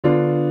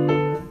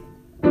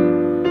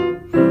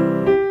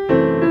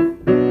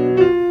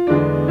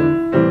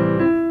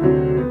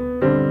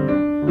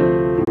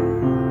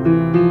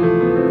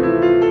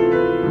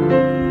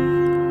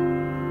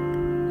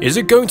Is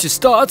it going to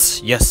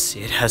start? Yes,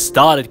 it has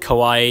started,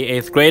 kawaii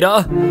 8th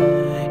grader.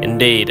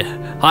 Indeed.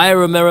 Hi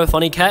Romero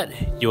Funny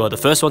Cat, you are the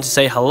first one to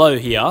say hello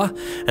here.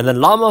 And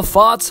then Llama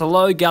Farts,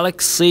 hello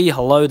Galaxy,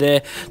 hello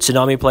there.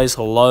 Tsunami Plays,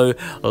 hello.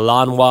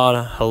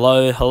 Lanwan,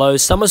 hello.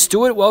 Summer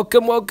Stewart,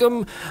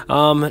 welcome.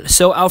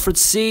 So Alfred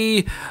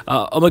C,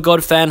 Oh My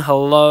God Fan,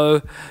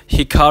 hello.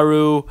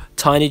 Hikaru,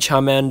 Tiny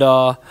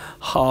Charmander,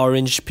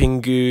 Orange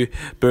Pingu,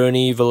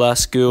 Bernie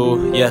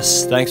Velasco,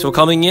 yes, thanks for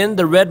coming in.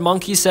 The Red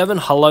Monkey 7,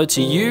 hello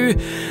to you.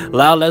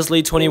 Lau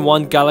Leslie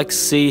 21,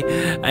 Galaxy,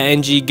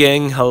 Angie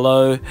Gang,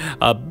 hello.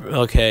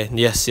 Okay,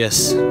 yes.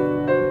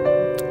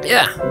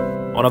 Yeah,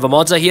 one of the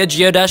mods are here,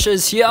 Geodash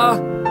is here.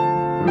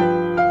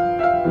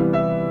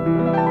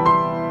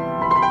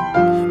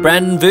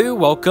 Brandon Vu,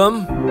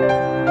 welcome.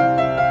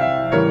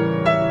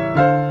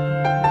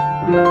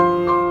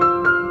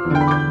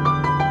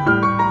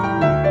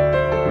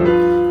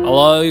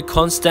 Hello,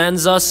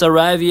 Constanza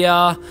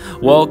Saravia.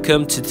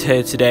 Welcome to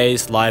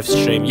today's live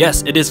stream.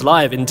 Yes, it is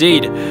live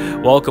indeed.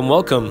 Welcome.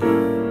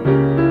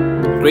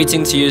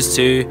 Greetings to you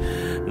too.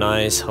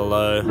 Nice,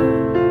 hello.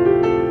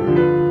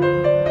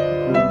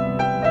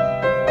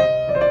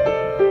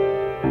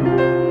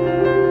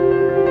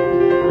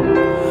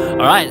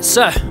 Alright,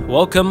 so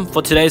welcome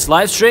for today's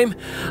live stream.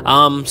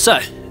 So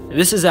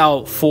this is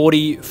our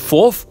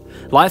 44th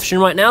live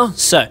stream right now.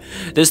 So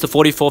this is the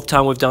 44th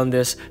time we've done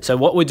this. So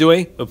what we're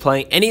doing, we're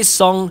playing any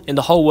song in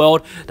the whole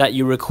world that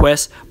you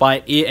request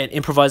by ear and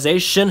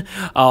improvisation,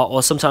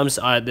 or sometimes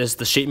there's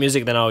the sheet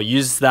music, then I'll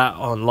use that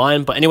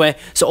online. But anyway,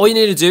 so all you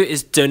need to do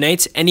is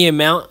donate any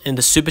amount in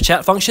the super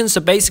chat function.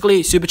 So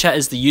basically super chat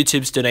is the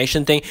YouTube's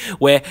donation thing,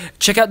 where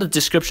check out the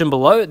description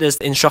below, there's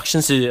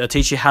instructions to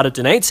teach you how to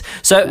donate.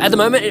 So at the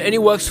moment it only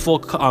works for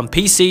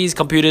PCs,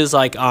 computers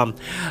like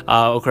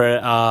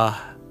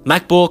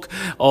MacBook,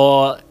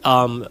 or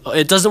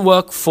it doesn't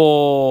work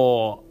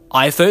for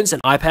iPhones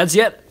and iPads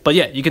yet, but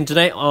yeah, you can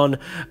donate on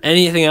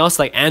anything else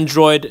like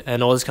Android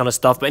and all this kind of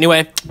stuff. But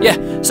anyway,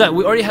 yeah, so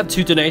we already have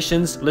 2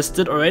 donations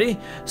listed already.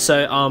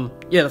 So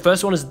yeah, the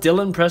first one is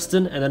Dylan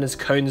Preston, and then it's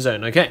Cone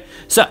Zone. Okay,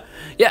 so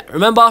yeah,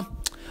 remember,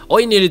 all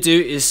you need to do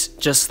is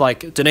just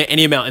like donate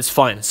any amount, it's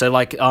fine. So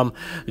like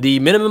the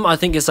minimum I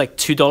think is like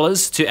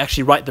 $2 to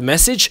actually write the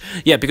message.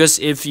 Yeah, because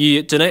if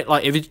you donate,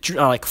 like if you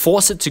like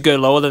force it to go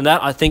lower than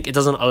that, I think it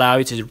doesn't allow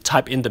you to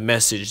type in the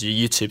message,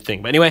 the YouTube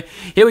thing. But anyway,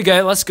 here we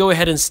go, let's go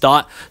ahead and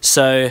start.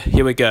 So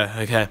here we go.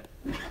 Okay,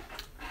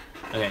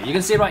 you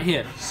can see it right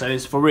here, so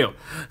it's for real.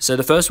 So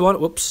the first one,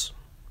 whoops,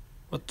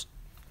 what,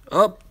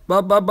 up.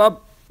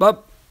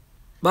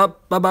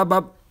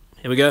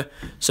 Here we go.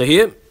 So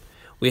here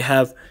we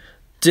have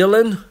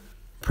Dylan,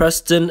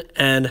 Preston,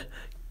 and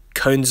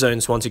Cone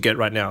Zones want to get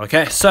right now.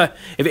 Okay, so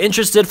if you're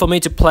interested for me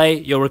to play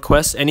your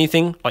request,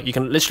 anything, like you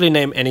can literally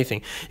name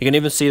anything. You can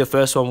even see the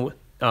first one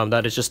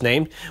that is just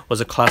named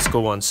was a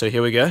classical one. So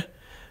here we go.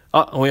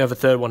 Oh, and we have a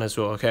third one as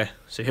well. Okay,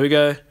 so here we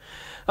go.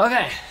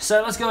 Okay,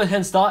 so let's go ahead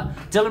and start.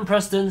 Dylan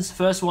Preston's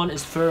first one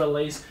is For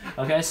Release.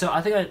 Okay, so I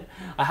think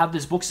I have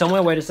this book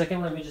somewhere. Wait a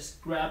second, let me just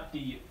grab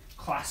the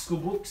classical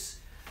books.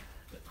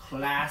 The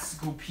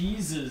classical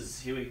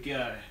pieces. Here we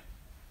go.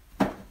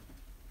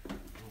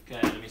 Okay,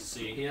 let me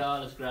see here.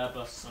 Let's grab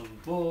us some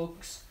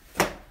books.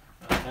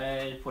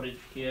 Okay, put it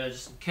here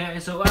just in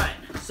case. Alright,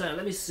 so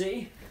let me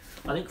see.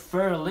 I think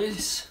For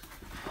Release.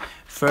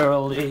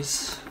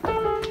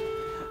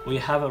 We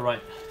have it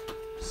right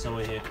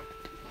somewhere here.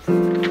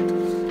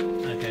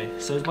 Okay,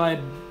 so it's by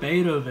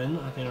Beethoven,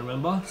 I can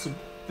remember. So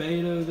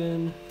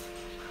Beethoven,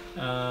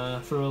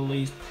 For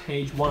Release,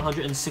 page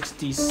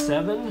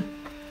 167.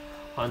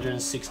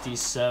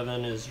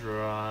 167 is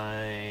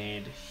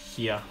right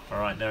here.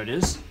 Alright, there it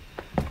is.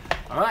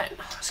 Alright,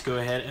 let's go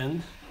ahead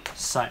and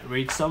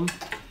read some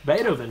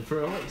Beethoven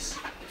For Release.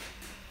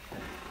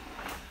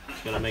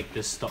 Just gotta make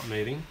this stop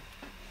moving.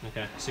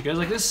 Okay, so it goes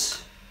like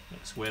this.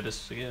 Let's wear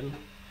this again.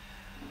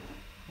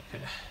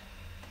 Okay.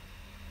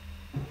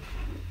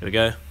 Here we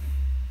go.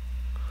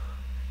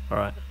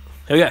 Alright,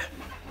 here we go.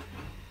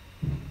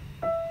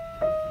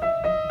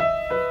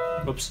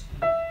 Oops.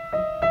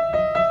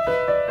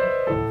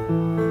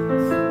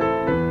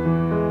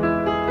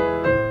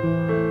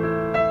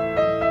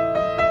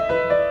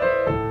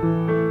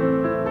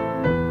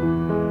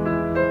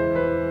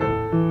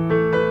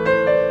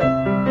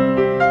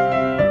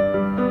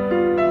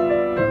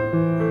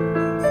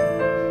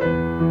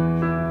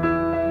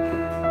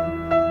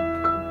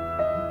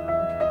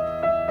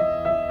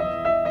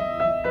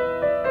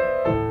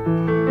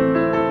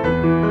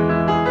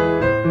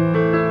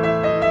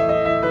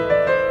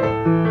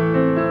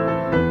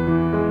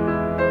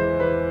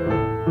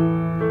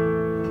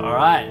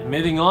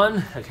 Moving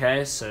on.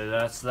 Okay, so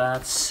that's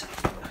that.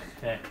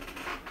 Okay.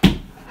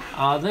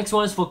 The next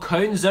one is for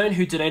Cone Zone,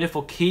 who donated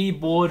for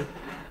Keyboard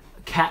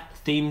Cat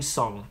theme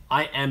song.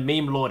 I am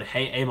Meme Lord.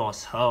 Hey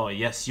Amos. Oh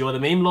yes, you're the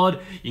Meme Lord.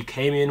 You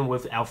came in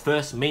with our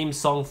first meme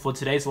song for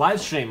today's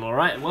live stream.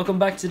 Alright, welcome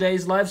back to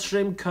today's live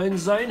stream, Cone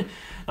Zone.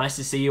 Nice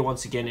to see you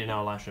once again in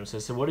our live stream.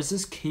 So what is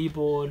this?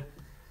 Keyboard.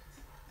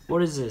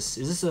 What is this?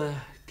 Is this a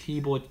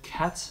Keyboard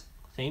Cat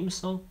theme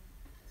song?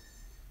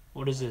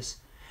 What is this?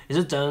 Is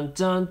it dun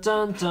dun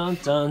dun dun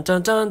dun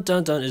dun dun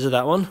dun dun? Is it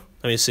that one?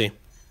 Let me see.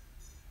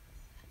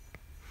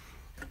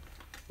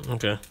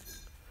 Okay.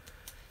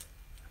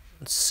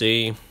 Let's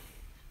see.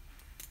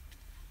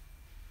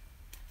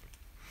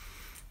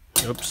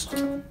 Oops.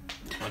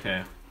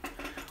 Okay.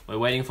 We're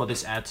waiting for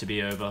this ad to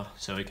be over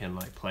so we can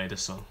like play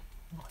this song.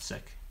 Oh, a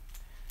sec.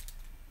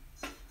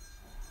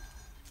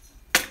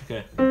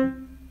 Okay.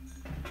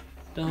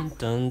 Dun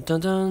dun dun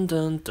dun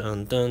dun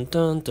dun dun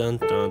dun dun dun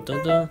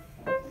dun dun.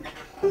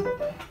 Dun,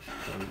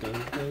 dun,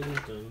 dun, dun,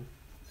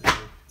 dun.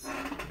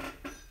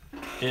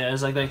 Yeah,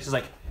 it's like that. It's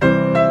like.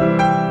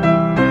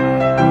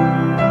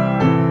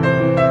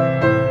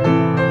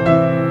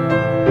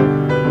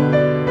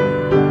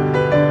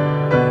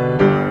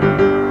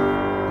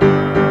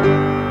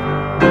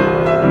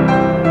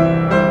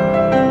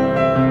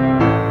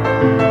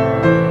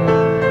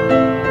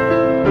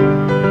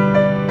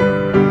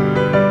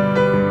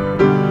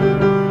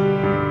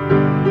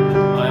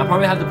 I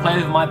probably have to play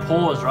with my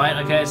pause,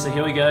 right? Okay, so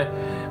here we go.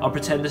 I'll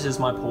pretend this is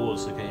my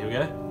pause. Okay, here we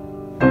go.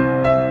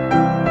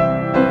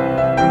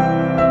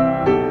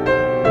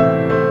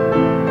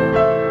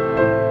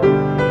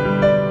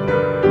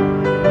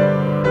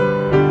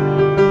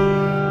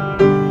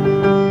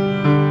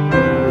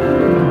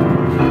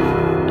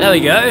 There we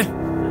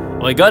go.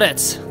 We got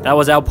it. That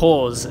was our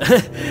pause.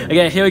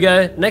 Okay, here we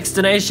go. Next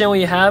donation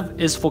we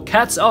have is for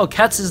Cats. Oh,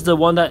 Cats is the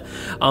one that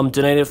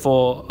donated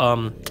for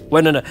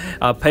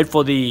paid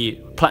for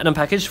the platinum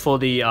package for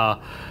the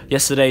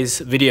yesterday's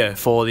video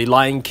for the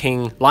Lion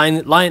Guard,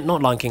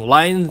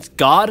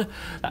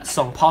 that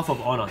song Path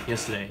of Honor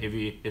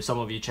yesterday. If some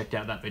of you checked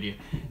out that video,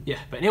 yeah.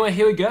 But anyway,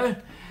 here we go.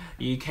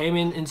 You came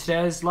in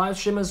today's live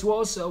stream as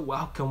well, so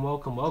welcome,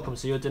 welcome, welcome.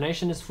 So your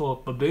donation is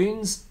for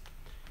Baboons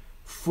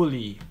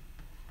Fully.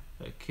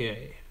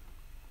 Okay,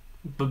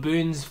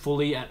 Baboons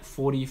Fully at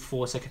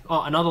 44 seconds.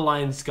 Oh, another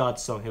Lion Guard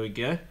song. Here we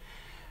go.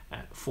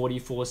 At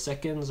 44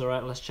 seconds. All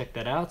right, let's check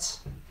that out.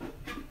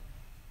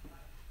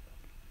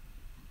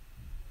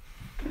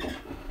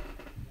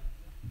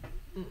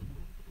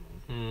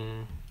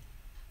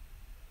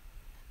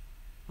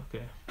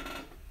 Okay.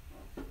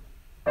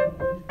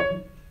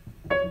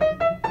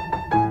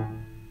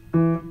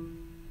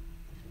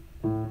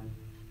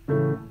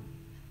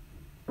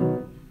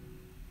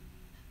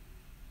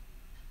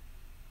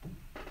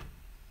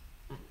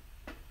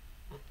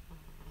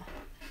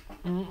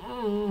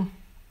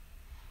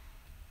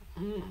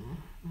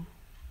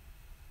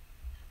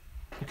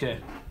 Okay.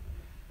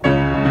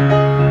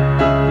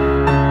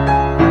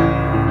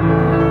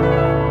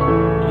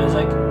 It's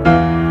like.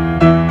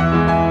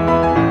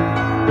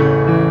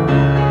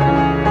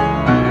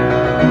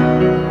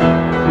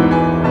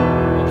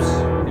 Oops.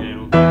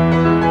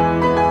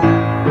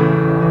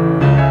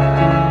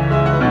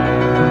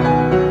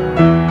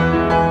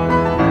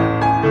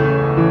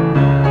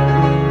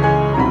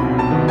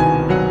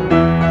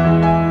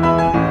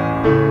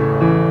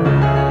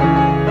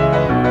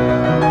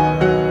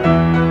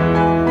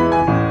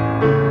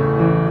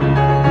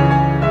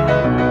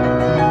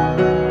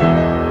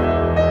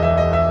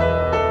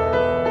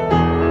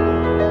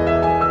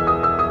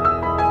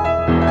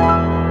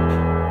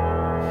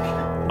 Okay.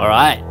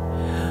 Alright,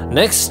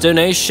 next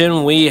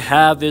donation we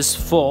have is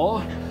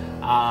for,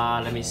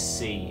 let me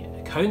see,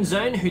 Cone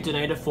Zone, who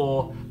donated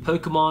for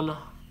Pokemon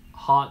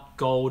Heart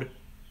Gold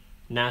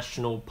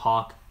National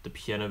Park, the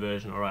piano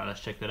version. Alright,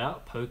 let's check that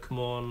out.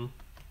 Pokemon.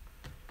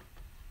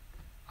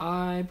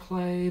 I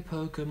play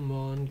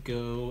Pokemon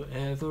Go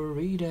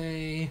every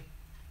day.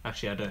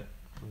 Actually, I don't.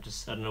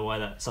 I don't know why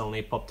that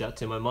suddenly popped out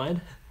to my mind.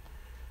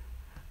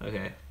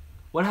 Okay.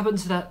 What happened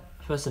to that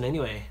person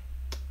anyway?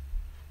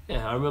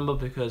 Yeah, I remember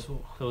because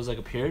there was like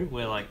a period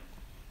where like,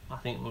 I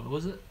think, what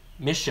was it?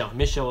 Misha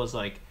was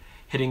like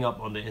hitting up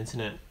on the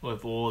internet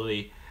with all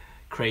the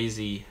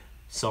crazy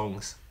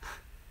songs.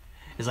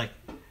 It's like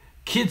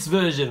kids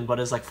version, but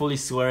it's like fully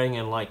swearing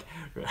and like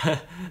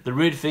the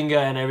rude finger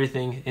and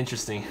everything.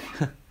 Interesting.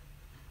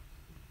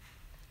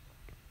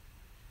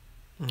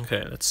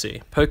 Okay, let's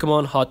see.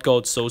 Pokemon Heart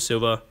Gold Soul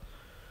Silver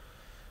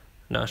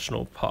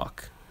National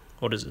Park.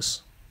 What is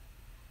this?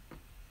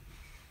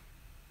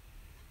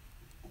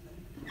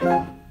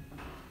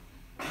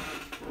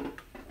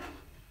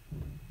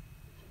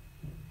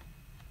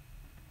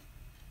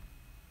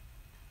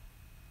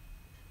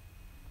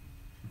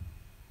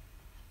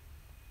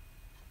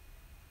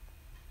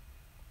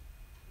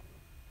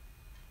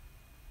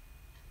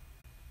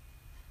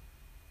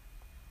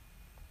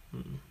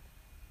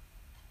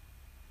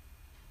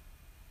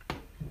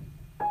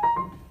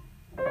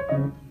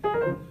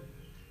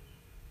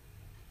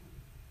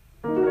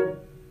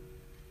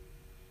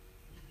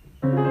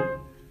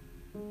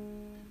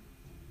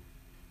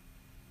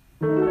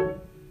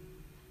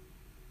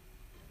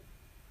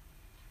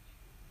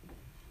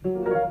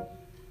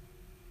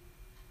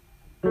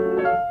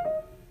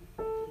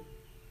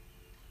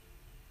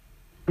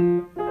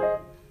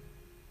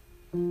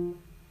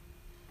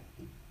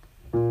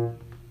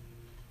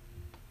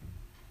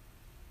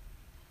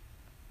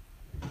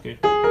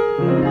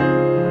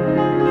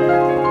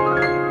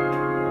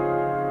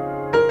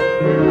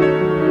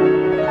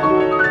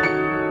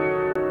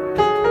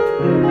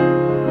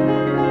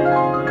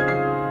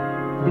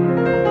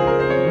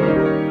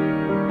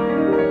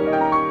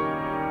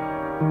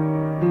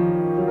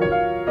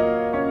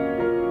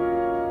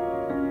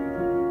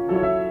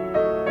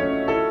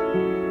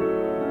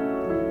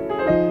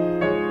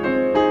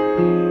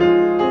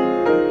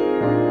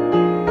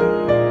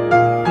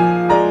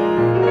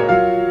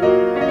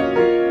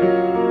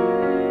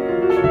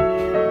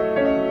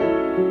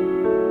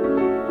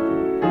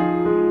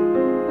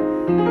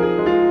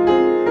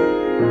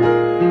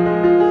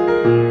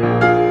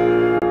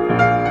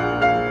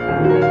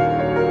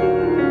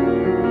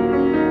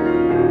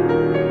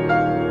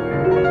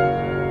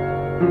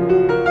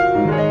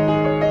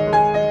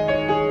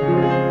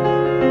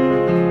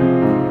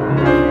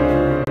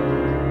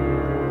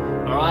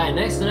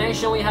 Alright, next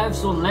donation we have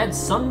so Led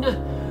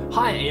Sunder.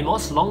 Hi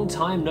Amos, long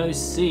time no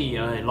see.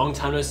 Long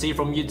time no see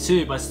from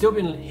YouTube. I've still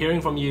been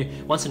hearing from you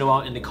once in a while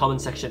in the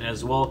comment section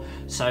as well.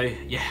 So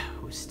yeah,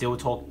 we still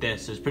talk there.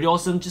 So it's pretty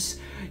awesome. Just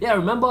yeah,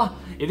 remember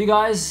if you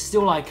guys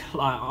still like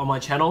on my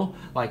channel,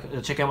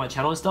 like check out my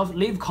channel and stuff,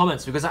 leave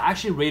comments because I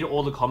actually read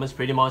all the comments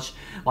pretty much.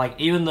 Like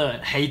even the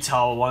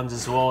hater ones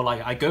as well.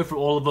 Like I go through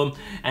all of them.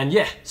 And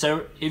yeah,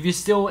 so if you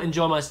still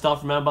enjoy my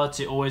stuff, remember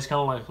to always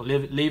kind of like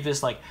leave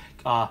this like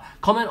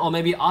comment, or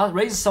maybe I'll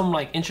raise some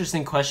like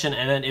interesting question,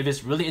 and then if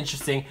it's really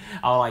interesting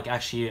I'll like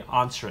actually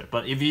answer it.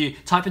 But if you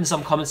type in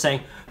some comments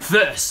saying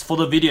first for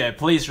the video,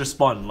 please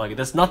respond. Like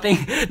there's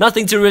nothing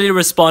to really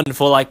respond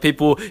for like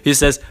people who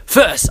says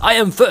first, I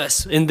am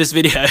first in this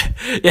video.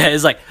 Yeah,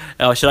 it's like,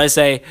 oh, should I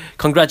say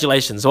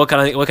congratulations? What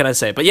can I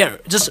say? But yeah,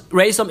 just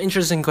raise some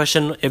interesting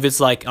question. If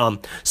it's like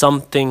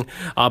something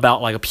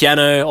about like a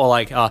piano, or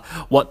like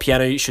what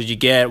piano should you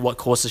get, what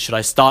courses should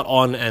I start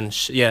on, and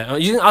yeah,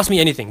 you can ask me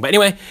anything. But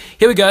anyway,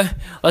 here we go.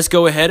 Let's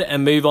go ahead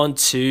and move on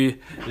to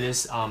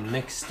this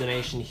next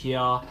donation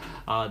here.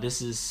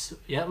 This is,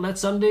 yeah,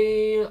 let's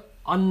Owen.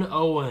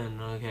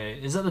 Okay,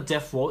 is that the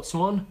Deaf Waltz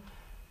one?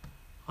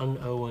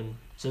 Owen.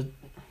 So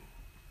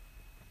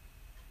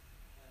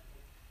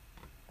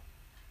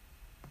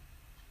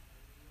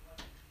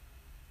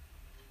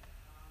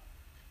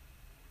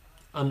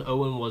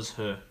Owen was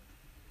her.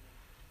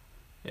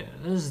 Yeah,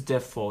 this is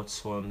Deaf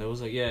Waltz one. There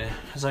was like, yeah,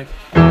 it's like.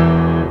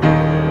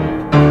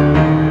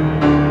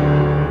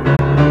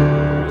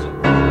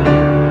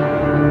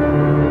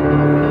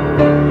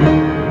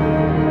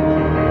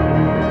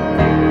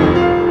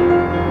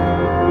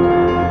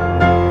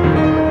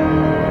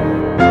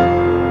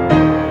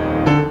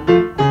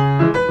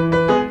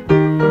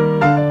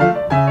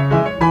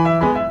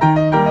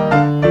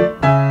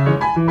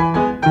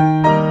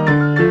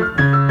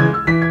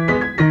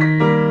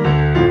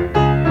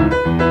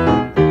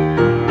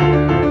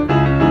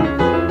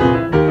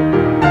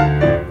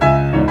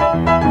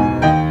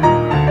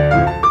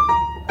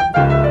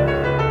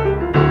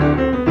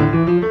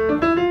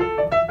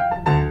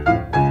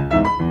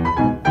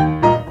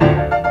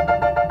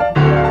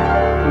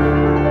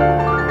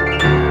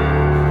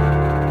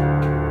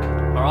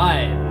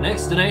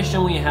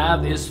 Donation we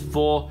have is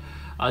for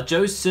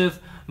Joseph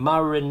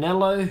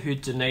Marinello, who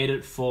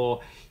donated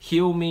for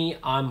Heal Me,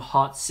 I'm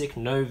Heartsick,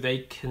 No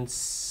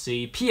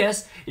Vacancy.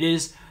 P.S. It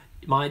is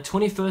my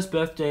 21st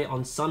birthday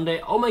on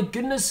Sunday. Oh my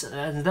goodness,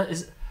 that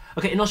is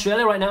okay. In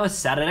Australia right now it's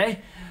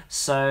Saturday,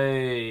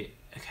 so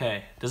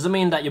okay, doesn't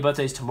mean that your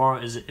birthday is tomorrow,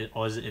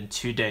 or is it in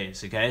 2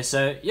 days? Okay,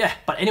 so yeah,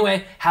 but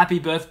anyway, happy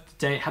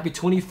birthday, happy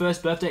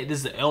 21st birthday. This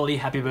is the early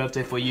happy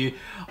birthday for you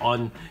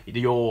on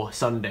your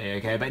Sunday.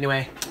 Okay, but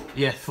anyway,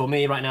 yeah, for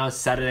me right now it's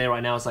Saturday.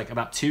 Right now it's like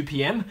about 2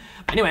 p.m.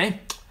 But anyway,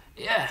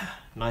 yeah,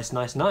 nice.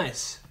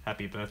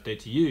 Happy birthday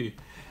to you.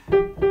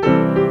 Okay,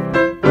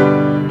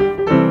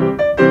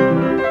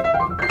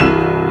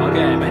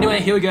 but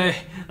anyway, here we go.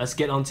 Let's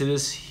get on to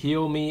this.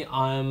 Heal Me,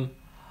 I'm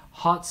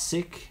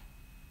Heartsick,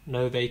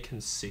 No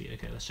Vacancy.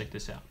 Okay, let's check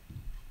this out.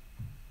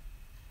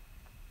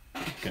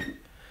 Okay,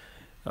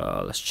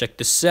 let's check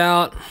this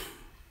out.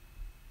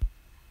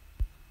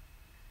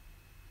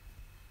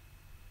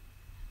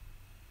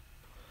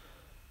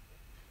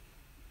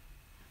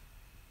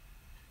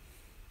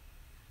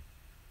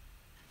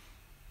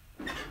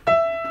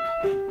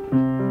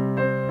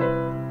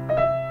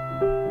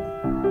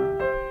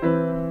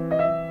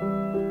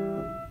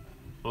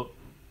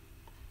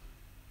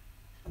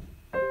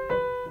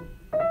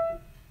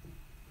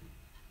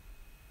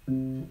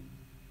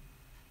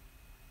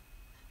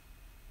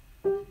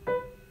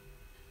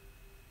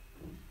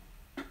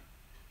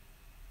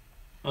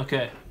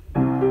 Okay.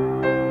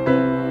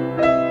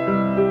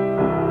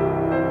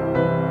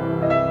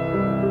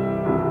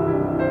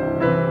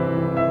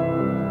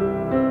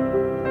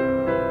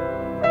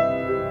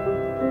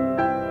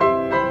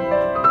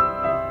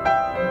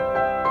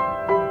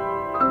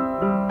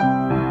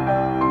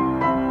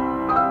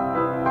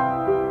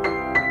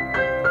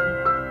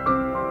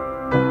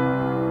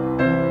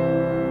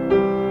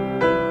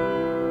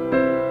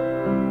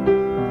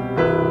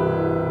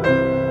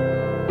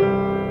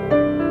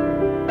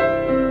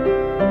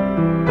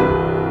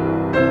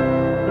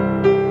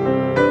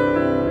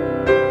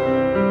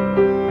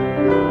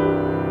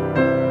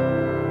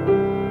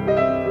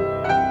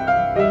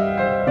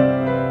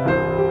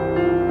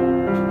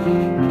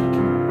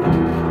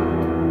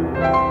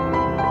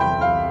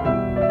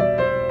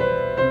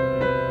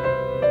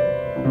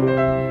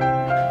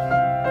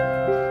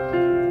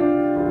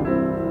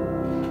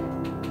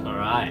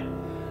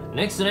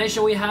 Next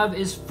donation we have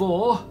is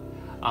for,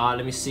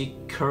 let me see,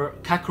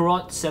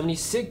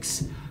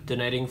 Kakarot76,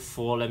 donating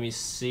for, let me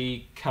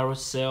see,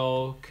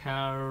 Carousel,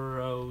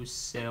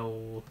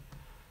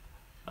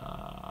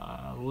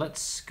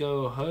 Let's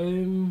Go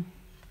Home,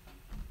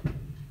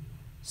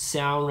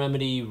 Sound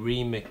Remedy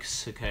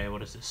Remix. Okay,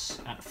 what is this?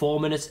 At 4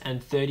 minutes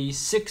and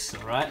 36,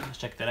 alright, let's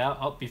check that out.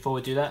 Oh, before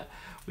we do that,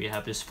 we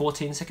have this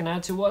 14-second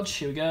ad to watch,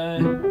 here we go.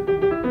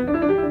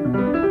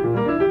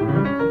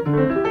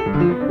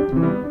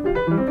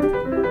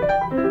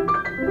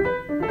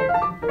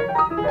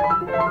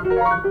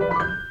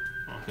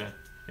 Okay,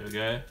 here we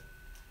go.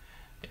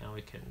 Now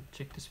we can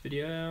check this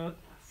video out.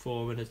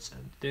 4 minutes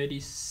and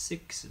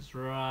 36 is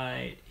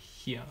right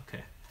here.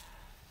 Okay.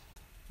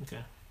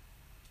 Okay.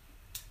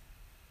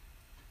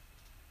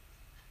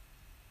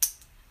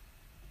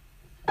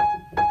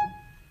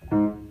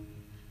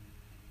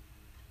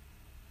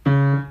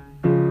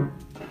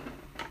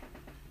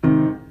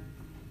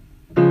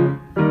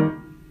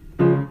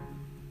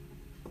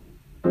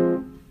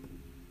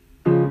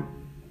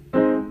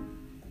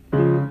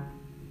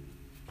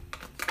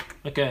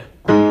 Okay.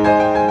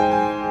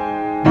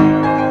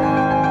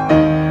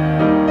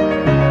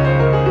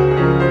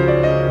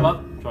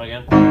 Well, try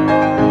again.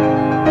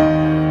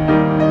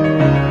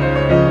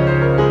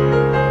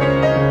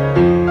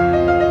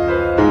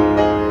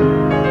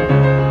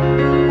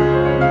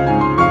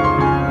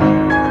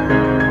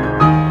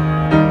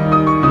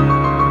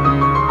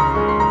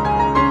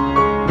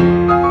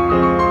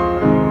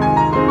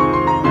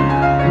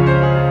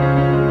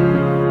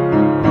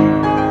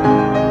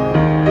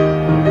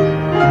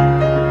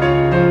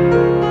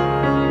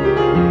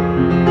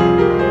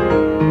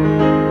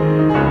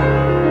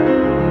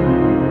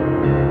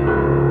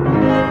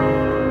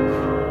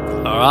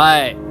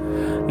 Alright,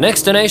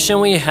 next donation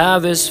we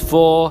have is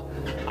for,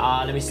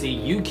 let me see,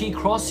 Yuki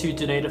Cross, who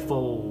donated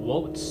for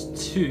Waltz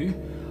 2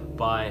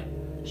 by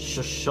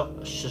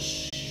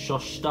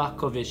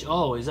Shostakovich.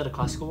 Oh, is that a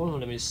classical one?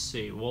 Let me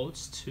see,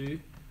 Waltz 2,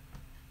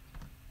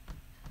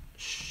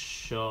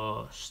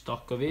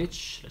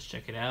 Shostakovich, let's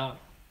check it out.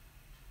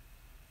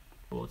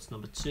 Waltz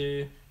number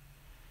 2.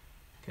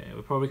 Okay,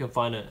 we probably can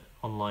find it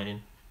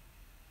online.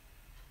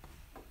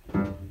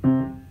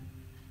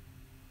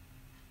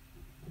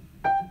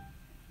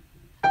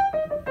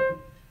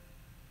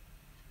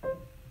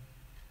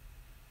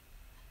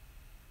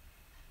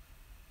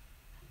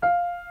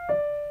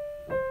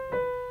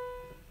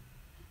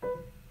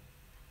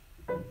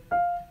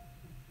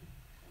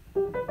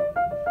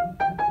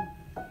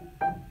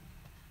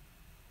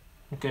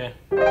 Okay.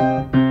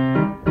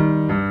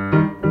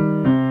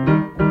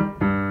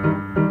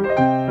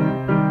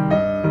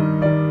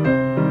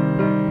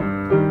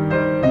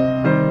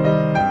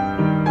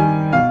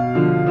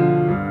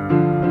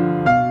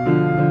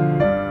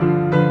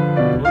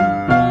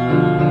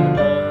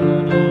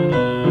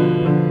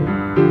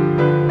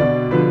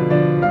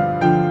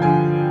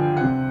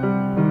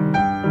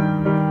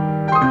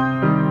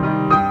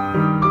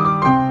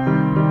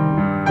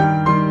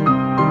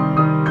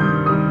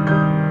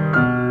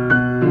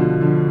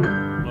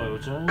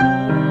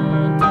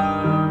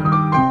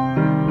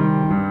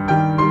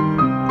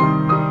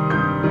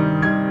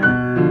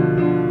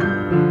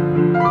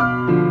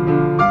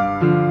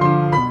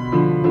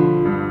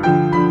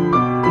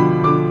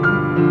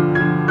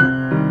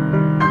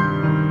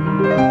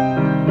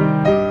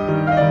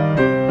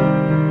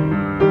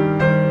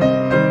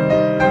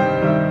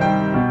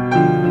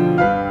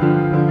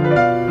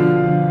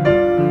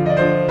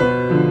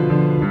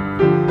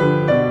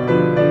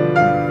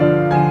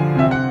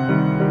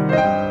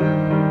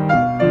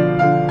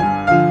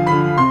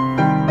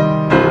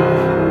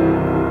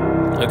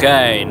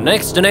 Okay,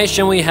 next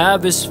donation we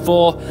have is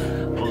for,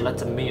 well,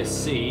 let me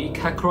see,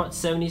 Kakarot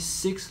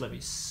 76. Let me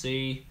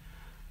see,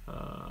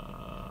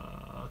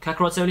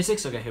 Kakarot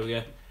 76. Okay, here we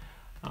go.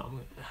 Let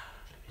me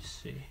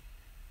see,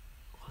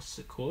 what's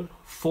it called?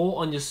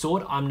 4 on your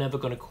sword. I'm never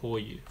gonna call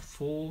you.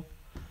 4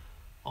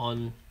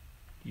 on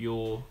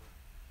your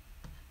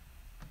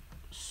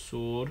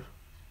sword.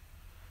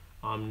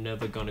 I'm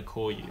never gonna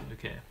call you.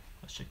 Okay,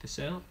 let's check this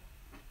out.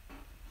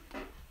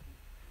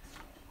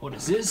 What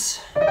is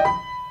this?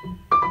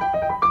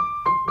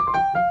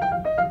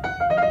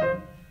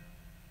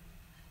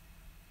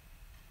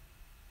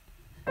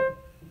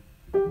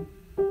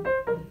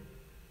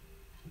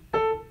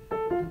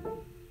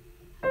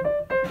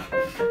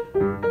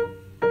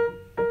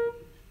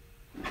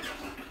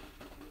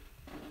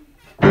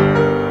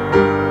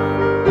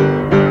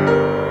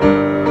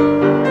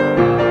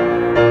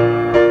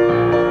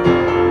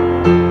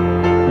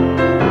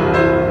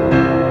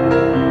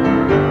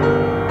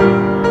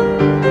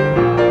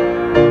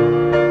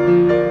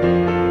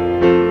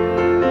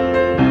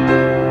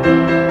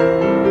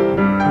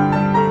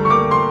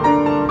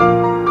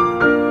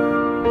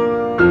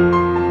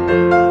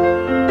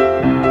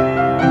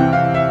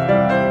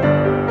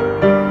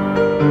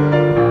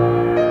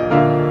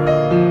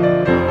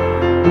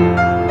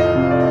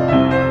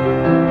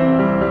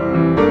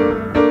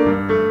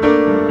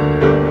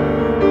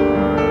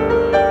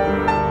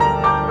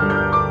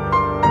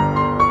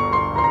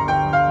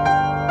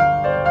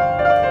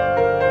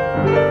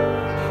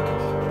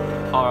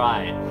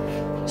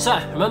 So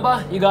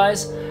remember, you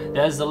guys,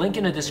 there's the link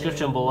in the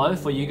description below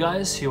for you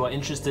guys who are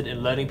interested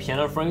in learning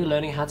piano from me,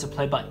 learning how to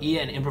play by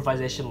ear and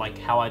improvisation like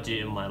how I do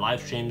in my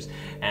live streams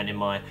and in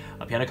my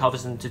piano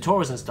covers and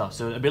tutorials and stuff.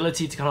 So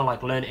ability to kind of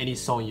like learn any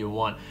song you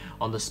want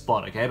on the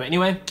spot, okay? But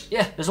anyway,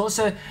 yeah, there's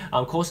also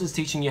courses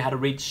teaching you how to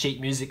read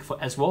sheet music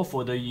as well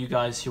for you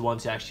guys who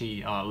want to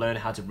actually learn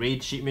how to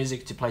read sheet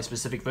music to play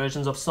specific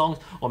versions of songs,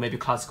 or maybe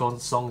classical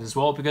songs as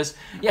well, because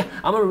yeah,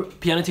 I'm a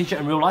piano teacher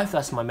in real life.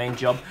 That's my main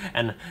job,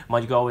 and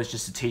my goal is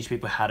just to teach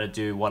people how to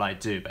do what I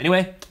do. But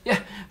anyway, yeah,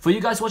 for you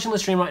guys watching the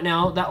stream right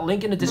now, that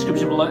link in the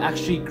description below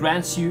actually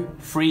grants you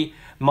free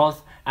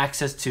month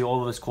access to all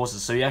of those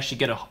courses. So you actually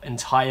get an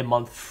entire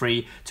month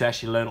free to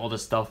actually learn all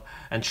this stuff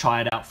and try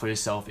it out for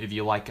yourself if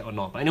you like it or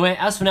not. But anyway,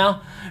 as for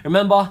now,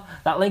 remember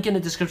that link in the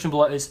description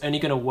below is only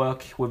going to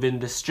work within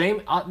the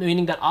stream,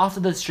 meaning that after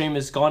the stream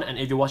is gone and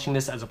if you're watching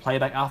this as a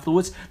playback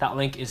afterwards, that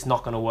link is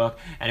not going to work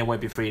and it won't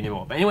be free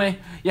anymore. But anyway,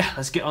 yeah,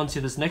 let's get on to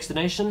this next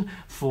donation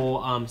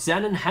for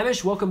Zan and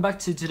Hamish. Welcome back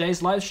to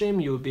today's live stream.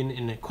 You've been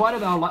in quite a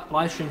few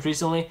live streams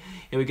recently.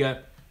 Here we go.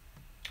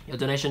 Your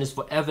donation is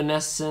for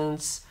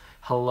Evanescence.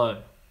 Hello.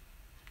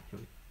 Here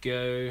we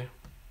go.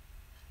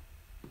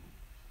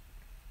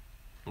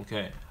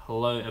 Okay,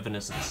 hello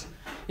Evanescence.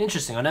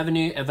 Interesting, I never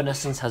knew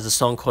Evanescence has a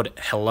song called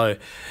Hello.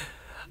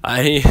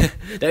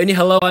 The only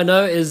hello I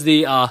know is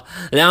the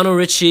Lionel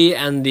Richie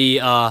and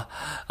the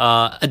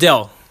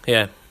Adele.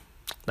 Yeah,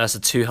 that's the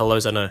two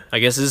hellos I know. I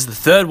guess this is the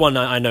third one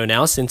I know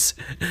now since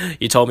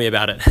you told me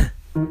about it.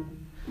 Oh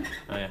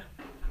yeah.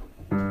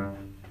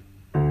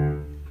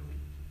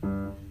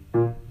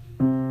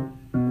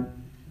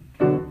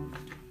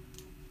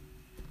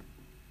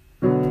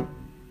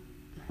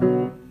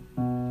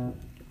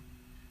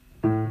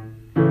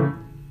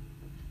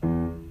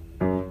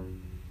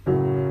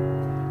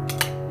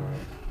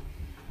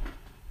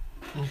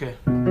 Okay.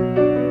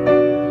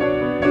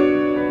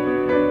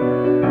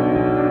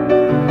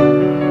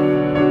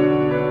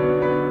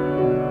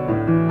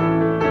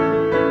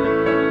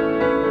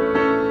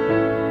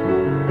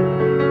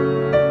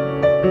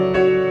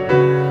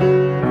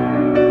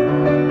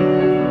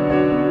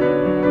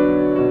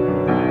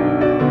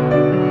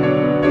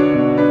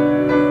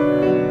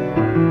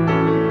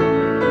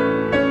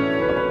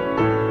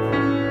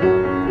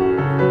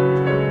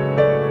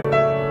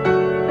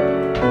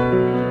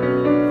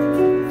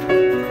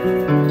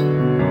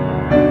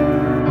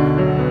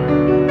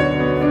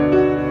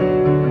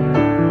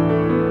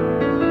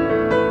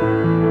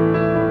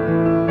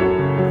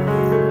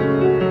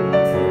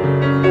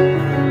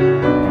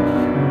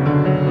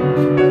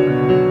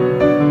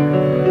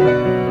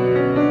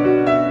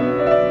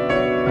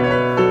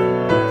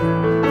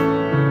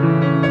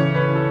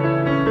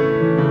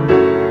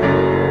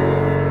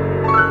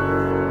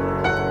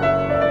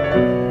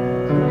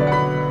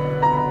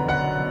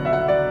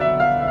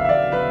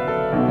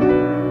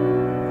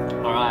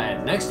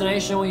 Next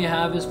donation we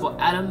have is for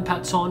Adam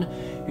Patton,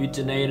 who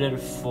donated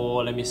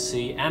for, let me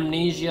see,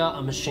 Amnesia,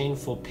 a machine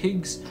for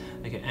pigs.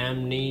 Okay,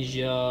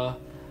 Amnesia,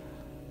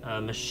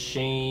 a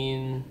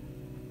machine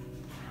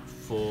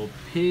for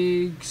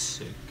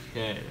pigs.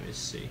 Okay, let me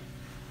see.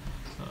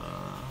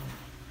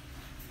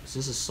 Is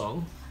this a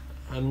song?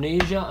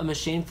 Amnesia, a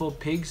machine for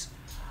pigs.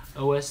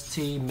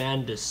 OST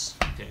Mandus.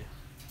 Okay,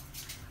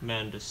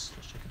 Mandus.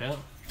 Let's check it out.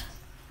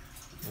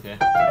 Okay.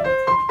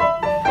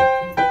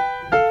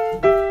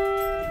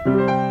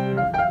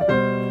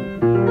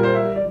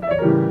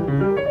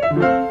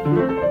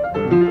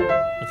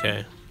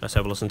 Okay, let's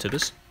have a listen to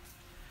this.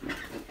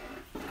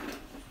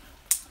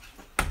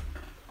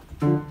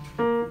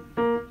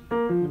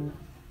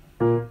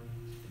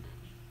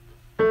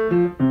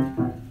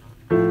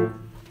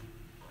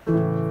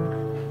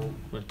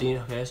 D,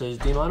 okay, so it's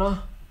D minor,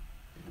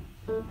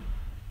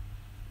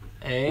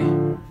 A,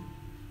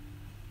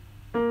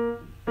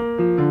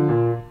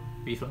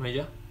 B flat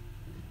major,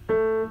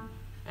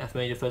 F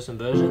major first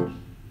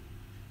inversion,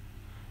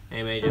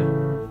 A major.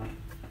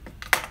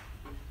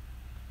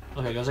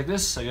 Okay, it goes like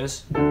this, I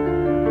guess.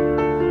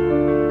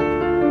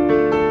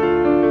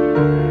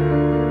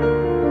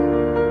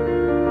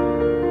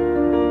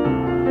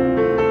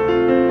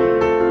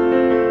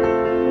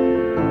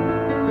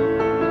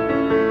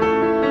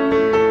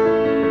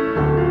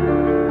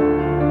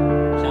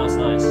 Sounds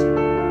nice.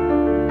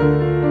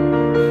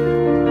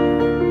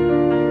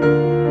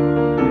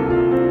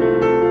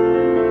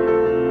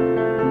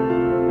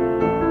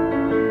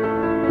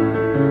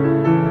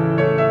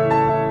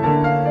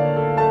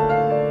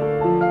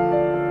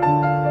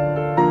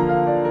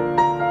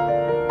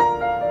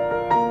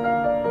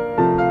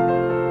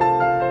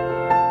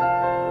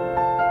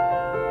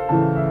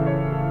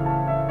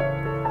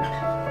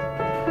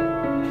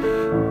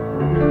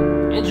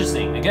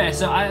 Interesting. Okay,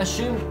 so I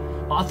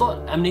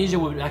thought Amnesia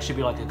would actually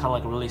be like a kind of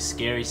like a really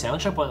scary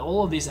soundtrack, but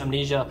all of these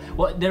Amnesia,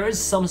 well, there is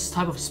some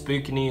type of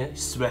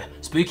spookiness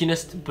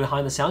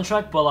behind the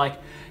soundtrack, but like,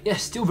 yeah,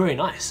 still very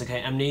nice.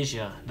 Okay,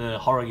 Amnesia, the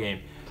horror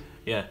game.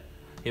 Yeah,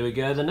 here we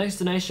go. The next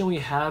donation we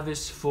have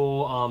is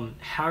for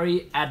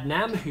Harry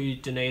Adnam, who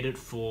donated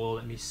for,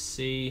 let me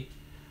see.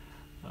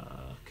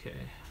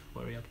 Okay,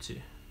 what are we up to?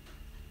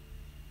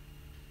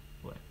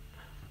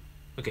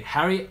 Okay,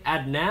 Harry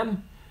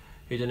Adnam,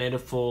 who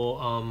donated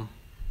for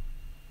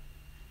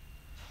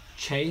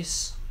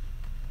Chase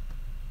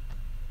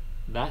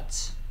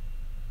That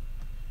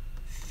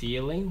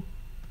Feeling.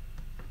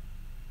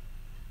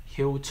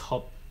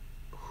 Hilltop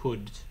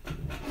Hoods.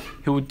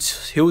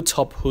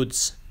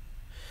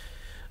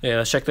 Yeah,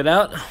 let's check that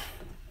out.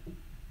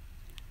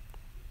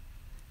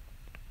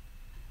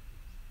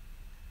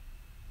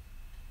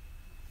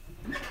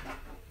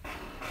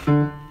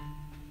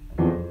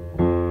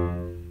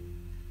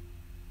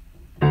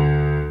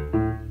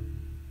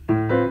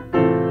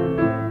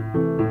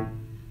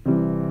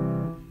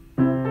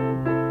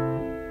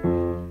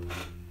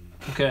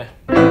 Okay.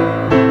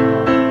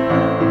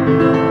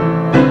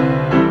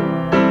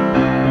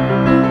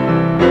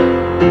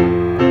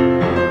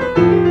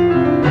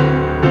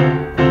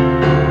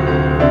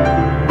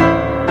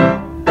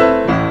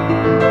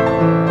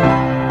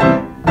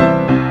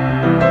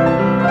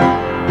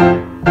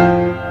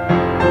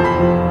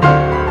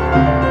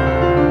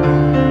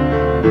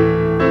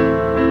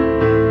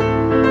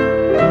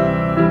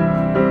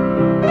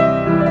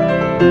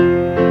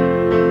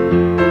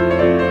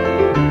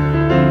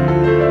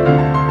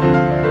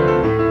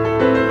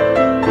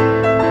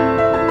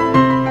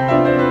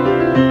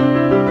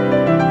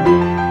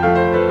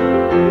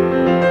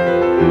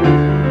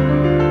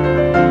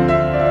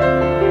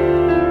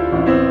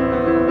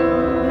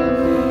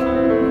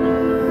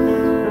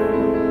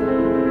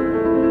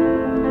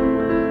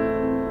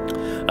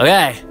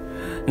 Okay,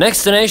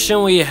 next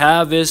donation we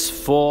have is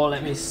for,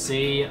 let me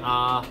see,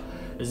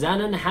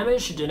 Zanan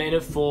Hamish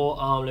donated for,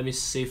 let me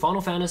see, Final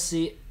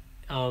Fantasy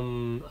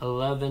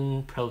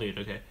 11 Prelude.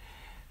 Okay,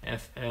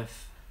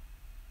 FF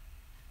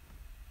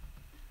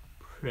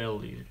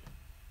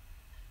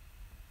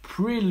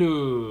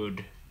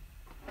Prelude.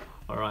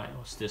 Alright,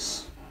 what's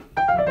this?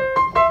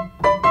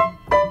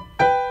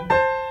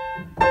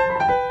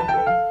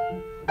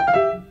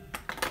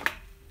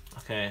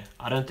 Okay,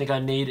 I don't think I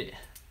need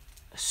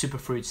Super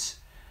Fruits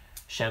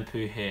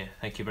shampoo here.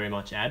 Thank you very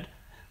much, Ad.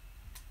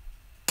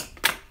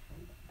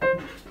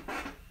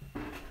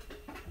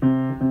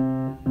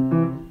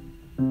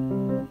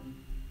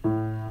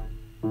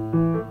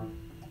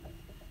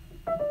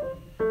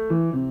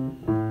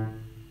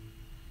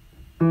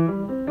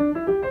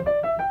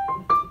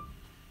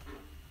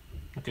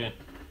 Okay.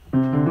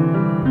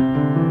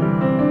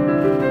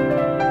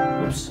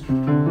 Oops.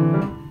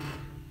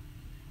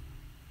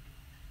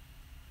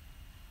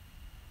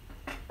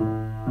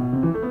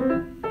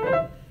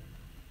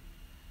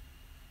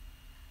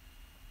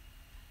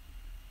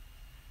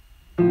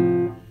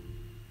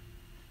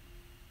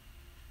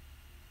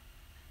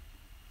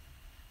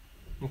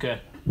 Okay.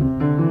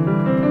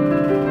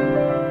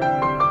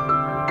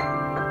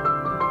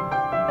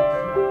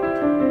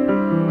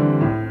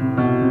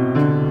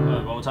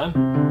 One more time.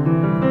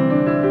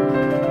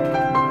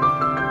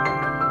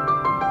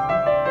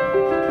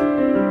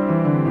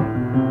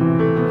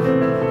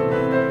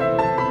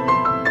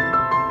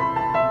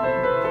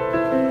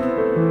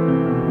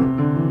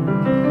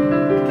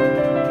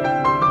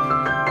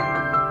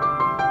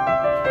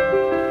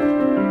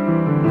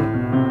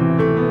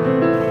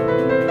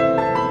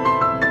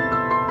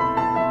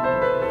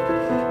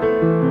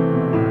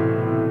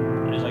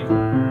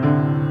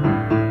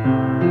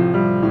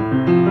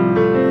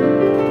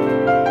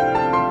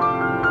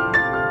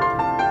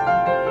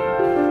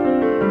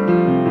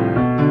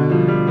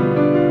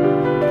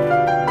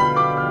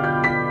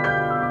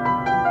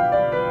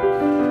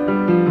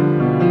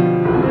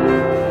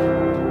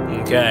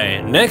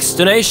 Okay, next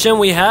donation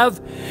we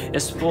have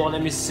is for,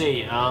 let me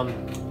see,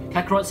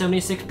 Kakarot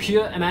 76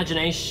 Pure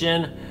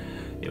Imagination.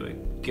 Here we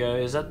go.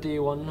 Is that the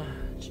one?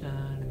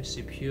 Let me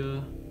see,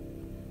 Pure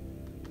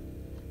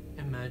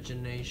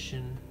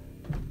Imagination.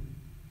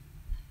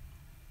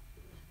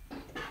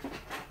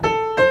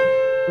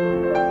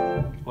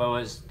 Where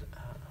was?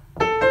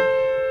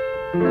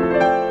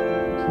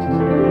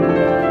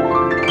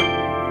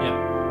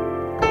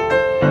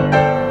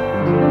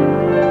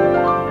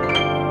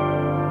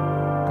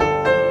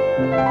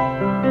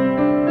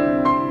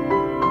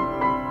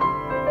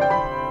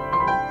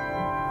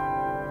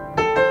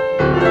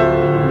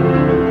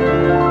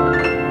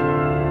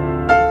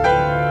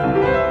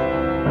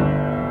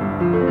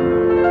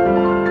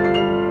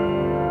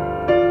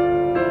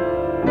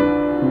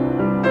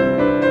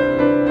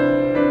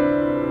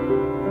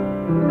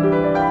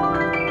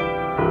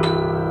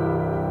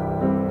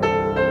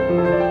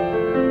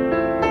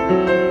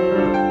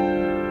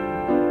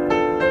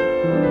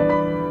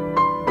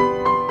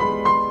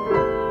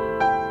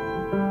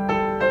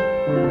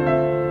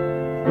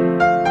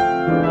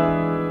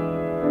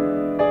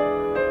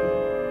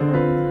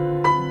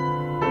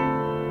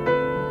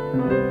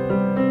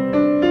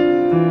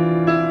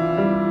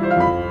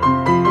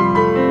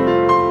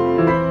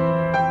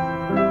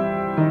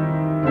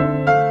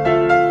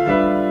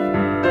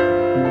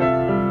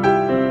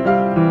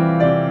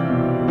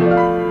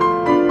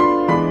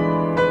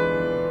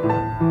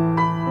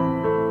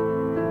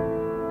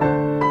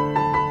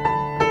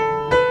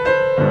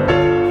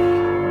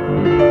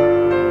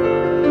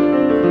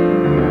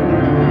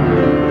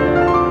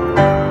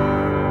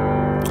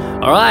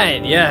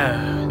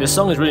 yeah, this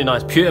song is really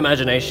nice. Pure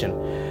Imagination.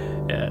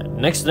 Yeah.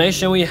 Next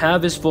donation we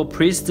have is for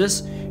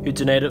Priestess, who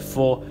donated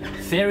for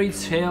Fairy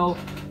Tale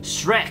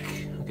Shrek.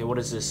 Okay, what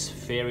is this?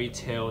 Fairy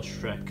Tale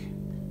Shrek.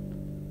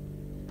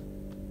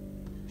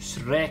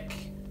 Shrek.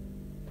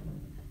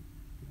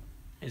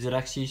 Is it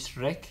actually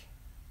Shrek?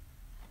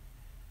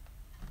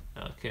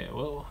 Okay,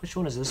 well, which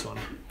one is this one?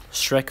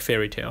 Shrek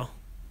Fairy Tale.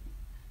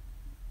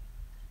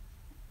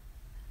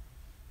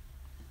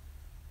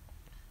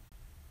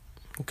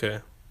 Okay,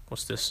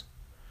 what's this?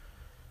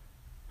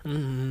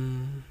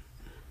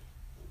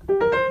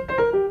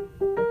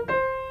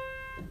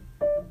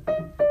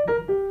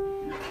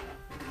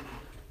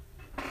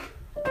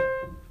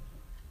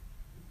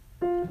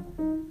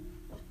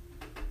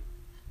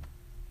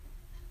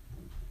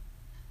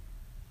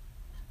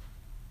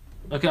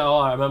 Okay, oh,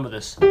 I remember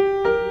this.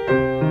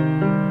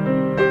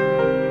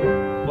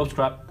 Whoops,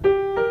 crap.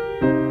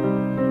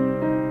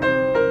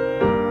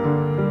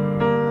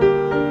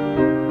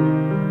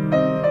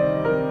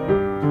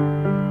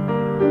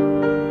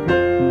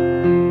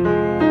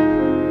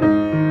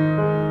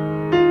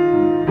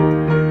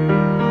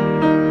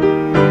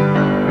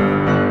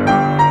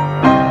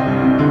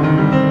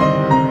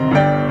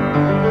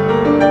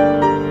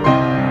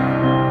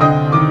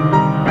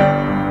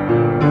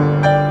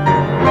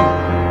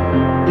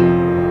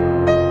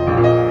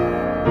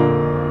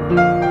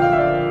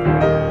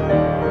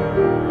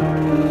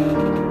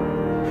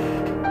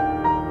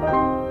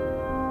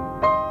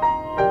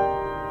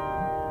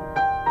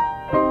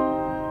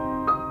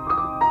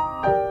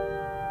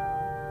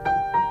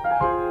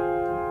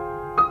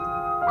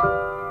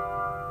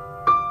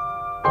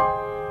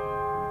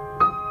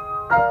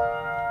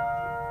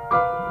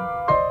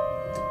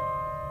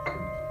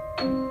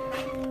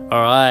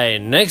 Alright,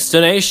 next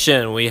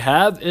donation we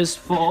have is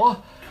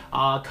for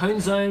Cone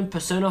Zone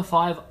Persona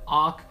 5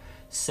 Arc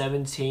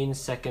 17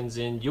 seconds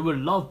in. You would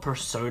love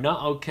Persona.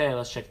 Okay,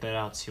 let's check that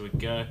out. Here we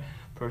go.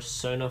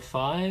 Persona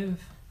 5.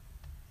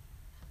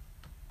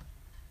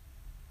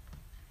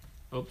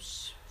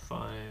 Oops,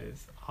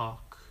 5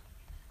 Arc.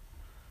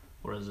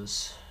 What is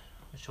this?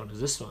 Which one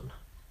is this one?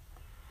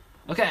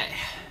 Okay.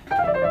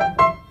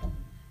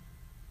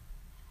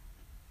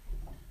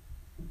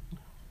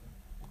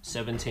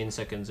 "17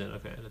 seconds in."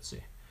 Okay, let's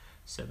see.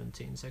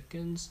 17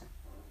 seconds.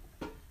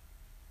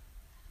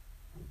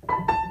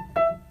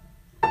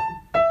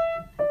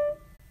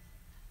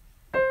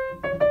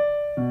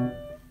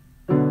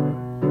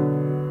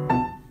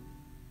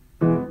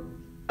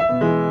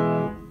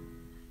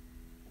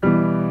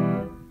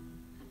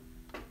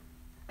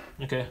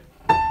 Okay.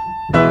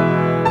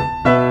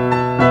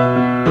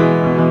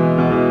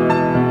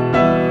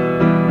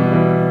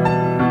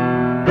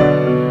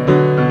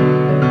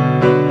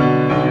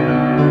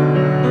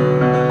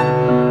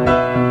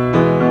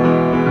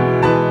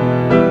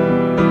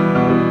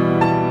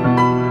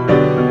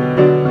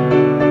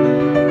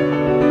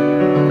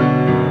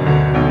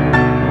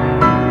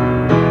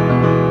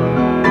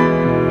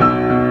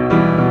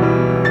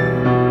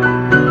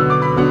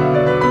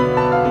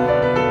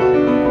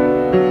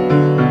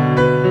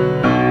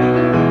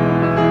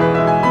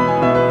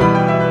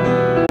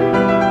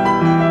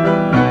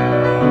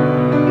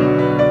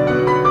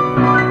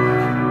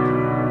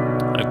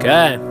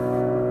 Okay.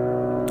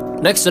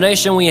 Next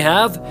donation we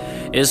have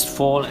is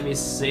for, let me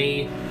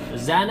see,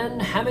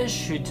 Zanan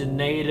Hamish, who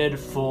donated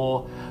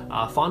for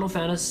Final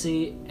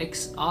Fantasy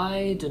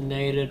XI,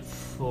 donated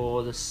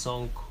for the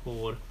song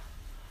called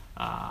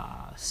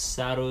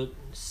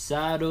Saruta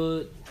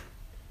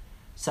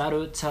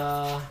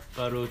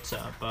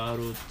Baruta.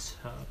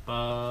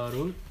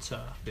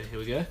 Okay, here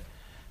we go.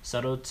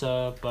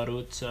 Saruta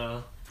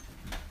Baruta.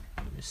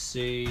 Let me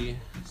see.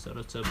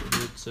 Saruta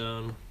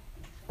Baruta.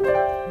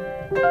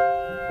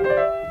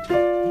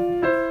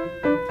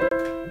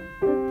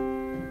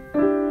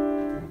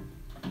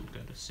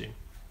 Okay, let's see.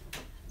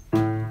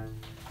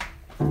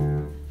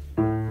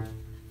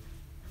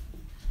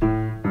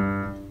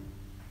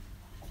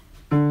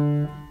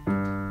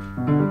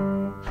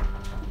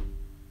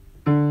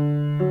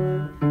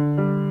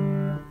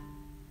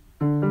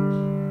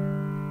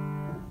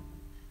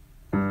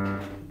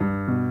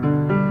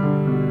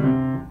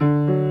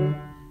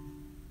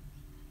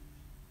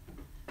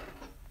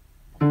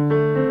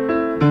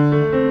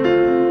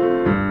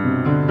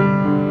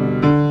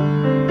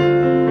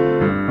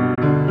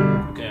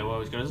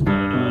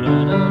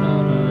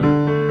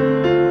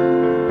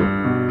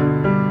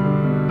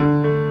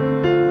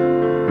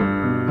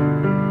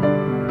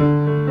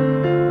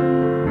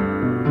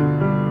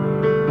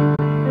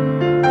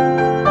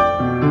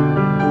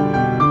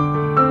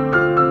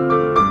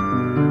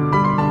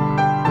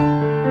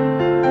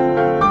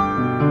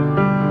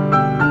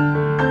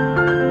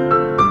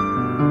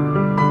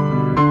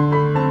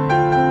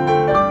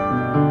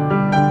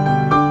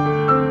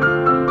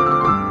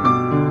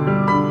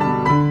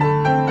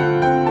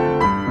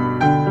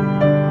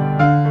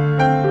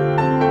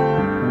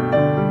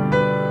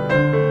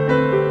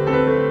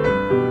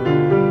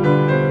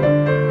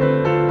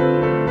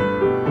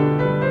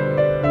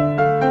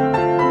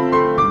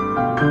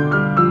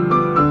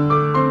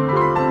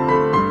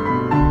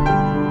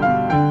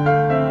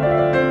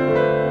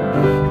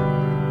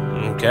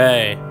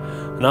 Okay,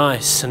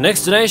 nice.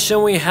 Next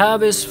donation we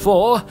have is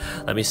for,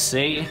 let me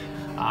see,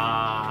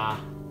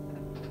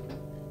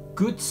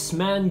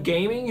 Goodsman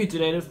Gaming, who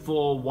donated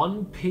for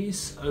One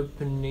Piece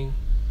opening.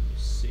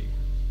 Let's see.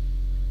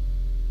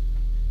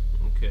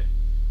 Okay,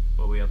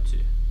 what are we up to?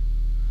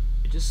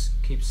 It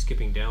just keeps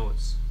skipping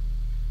downwards.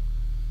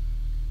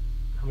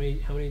 How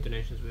many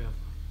donations we have?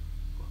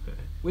 Okay,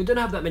 we don't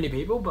have that many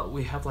people, but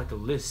we have like a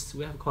list.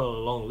 We have quite a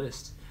long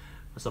list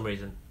for some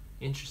reason.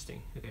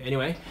 Interesting. Okay,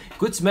 anyway,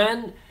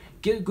 Goodsman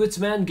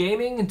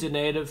Gaming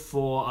donated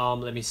for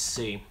let me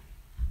see,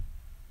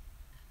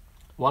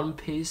 One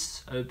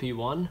Piece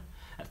OP1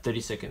 at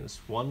 30 seconds.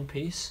 One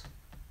Piece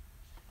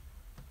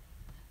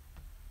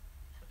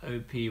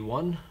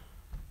OP1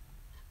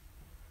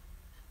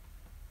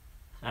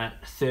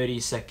 at 30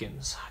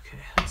 seconds. Okay,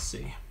 let's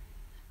see.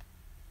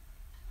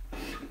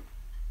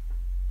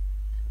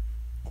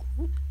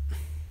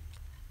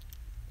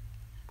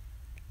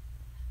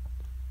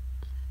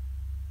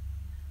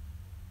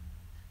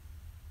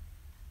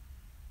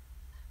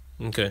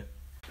 Okay.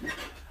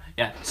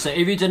 Yeah, so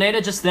if you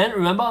donated just then,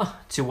 remember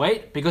to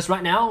wait, because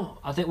right now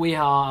I think we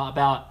are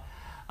about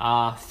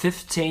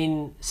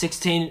 16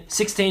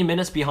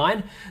 minutes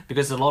behind,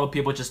 because a lot of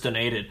people just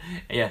donated.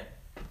 Yeah,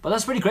 but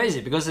that's pretty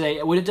crazy, because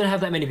we didn't have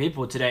that many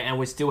people today and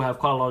we still have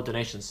quite a lot of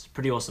donations.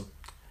 Pretty awesome.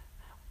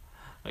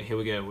 Okay, here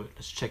we go.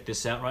 Let's check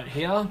this out right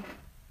here.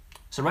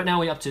 So right now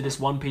we're up to this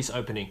One Piece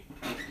opening.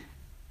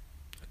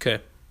 Okay.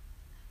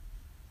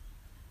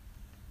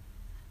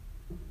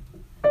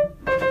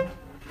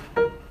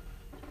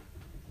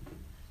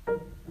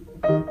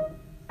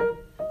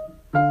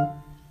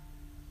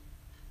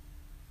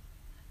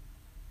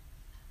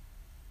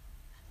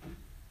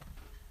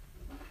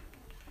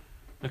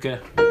 Okay.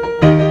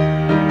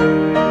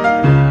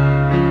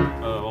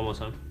 One more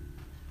time.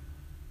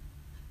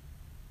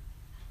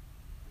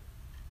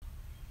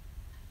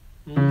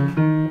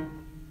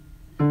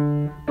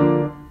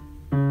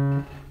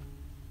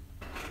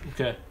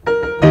 Okay.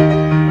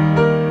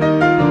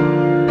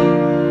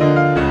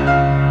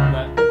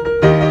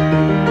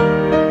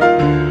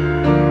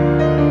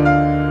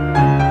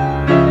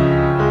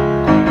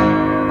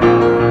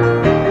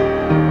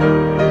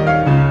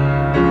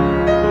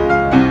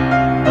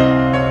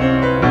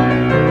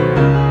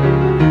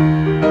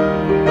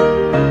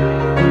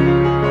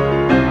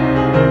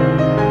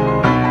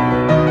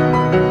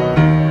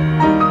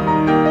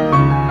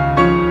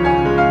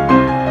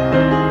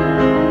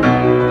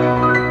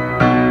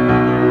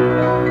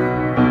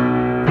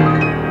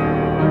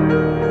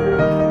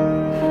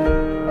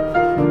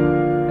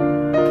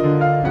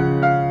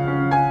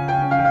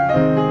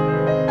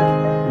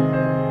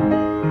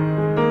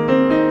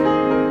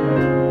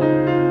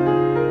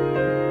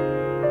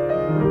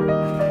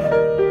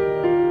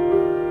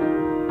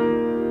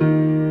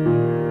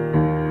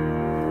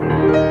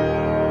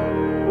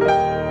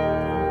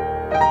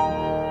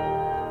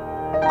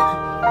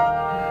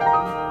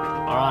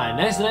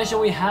 Next donation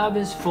we have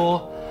is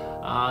for,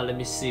 let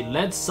me see,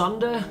 Led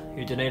Sunder,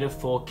 who donated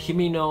for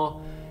Kimi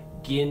no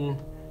Gin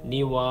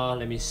Niwa,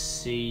 let me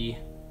see,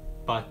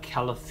 by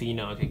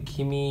Calafina. Okay,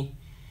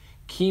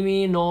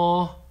 Kimi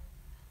no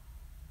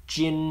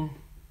Jin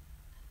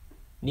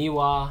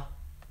Niwa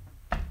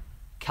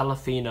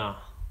Calafina.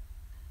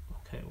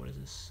 Okay, what is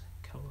this?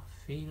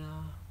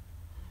 Calafina.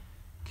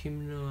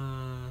 Kimi no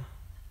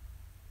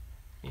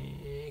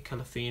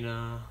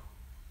Calafina.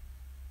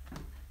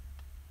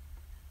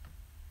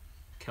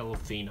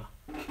 Calafina.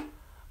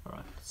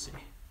 Alright, let's see.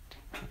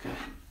 Okay.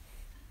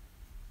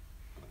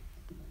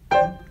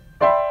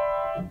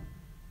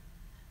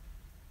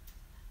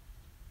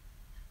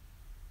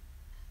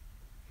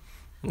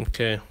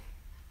 Okay.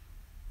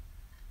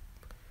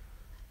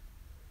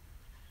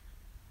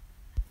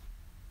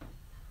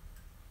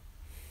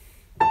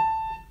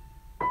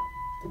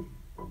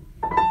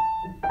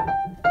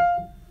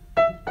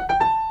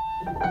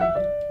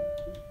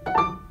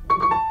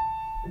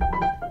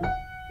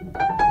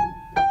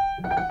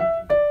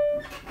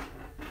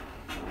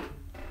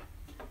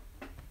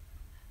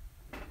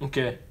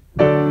 Okay.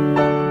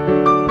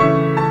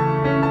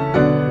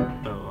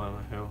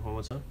 What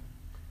was that?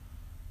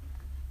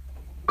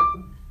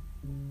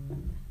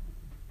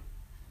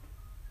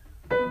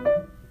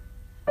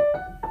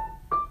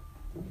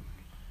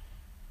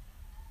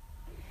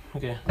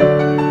 Okay.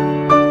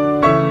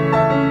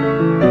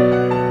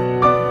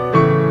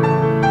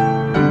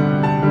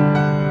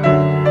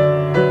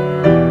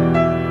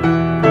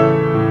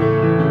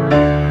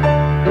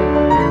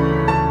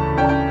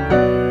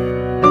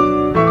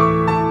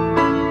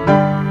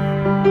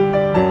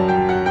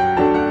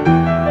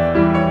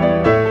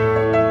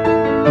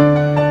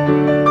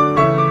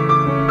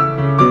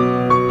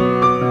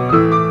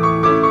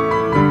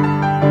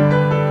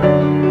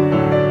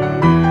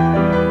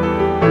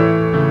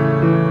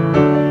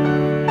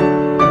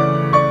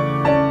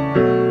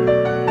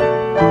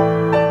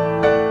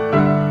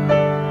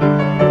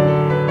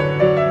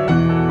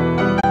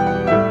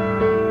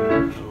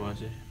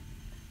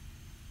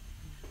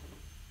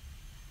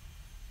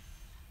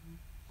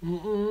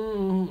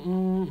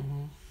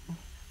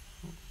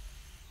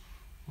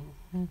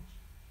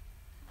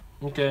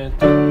 Okay.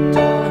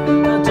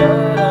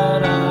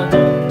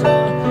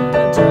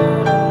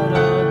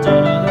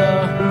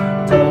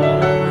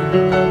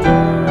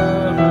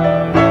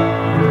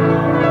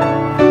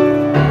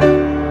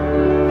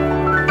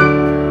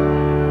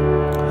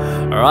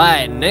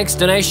 Alright, next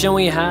donation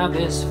we have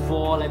is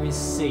for, let me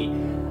see,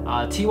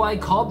 TY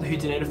Cobb, who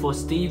donated for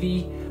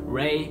Stevie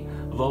Ray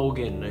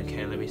Vaughan.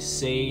 Okay, let me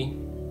see.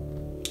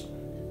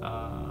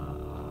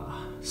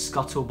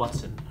 Scuttle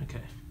button. Okay.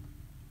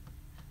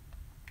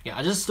 Yeah,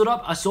 I just stood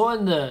up. I saw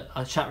in the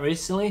chat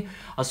recently,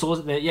 I saw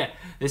that, yeah,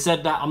 they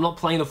said that I'm not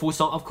playing the full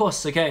song. Of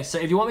course, okay. So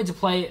if you want me to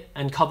play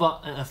and cover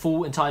a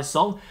full entire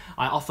song,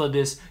 I offer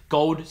this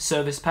gold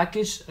service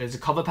package. It's a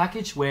cover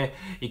package where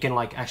you can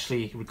like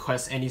actually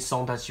request any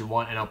song that you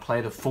want and I'll play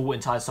the full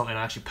entire song and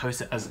actually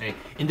post it as a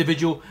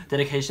individual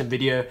dedication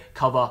video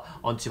cover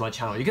onto my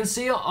channel. You can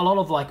see a lot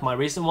of like my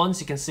recent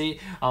ones. You can see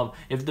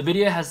if the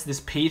video has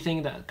this P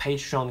thing, that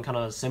Patreon kind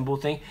of symbol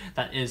thing,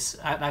 that is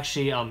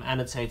actually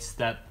annotates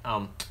that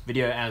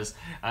video as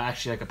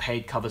actually like a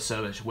paid cover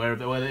service,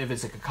 whether if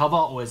it's like a cover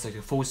or it's like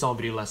a full song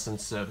video lesson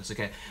service.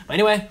 Okay, but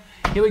anyway,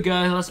 here we go.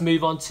 Let's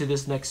move on to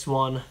this next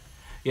one.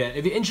 Yeah,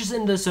 if you're interested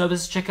in the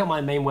service, check out my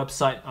main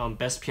website,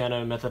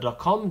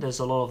 bestpianomethod.com. There's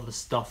a lot of the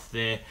stuff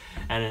there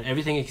and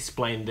everything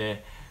explained there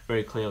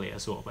very clearly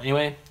as well. But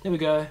anyway, here we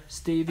go.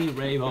 Stevie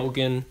Ray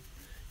Vaughan.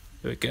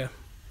 Here we go.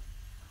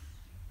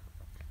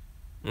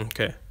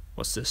 Okay,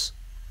 what's this?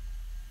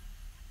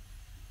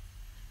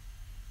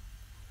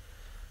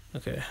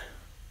 Okay.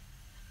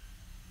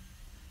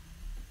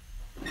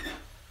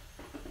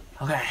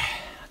 Okay,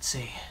 let's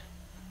see.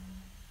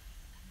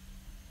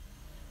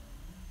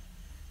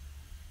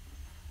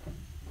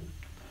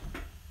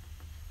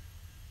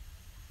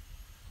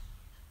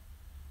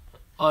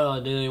 Oh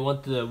no, they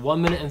want the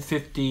 1 minute and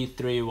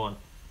 53 one.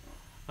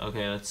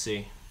 Okay, let's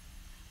see.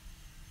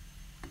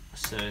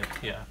 So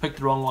yeah, I picked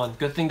the wrong one.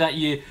 Good thing that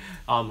you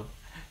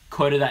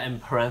quoted that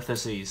in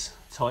parentheses,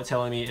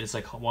 telling me it's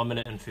like 1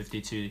 minute and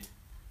 52.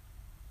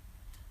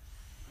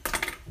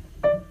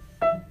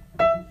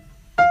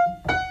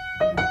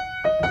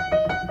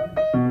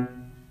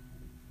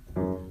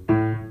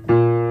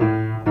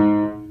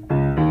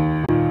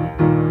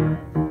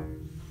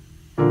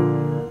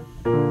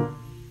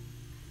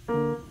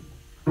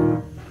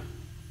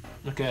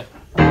 Okay.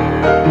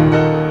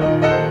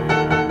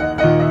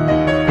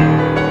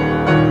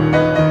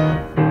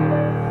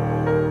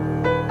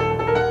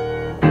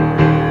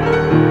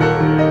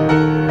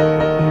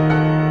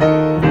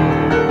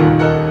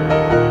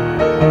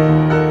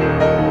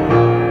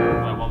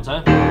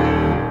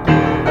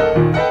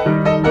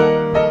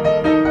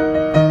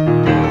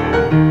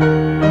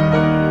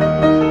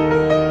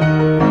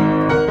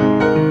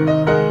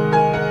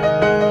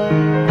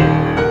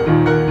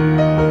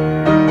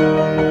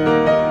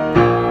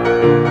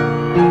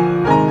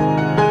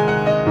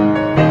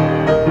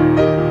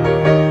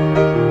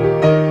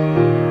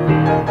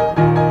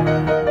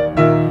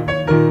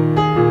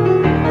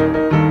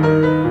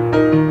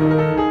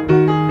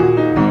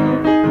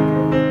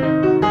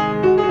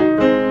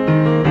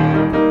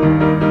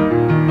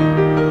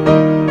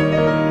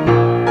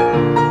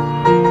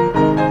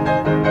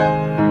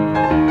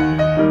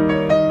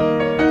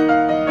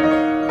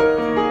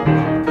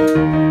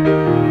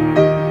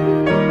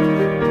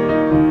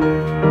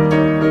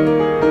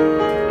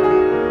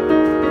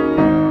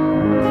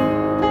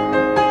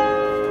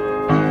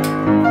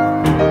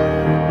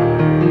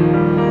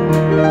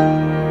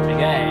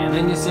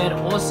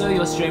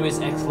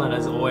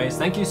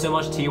 Thank you so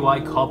much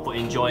TY Cobb for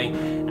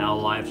enjoying our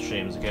live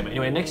streams. Okay, but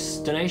anyway, next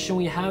donation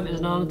we have is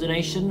another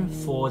donation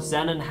for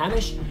Zanon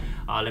Hamish.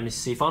 Let me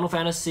see, Final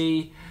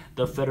Fantasy,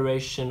 the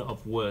Federation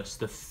of Worst.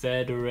 The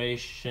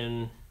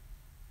Federation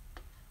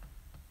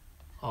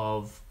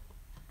of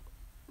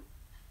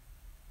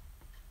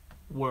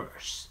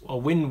Worst, or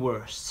Win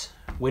Worst.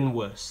 Win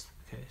Worst.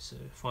 Okay, so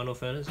Final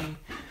Fantasy.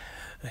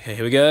 Okay,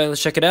 here we go,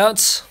 let's check it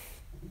out.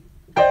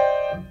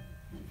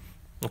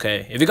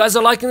 Okay, if you guys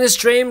are liking this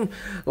stream,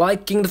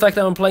 liking the fact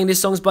that I'm playing these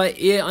songs by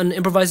ear and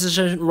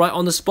improvisation right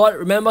on the spot,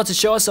 remember to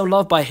show us some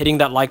love by hitting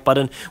that like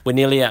button. We're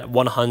nearly at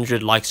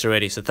 100 likes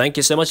already, so thank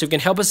you so much if you can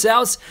help us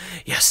out.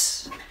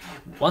 Yes.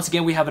 Once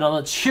again, we have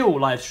another chill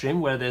live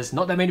stream where there's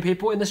not that many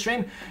people in the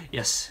stream.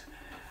 Yes.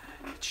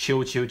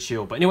 Chill, chill,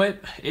 chill. But anyway,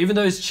 even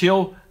though it's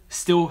chill,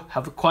 still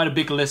have quite a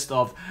big list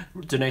of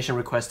donation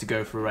requests to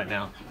go through right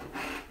now.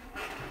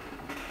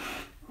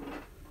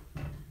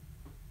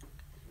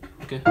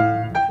 Okay.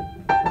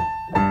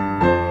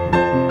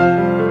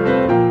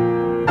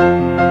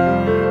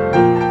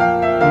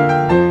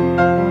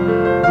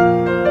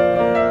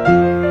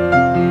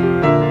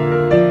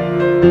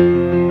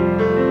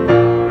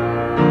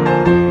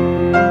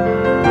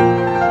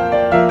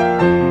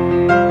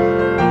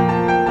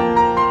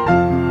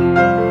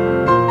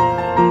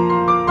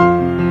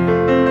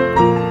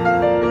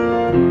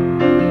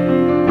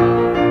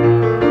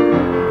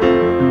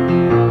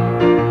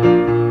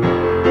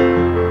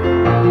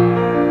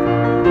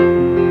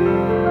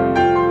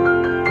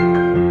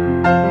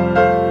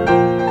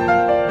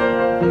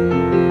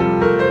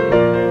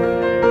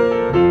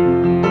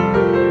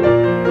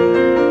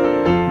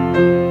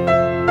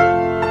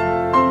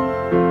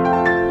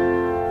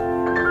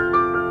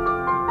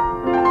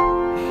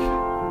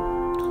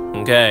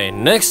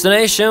 next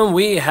donation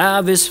we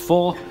have is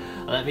for,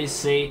 let me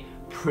see,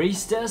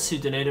 Priestess, who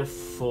donated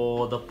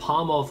for the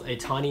palm of a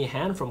tiny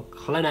hand from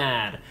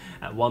Clenad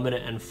at 1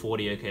 minute and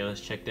 40. Okay,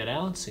 let's check that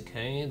out.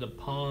 Okay, the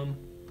palm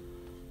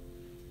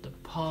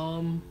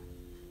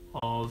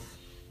of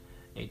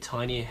a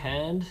tiny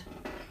hand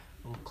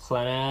from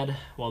Clenad,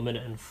 1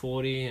 minute and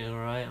 40. All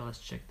right, let's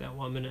check that.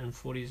 1 minute and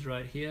 40 is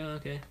right here.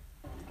 Okay.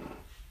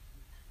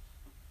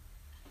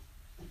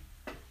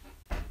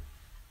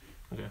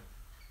 Okay.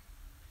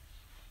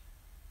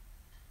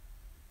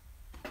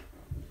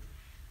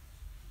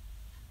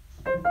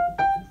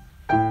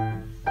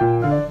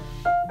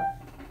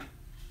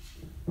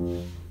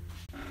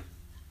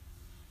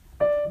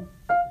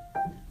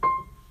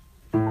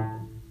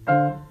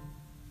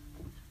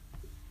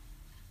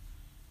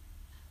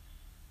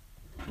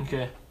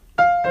 Okay.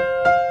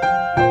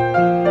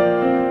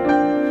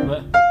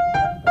 What?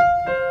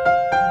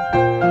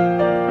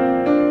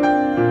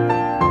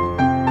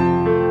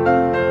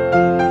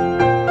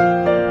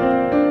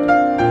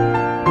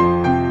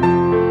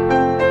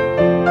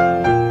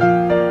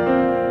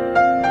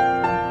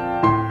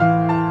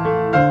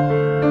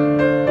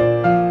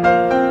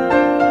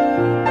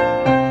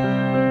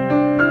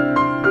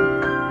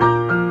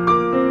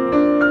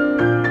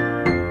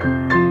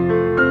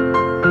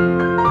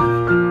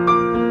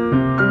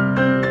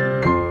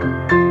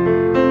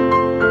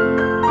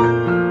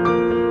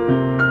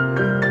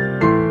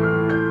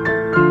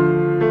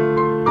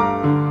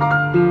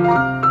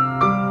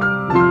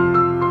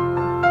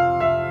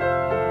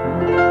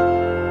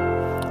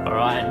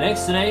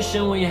 Next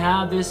donation we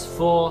have is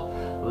for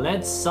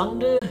Led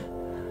Sunder.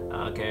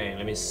 Okay,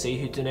 let me see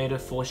who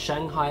donated for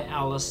Shanghai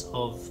Alice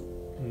of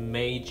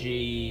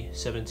Meiji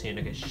 17.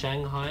 Okay,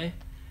 Shanghai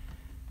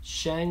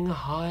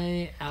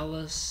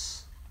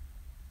Alice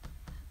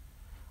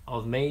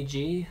of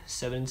Meiji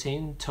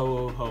 17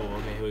 Toho.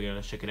 Okay, here we go.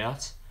 Let's check it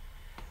out.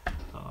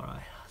 All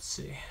right, let's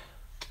see.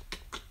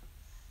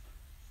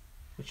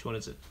 Which one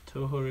is it?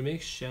 Toho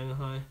remix,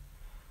 Shanghai.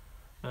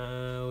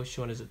 Which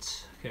one is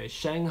it? Okay,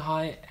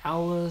 Shanghai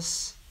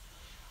Alice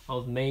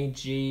of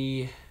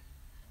Meiji.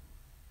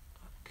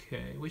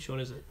 Okay, which one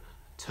is it?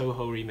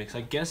 Toho remix.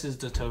 I guess it's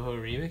the Toho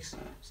remix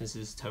since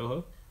it's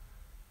Toho.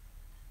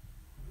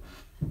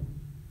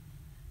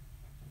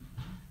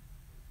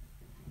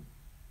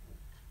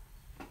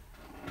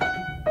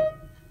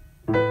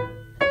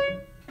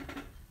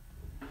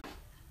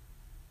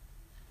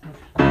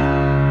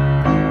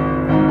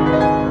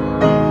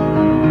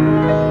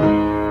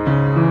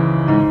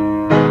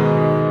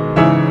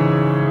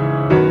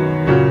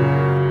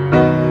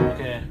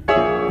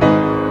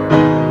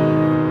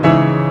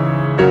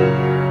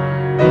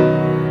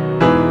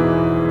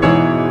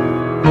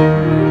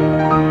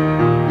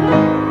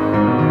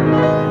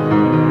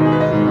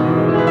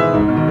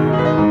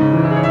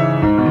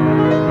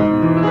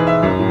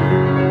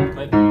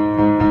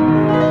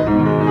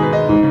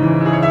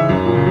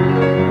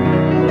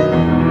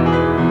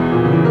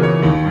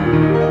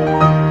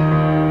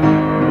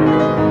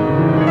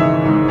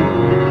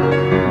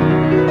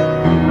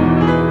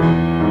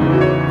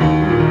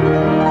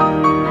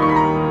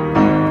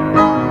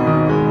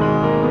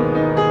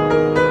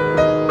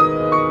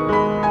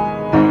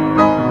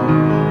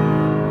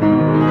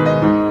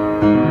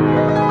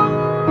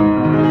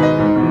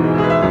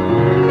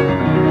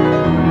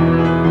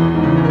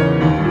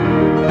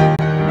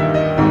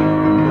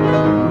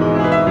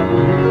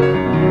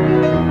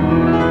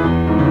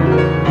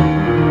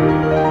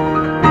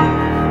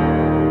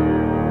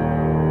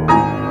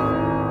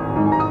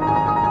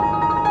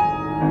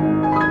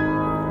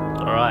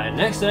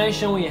 Next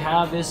donation we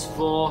have is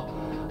for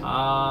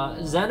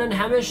Zan and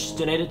Hamish,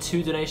 donated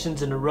 2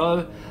 donations in a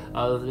row.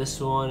 This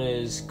one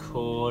is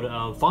called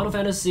Final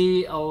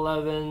Fantasy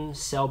 11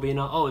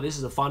 Selbina. Oh, this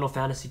is a Final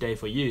Fantasy day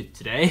for you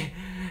today.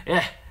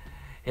 Yeah,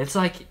 it's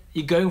like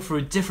you're going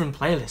through different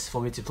playlists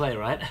for me to play,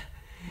 right?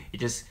 You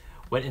just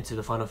went into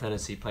the Final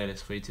Fantasy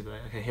playlist for you to play.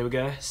 Okay, here we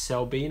go.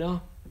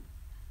 Selbina.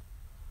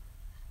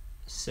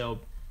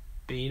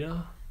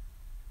 Selbina.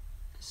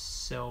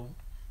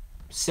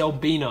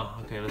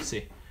 Okay, let's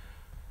see.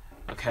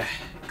 Okay,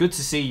 good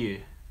to see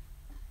you.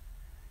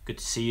 Good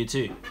to see you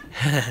too.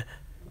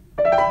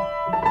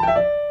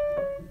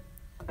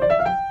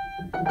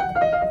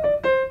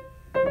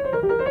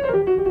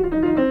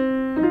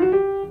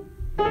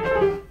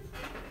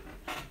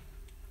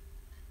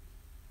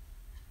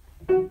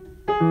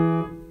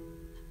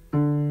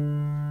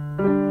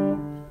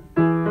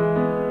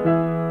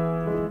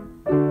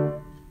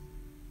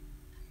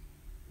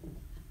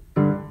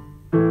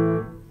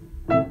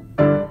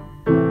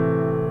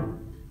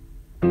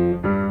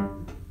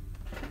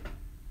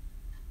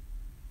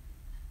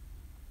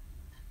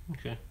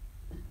 Okay.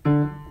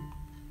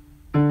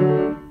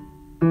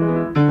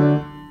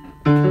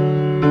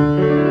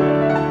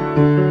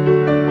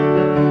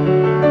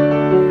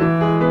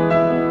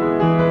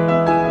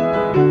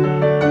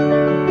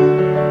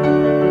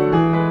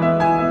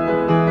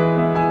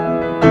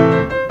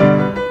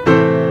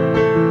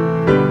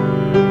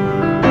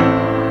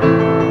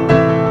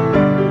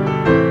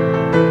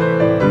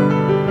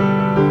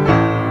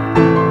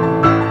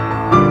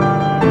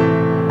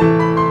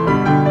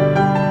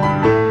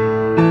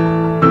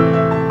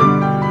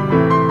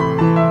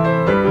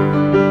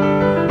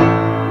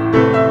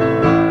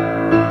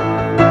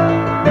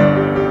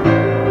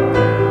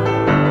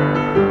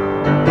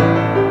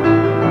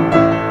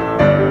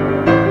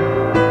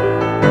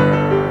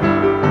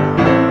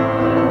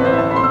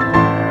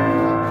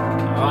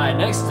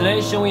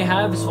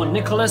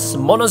 Nicholas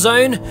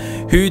Monozone,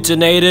 who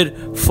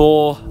donated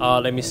for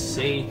let me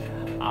see.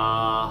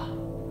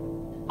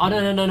 Oh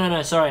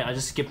no, sorry, I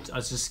just skipped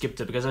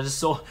it because I just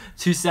saw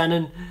two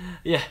Zanin.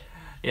 Yeah,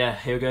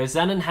 here we go.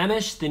 Zanin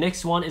Hamish. The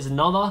next one is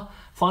another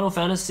Final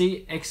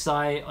Fantasy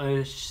XI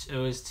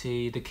OST,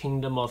 The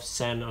Kingdom of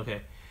Sen.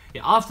 Okay.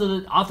 Yeah,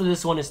 after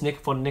this one is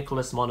for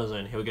Nicholas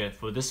Monozone. Here we go.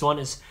 For this one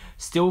is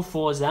still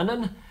for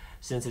Zanin,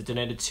 since it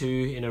donated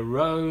 2 in a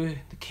row.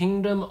 The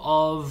Kingdom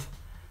of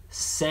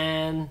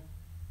Sandoria.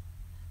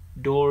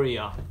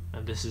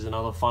 And this is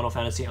another Final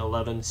Fantasy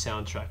 11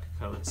 soundtrack.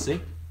 Okay, let's see.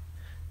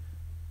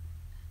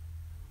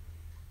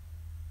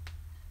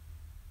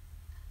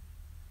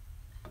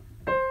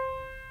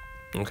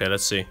 Okay,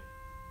 let's see.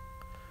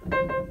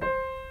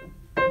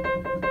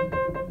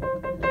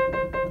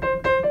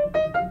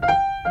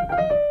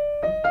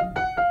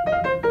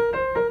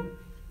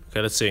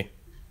 Okay, let's see.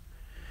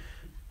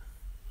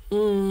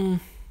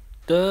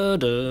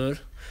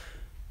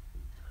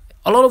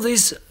 A lot of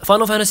these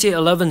Final Fantasy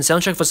 11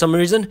 soundtrack, for some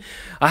reason,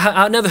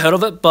 I never heard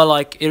of it, but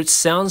like it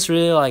sounds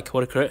really like,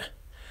 what do you call it?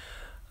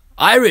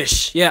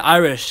 Irish. Yeah,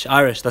 Irish.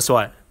 That's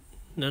why.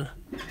 No.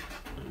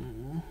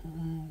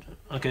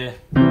 Okay.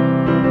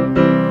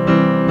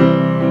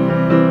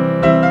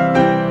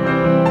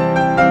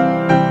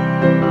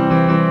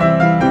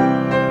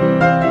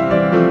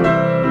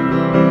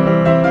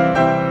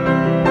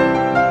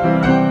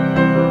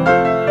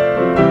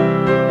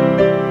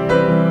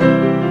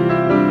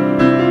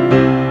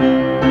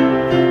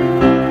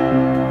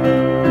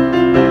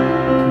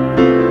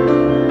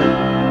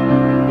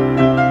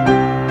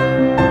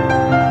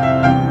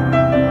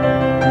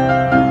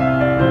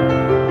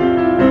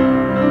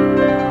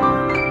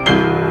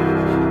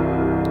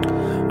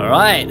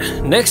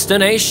 Next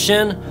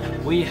donation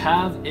we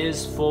have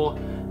is for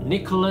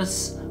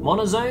Nicholas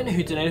Monozone,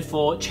 who donated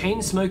for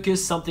Chainsmokers,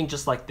 Something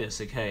Just Like This.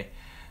 Okay,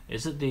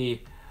 is it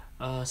the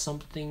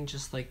Something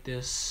Just Like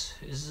This?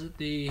 Is it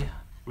the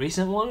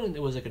recent one?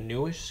 It was like a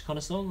newish kind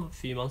of song a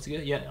few months ago.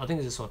 Yeah, I think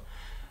it's this one.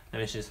 Let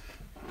me just.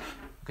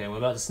 Okay, we're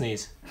about to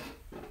sneeze.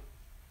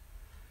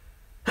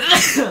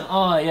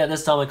 Oh yeah,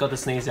 this time I got the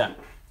sneeze out.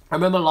 I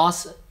remember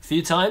last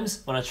few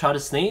times when I tried to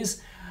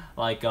sneeze,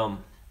 like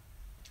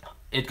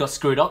it got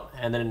screwed up,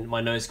 and then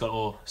my nose got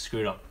all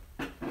screwed up.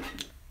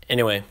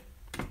 Anyway,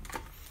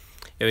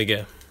 here we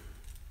go.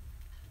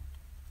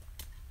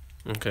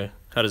 Okay,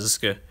 how does this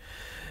go?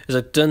 It's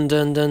like dun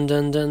dun dun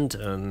dun dun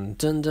dun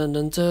dun dun dun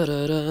dun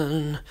dun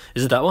dun.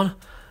 Is it that one?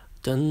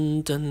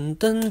 Dun dun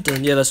dun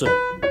dun. Yeah, that's right.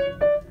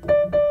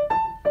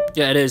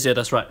 Yeah, it is. Yeah,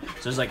 that's right.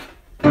 So it's like.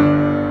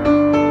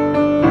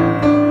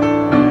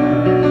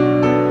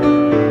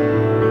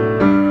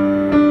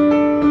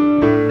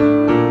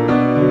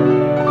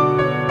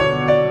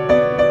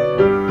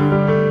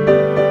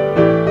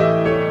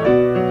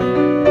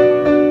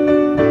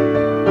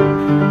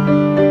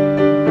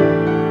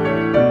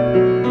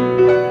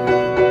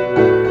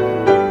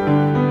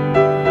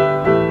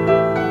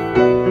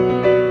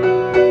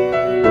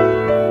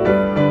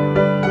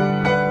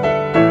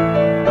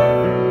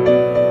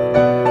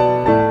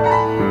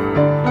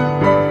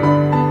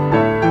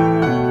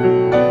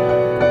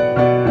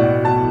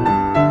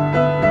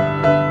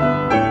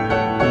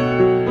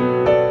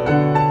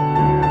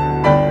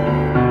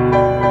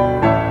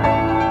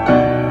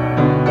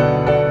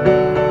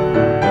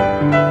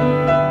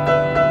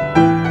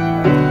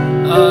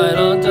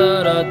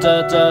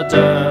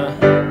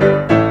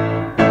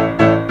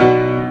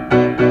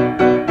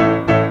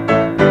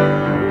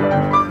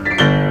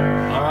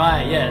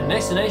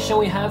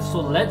 We have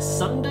for Led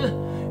Sunder,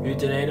 who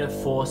donated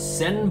for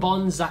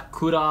Senbon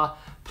Zakura,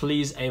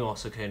 please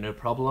Amos. Okay, no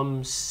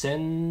problem.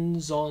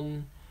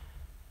 Senzon.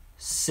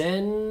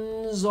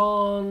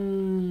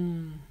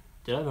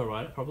 Did I ever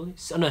write it properly?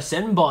 No,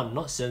 Senbon,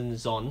 not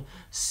Senzon.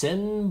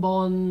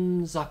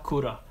 Senbon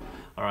Zakura.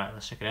 Alright,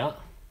 let's check it out.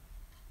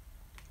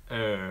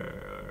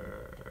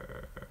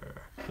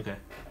 Okay.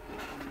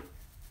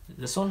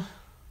 This one?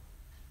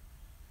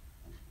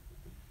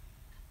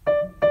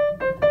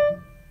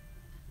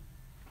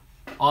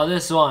 Oh,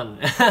 this one.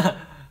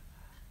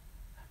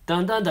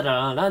 Dun dun dun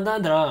dun dun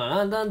dun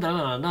dun dun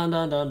dun dun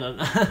dun dun dun.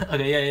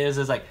 Okay, yeah, it's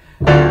just like.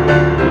 It's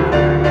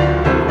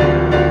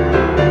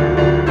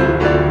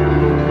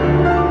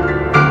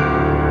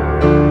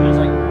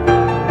like.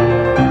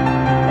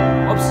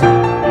 Whoops.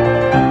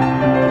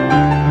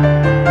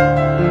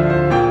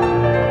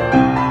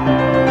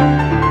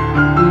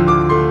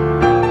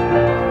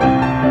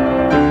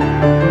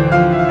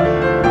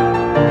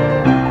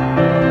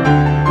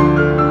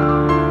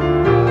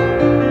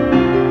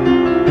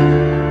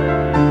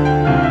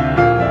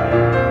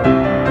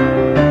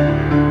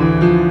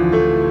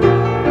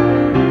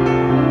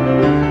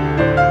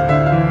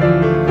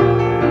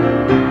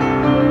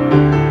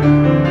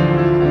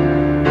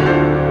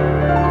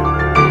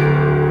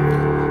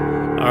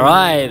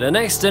 The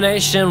next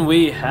donation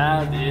we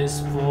have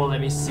is for,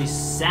 let me see,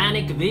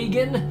 Sanic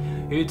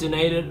Vegan, who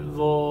donated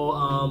for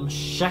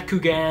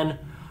Shakugan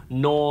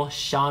no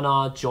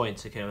Shana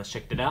joints. Okay, let's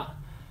check that out.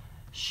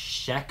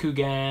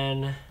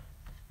 Shakugan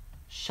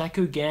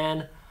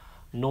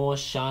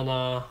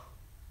Norshana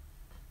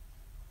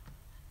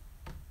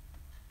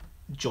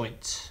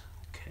joint.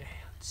 Okay,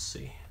 let's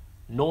see.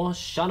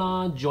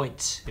 Norshana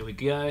joint. Here we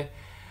go.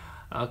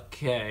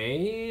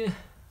 Okay.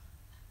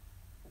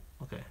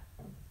 Okay.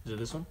 Is it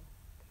this one?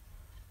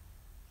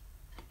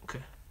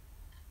 Okay.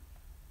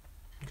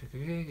 Okay.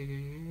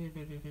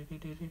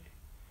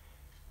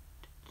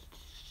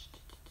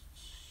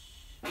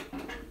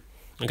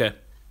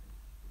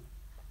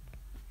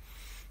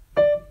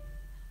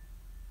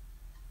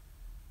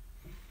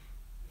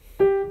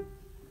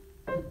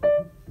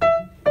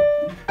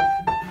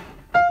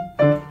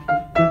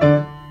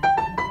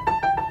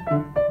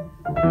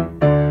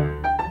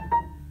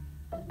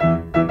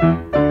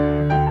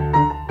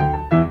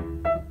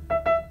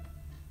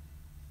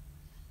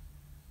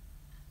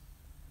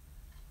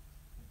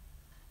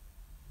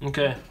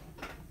 Okay.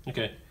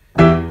 Okay.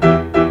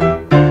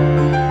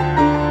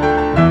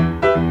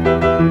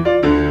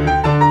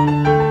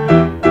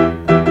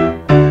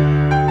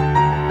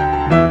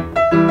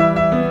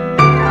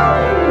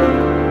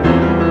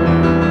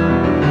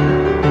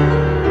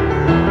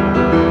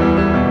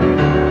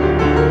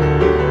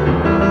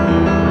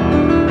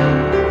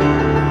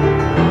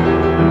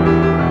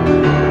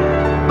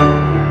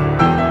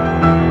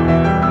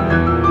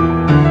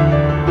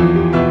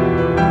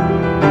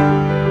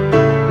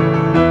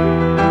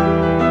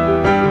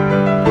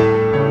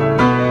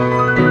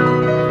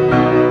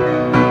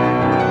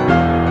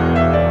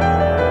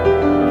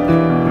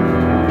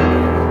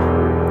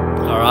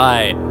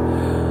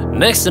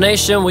 Next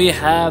donation we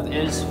have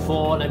is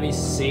for, let me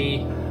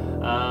see,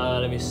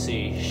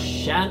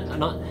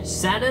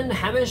 Shannon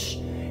Hamish,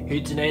 who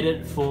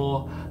donated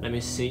for, let me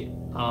see,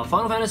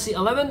 Final Fantasy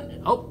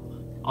 11.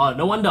 Oh,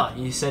 no wonder,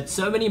 he said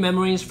so many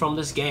memories from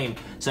this game.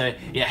 So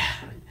yeah,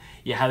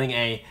 you're having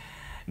a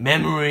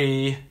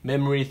memory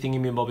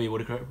thingy-bobby, what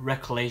do you call it,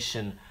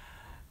 recollection,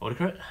 what do you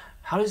call it,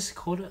 how do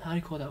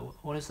you call that,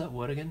 what is that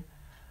word again?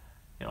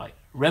 You're like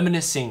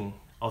reminiscing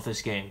of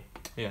this game.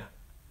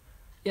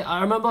 Yeah,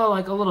 I remember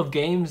like a lot of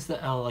games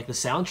that like the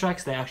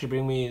soundtracks, they actually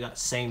bring me that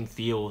same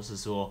feels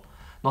as well.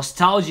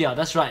 Nostalgia,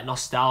 that's right,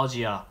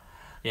 nostalgia.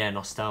 Yeah,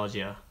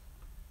 nostalgia.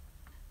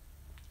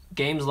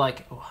 Games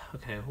like,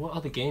 okay, what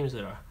other games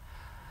there are?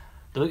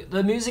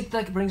 The music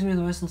that brings me the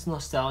most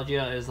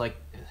nostalgia is like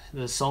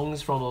the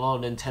songs from a lot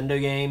of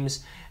Nintendo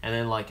games, and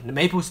then like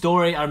Maple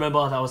Story. I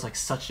remember that was like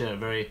such a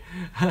very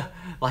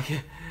like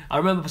I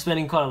remember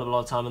spending quite a lot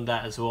of time on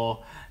that as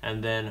well.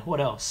 And then what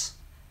else?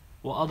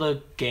 What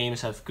other games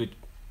have good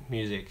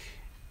music?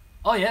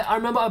 Oh yeah, I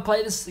remember I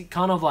played this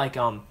kind of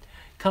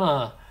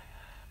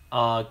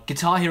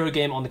Guitar Hero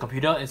game on the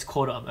computer. It's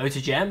called Auto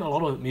Jam. A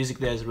lot of music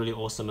there is really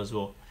awesome as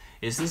well.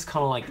 Is this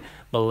kind of like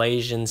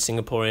Malaysian,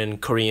 Singaporean,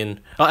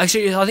 Korean?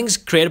 Actually, I think it's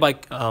created by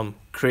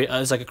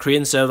it's like a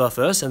Korean server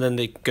first, and then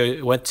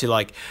they went to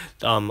like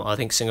I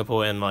think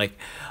Singapore and like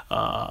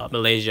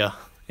Malaysia.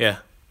 Yeah.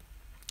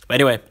 But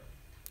anyway,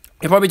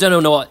 you probably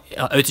don't know what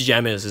Auto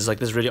Jam is. It's like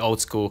this really old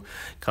school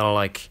kind of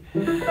like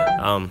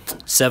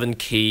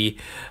 7-key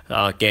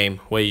game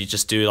where you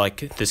just do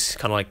like this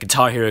kind of like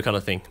Guitar Hero kind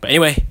of thing. But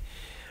anyway,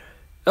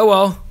 oh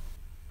well,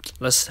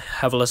 let's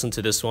have a listen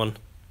to this one.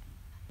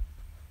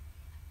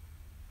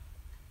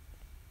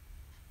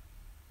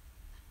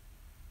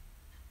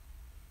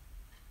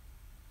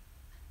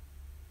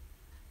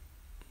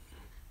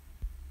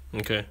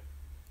 Okay.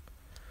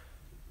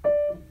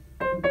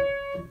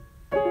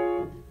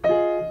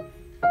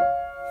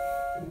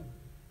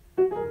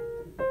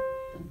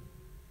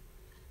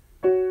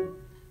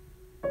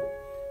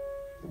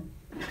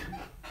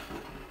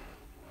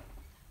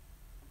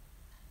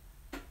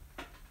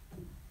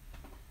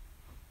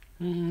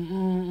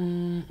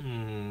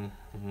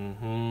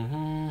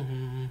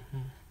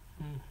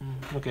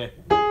 Okay.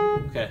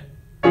 Okay.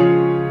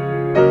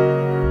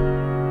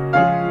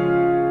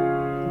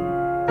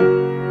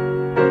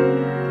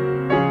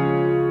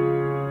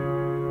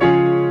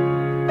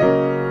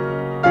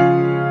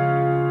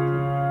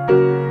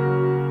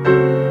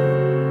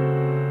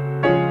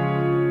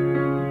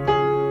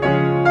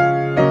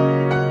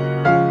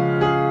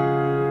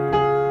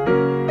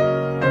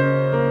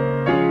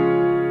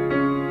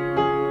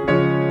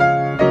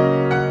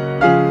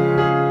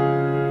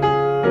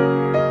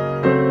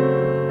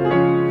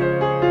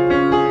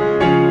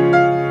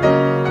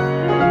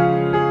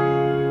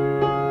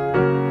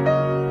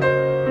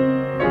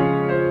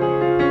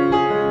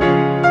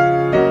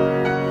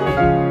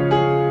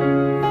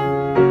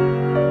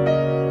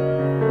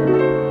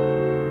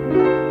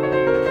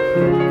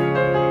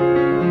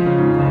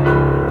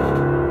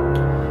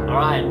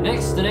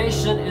 Next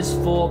donation is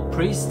for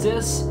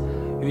Priestess,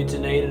 who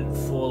donated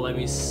for, let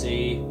me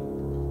see,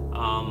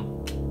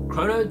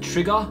 Chrono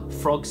Trigger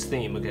Frogs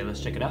theme. Okay,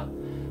 let's check it out.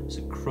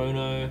 So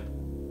Chrono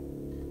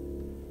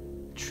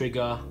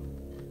Trigger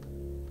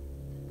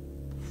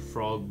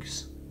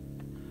Frogs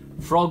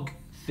frog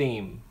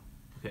theme.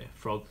 Okay,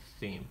 frog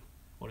theme.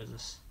 What is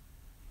this?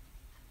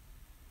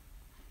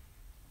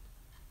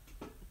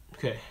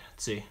 Okay,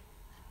 let's see.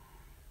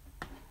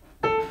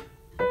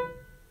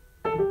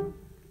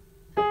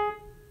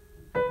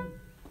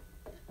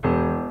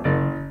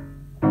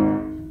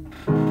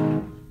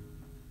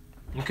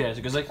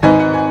 it goes like.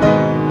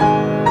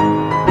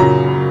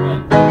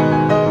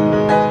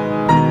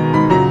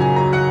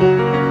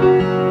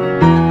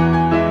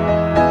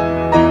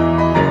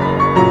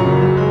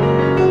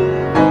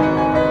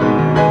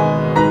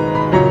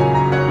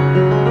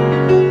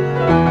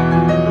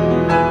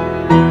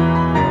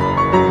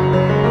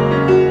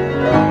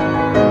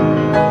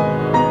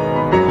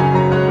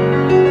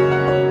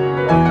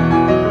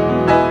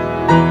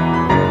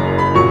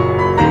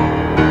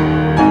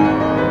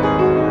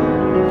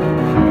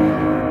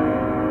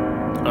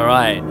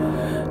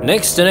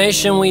 Next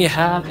donation we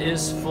have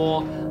is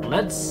for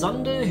Led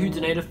Sunder, who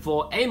donated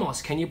for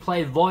Amos. Can you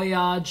play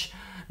Voyage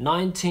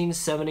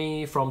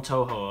 1970 from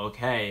Toho?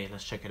 Okay,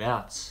 let's check it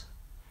out.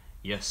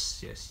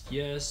 Yes, yes,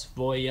 yes.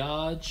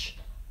 Voyage.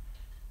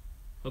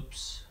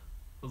 Oops.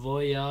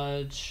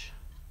 Voyage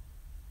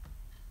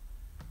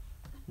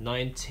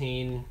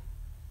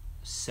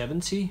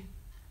 1970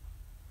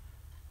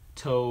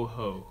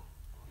 Toho.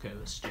 Okay,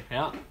 let's check it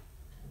out.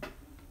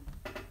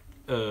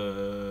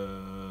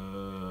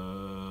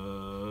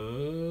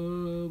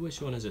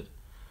 Which one is it?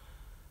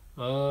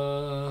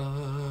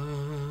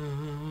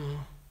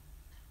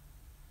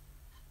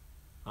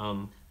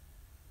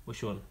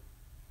 Which one?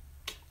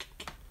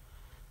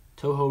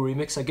 Toho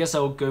remix. I guess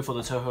I'll go for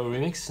the Toho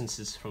remix since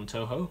it's from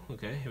Toho.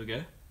 Okay, here we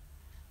go.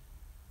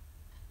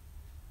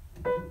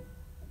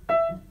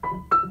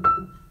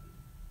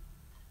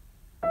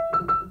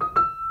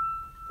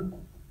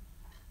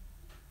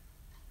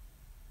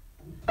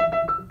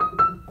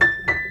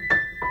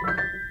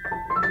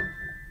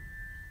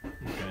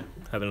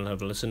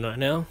 Have a listen right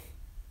now.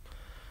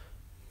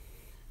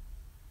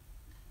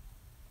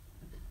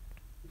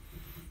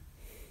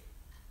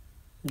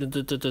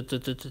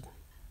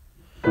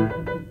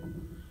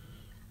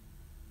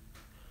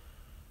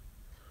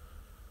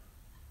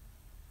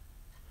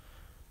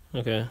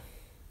 Okay.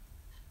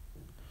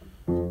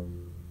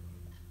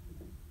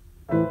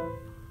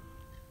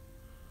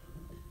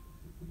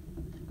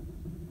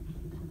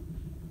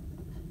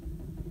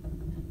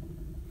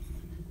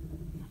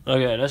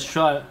 Okay, let's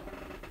try it.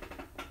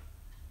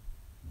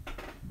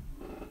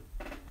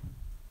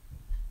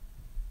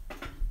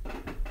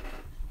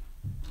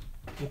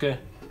 Okay.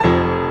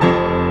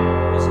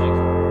 It's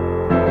like.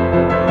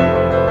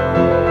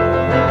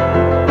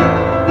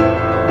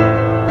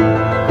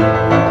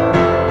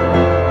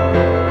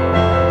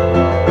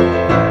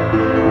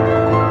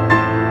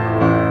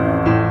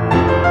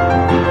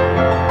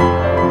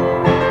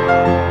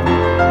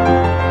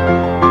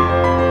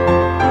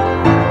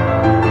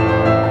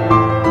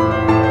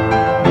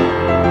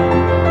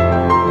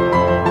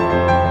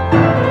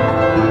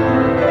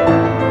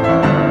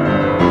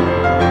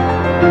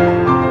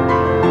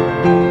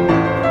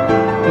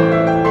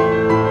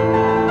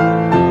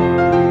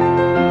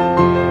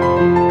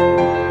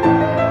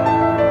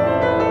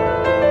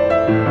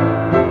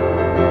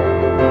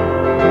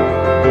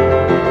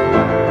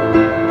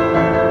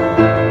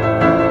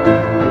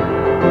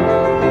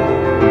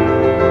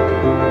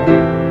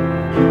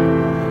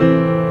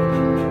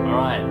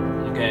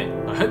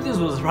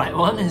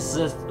 It's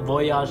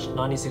Voyage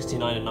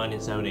 1969 and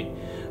 1970.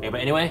 Okay, but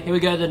anyway, here we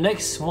go. The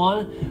next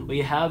one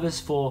we have is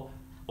for,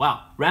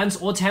 wow, Rans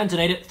Ortan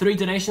donated 3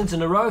 donations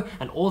in a row,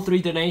 and all 3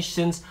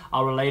 donations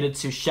are related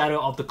to Shadow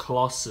of the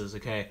Colossus.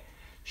 Okay,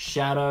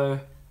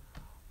 Shadow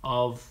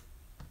of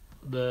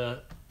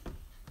the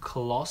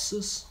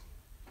Colossus.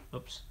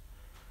 Oops.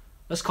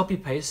 Let's copy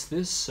paste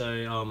this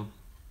so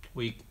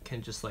we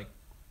can just like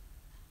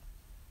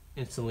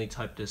instantly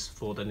type this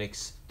for the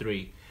next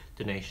 3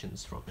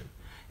 donations from him.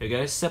 Here we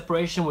go.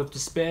 Separation with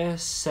despair.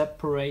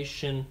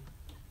 Separation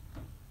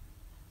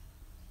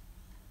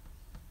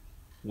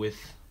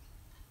with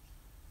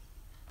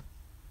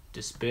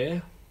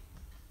despair.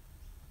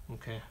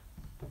 Okay.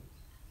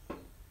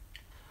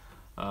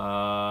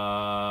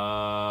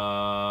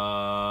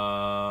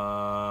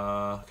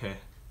 Okay.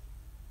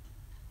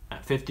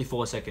 At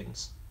 54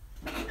 seconds.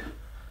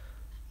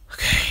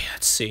 Okay,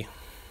 let's see.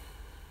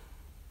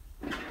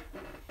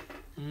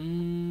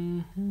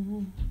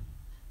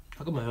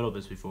 I got my heard of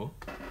this before.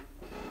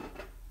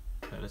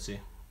 Okay, let's see.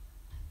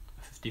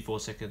 54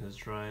 seconds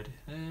is right.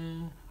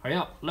 Hurry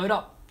up, load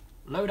up,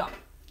 load up.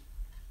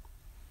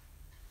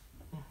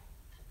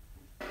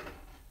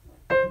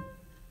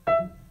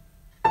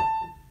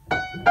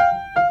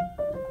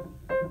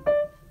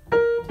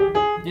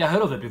 Yeah, I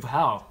heard of it before.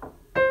 How?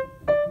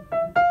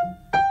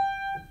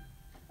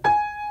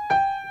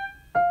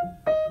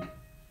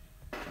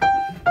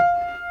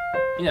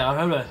 Yeah, I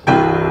heard of it.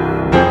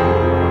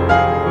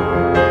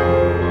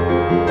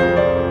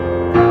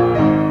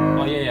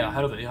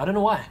 I don't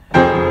know why.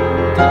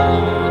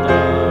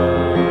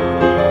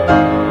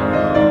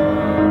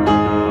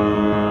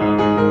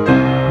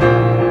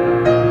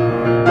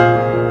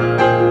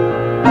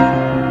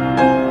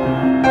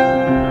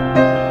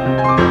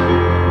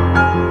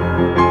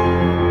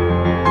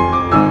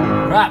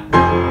 Crap.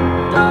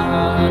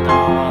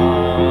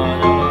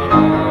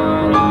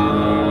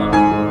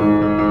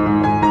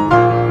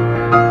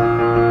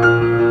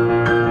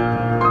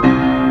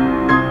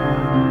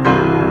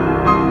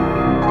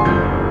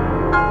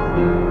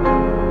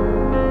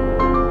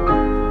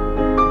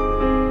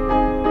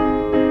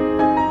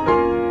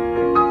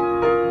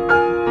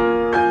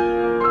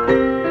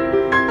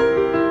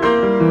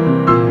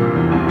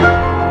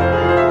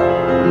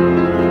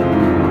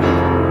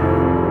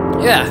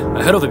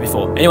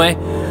 Anyway,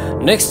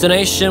 next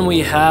donation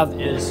we have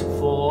is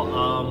for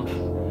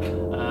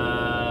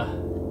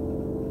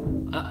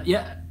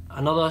yeah,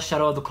 another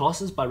Shadow of the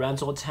Colossus by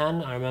Ranzor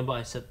 10. I remember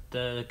I said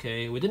that,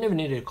 okay, we didn't even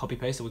need to copy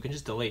paste it, we can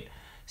just delete.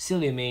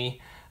 Silly me.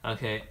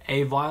 Okay,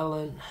 a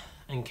violent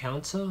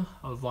encounter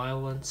at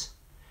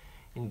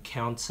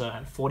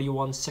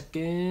 41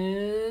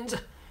 seconds.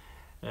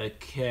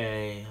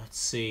 Okay, let's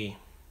see.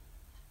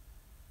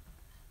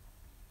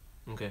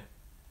 Okay,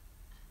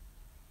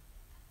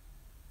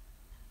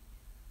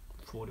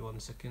 41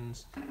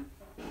 seconds.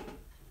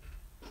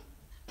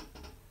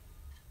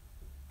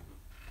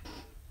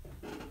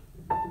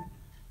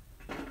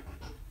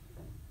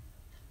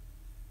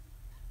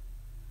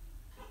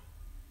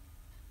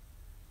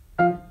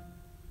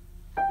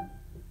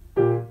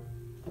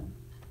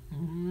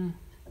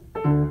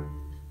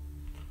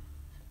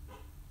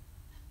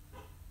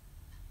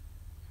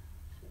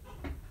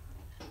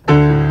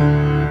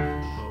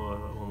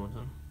 One more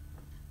time.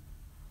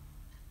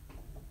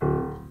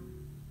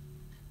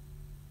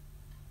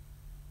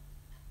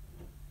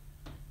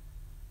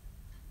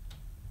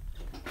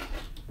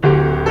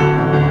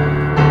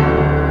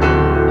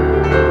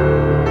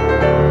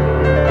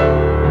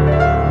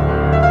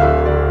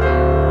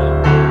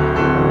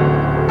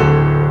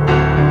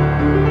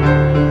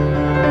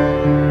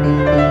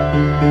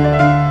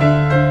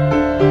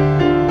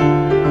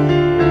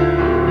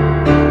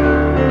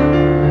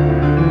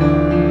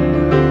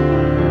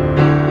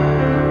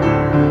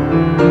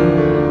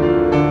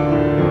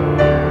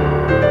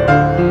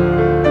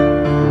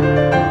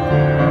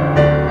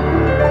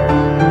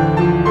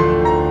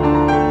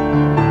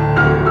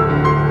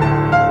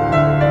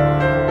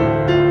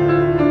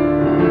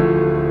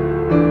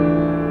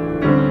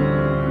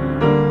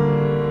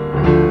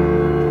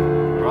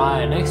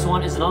 Next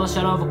one is another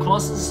Shadow of a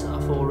Colossus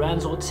for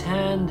Ranzor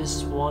 10.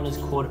 This one is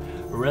called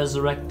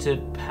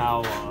Resurrected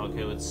Power.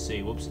 Okay, let's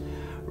see. Whoops.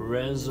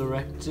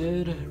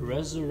 Resurrected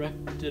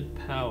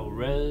Power.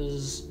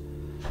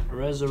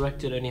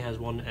 Resurrected only has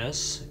one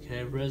S.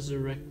 Okay,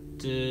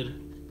 Resurrected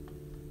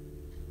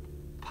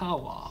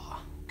Power.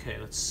 Okay,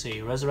 let's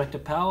see.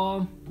 Resurrected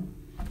Power.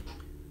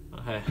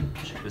 Okay,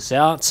 check this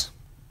out.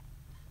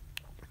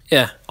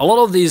 Yeah, a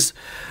lot of these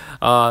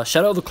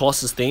Shadow of the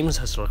Colossus themes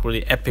has like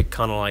really epic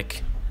kind of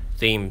like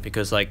theme,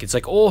 because like it's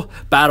like all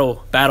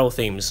battle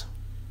themes.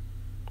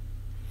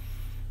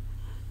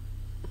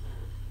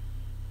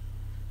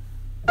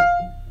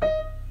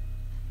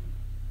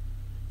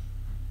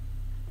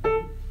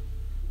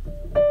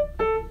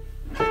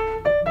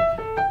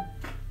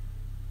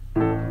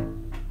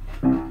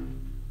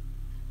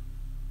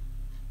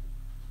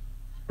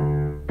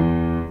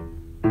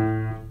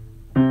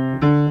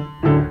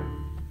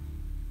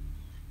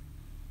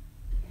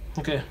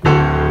 Okay.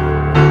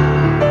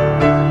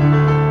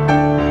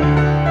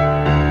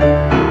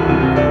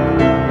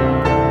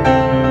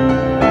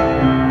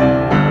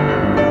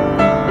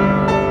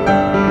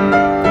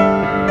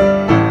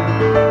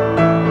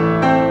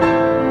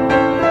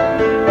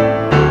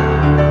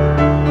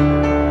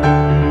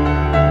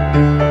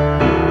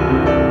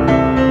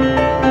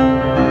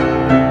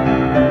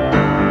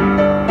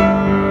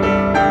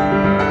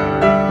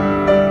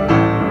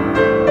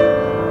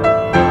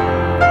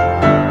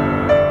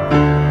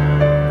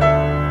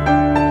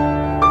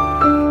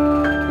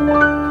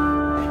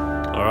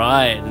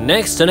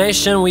 Next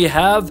donation we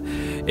have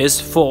is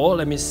for,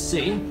 let me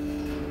see,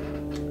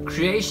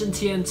 Creation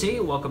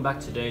TNT. Welcome back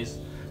to today's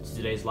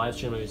live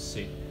stream. Let me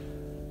see.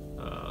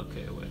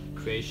 Okay, wait.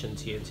 Creation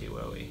TNT.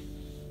 Where are we?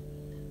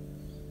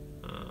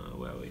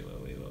 Where are we?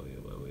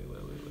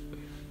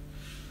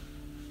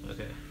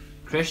 Okay.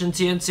 Creation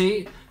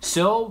TNT.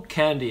 So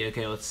Candy.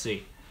 Okay, let's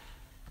see.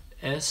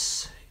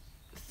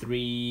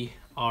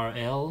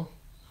 S3RL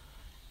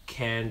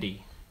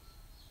Candy.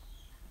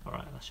 All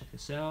right, let's check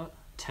this out.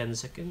 10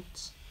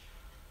 seconds.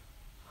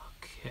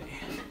 Okay.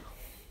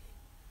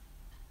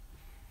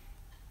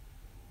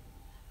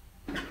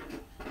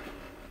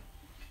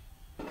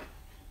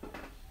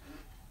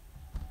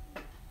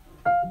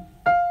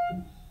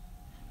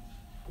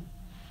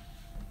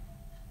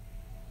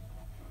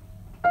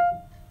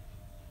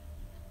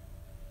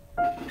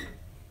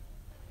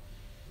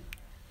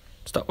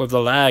 Start with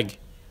the lag.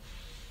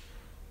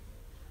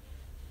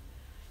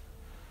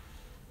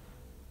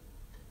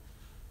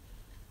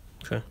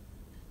 Okay.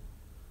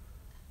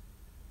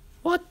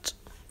 What?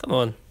 Come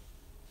on.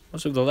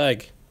 What's with the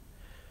lag?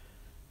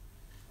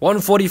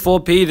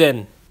 144p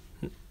then.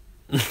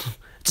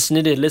 Just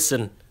need to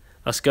listen.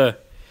 Let's go.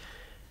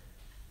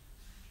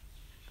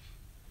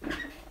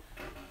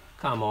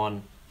 Come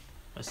on.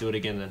 Let's do it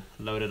again then.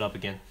 Load it up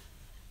again.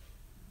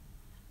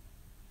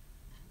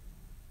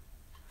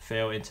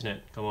 Fail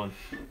internet. Come on.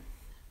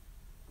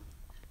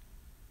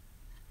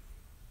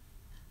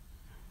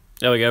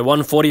 There we go.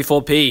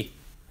 144p.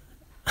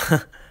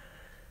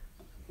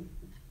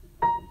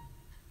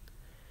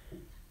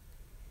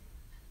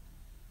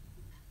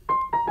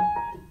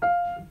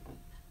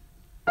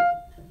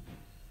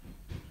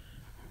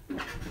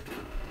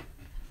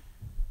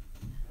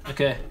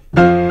 Okay.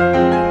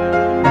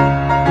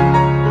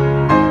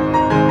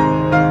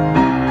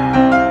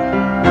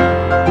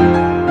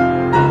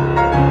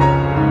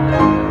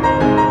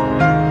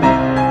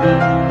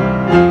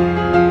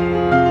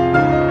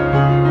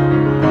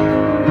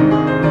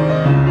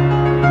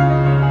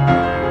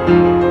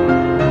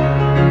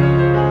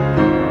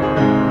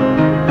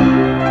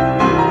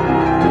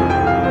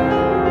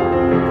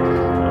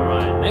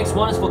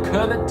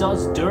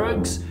 Does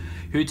Durgs,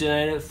 who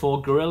donated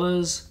for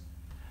Gorillas.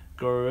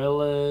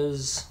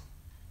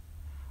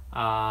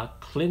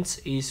 Clint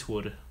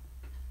Eastwood.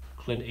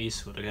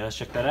 Okay, let's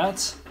check that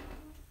out.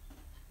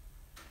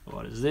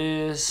 What is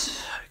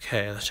this?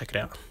 Okay, let's check it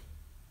out.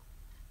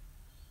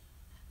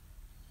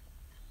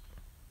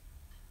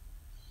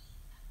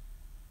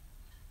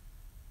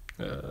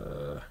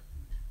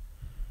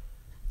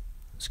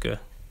 Let's go.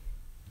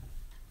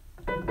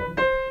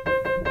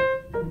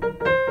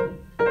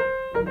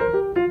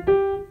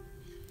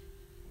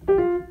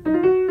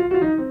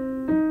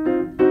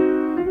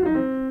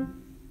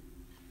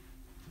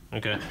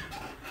 Okay.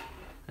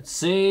 Let's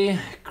see.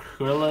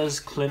 Gorillas,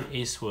 Clint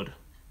Eastwood.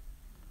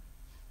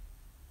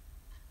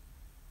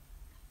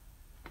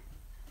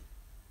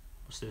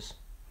 What's this?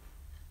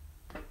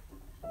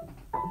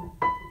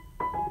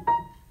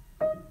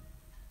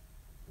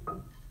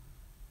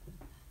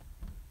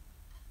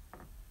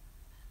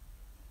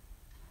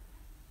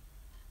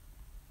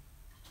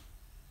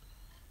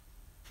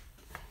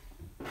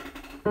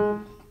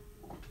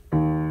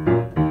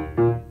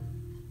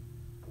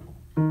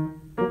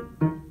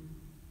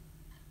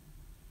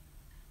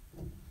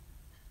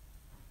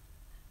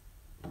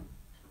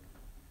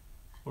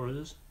 What is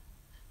this?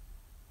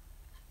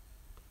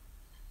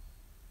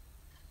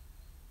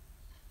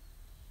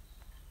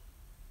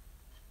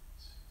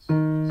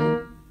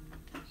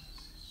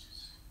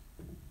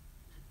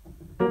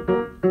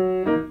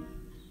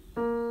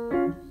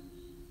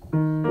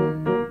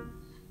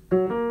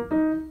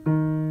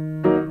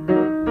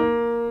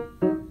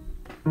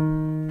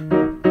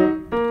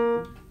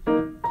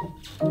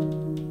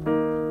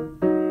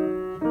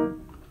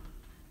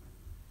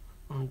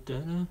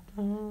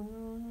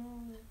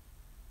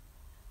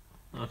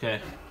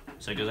 Okay,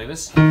 so it goes like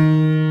this.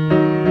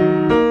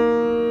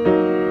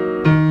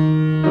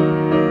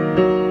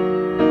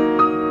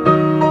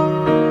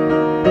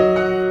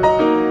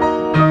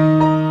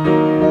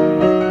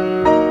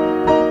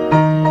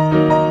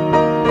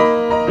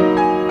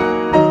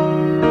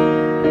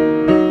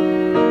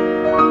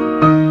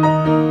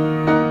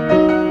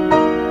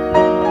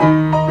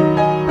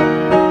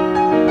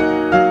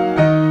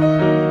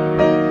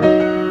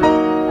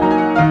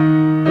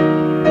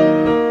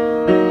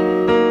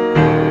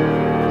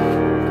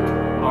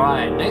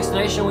 Next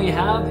donation we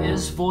have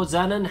is for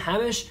Zanan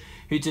Hamish,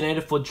 who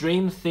donated for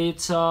Dream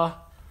Theatre.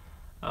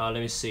 Let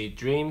me see,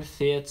 Dream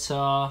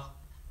Theatre,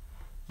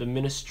 the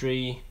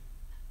Ministry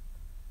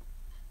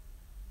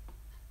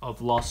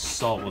of Lost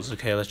Souls.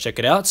 Okay, let's check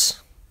it out.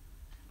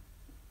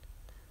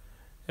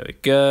 There we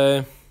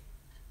go.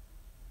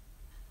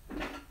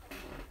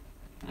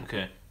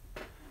 Okay.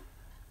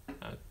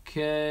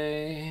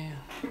 Okay.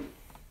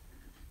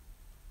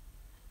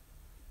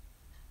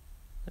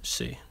 Let's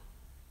see.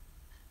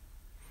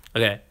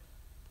 Okay.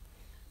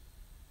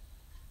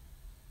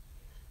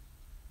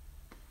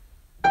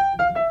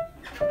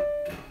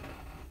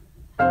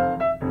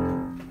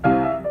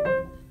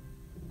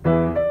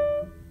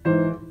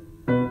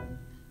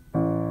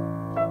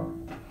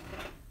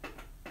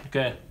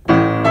 Okay.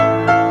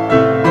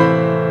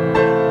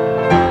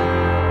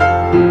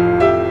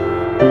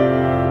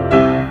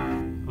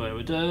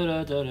 Wait, da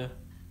da da da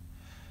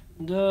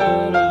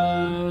da da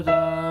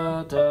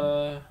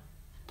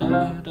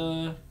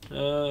da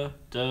da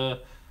da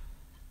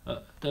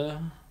da.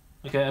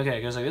 Okay,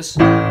 it goes like this.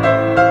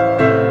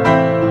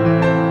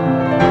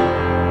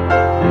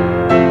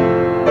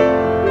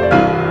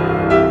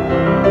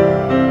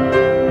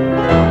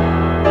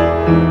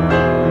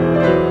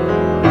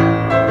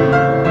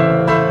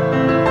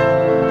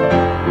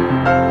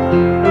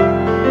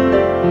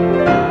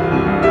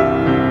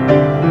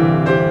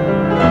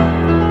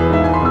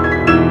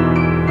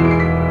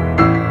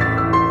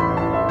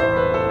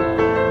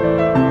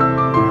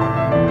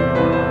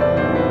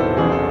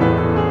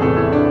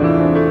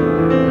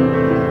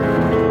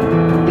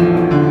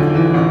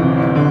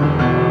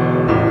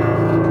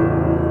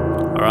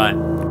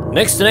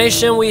 Next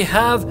donation we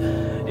have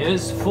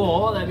is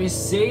for, let me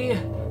see,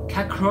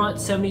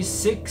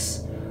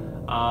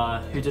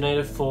 Kakarot76, who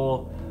donated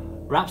for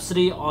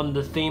Rhapsody on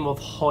the theme of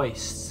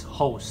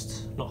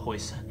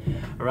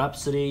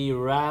Rhapsody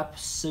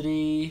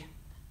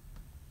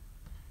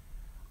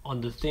on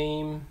the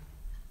theme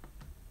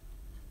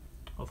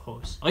of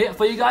Host. Oh yeah,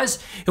 for you guys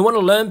who want to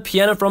learn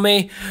piano from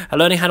me,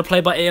 learning how to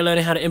play by ear,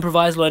 learning how to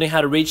improvise, learning how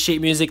to read sheet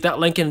music, that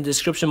link in the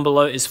description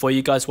below is for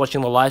you guys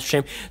watching the live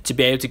stream to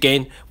be able to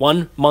gain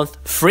 1 month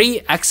free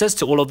access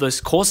to all of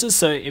those courses.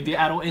 So if you're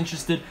at all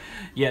interested,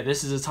 yeah,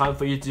 this is a time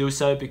for you to do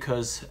so,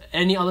 because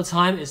any other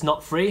time it's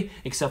not free,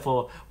 except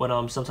for when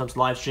I'm sometimes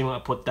live streaming. I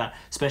put that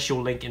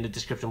special link in the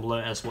description below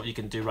as what you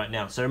can do right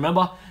now. So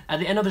remember,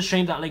 at the end of the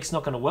stream, that link's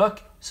not going to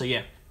work. So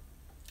yeah.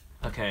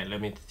 Okay, let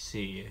me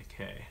see.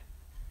 Okay.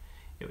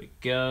 Here we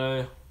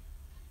go.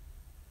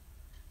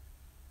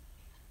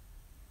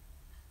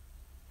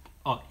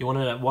 Oh, you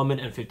wanted at 1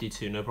 minute and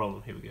 52, no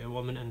problem. Here we go,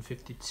 1 minute and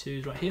 52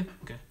 is right here.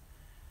 Okay.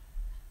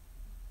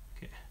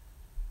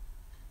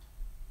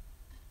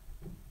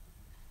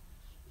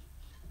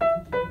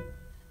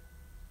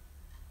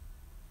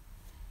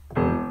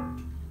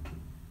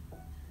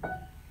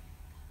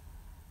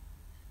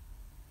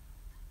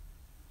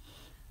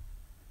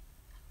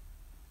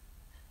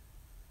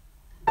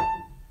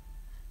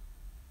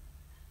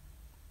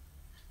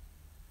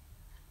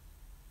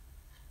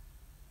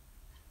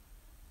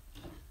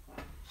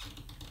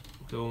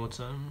 Do it one more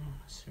time.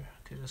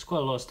 Okay, there's quite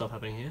a lot of stuff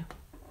happening here.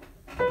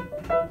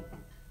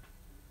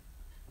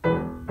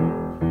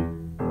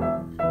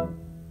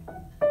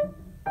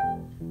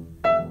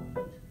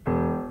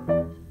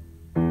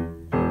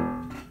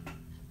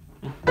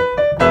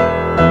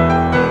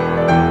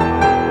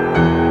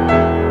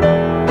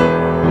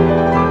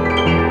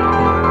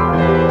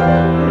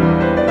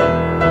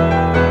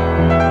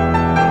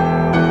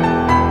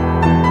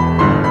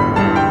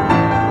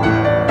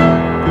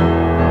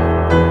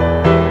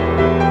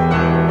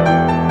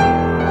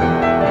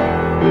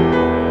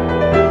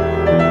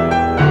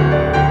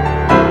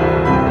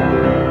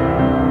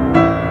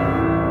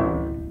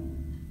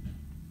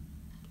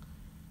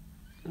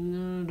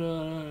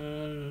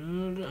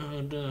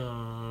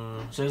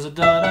 So there's a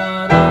da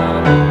da da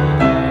da.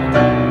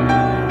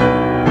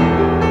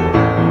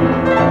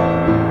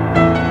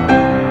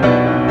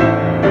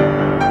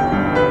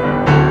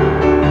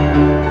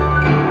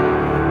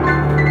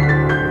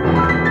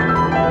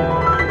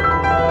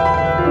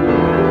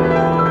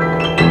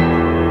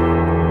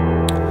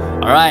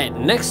 Alright,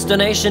 next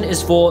donation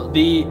is for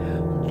the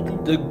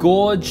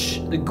George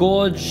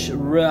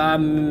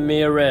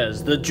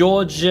Ramirez. The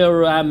George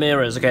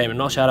Ramirez. Okay, I'm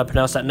not sure how to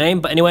pronounce that name,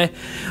 but anyway,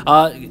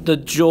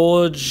 the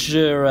George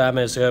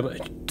Ramirez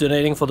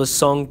donating for the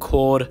song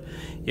called,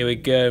 here we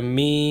go,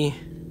 Mi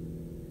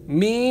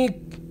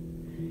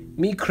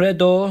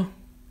Credo.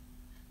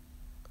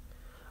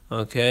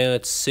 Okay,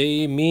 let's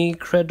see, Mi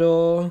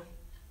Credo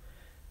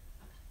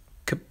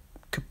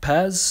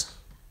Capaz.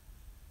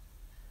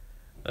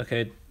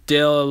 Okay,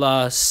 De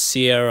La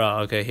Sierra.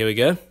 Okay, here we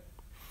go.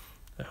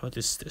 What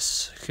is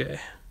this? Okay,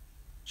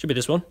 should be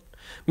this one.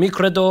 Mi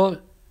Credo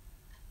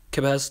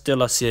Capaz de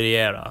la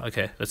Sierra.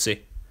 Okay, let's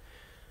see.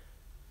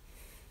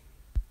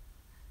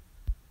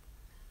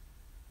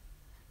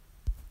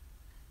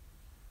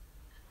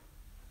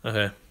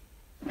 Okay.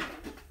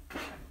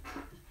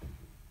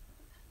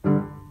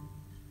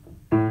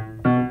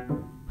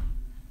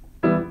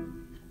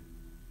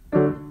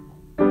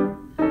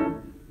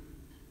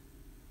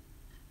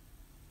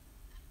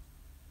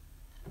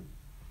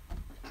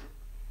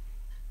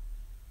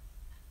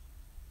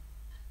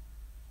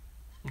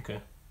 Okay.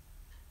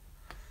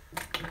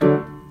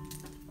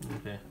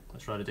 Okay,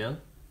 let's write it down.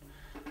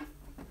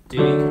 D.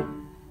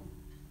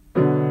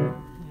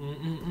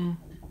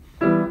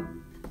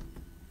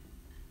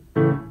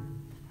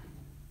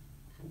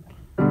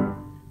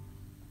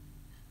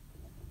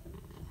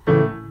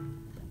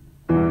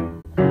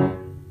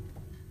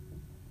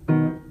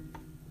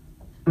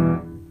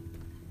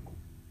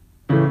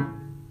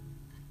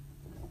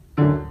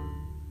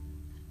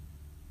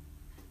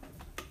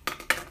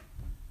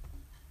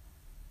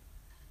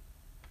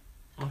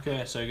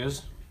 Okay, so it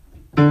goes.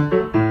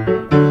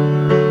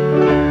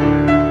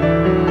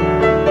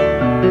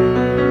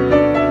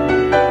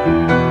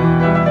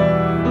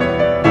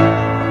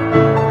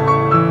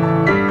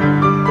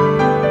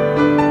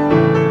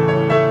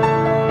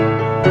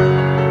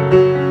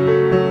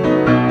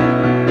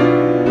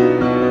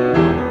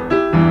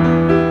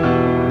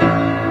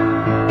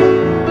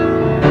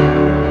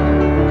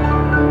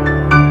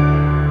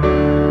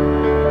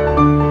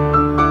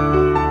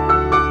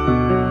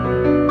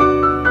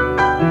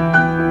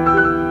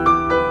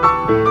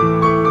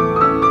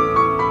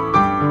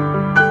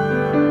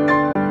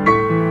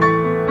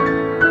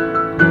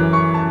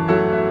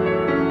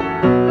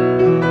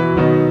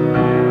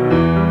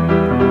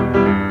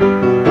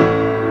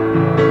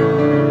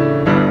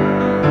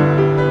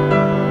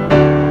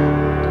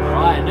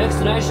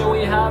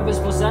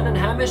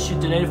 She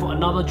donated for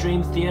another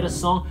Dream Theater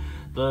song.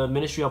 The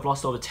Ministry of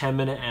Lost over 10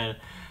 minutes and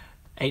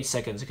 8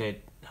 seconds.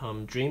 Okay,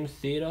 Dream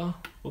Theater.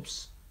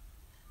 Oops.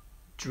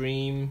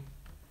 Dream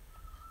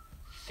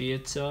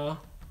Theater.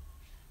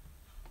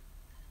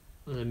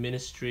 The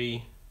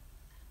Ministry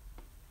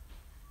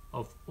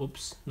of,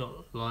 oops,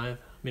 not live.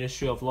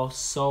 Ministry of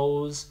Lost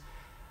Souls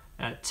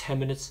at 10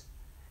 minutes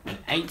and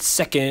 8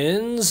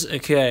 seconds.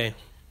 Okay.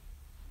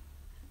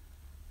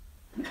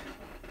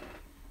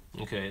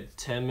 Okay,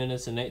 10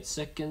 minutes and 8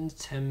 seconds,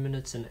 10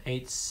 minutes and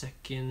 8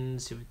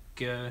 seconds, here we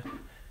go.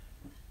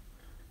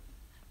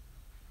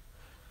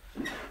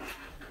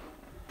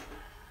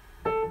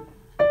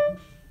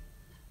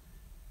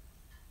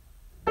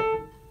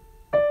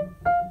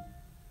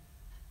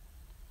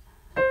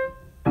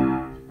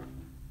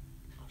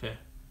 Okay.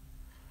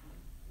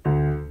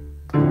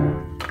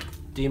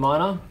 D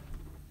minor,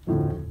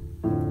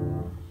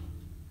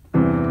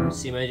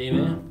 C major, E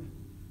major.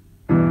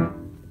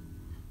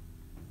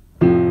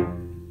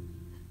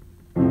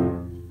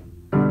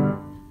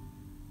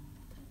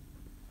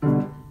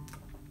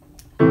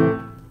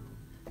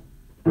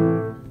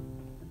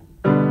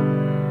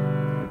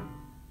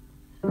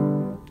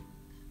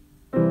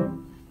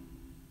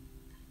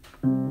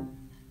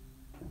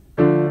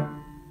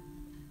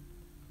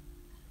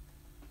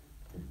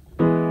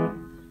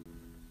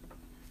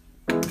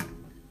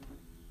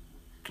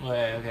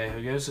 Okay, here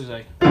we go. So it's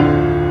like, oh,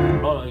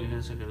 okay,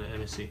 let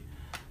me see.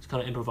 Let's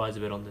kind of improvise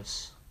a bit on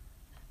this.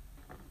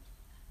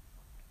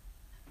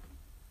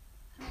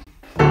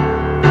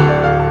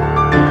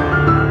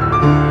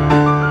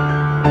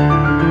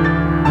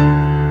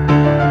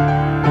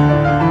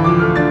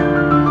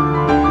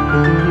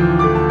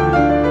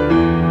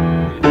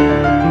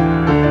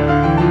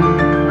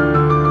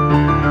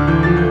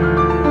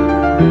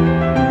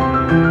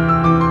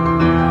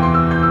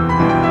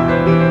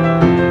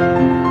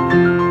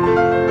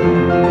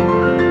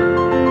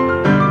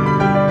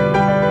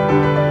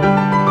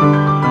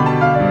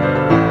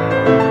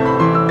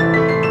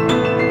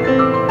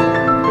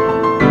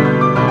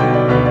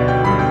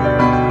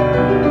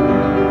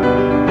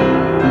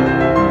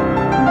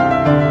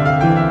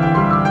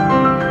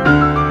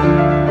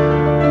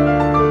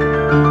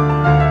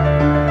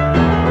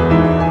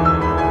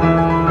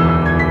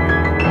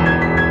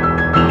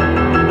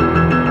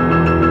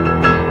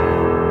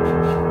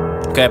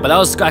 Okay, but that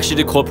was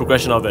actually the chord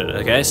progression of it.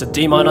 Okay, so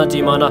D minor,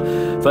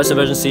 first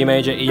inversion C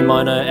major, E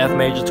minor, F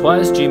major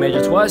twice, G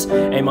major twice,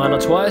 A minor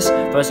twice,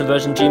 first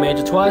inversion G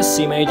major twice,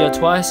 C major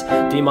twice,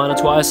 D minor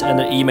twice, and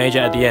then E major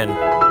at the end.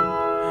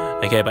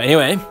 Okay, but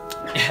anyway,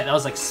 yeah, that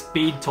was like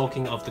speed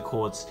talking of the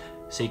chords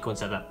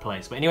sequence at that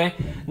place. But anyway,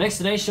 next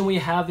donation we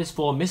have is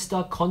for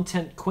Mr.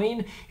 Content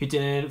Queen, who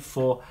donated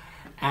for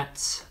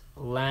Atlantique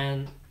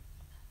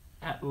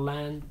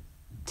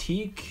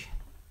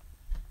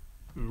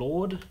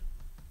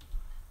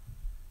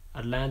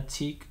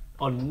Atlantic,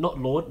 oh not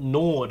Lord,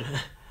 Nord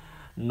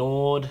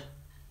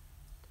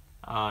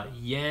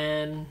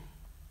Jan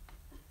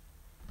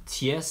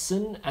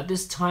Tiersen. At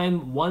this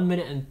time 1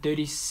 minute and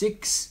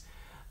 36.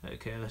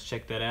 Okay, let's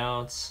check that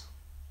out. Let's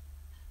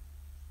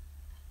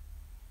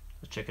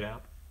check it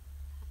out.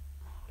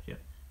 Yeah,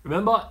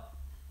 remember,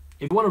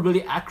 if you want a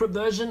really accurate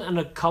version and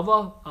a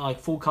cover, like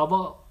full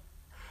cover,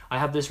 I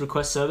have this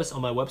request service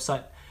on my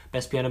website,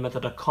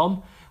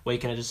 bestpianomethod.com, where you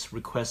can just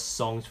request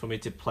songs for me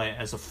to play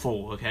as a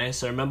full. Okay,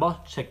 so remember,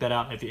 check that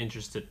out if you're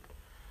interested.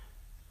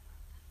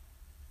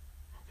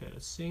 Okay,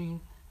 let's see.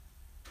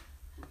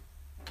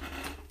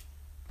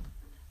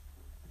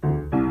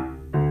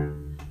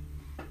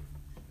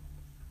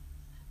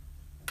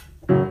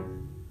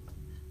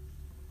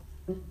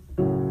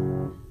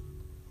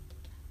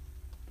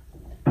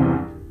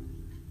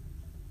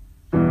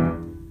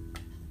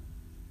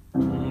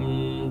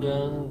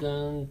 Dun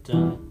dun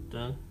dun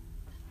dun.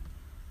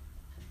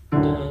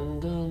 Dun,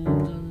 dun,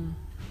 dun.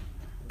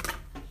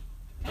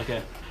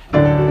 Okay.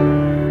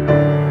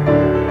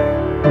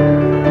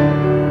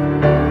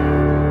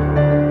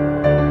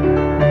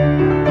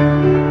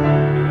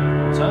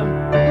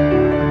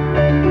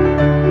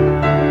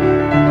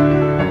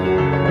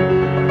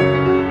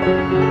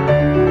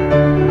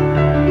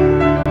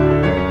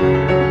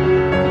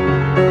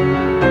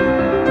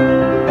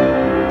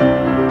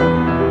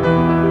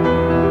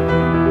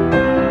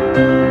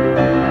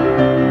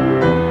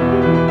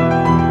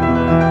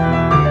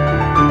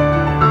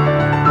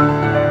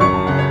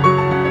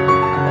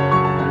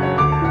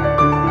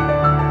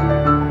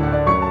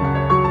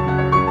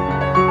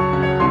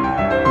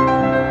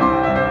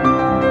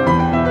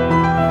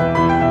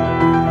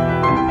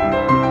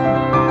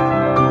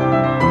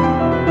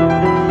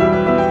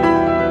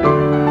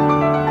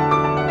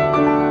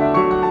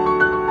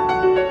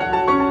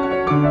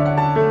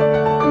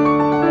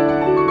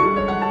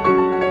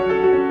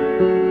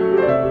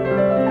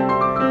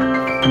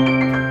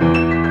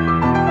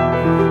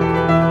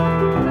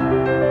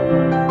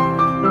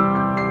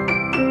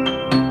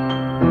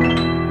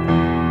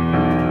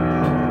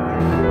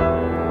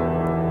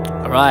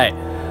 Right,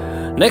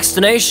 next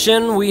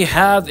donation we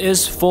have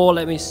is for,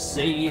 let me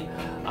see,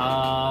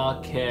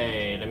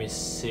 okay, let me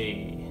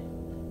see,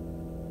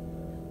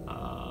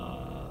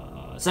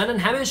 Shannon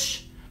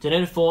Hamish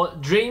donated for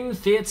Dream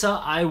Theater,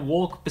 I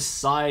Walk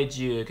Beside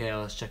You. Okay,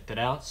 let's check that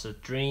out. So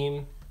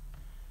Dream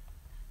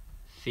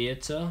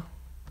Theater,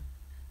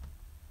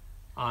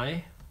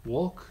 I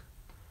Walk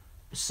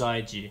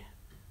Beside You.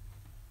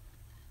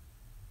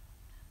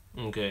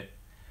 Okay,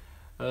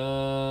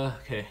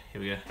 okay,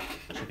 here we go,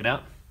 check it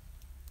out.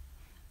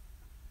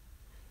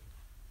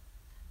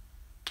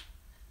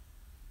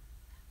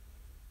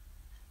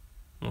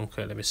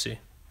 Okay, let me see.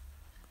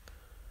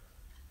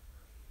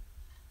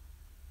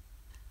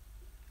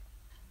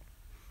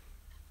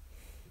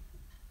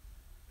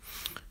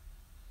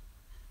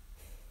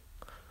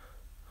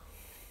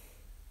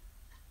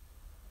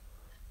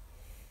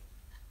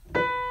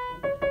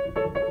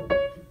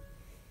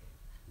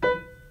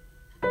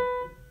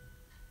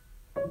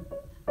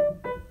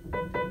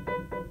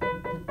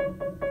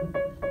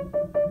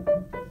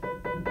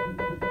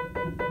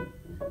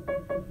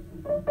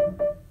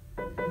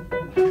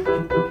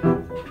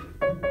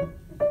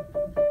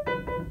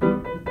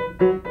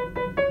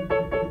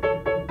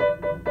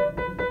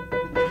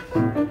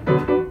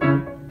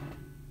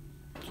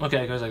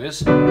 Okay, it goes like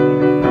this.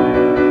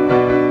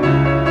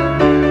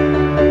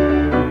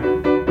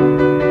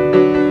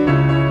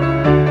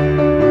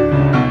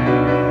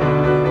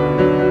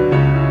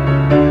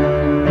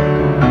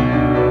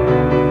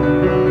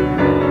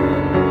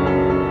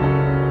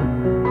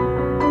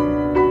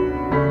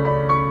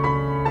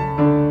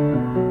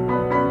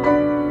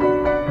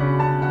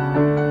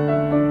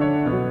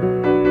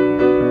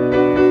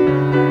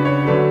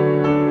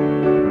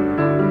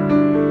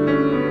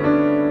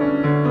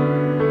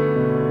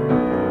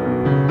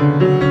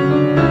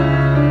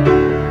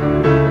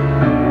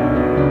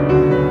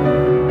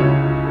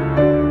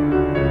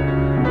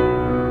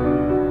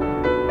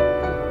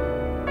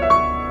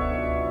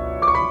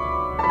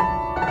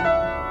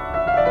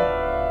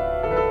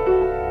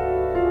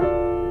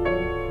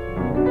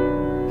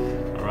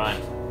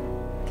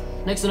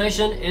 Next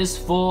donation is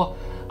for,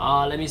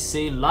 let me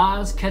see,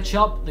 Lars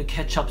Ketchup, the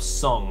Ketchup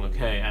Song.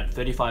 Okay, at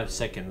 35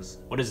 seconds.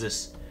 What is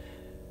this?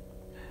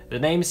 The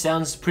name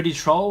sounds pretty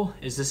troll.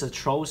 Is this a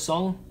troll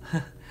song?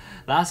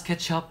 Lars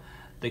Ketchup,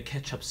 the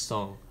Ketchup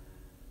Song.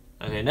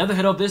 Okay, never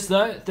heard of this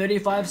though.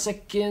 35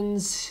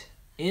 seconds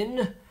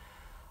in.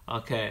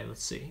 Okay,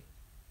 let's see.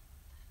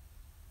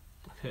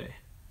 Okay.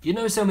 You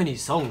know so many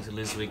songs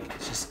this week.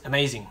 It's just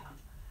amazing.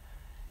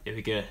 Here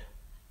we go.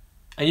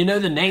 And you know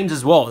the names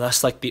as well.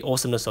 That's like the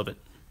awesomeness of it.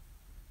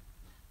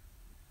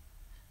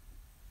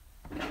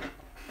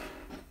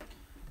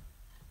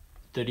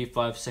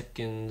 "35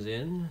 seconds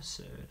in,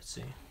 so let's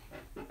see.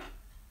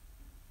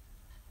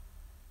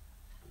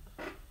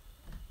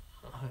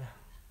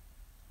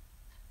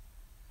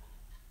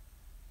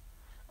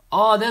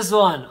 Oh, this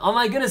one. Oh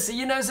my goodness,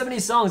 you know so many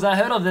songs. I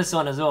heard of this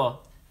one as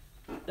well.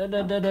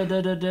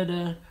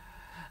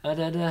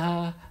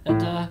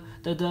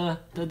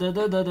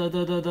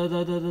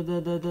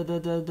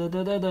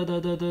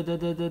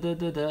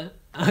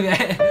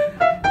 Okay.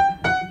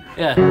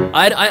 Yeah,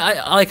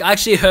 I like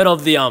actually heard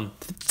of the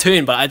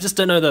tune, but I just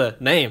don't know the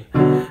name.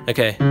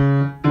 Okay.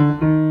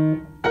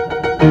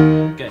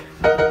 Okay.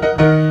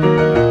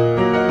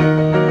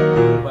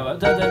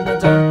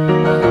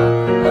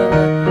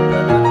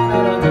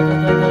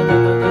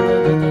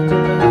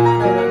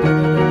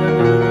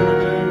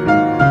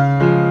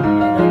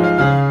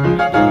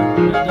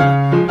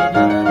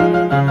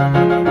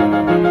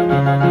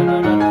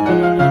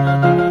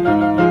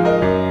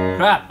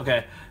 Crap.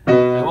 Okay.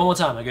 One more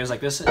time. It goes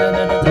like this.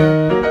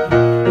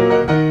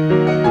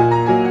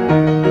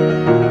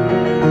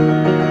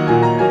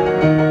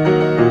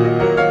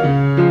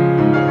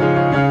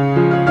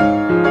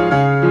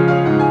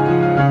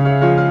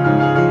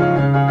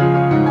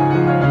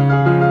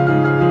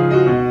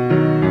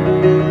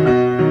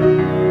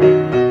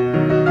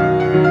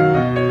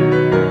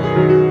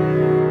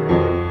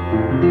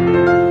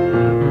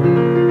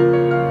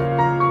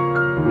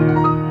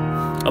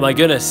 Oh my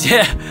goodness,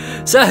 yeah.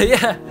 So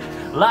yeah,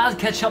 Last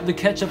Ketchup, the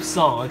Ketchup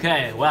song.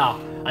 Okay, wow.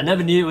 I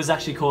never knew it was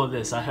actually called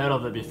this. I heard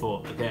of it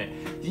before. Okay,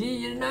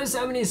 you know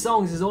so many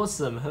songs. It's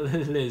awesome.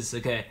 Liz.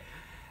 Okay.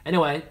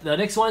 Anyway, the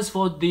next one is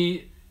for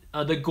the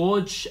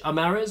George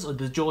Amaras or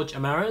the George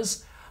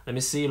Amaras. Let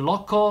me see.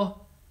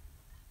 Loco.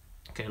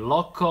 Okay,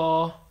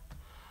 Loco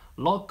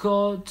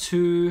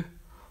to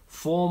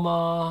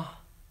former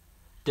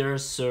dear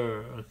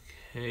sir.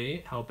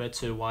 Okay,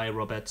 Alberto Y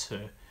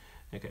Roberto.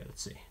 Okay,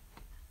 let's see.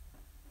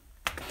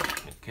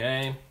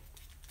 Okay.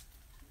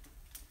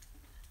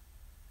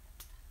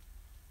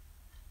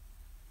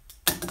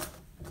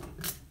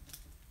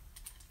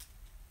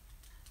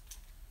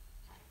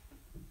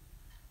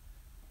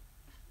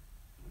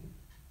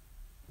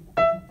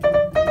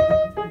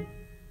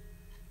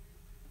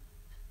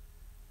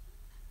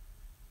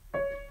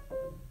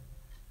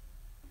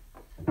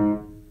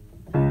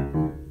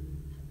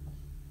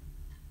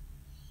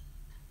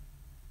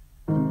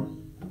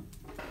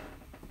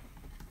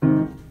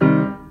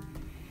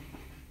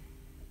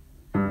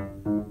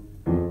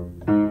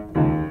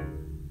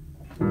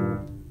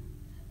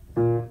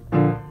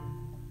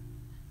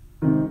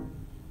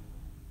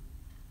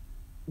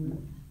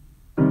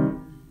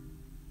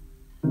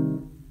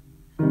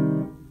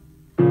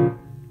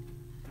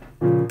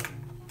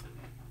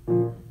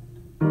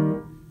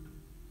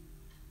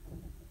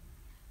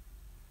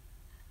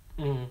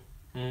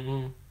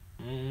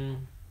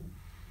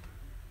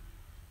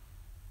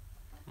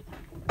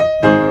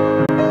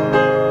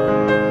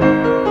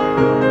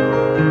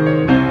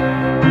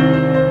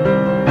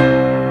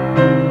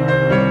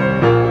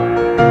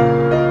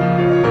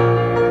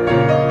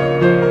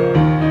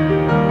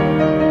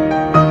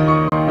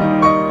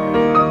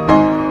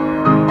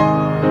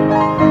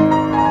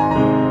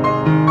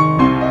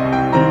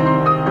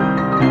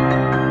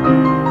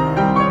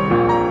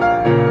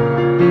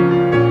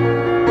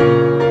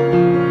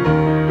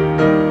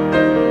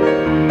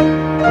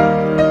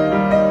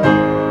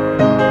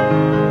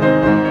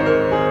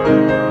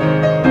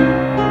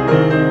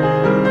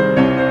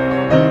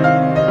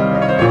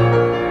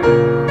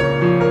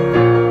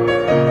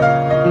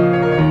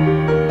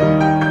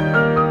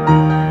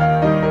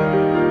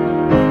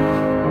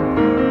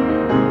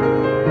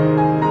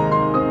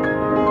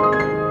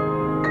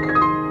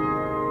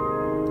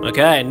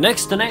 Okay,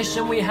 next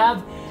donation we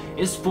have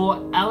is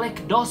for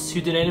Alec Doss,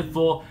 who donated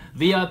for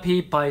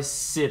VIP by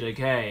Sid.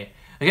 Okay,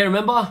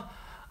 remember,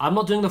 I'm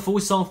not doing the full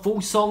song.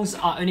 Full songs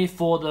are only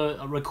for the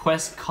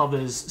request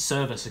covers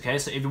service. Okay,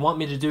 so if you want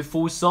me to do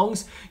full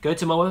songs, go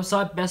to my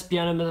website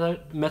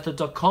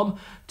bestpianomethod.com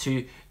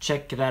to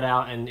check that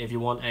out. And if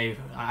you want a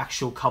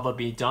actual cover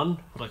be done,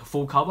 like a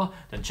full cover,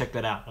 then check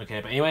that out.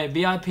 Okay, but anyway,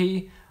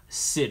 VIP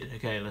Sid.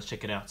 Okay, let's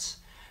check it out.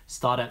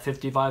 Start at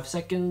 55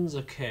 seconds.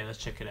 Okay, let's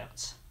check it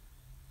out.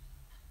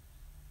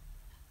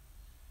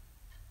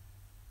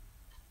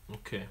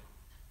 Okay,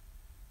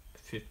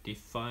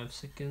 55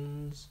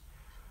 seconds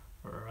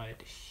right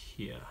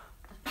here.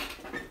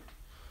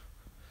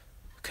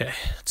 Okay,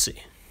 let's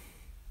see.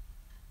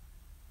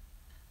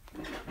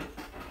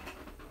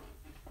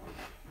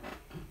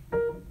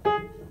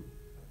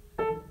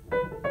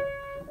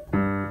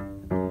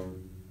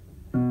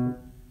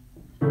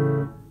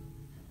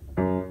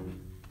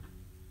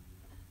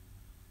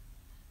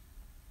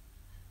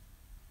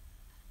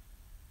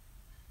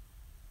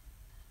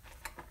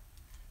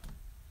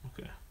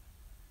 Okay.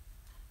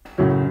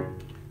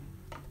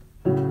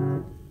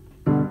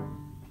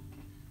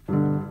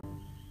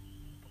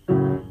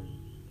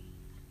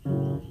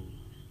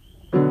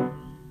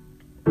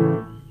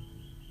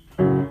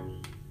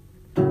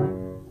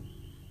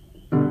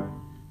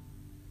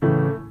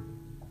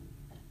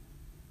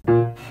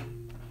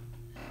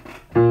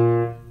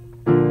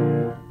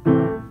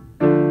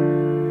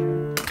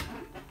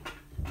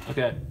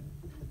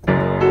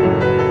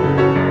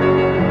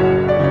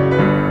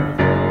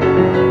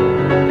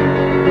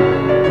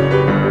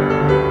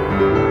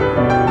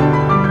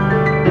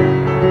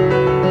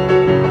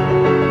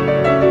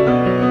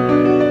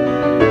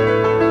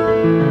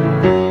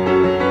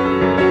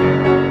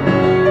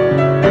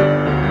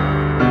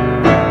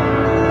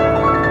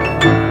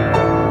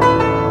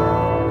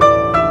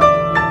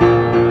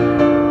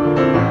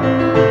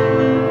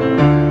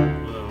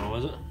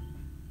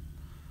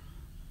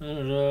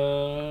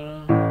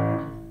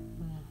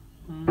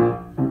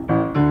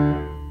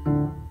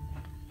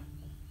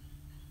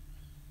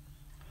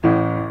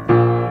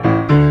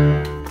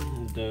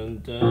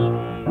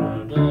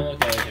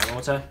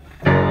 more time.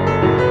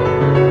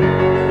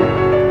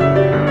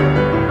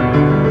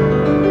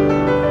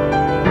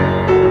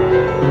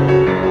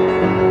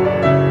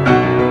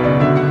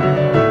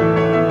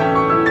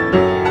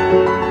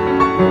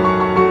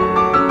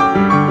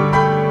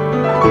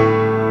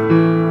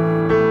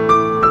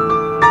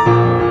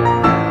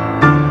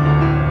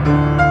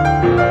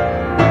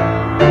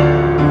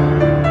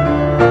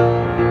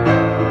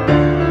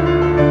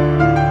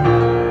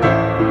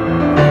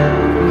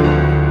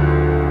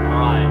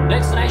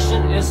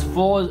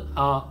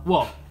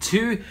 Well,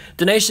 2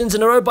 donations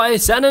in a row by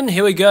Shannon.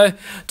 Here we go.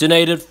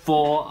 Donated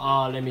for,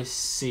 let me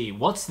see.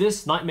 What's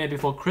this? Nightmare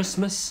Before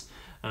Christmas.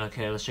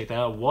 Okay, let's check that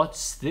out.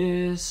 What's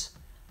this?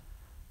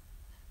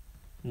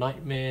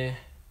 Nightmare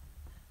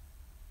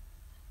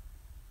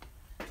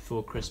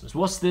Before Christmas.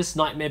 What's this?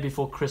 Nightmare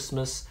Before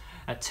Christmas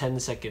at 10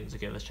 seconds.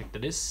 Okay, let's check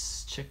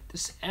this. Check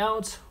this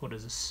out. What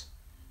is this?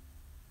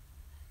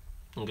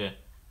 Okay.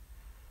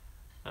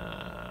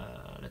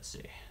 Let's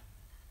see.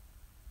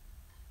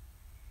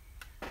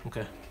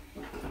 Okay.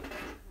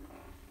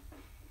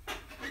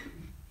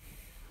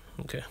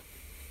 Okay.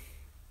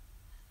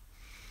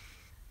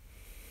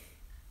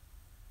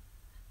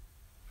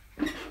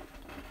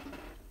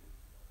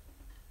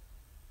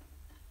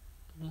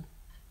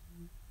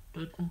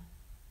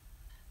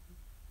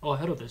 Oh, I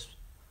heard of this.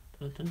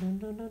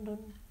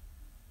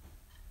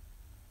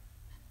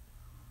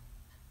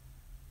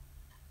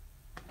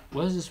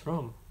 Where is this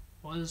from?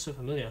 Why is this so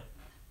familiar?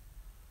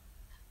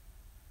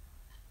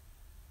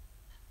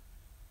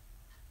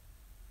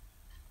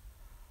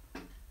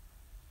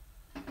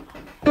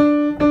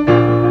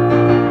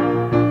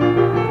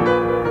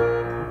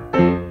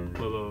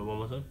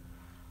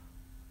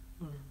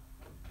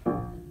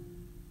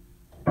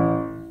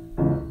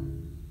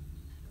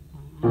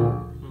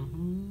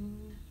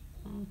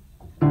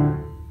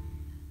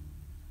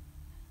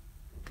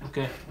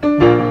 Okay. Oh,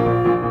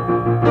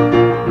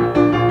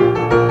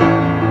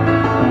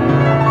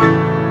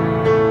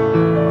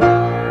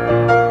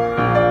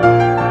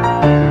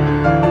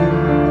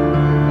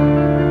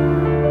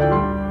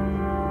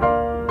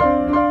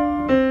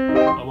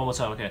 one more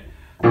time, okay.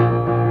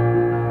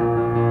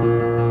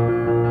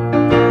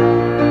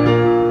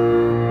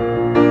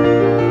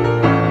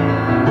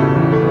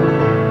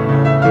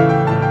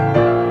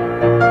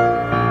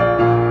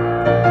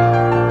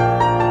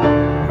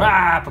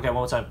 Rap! Okay, one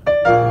more time.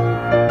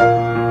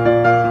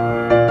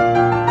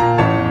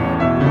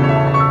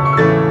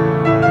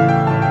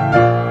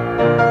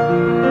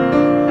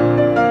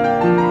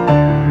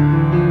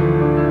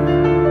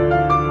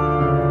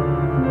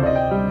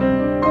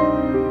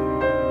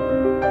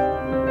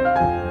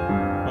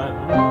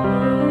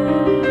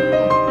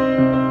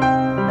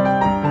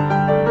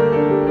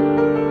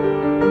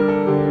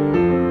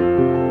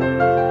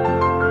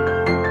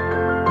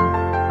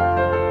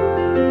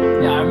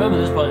 Yeah, I remember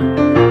this part.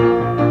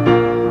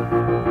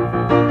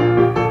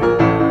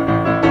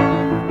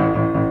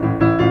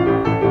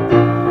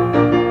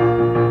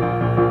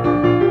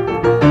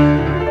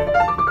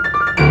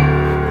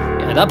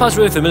 That part's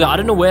really familiar. I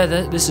don't know where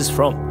this is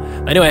from.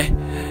 Anyway,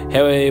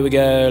 here we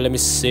go. Let me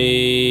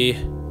see.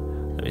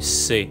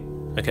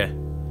 Okay.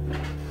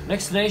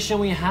 Next donation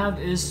we have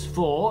is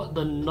for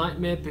the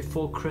Nightmare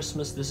Before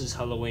Christmas. This is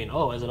Halloween.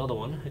 Oh, there's another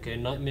one. Okay,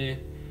 Nightmare.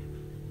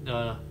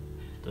 The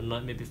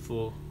Nightmare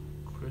Before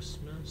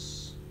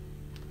Christmas.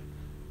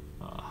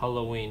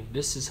 Halloween.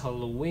 This is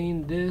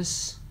Halloween.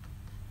 This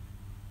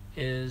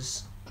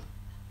is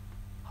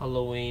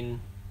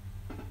Halloween.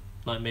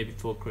 Nightmare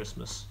Before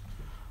Christmas.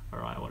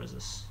 Alright, what is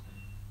this?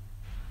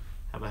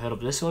 Have I heard of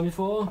this one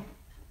before?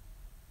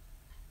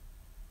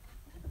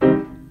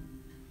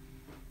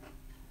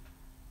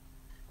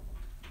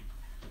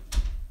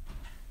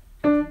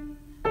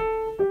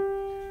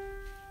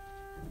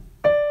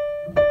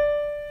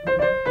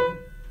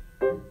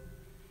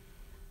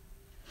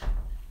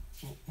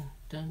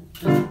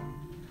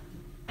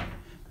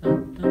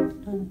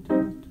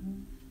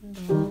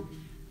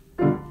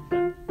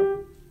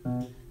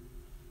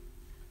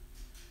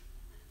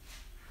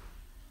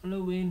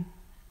 Halloween.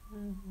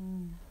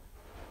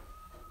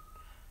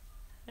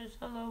 It's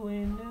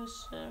Halloween.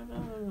 It's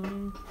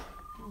Halloween.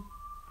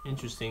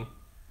 Interesting.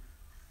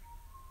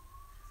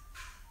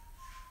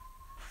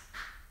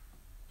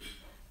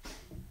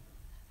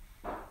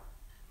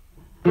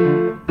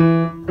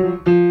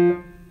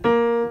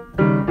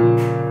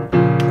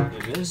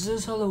 Okay, this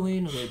is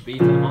Halloween. Okay, B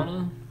for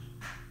Mana.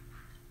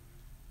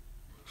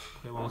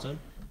 Okay, one more time.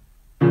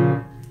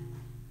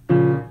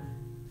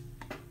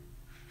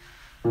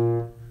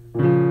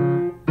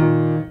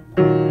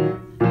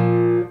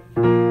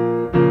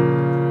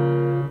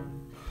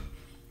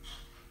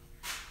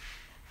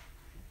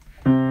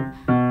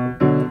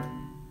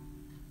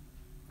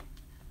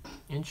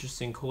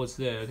 Interesting chords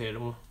there. Okay,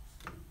 one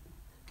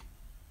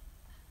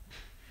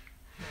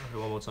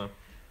more time.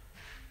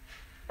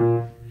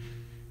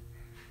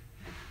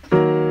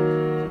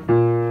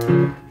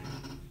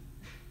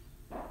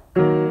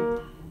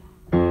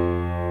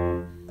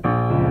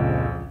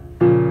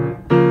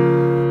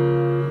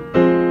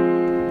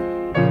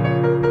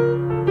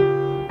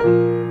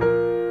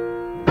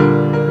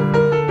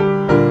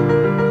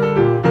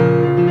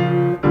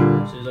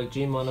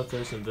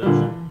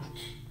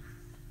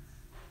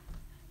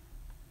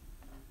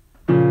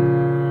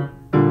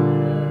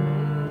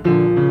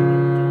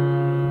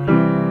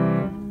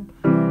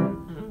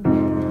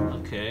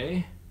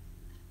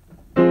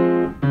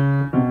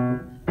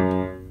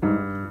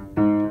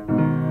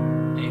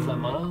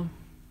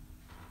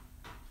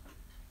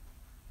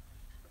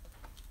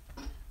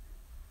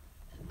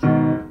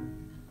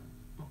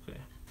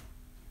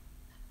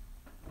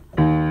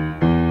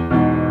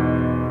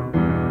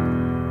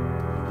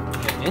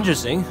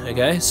 interesting.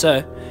 Okay,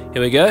 so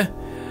here we go.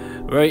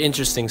 Very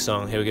interesting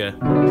song. Here we go.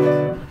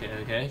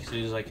 Okay. So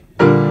he's like.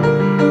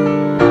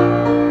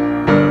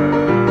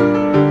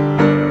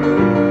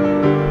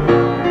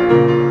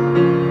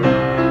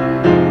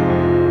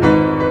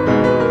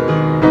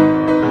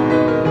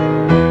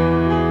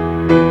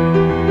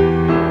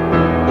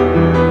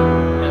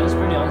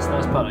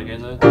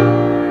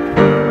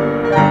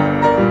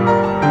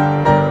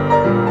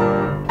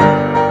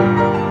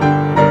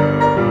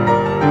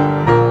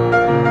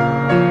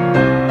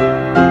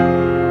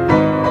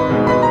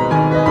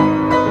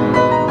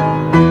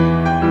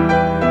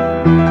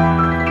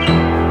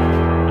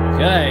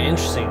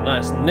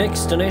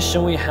 Next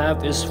donation we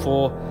have is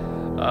for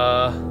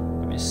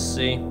let me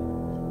see,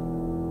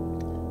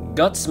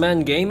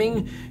 Gutsman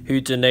Gaming,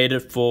 who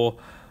donated for,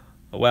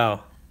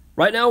 wow,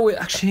 right now we're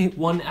actually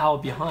 1 hour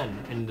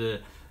behind in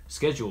the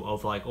schedule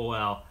of like all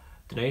our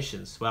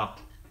donations. Wow,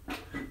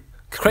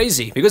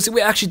 crazy, because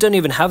we actually don't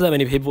even have that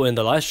many people in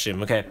the live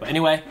stream. Okay, but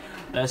anyway,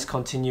 let's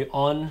continue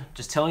on,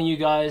 just telling you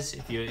guys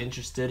if you're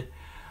interested.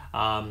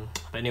 But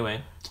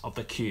anyway, of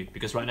the queue,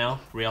 because right now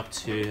we're up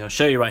to, I'll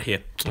show you right here.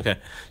 Okay,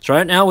 so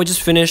right now we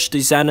just finished the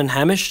Zan and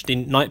Hamish, the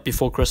night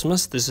before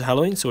Christmas. This is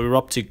Halloween, so we're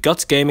up to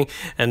Guts Gaming,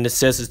 and it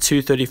says it's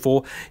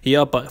 2:34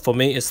 here, but for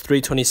me it's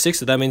 3:26,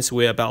 so that means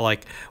we're about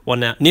like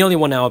 1 hour, nearly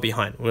 1 hour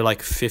behind. We're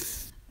like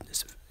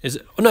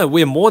no,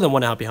 we're more than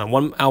 1 hour behind,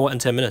 1 hour and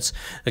 10 minutes.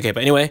 Okay,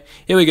 but anyway,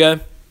 here we go.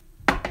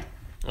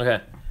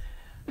 Okay,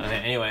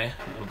 anyway,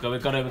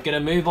 we've got to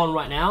move on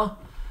right now.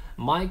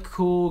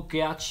 Michael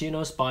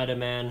Giacchino,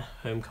 Spider-Man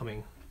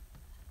Homecoming.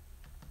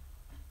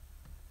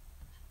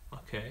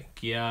 Okay,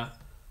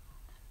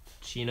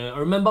 Giacchino.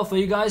 Remember, for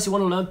you guys who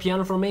want to learn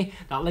piano from me,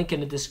 that link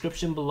in the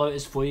description below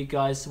is for you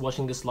guys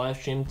watching this live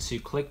stream to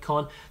click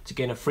on to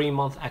gain a free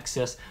month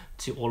access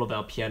to all of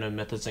our piano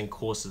methods and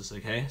courses.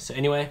 Okay, so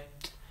anyway,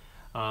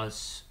 I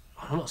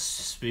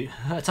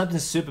typed in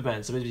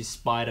Superman, so maybe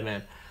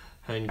Spider-Man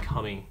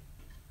Homecoming.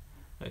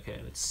 Okay,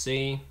 let's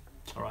see.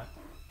 All right,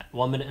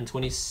 1 minute and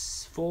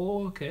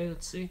 24. Okay,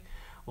 let's see.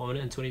 1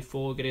 minute and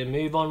 24. Getting a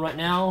move on right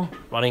now.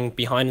 Running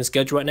behind the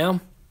schedule right now.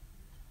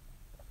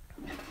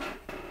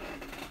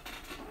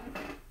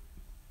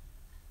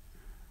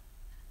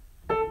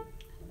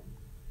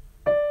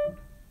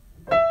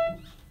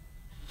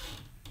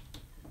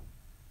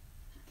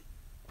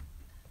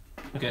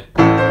 Okay.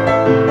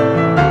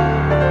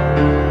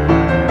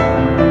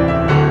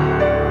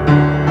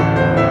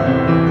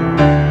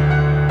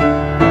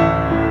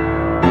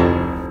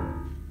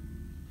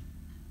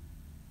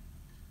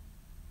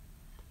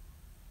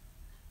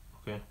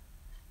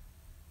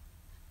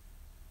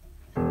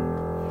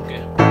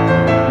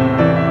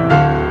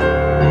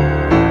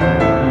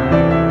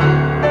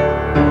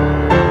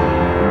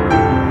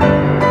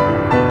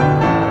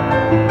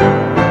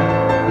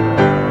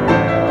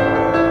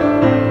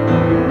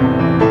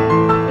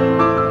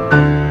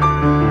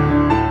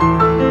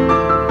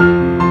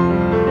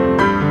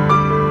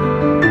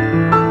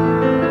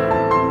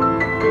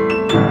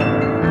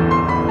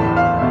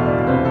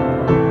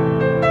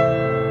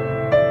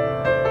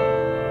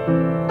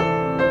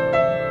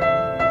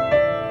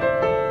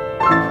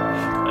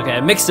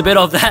 Mixed a bit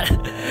of that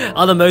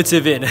other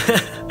motive in.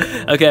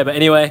 Okay, but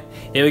anyway,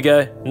 here we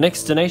go.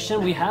 Next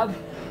donation we have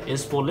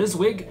is for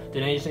Lizwig,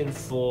 donation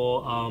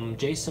for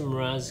Jason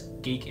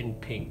Mraz, Geek in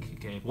Pink.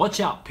 Okay, watch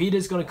out,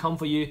 Peter's gonna come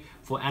for you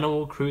for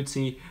animal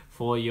cruelty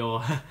for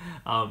your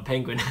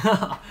penguin.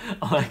 Oh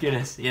my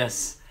goodness,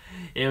 yes.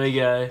 Here we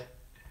go.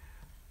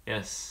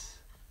 Yes.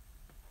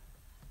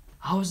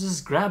 I was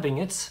just grabbing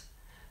it,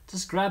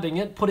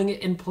 putting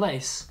it in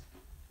place.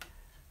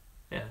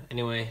 Yeah,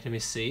 anyway, let me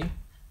see.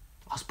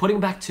 I was putting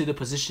back to the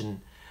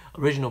position,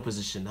 original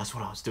position. That's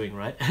what I was doing,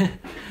 right?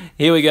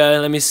 Here we go.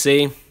 Let me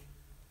see.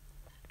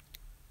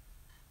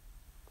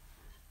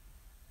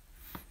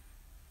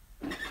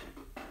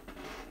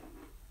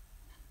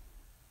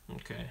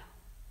 Okay.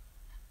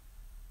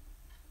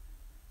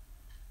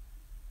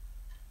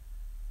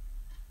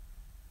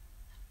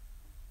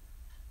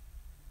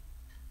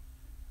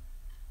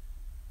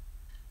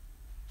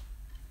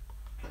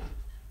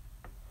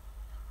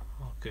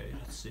 Okay,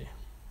 let's see.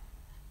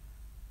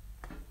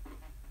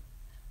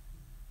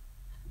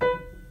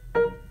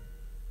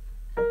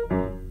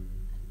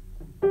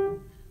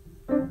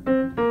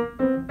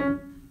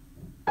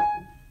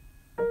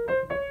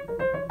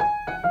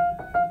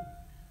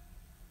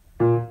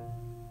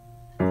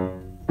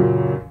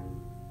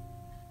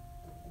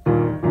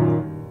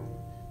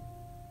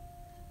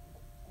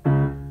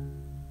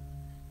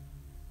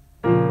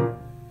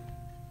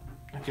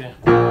 Okay.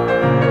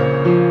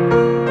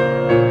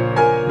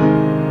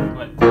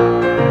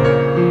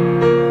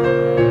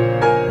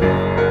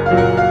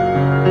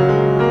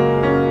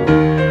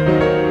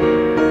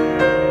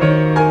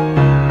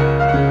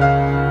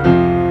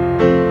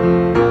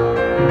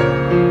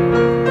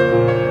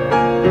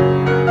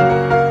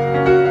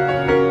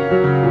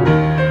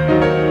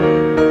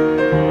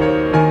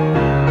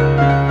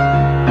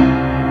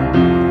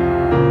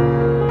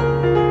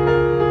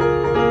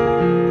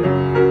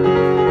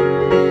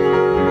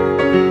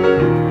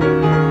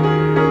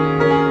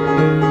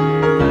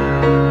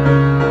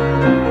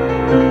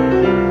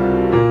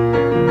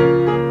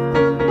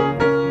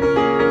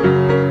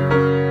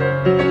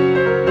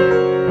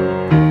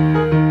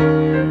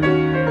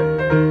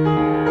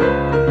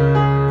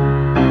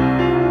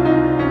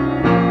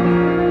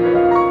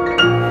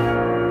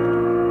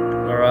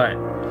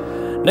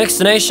 Next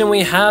donation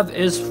we have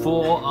is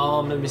for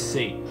let me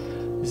see.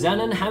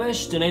 Zanin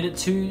Hamish donated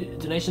 2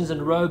 donations in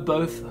a row,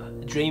 both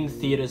Dream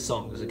Theater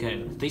songs.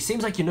 Okay, it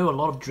seems like you know a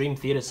lot of Dream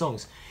Theater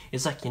songs.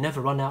 It's like you never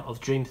run out of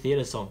Dream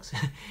Theater songs.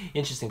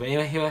 Interesting, but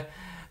anyway, here,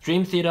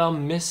 Dream Theater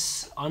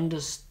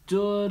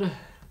Misunderstood.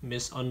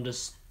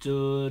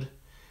 Misunderstood.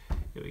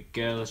 Here we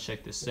go, let's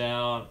check this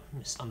out.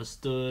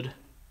 Misunderstood.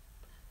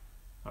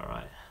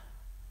 Alright,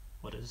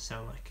 what does it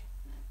sound like?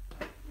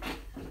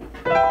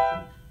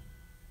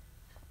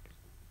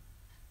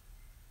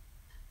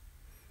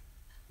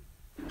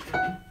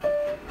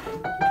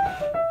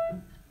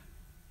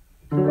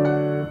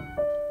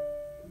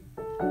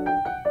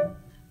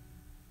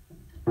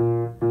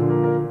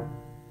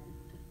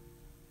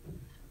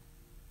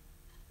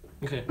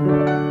 Okay.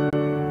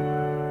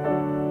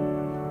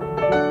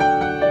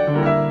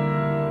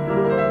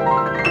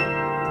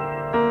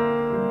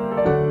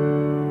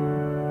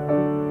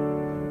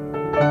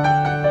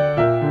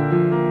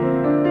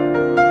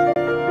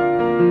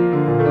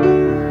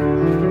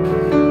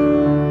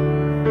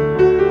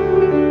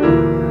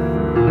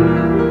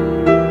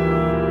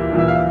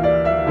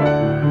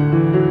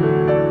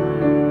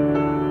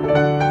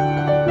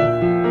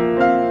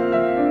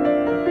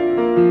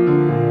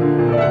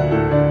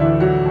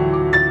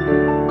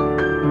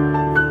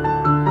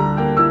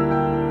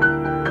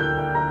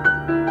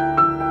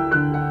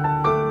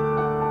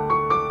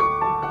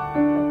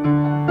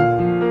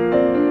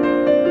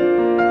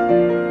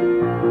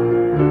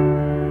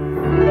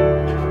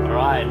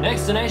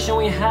 Next donation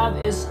we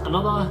have is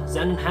another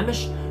Zen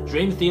Hamish,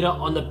 Dream Theater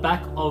on the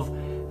back of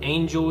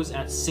Angels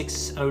at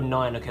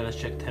 609. Okay, let's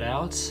check that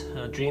out.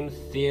 Dream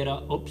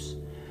Theater, oops.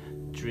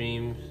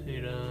 Dream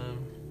Theater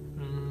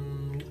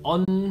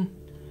on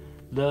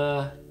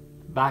the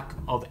back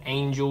of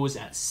Angels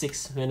at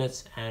 6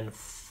 minutes and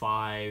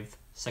 5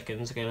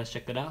 seconds. Okay, let's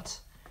check that out.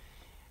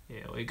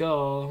 Here we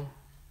go.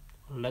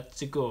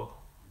 Let's go.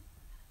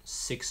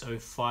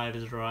 6:05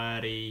 is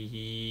right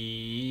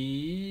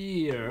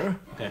here.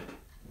 Okay.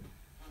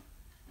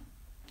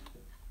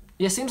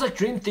 Yeah, it seems like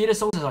Dream Theater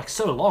songs are like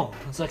so long.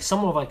 It's like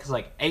some of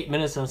like 8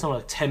 minutes and some are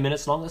like 10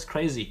 minutes long. That's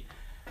crazy.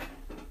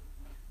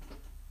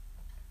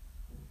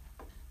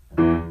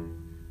 Okay,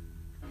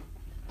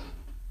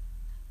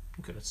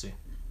 let's see.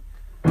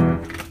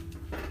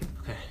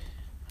 Okay,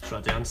 let's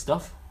write down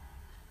stuff.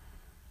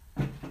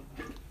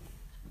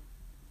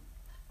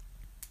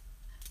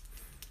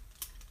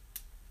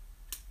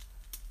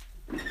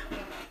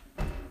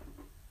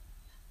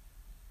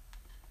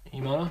 E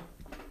minor.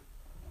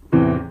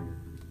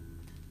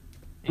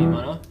 E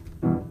minor.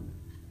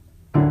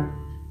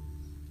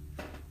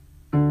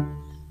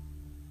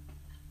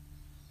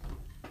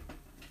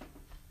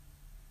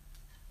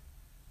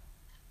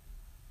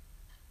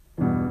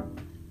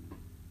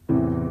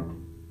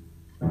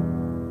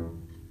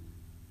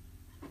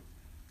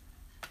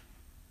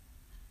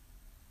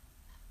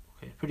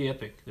 Okay, pretty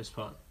epic, this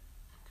part.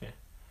 Okay.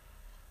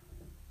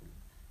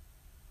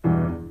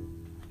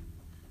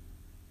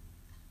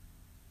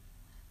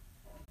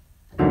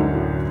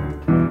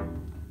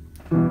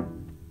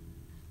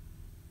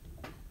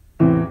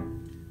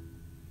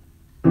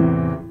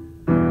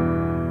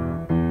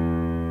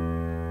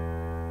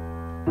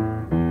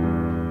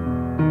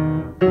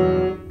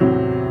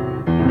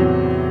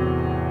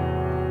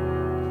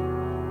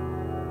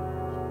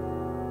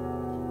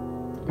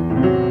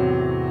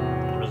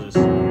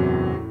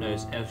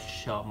 F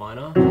sharp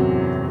minor,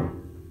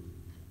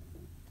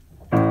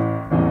 A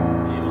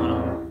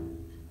minor,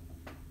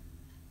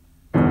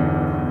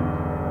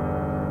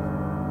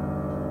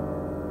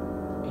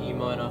 E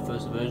minor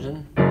first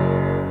version.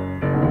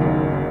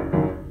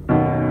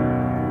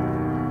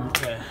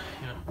 Okay,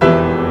 yeah.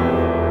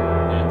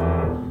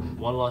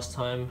 One last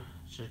time,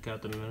 check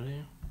out the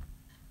melody.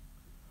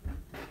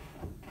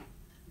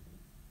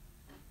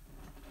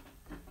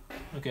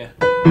 Okay.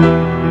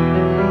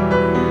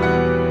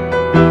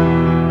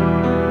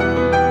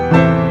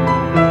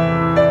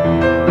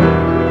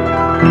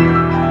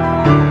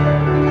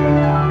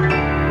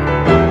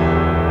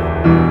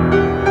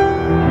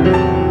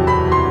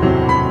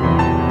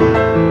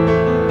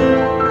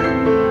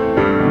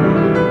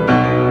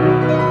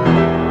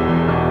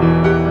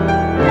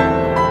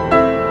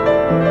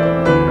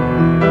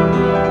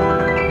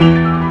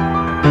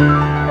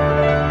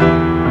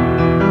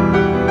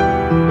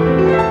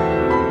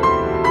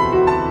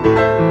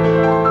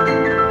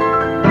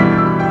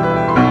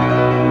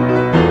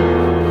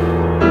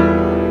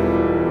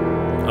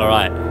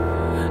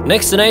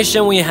 Next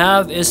donation we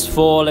have is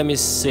for, let me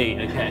see,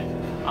 okay,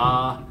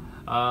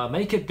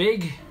 Make It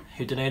Big,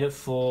 who donated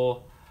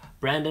for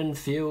Brandon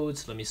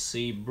Fields. Let me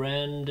see,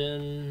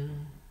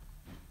 Brandon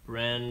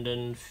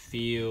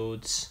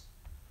Fields,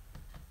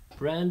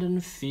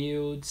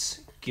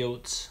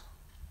 Guilt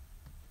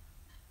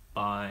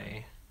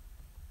by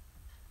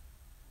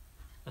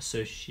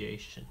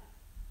Association.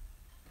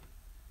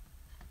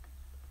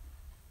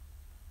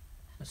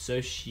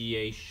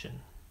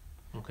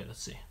 Okay,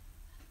 let's see.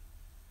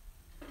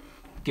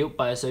 Guilt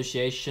by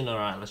Association.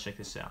 Alright, let's check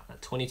this out.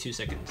 22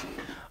 seconds.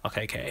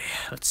 Okay,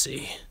 let's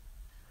see.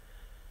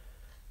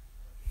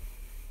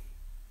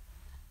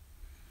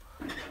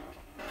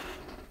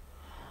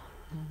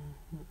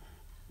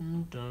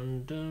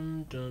 dun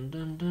dun dun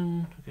dun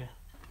dun. Okay.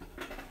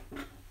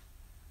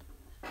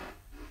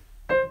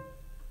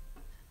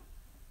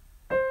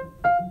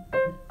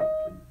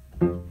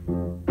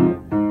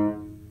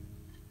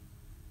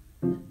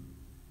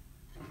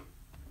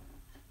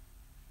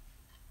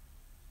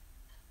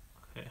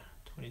 Okay,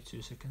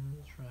 22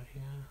 seconds right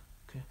here.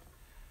 Okay.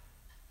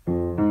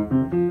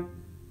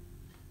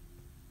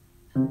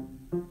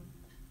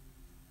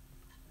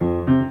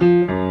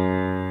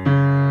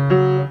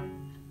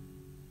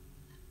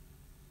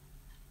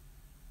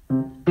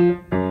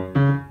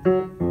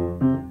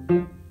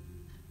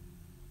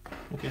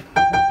 Okay.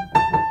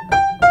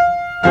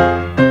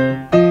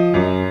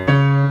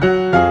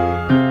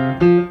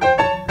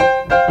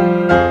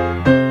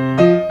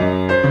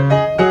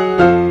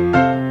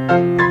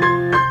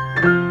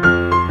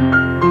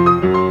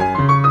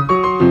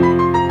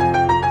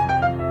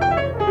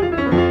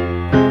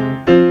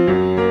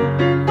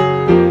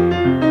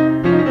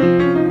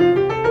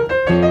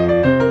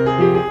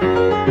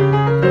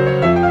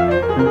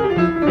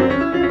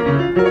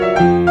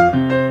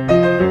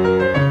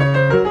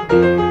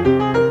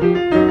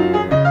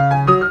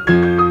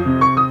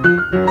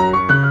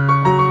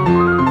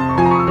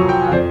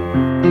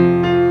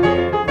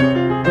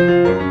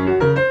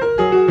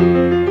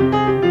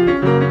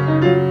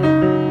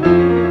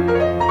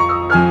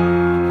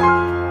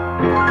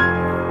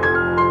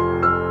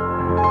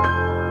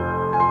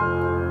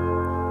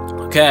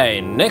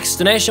 Okay, next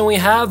donation we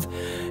have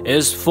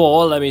is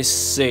for, let me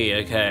see,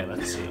 okay,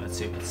 let's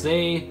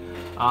see.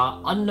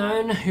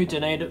 Unknown, who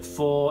donated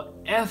for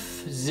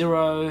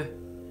F0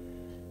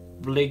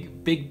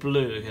 Big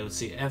Blue. Okay, let's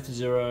see,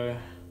 F0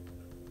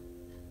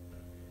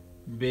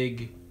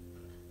 Big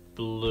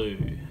Blue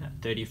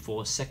at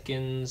 34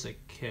 seconds.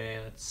 Okay,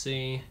 let's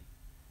see.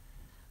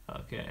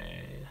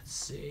 Okay, let's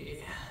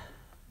see.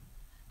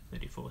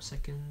 34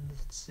 seconds,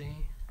 let's see.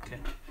 Okay.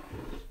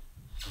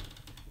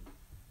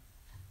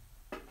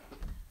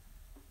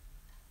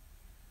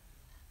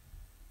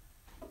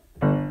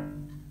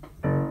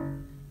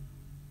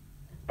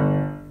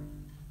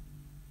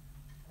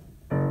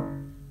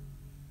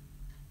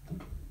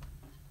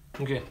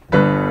 Okay.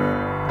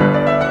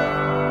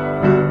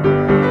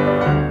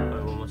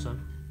 Wait, one more time.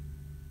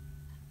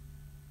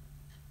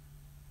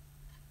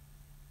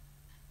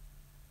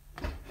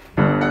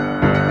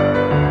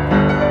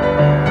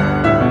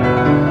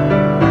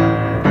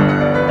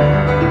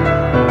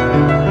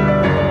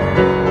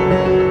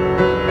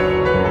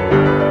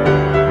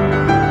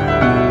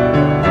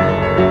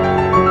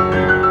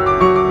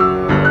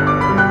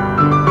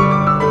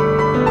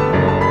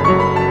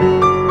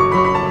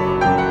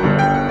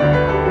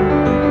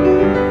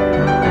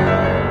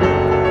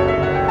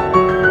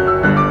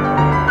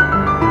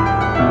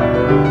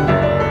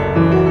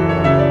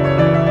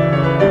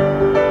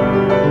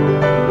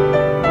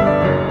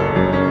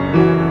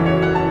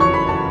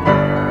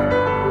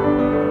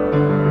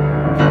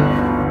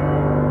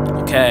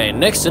 Okay,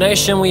 next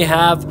donation we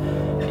have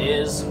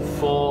is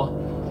for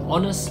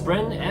Honest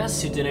Bren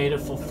S, who donated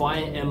for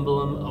Fire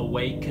Emblem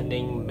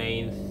Awakening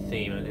main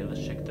theme. Okay,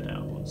 let's check that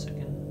out. 1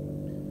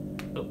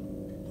 second. Oh,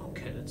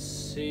 okay, let's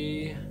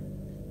see.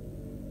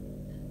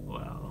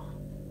 Wow.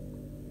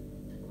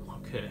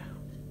 Okay.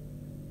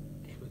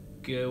 Here we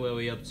go. Where are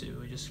we up to?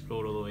 We just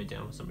scrolled all the way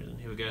down for some reason.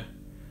 Here we go.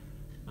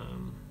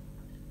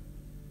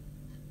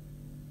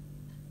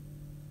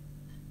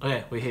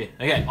 Okay, we're here.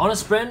 Okay,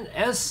 Honest Bren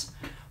S,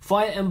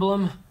 Fire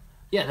Emblem.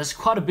 Yeah, that's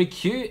quite a big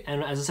queue,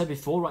 and as I said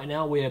before, right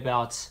now we're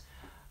about,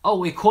 oh,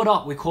 we caught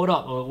up.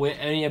 We're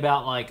only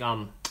about like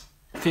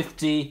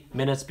 50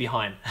 minutes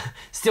behind.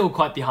 Still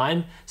quite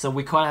behind. So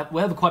we have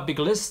a quite big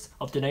list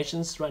of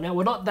donations right now.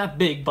 We're not that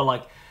big, but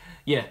like,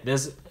 yeah,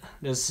 there's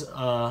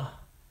a,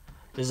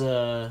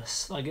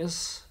 I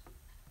guess,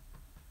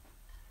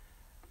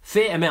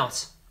 fair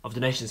amount of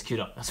donations queued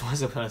up. That's what I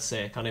was gonna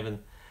say. I can't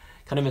even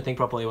think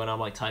properly when I'm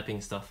like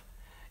typing stuff.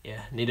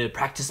 Yeah, need to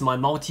practice my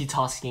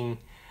multitasking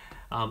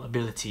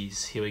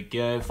abilities. Here we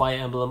go. Fire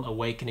Emblem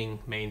Awakening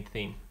main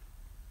theme.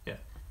 Yeah.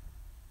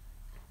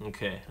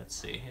 Okay, let's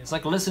see. It's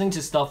like listening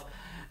to stuff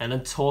and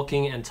then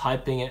talking and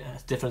typing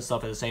different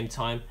stuff at the same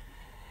time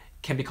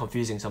can be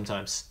confusing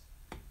sometimes.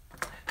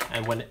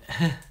 And when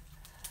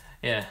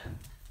yeah.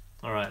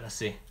 All right, let's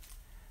see.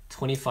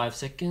 25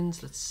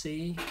 seconds. Let's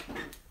see.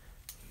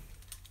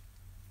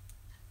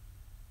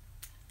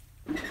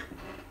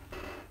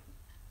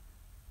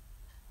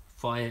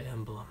 Fire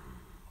Emblem.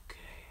 Okay,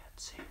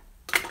 let's see.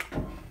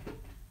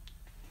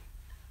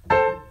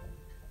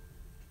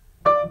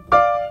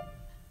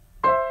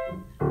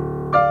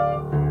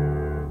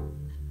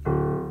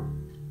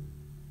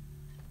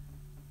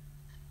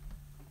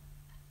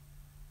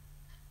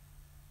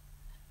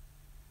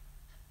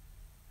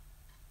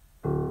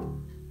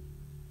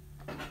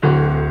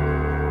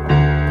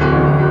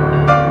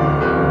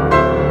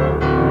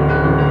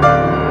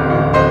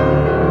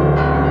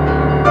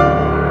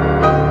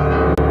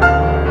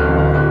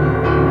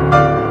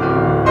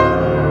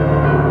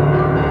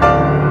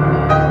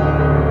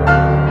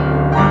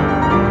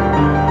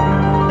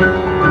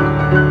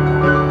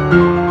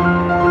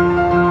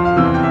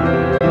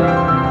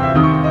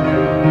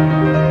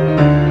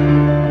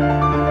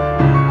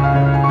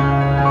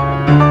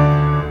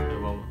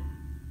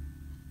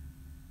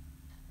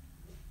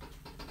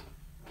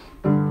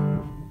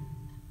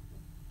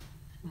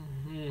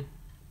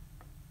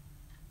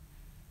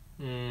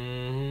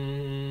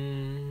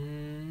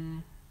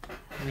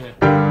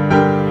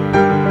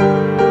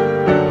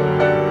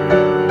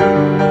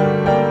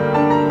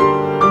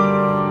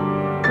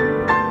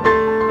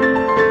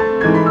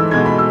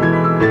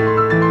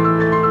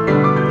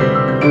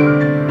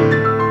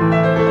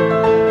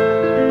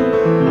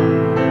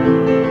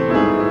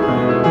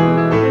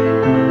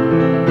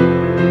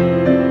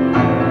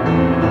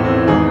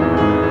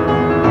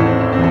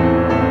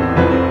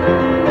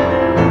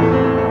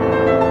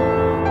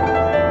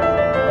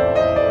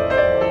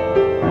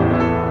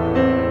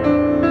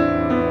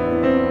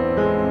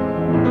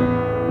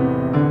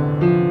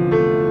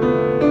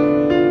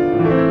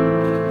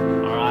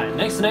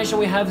 donation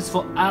we have is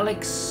for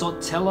Alex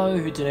Sotello,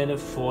 who donated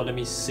for, let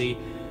me see,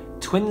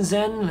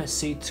 Twinzen. Let's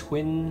see,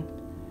 Twinzen.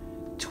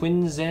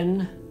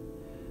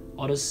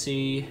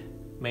 Odyssey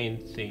main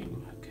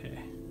theme. Okay,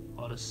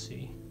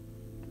 Odyssey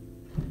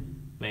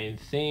main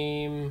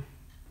theme.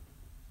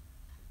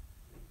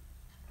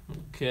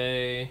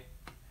 Okay,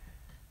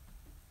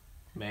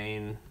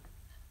 main.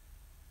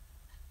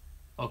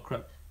 Oh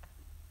crap,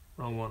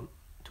 wrong one.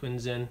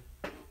 Twinzen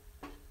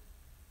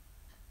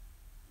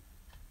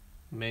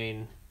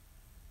main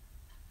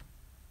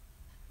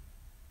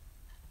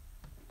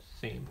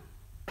theme.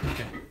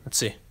 Okay, let's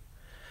see.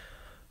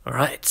 All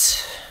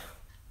right.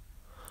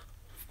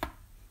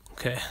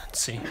 Okay, let's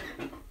see.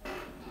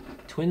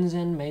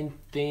 Twinzen main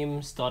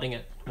theme starting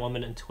at 1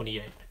 minute and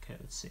 28. Okay,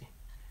 let's see.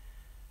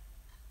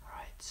 All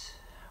right,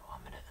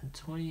 1 minute and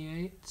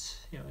 28.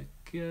 Here we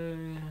go.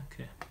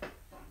 Okay.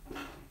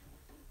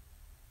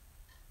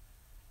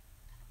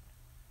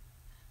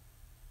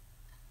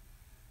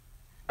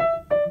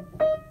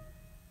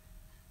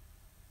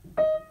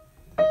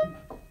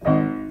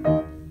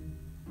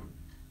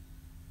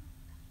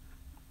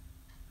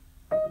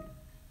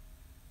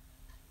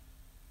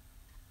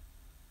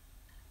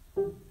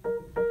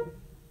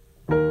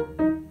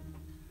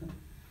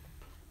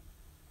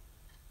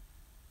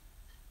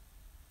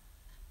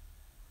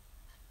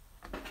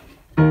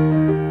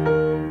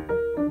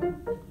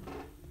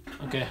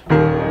 Okay.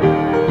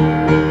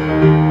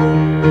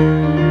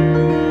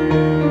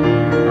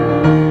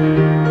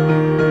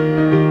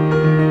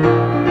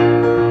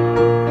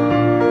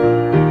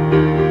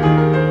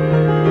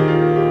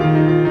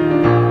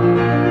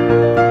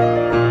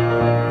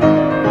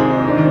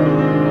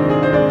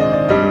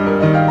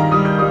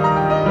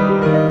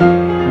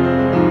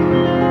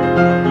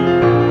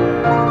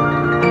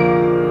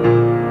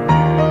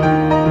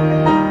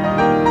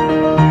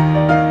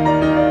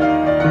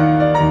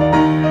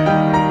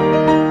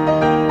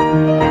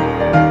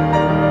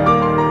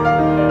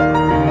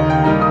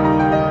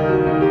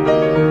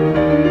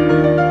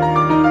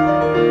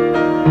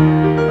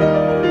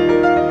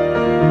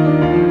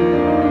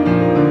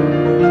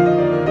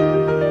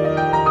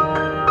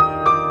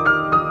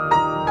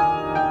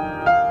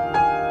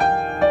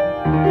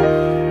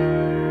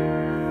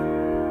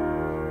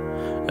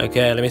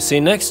 Okay, let me see.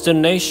 Next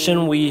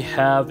donation we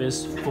have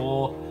is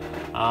for,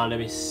 let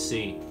me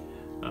see.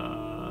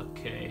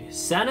 Okay,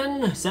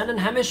 Sannon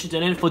Hamish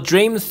donated for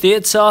Dream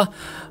Theater.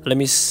 Let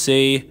me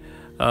see.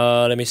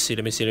 Let me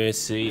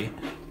see.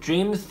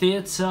 Dream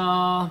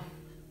Theater.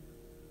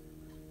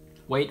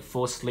 Wait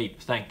for sleep.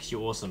 Thanks,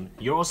 you're awesome.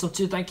 You're awesome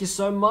too. Thank you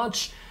so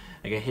much.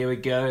 Okay, here we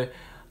go.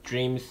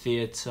 Dream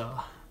Theater.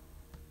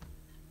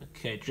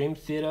 Okay, Dream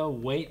Theater.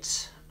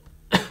 Wait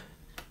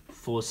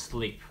for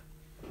sleep.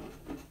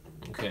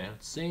 Okay,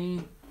 let's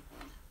see.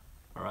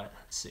 Alright,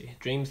 let's see.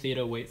 Dream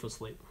Theater, wait for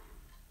sleep.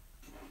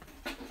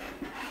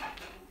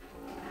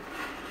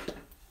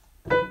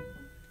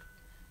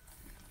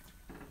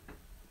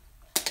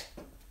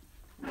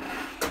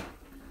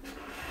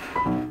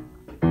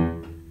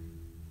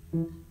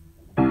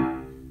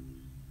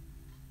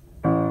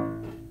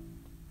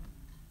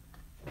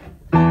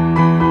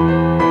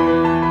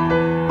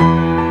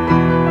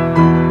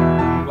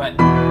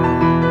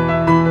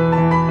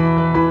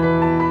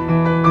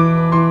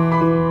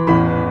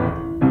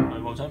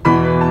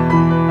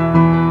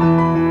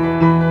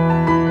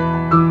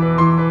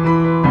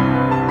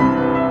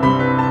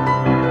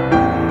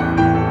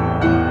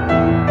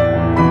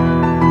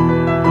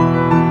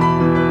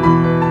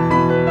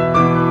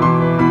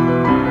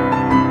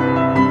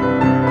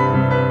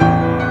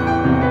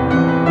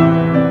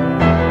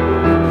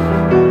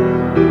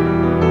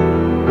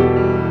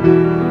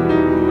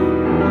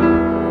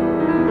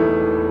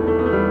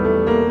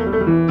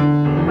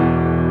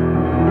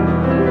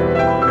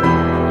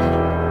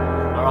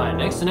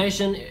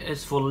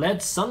 Is for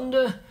Led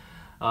Sunder.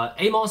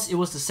 Amos, it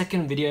was the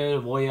second video,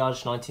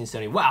 Voyage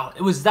 1970. Wow,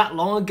 it was that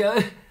long ago?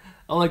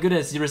 Oh my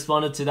goodness, you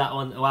responded to that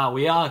one. Wow,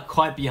 we are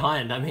quite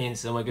behind. That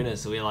means, oh my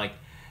goodness, we're like,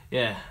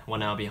 yeah,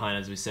 1 hour behind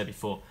as we said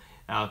before.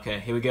 Okay,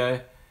 here we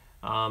go.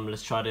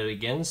 Let's try that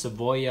again. So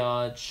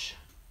Voyage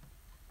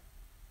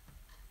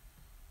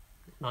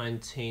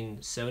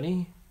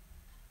 1970.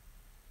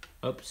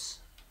 Oops,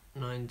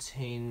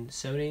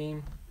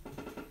 1970.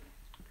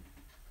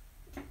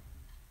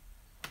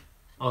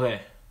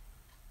 Okay.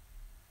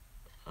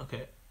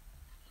 Okay.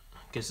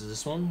 Guess it's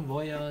this one.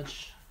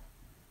 Voyage.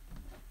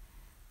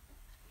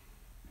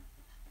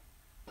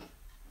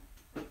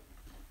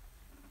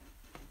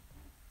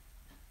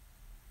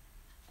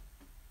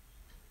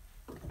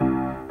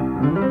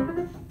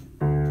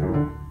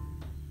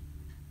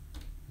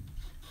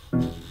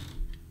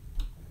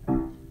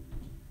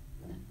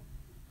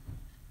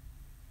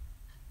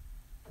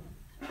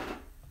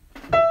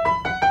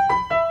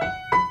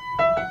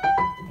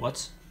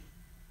 What?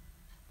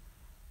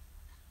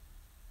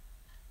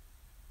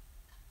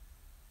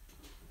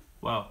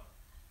 Wow.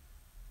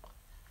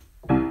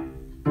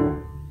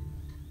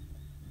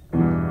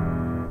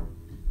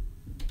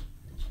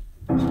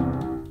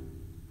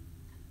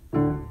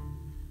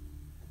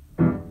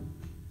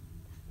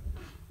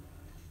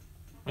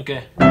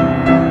 Okay.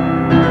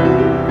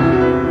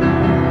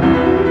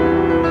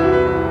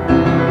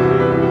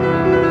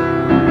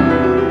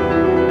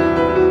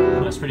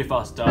 That's pretty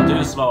fast. I'll do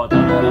it slower.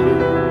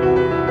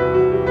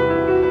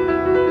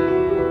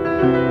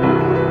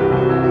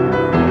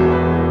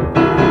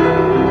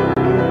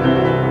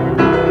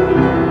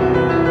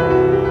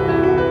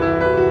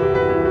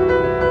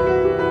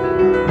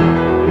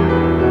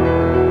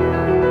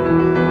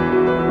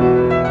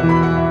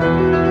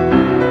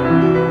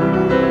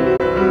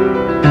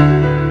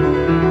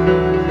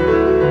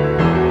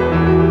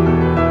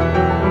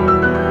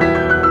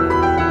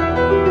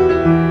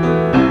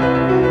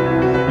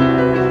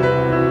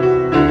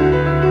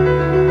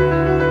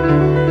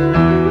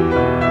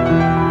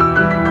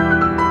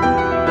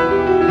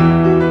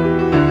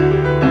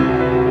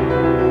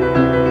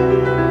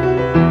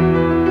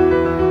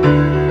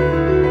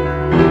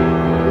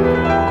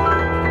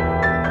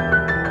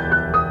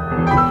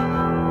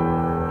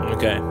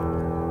 Okay.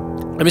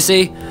 Let me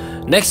see.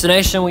 Next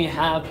donation we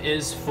have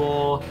is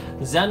for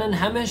Zanan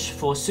Hamish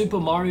for Super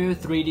Mario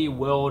 3D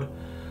World,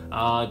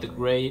 The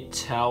Great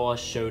Tower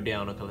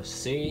Showdown. Okay, let's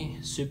see.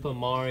 Super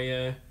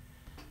Mario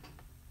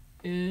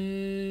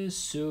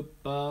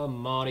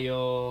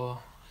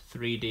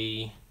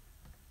 3D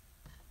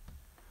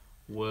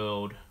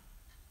World,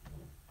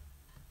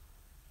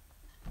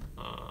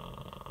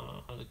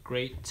 The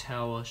Great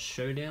Tower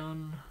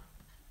Showdown.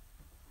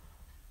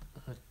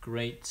 The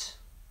Great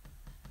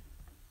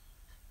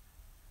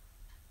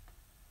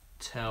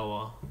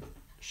Tower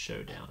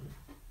Showdown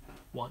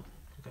 1.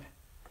 Okay,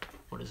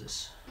 what is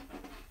this?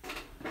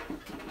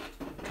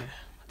 Okay,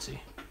 let's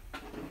see.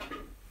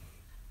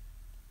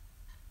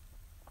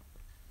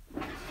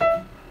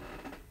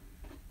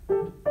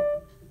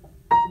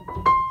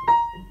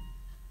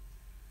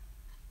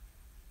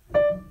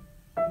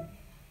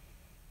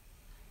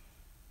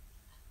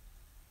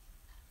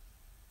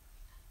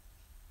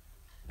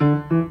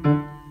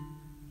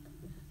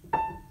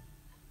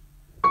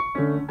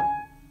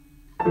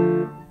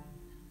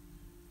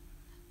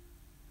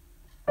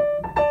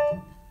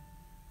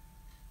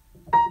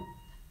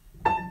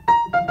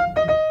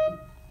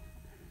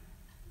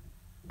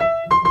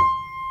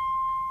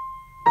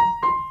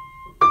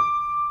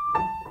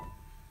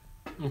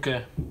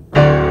 Okay.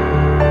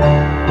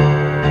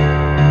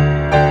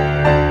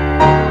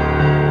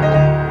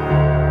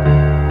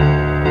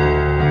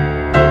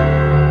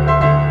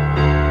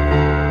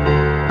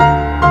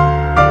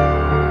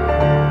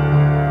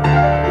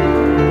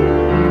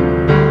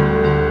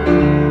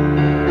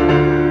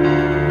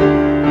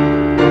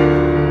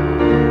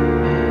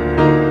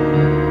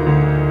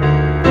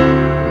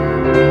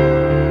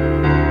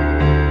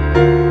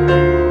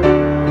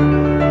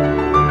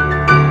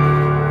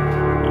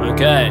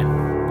 Okay.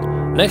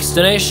 Next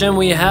donation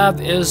we have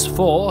is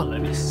for,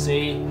 let me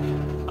see.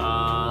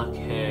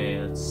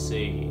 Okay, let's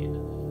see.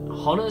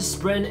 Honest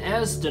Bren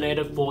S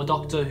donated for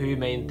Doctor Who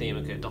main theme.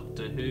 Okay,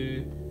 Doctor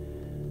Who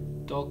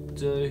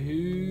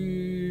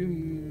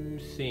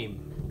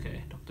theme.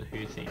 Okay, Doctor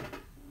Who theme.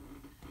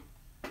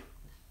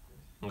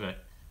 Okay.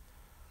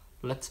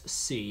 Let's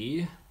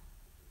see.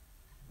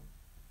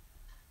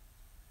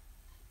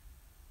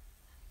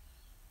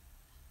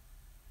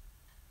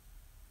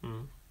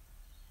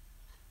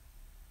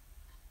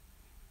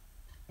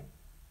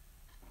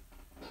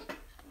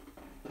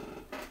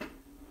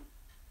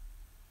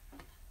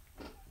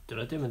 Did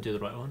I even do the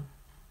right one?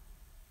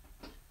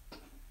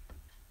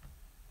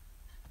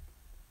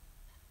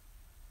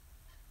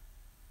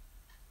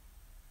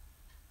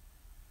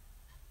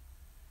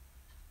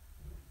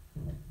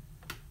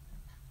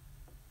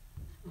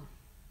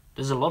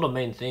 There's a lot of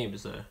main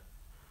themes though.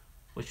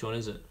 Which one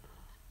is it?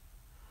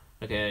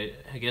 Okay,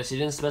 I guess he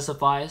didn't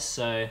specify,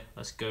 so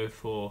let's go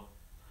for...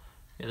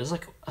 Yeah, there's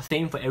like a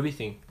theme for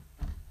everything.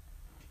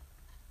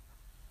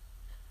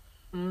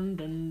 Dun,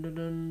 dun, dun,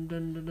 dun,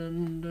 dun,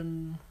 dun,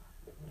 dun.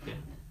 Okay.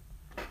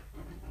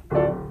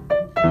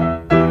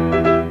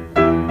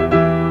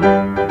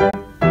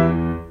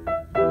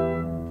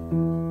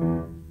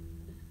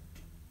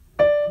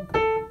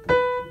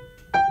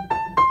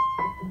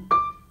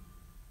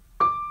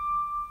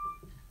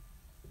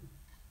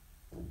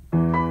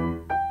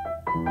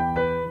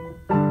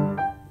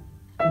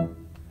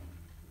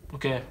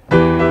 Okay.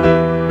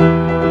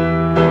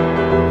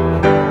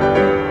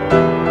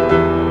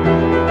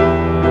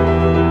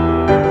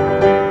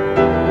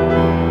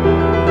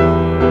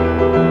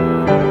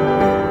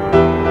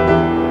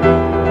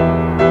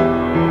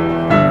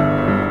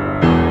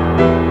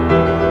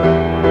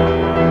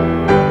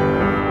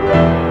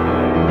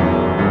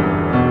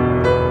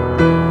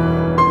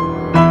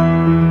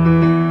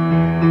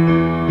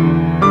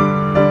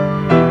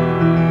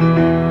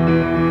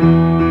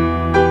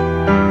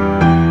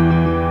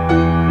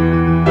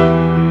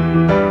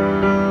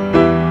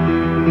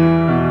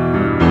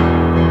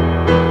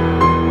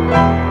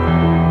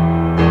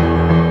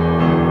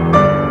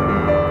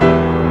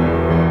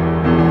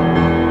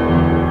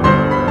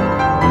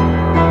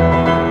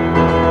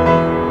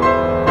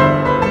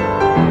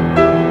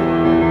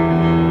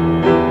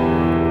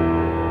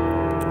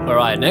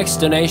 Alright, next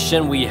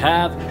donation we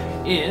have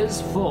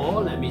is for,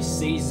 let me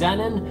see,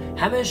 Zanin,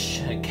 Hamish,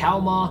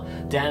 Kalmar,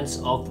 Dance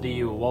of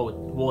the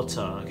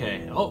Water.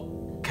 Okay.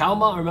 Oh,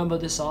 Kalmar, remember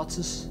this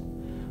artist?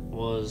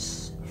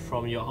 Was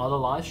from your other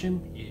live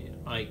stream? Yeah,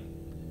 like,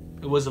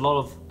 it was a lot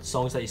of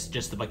songs that you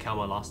suggested by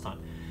Kalmar last time.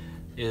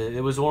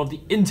 It was one of the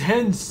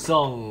intense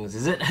songs,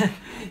 is it?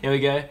 Here we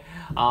go.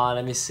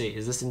 Let me see.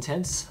 Is this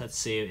intense? Let's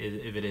see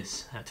if it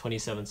is. At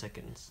 27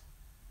 seconds.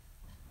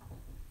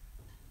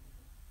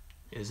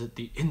 Is it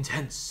the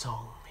intense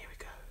song? Here we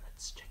go.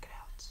 Let's check it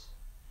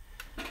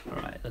out.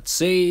 Alright, let's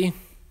see.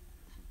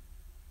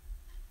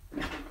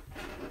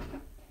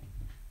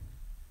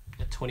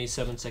 At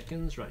 27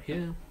 seconds right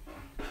here.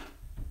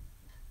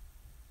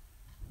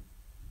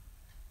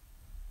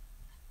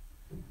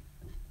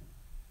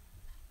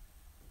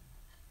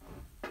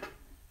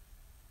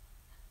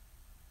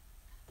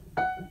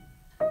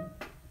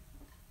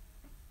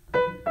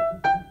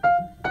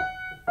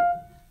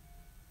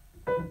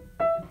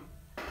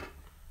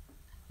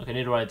 Okay, I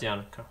need to write it down.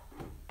 Okay.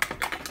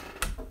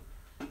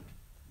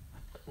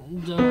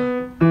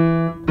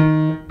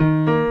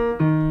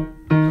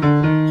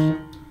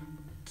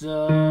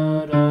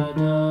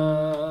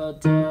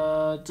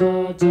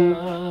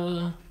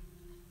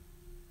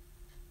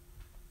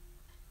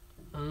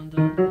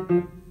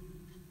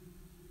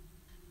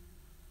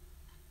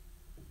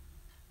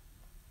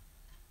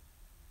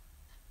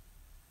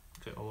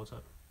 Okay, one more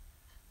time.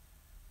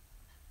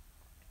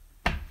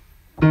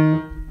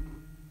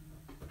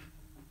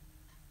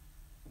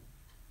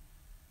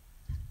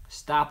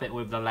 Stop it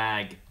with the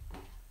lag.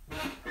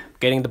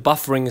 Getting the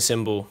buffering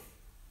symbol.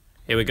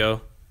 Here we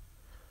go.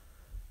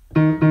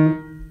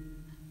 Alright,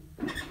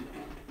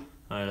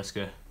 let's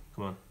go.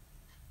 Come on.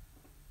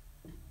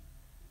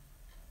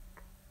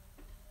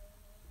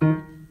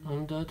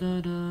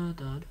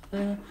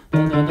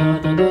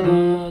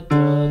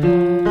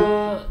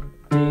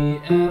 D,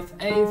 F,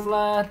 A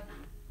flat.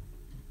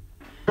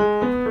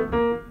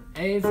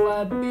 A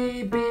flat,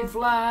 B, B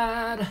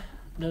flat.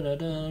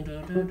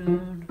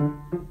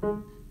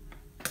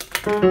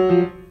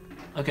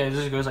 Okay, this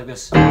just goes like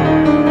this. Wait,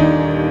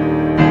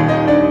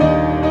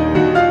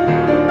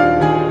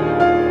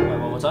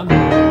 one more time.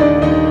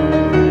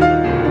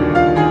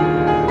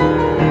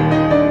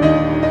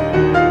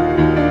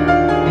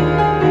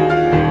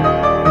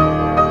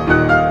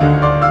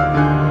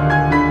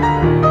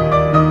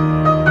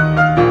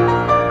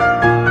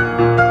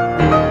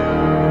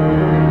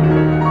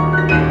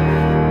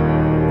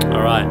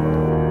 Alright.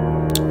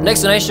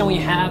 Next donation we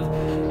have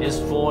is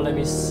for, let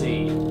me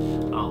see.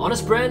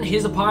 Honest Brand,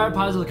 here's a Pirates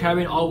of the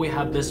Caribbean. Oh, we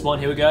have this one.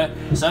 Here we go.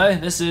 So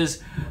this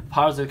is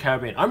Pirates of the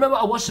Caribbean. I remember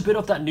I watched a bit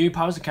of that new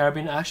Pirates of the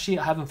Caribbean. Actually,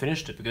 I haven't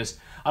finished it because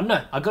I don't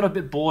know. I got a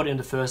bit bored in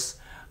the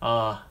first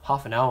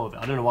half an hour of it.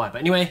 I don't know why.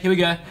 But anyway, here we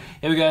go.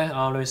 Here we go.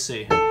 Let me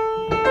see.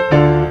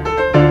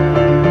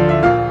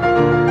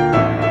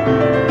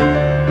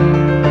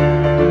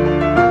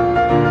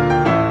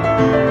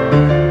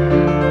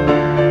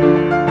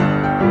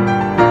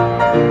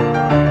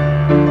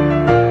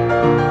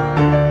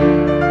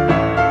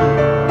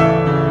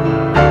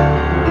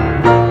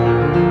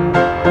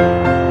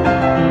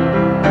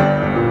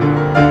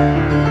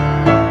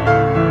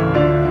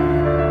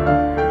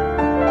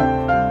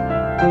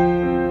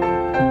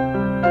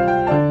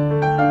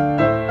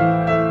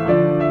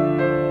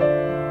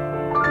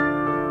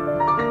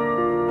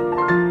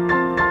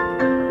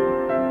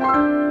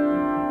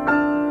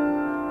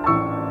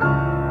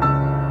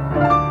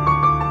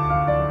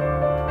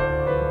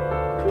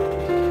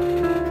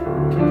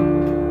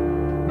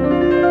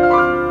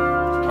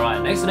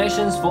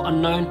 For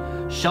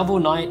unknown, Shovel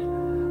Knight,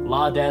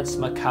 La Dance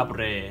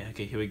Macabre.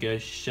 Okay, here we go.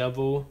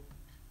 Shovel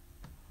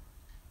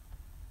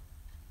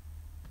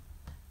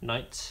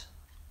Knight,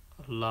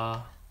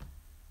 La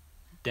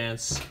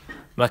Dance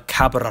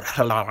Macabre.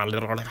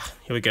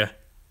 Here we go.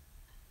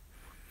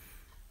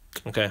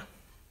 Okay.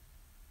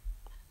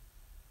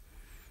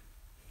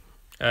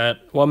 At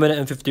 1 minute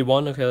and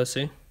 51. Okay, let's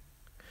see.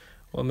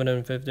 1 minute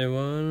and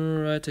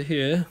 51 right to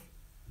here.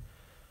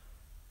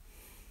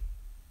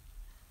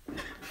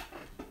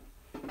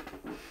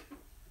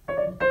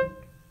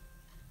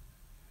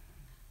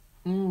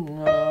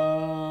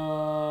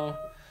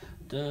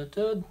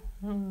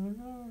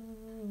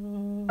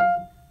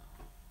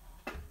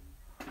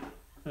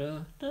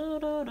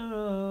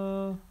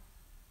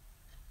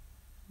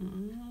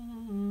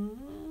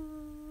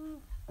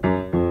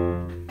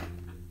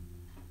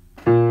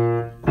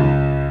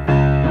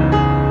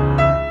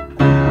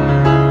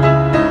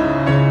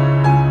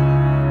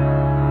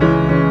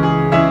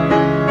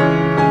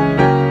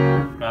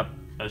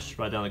 Let's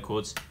write down the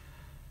chords.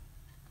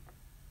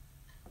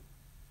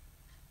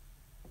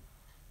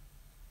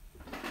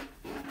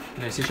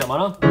 Okay, C sharp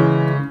minor,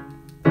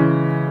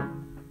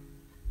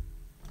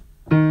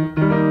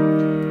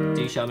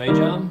 D sharp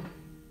major,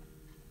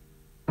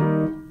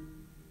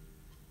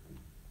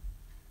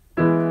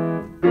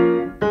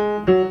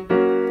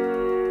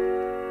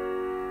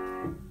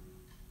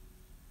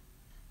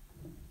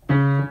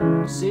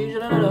 C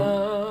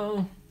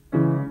sharp,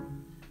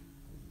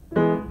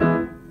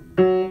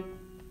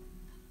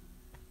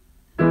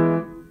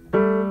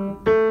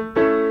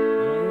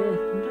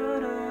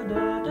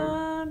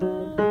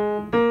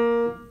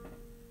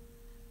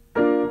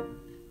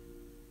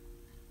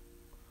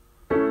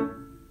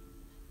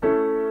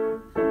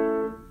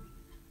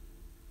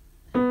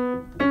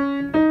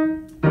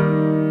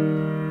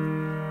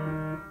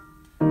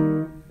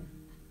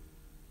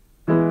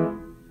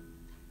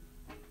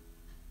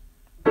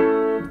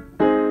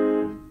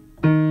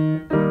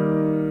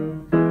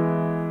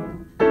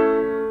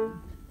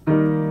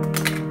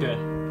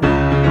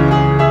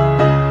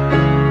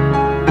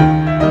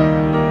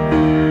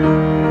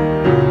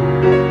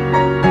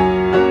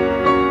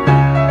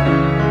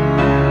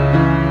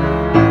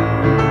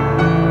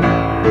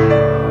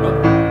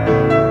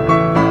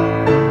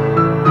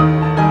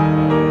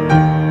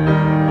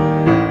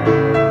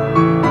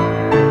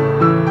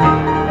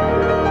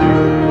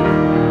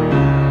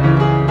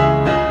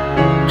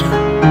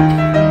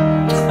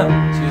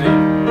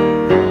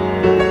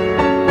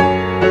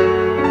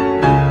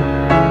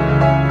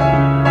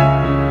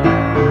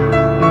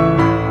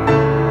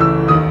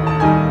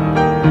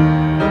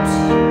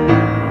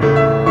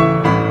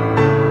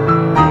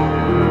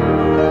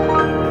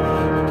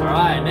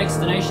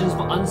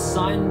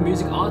 signed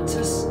music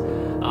artist.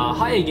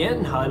 Hi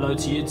again. Hello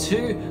to you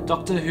too.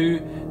 Doctor Who.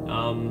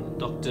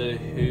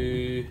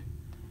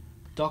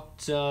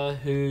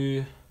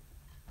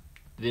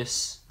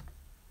 This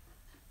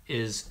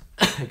is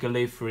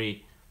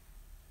Gallifrey.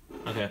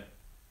 Okay.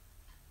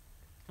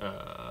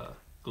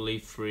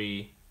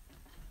 Gallifrey.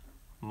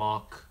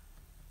 Mark.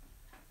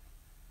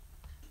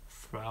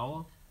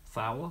 Flower.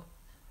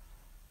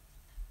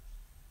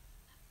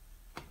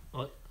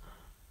 What?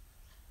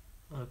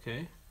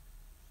 Okay.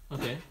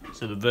 Okay.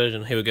 So the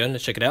version. Here we go.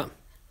 Let's check it out.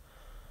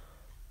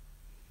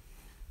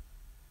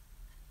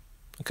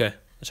 Okay.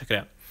 Let's check it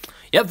out.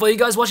 Yep, for you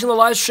guys watching the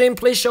live stream,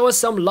 please show us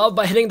some love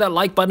by hitting that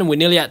like button. We're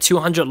nearly at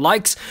 200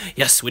 likes.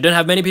 Yes, we don't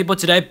have many people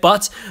today,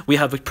 but we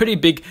have a pretty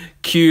big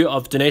queue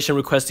of donation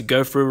requests to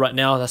go through right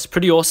now. That's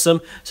pretty awesome.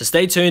 So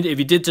stay tuned. If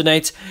you did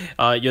donate,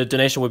 your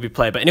donation will be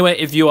played. But anyway,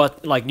 if you are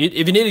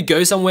if you need to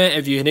go somewhere,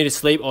 if you need to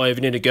sleep, or if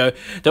you need to go,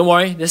 don't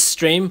worry. This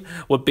stream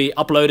would be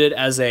uploaded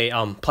as a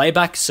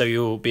playback, so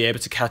you'll be able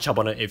to catch up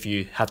on it if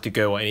you have to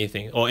go or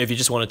anything, or if you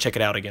just want to check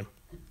it out again.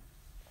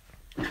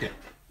 Okay.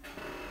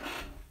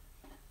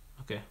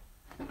 Okay.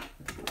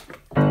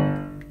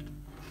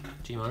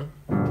 G-Man.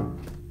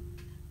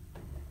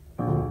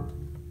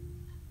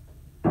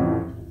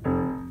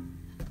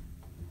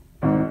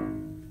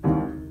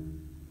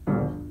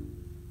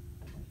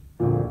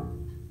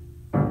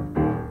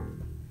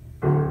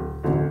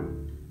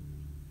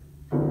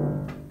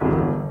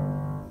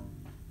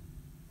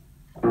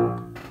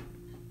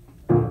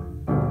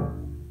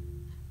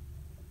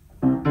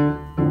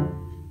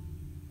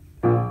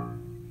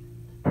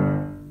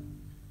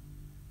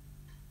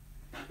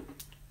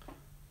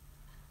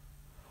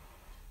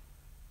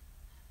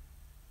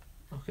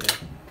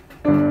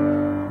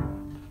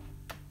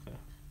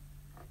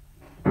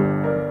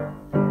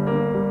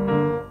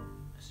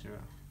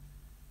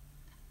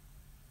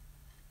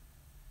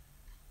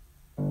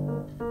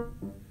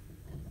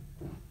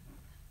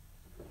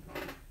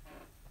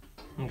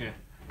 Okay.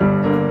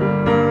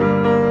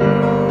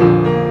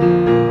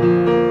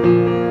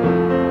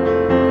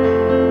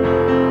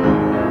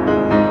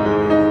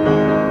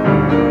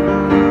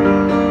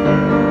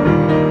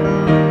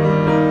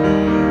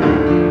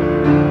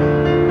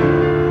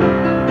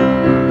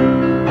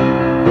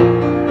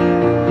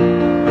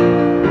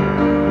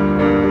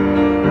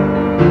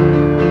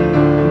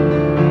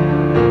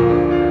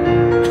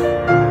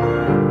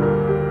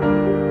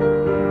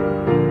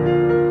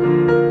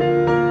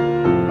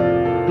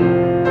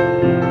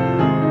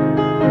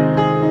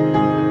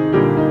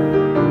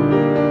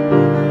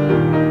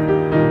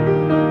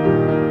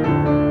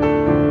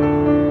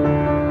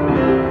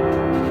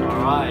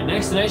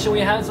 We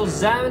have for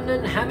Zaman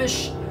and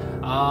Hamish,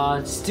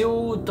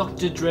 still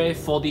Dr. Dre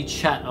for the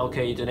chat.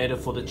 Okay, you donated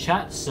for the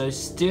chat, so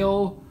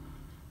still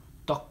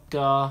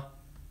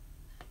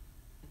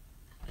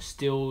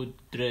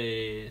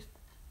Dre,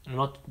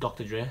 not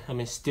Dr. Dre. I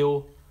mean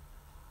still,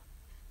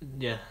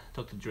 yeah,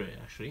 Dr. Dre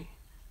actually.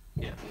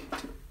 Yeah.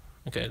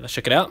 Okay, let's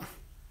check it out.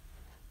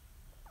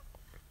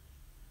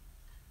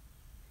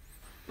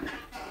 All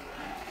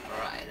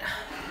right.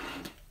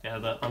 We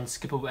have an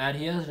unskippable ad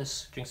here.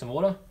 Let's drink some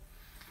water.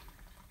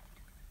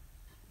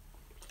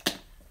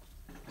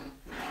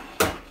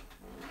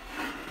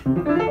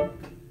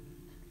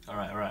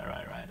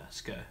 Alright,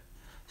 let's go.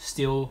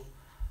 Still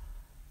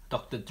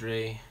Dr.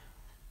 Dre,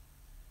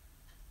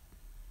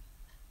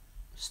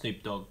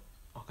 Snoop Dogg.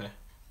 Okay,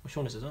 which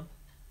one is this on?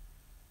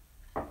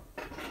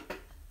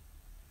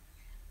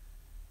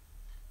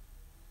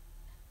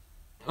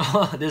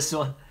 Oh, this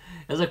one.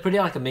 It's like pretty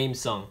like a meme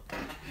song.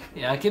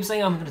 Yeah, I keep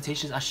saying I'm gonna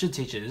teach this. I should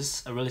teach it.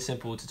 This is a really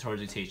simple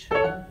tutorial to teach.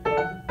 Let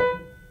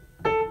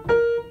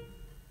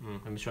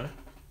me try.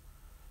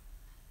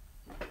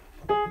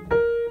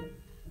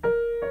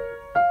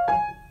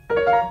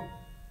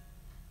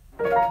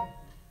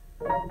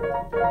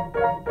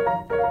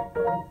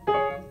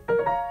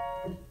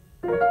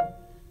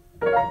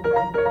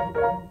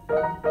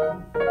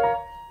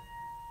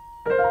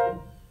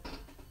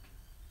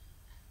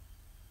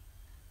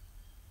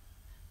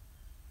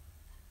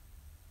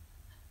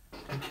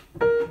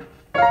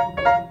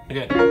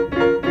 Okay.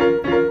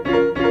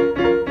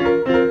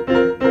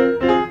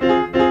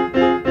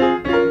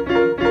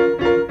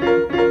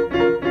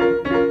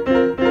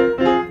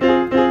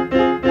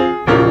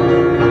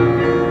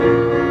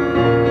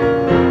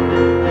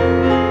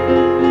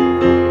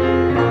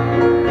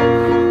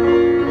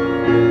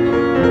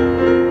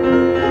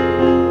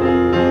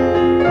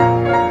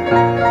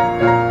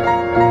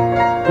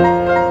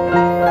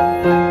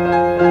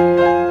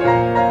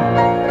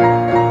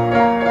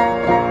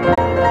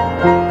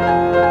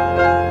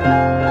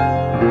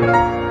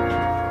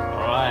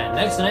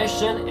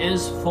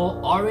 Is for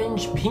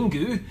Orange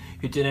Pingu,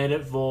 who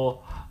donated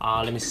for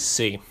let me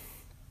see.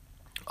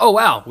 Oh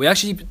wow, we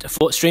actually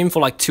streamed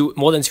for like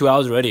more than 2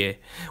 hours already.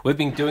 We've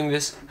been doing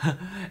this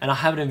and I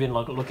haven't even been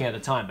looking at the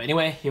time, but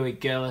anyway, here we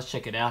go. Let's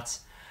check it out.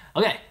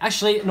 Okay,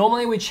 actually,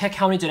 normally we check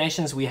how many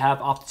donations we have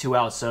after 2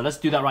 hours, so let's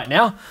do that right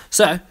now.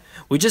 So,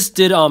 we just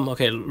did,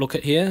 okay, look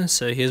at here.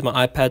 So here's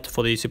my iPad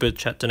for the super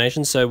chat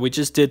donations. So we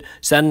just did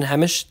Stan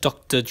Hamish,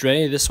 Dr.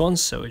 Dre, this one.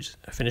 So we just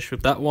finished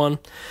with that one.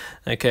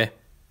 Okay.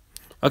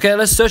 Okay,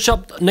 let's search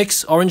up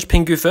Nick's Orange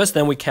Pingu first,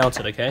 then we count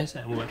it, okay?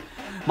 So we went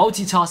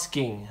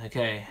multitasking,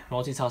 okay.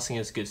 Multitasking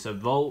is good. So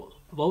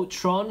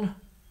Voltron,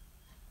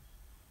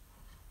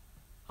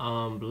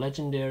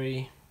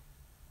 Legendary,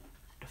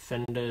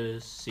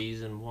 Defenders,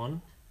 Season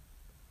 1.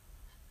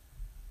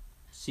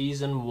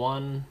 Season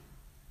 1.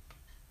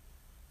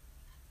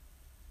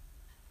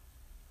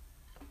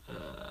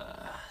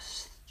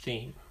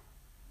 Theme.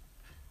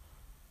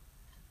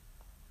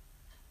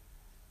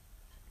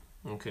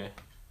 Okay.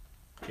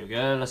 Here we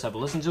go. Let's have a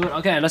listen to it.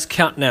 Okay, let's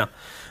count now.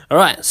 All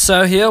right.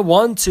 So here,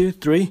 1, 2,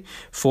 3,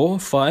 4,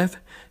 5,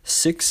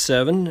 6,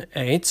 7,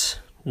 8,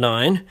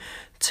 9,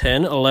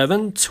 10,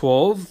 11,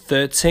 12,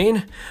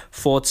 13,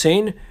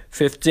 14,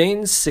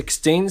 15,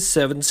 16,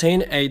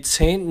 17,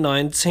 18,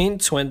 19,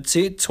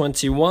 20,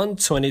 21,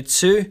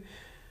 22.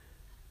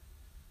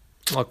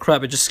 Oh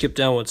crap! It just skipped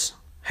downwards.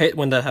 Hate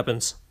when that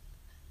happens.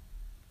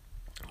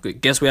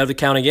 Guess we have to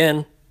count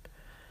again.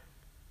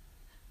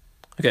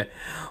 Okay,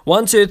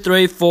 1, 2,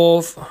 3,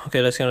 4.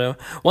 Okay, let's count now.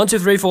 1, 2,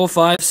 3, 4,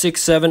 5,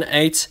 6, 7,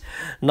 8,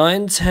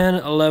 9, 10,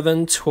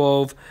 11,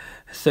 12,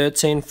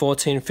 13,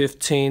 14,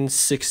 15,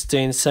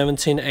 16,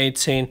 17,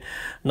 18,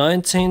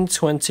 19,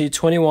 20,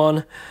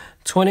 21,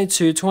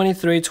 22,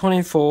 23,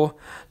 24,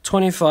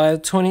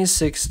 25,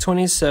 26,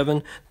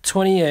 27,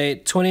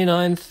 28,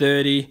 29,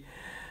 30,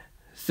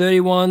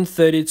 31,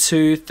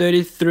 32,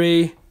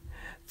 33,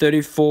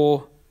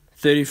 34,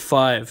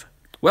 35.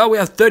 Well, we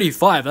have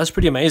 35. That's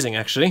pretty amazing,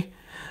 actually.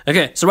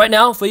 Okay, so right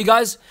now, for you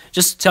guys,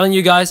 just telling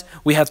you guys,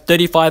 we have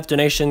 35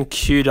 donation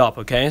queued up,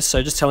 okay?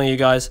 So just telling you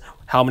guys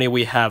how many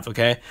we have,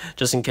 okay?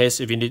 Just in case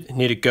if you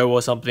need to go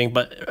or something.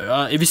 But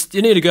if you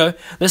still need to go,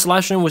 this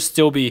live stream will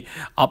still be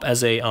up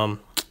as a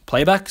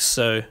playback.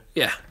 So,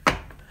 yeah.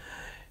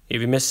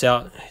 If you miss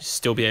out, you'll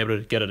still be able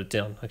to get it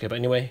down. Okay, but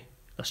anyway,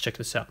 let's check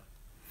this out.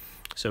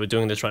 So we're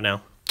doing this right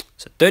now.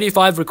 So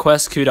 35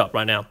 requests queued up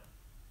right now.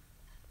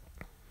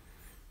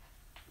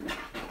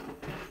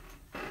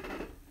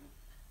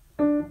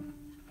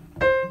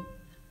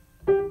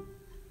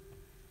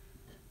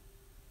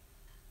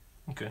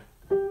 Okay.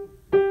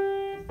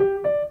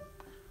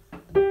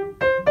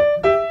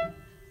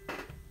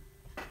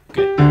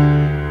 Okay.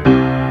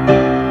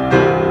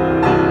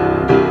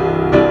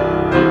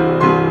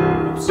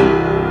 Oops.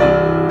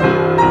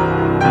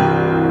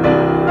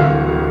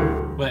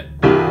 Wait.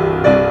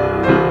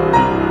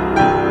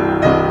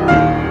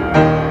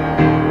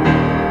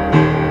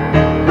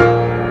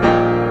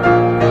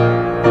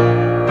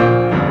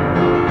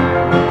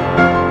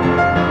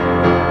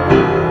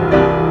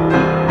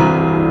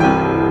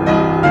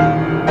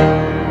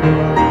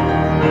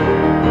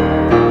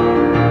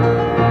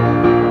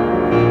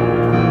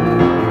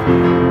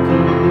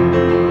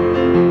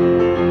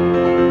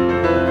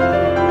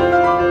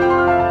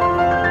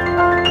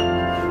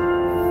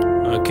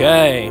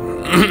 Okay,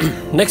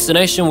 next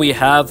donation we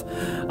have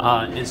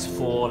is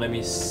for, let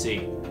me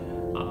see,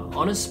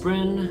 Honest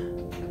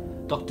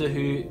Sprin, Doctor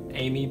Who,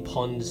 Amy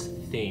Pond's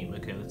theme.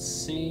 Okay, let's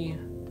see.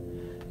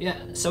 Yeah,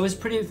 so it's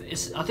pretty,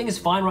 I think it's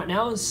fine right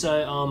now.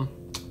 So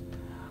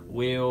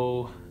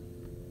we'll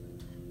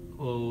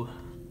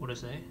what did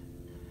I say?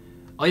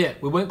 Oh yeah,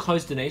 we won't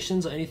close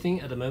donations or anything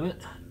at the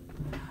moment.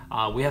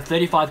 We have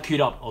 35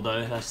 queued up,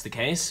 although that's the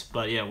case.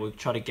 But yeah, we'll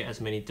try to get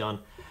as many done.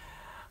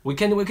 We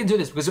can do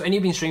this because we've only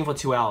been streaming for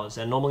 2 hours,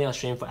 and normally I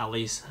stream for at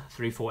least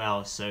 3-4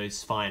 hours, so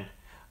it's fine.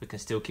 We can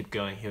still keep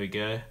going. Here we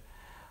go.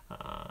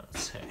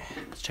 Let's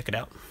check it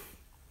out.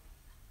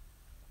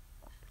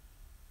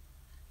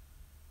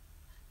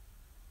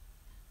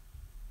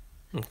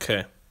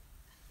 Okay.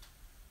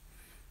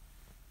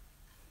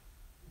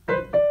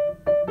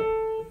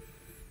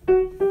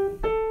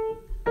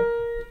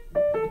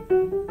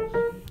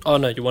 Oh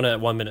no, you want it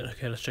at 1 minute.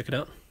 Okay, let's check it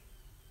out.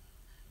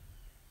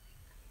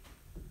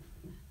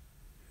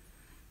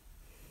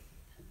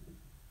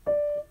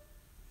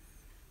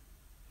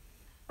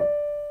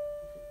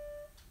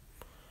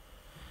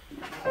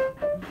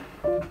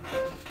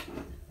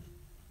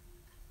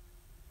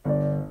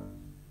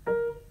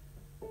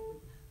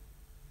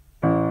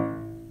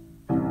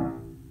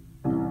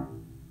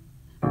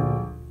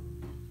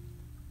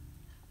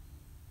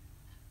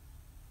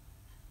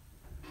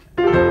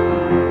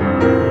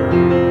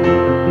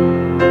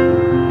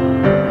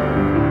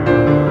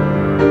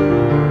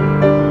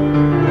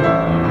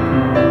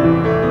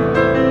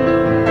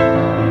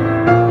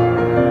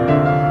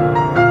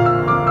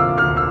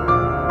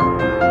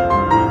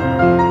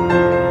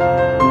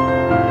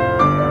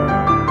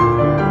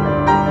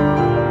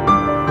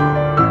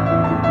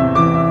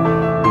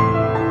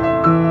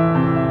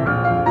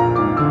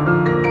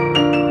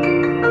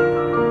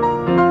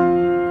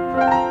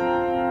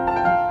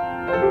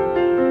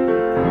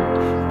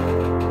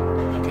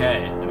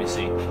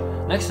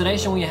 Next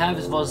donation we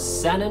have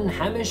was Shannon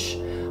Hamish,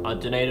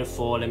 donated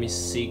for, let me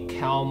see,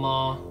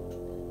 Kalmar.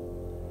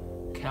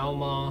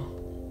 Kalma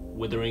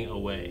Withering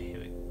Away. Here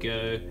we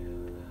go.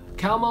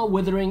 Kalma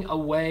Withering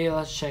Away.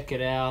 Let's check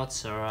it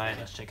out. Alright,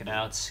 let's check it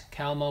out.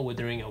 Kalma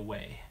Withering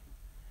Away.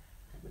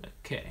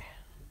 Okay.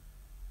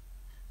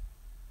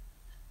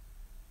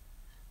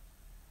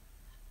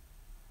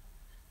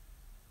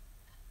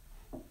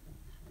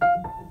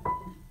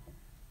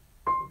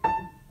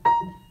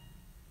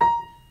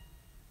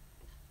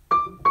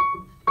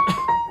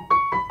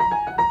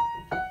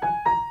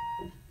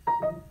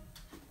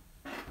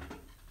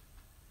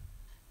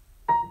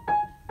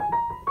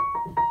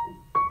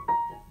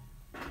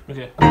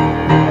 Okay.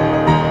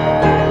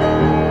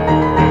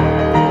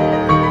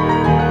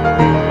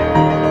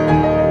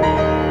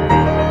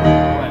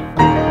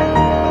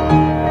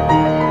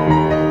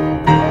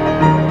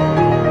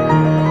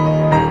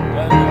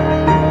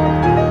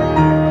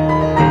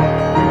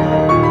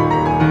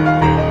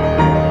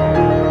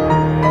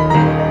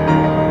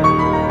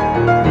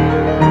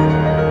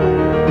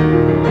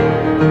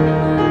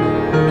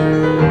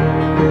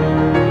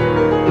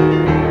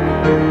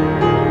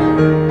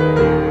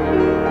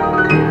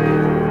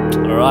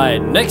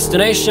 Next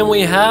donation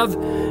we have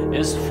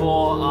is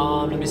for,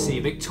 let me see,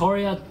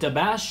 Victoria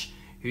Dabash,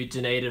 who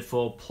donated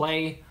for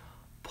Play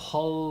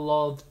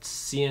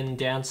Polovtsian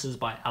Dances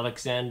by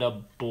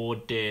Alexander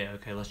Bordet.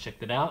 Okay, let's check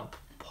that out.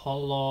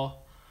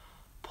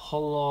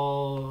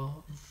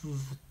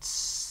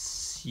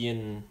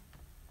 Polovtsian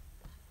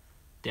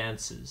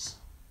Dances.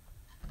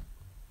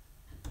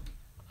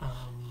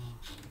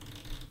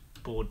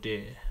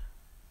 Bordet.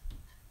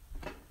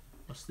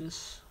 What's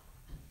this?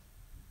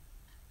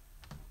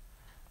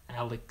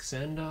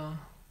 Alexander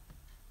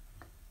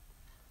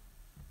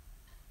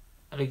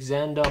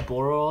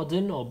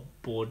Borodin or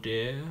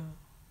Bordet?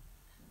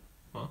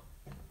 Huh?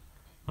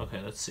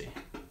 Okay, let's see.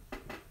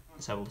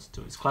 Let's have a listen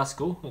to it. It's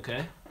classical,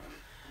 okay.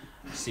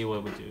 Let's see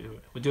what we do.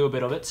 We'll do a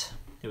bit of it.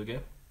 Here we go.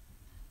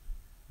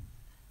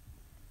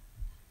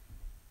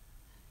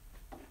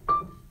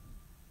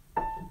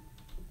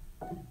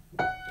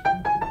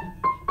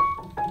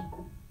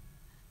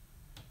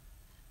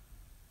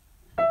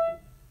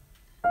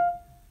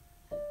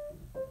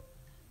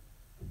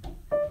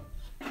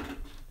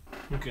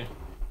 Okay.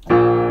 Wait,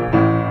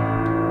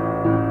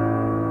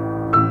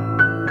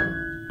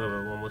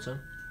 one more time.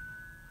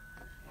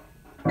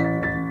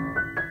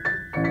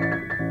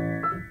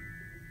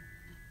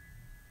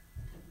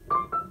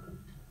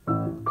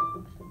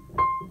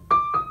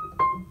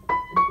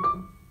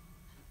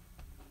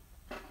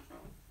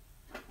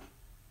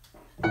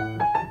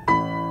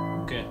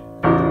 Okay.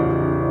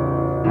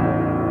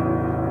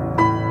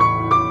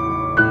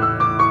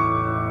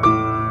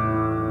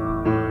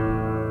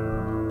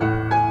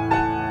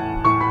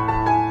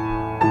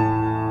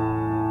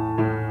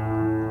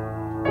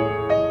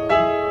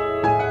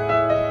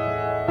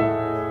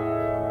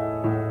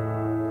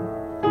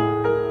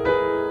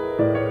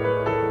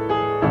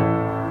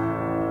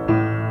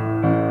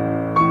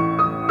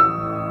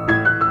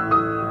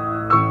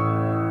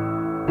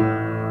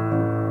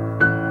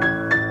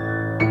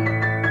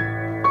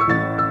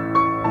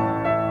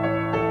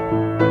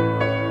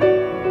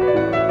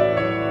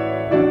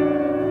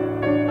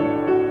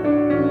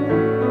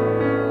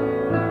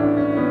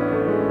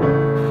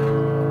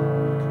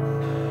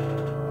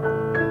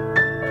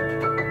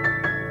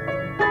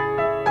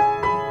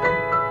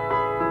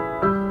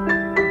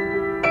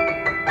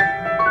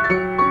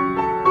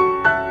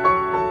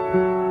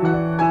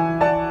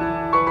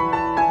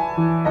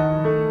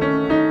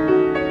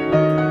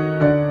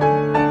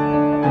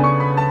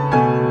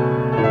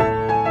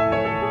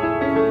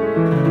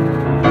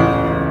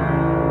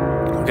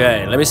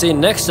 Okay, let me see.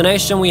 Next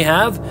donation we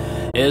have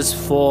is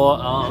for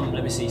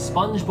let me see,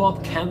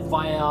 SpongeBob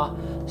Campfire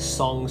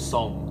Song.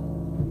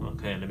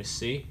 Okay, let me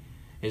see.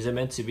 Is it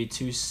meant to be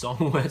two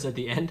song words at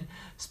the end?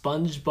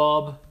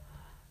 SpongeBob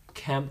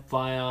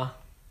Campfire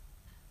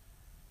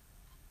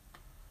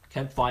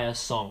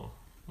Song.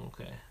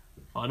 Okay.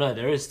 Oh no,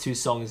 there is two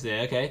songs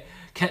there. Okay,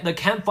 the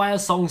Campfire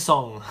Song.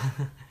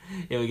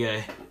 Here we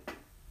go.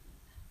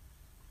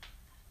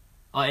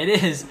 Oh, it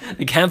is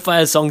the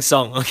Campfire Song.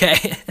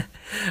 Okay.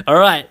 All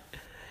right.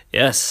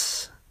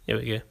 Yes. Here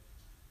we go.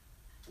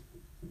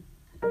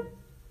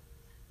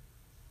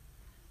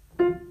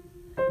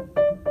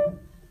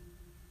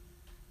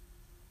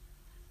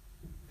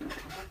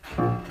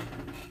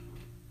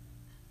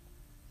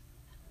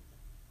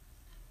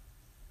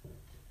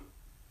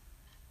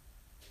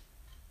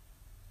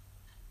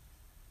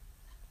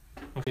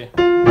 Okay.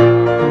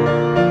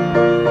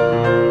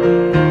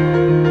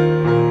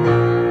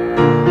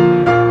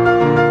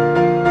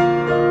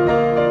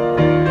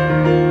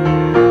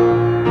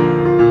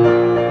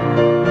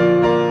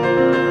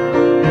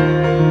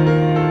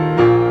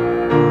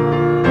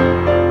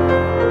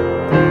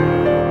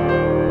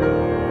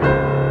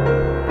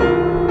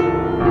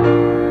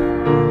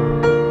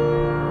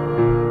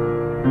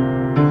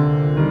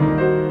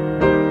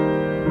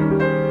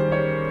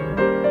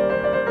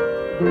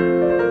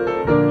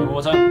 One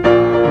more time.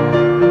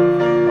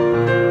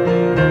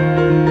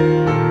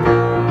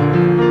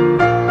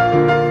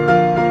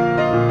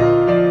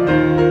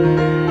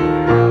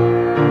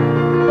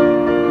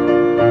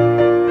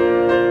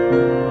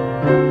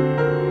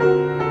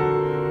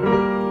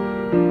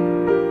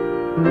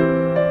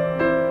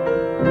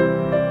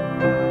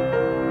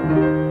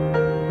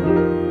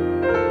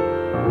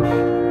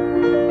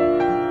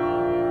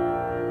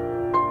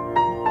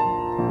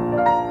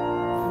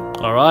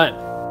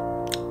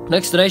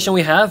 Next donation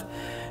we have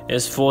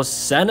is for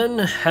Shannon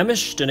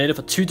Hamish, donated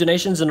for 2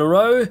 donations in a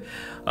row.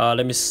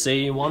 Let me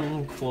see,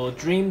 one for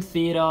Dream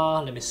Theater.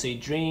 Let me see,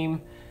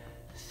 Dream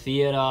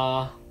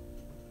Theater,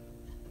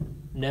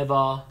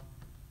 never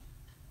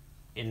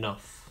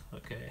enough.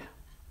 Okay.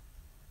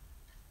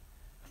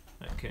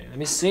 Okay, let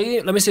me see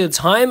the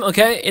time.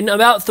 Okay, in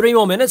about 3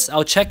 more minutes,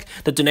 I'll check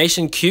the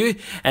donation queue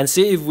and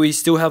see if we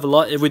still have a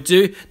lot. If we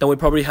do, then we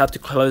probably have to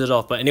close it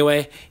off. But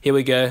anyway, here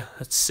we go.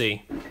 Let's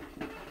see.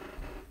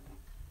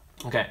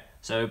 Okay,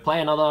 so play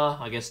another,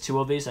 I guess, 2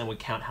 of these, and we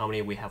count how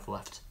many we have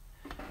left.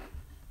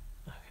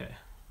 Okay.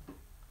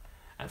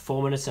 At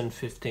 4 minutes and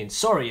 15.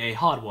 Sorry, a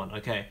hard one.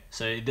 Okay,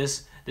 so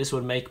this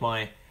would make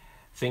my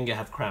finger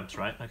have cramps,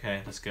 right?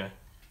 Okay, let's go.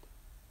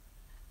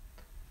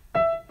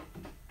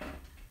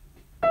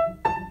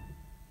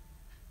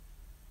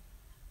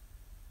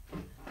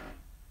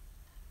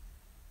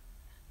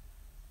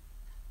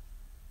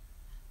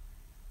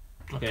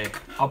 Okay,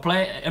 I'll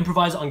play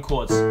improvise on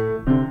chords.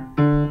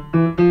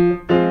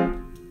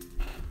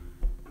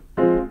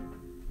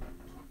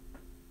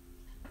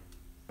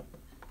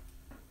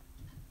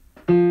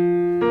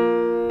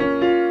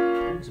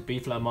 It's a B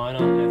flat minor,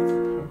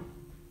 F.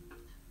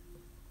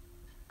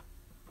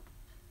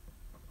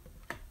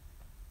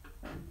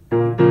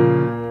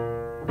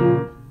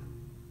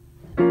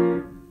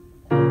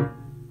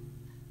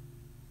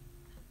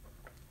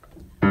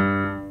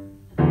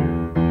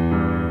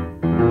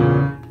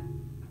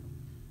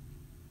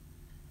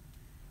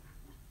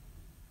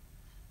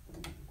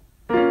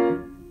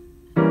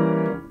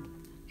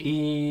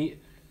 E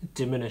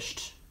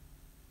diminished.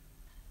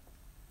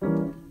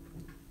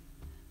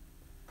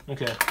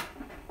 Okay.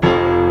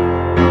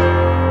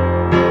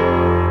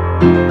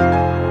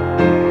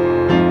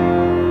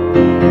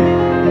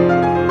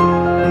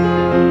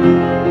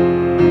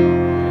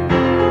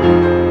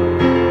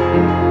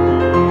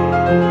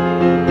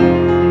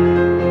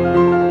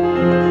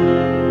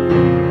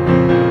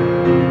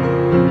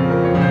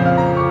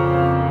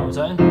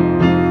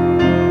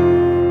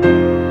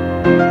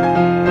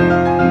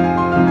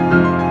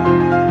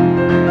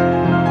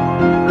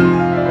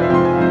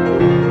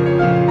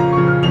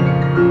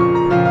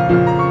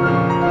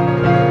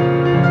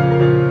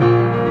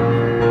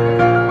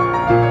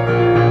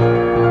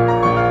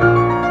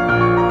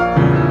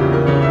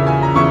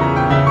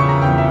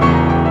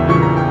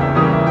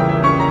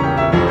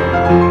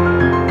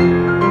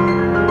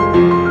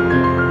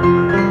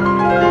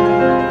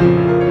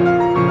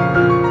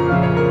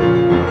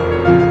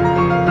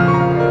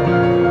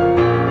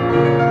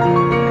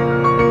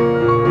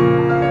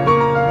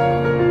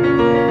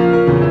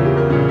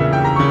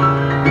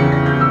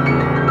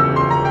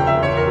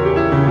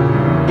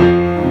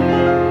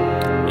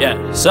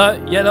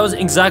 So yeah, that was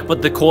exact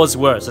what the chords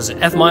were. So it's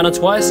F minor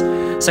twice,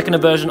 second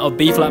version of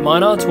B flat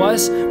minor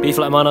twice, B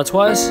flat minor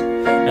twice,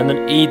 and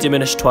then E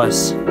diminished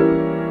twice,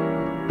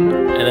 and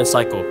then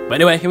cycle. But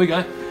anyway, here we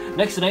go.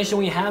 Next donation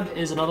we have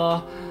is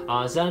another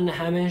Zen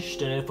Hamish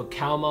donated for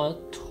Kalma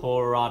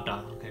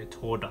Torada. Okay,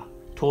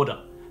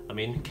 Torda. I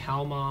mean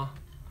Kalma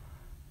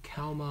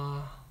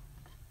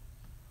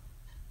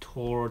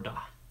Torda.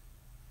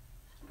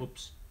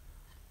 Whoops.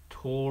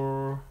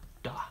 Torda.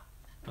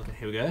 Okay,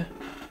 here we go.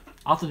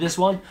 After this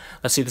one,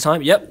 let's see the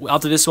time. Yep,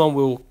 after this one,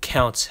 we'll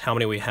count how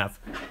many we have.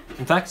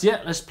 In fact, yeah,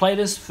 let's play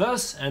this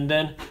first, and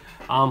then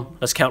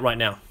let's count right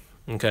now.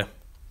 Okay.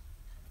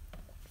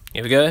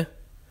 Here we go.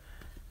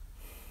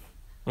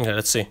 Okay,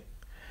 let's see.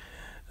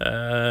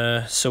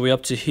 So we're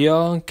up to here,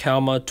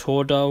 Kalma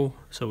Tordo.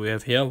 So we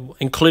have here,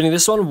 including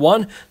this one,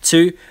 1,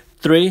 2,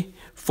 3,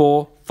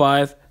 4,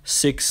 5,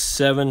 6,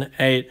 7,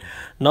 8,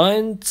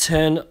 9,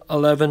 10,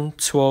 11,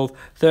 12,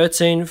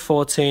 13,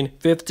 14,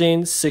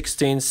 15,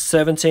 16,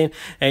 17,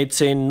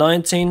 18,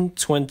 19,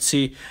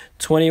 20,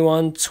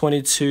 21,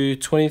 22,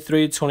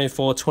 23,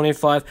 24,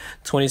 25,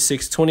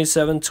 26,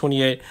 27,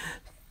 28,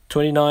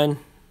 29,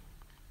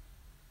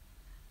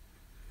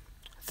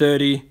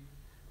 30,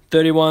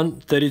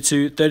 31,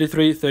 32,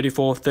 33,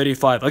 34,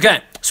 35.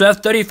 Okay, so I have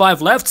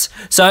 35 left.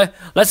 So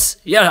let's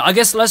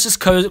just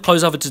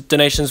close off with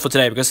donations for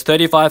today, because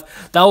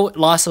 35, that'll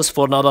last us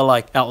for another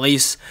like at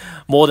least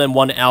more than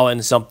 1 hour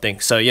and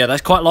something. So yeah,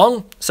 that's quite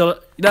long. So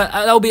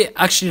that'll be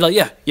actually like,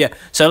 yeah.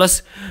 So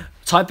let's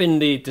type in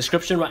the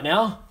description right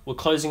now. We're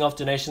closing off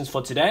donations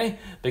for today,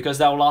 because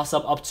that will last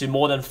up to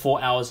more than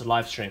 4 hours of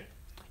live stream.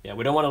 Yeah,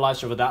 we don't want to live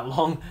stream for that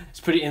long. It's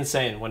pretty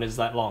insane when it's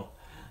that long.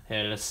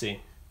 Here, let's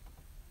see.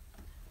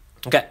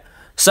 Okay,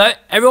 so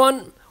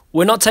everyone,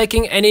 we're not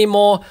taking any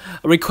more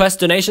request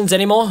donations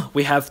anymore.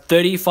 We have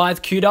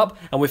 35 queued up,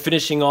 and we're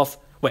finishing off.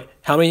 Wait,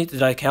 how many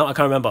did I count? I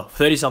can't remember.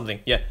 30 something.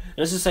 Yeah,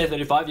 let's just say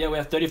 35. Yeah, we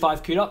have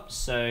 35 queued up,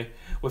 so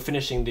we're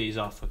finishing these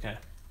off. Okay.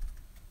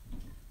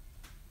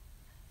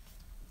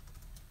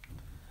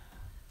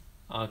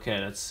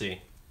 Okay, let's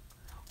see.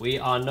 We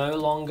are no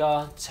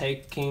longer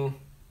taking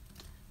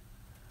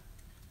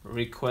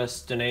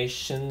request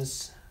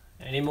donations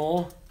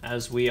anymore,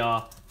 as we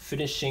are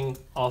finishing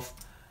off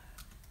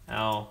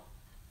our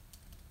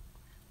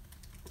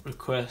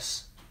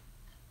request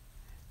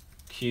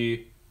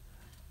queue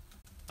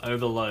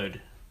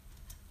overload.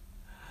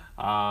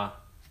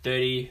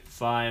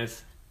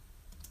 35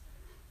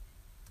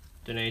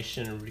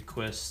 donation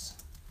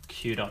requests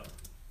queued up.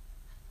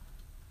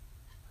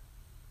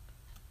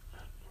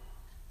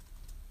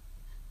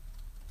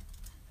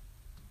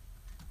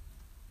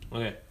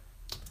 Okay.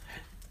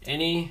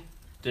 Any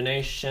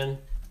donation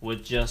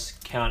would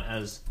just count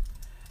as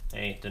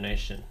a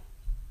donation.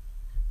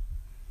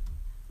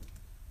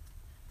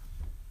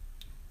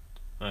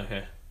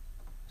 Okay.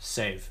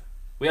 Save.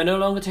 We're no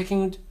longer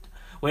taking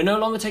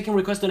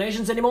request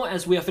donations anymore,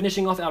 as we are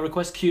finishing off our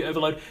request queue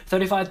overload.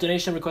 35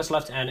 donation requests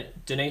left, and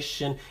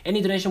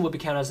any donation will be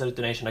counted as a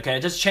donation. Okay, I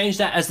just changed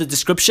that as the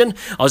description.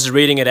 I was just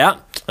reading it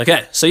out.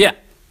 Okay, so yeah.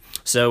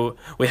 So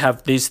we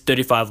have these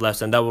 35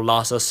 left, and that will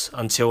last us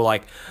until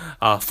like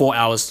 4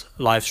 hours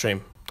live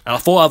stream.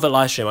 4-hour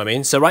live stream, I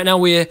mean. So right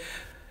now is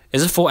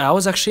it 4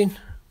 hours actually?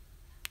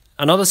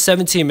 Another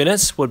 17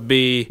 minutes would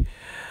be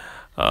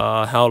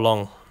how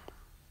long?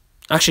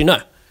 Actually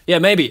no. Yeah,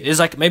 maybe it's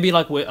like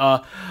we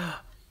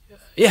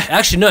yeah,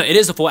 actually no, it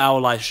is a 4-hour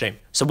live stream.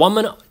 So 1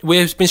 minute,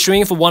 we've been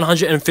streaming for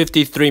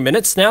 153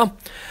 minutes now.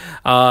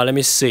 Let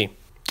me see.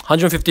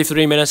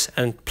 153 minutes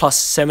and plus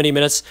 70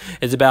 minutes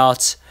is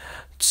about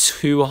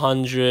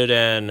 200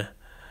 and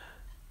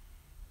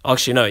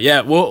actually no,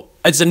 yeah, well,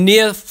 it's a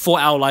near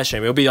 4-hour live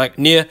stream. It'll be like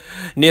near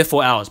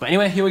 4 hours. But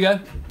anyway, here we go.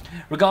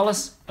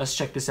 Regardless, let's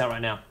check this out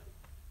right now.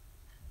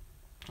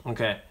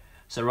 Okay,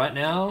 so right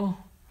now,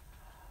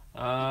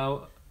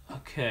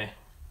 okay,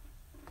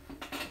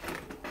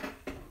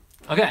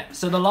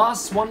 so the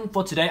last one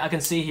for today I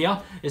can see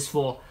here is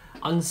for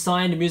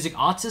unsigned music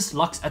artist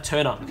Lux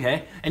Eterna.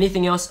 Okay,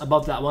 anything else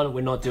above that one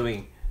we're not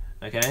doing.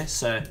 Okay,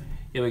 so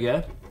here we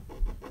go.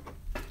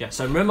 Yeah,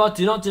 so remember,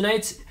 do not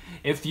donate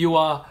if you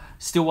are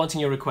still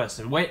wanting your request,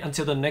 and wait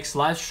until the next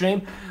live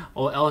stream,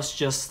 or else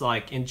just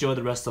like enjoy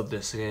the rest of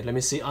this. Okay, let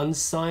me see.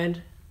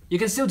 Unsigned, you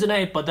can still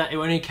donate, but that it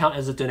will only count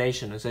as a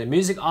donation. So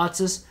music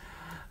artist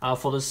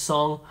for the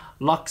song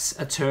Lux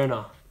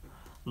Eterna.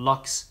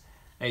 Lux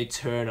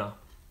Eterna.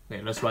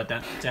 Okay, let's write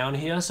that down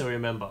here so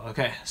remember.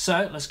 Okay,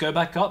 so let's go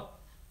back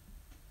up.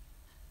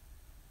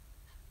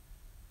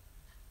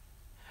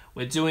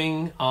 We're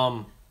doing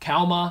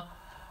Kalma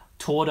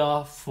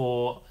Torda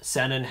for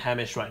San and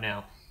Hamish right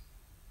now.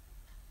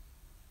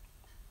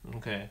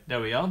 Okay,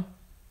 there we are.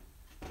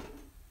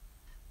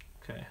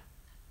 Okay,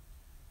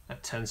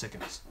 at 10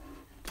 seconds.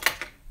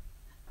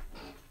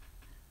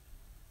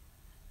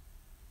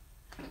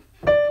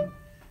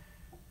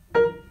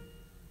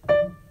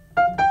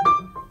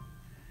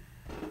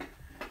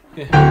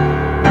 Okay.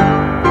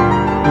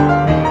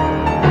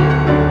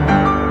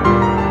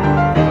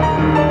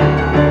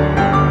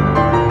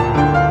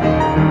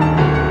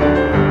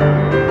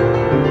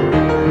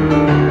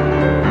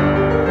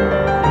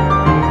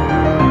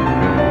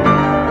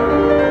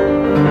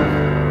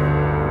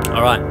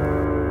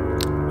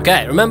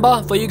 Okay,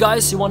 remember, for you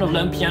guys who want to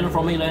learn piano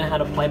from me, learn how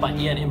to play by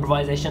ear and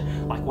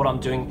improvisation, like what I'm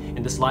doing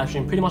in this live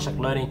stream, pretty much like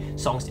learning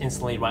songs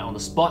instantly right on the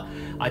spot.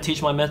 I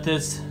teach my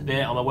methods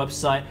there on my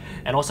website,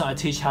 and also I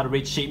teach how to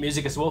read sheet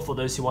music as well for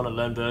those who want to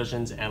learn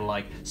versions and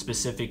like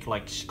specific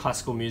like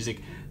classical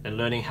music. And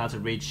learning how to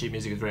read sheet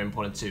music is very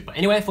important too. But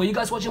anyway, for you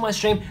guys watching my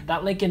stream,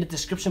 that link in the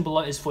description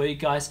below is for you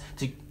guys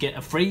to get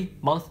a free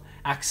month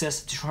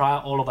access to try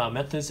out all of our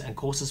methods and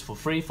courses for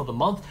free for the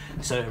month.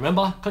 So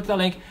remember, click that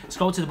link,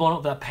 scroll to the bottom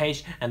of that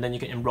page, and then you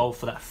can enroll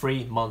for that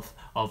free month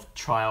of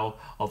trial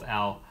of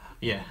our,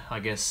 yeah, I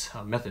guess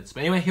methods.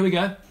 But anyway, here we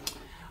go.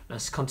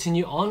 Let's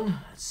continue on.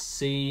 Let's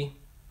see.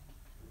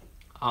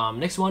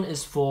 Next one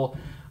is for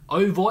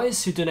O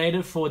Voice, who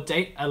donated for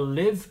Date a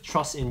Live,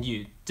 Trust in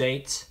You.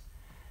 Date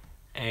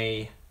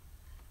a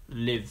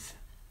Live,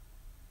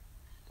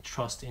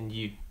 Trust in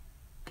You.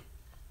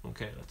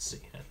 Okay, let's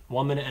see. At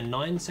 1 minute and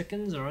 9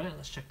 seconds. All right,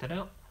 let's check that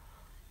out.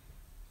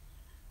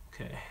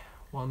 Okay,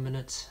 1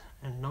 minute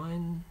and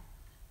 9.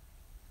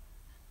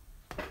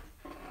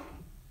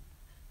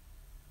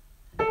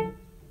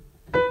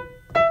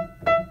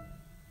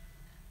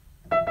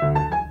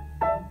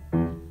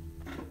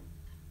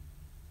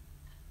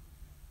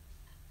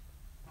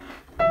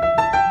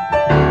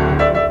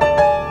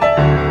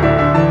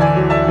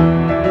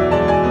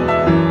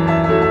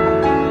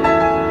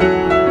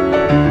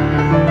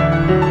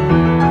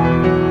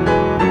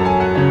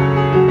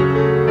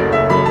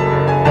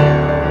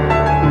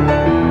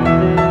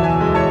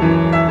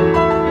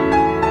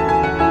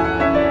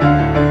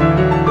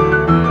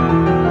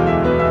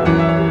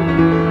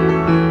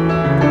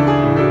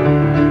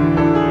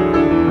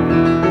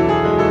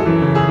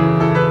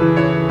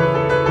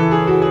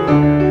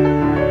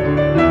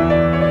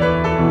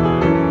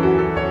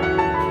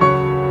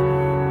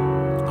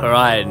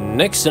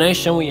 Next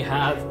donation we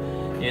have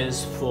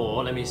is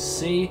for, let me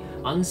see,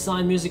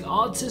 unsigned music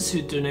artist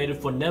who donated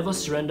for Never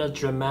Surrender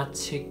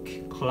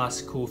Dramatic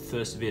Classical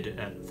First Vid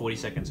at 40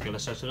 seconds. Okay,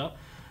 let's search it up.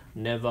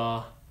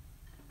 Never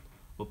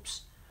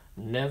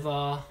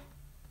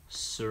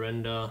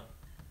Surrender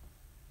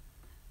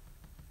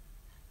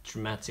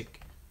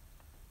Dramatic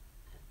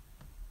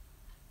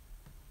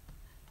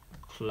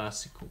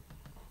Classical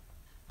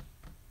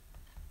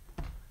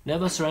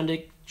Never surrender.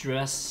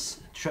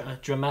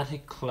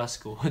 Dramatic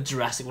classical.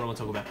 Jurassic, what am I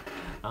talking about?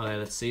 Okay,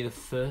 let's see the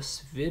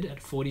first vid at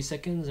 40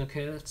 seconds.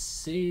 Okay, let's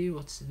see.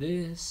 What's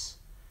this?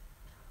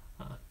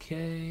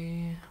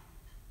 Okay.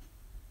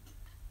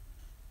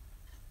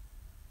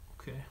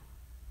 Okay.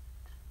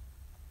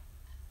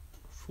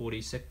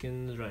 40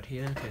 seconds right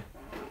here. Okay.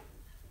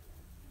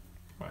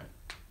 Right.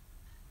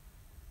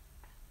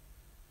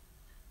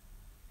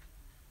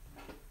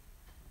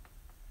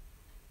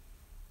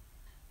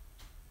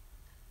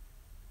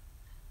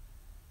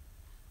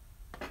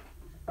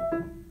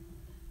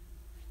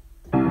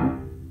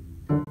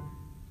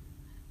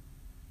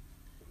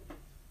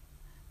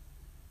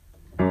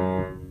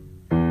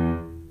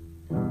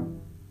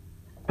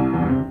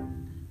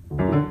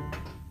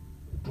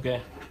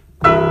 Okay.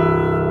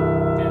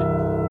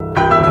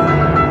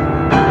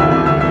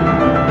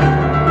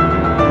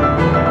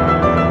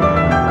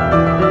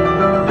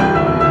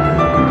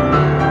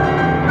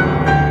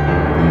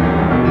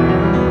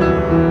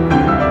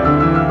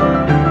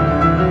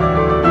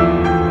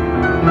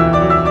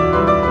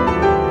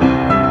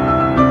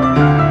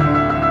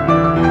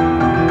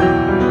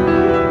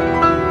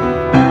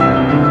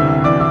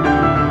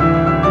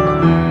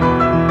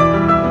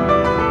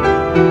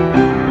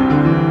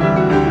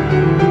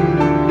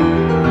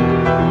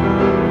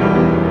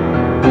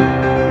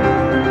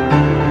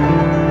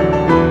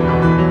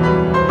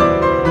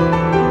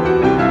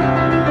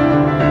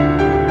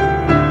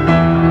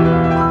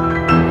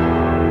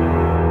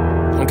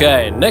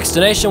 Okay, next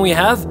donation we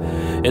have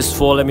is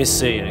for, let me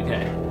see,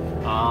 okay.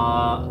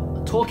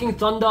 Talking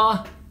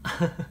Thunder.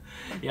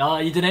 Yeah,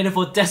 you donated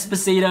for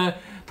Despacito.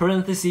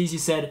 Parentheses, you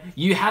said,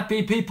 you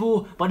happy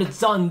people, but it's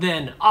done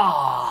then.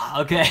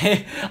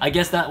 Okay. I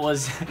guess that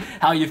was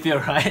how you feel,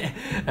 right?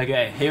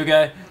 Okay, here we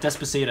go.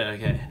 Despacito,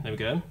 okay, there we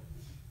go.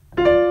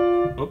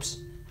 Oops,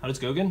 how does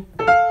it go again?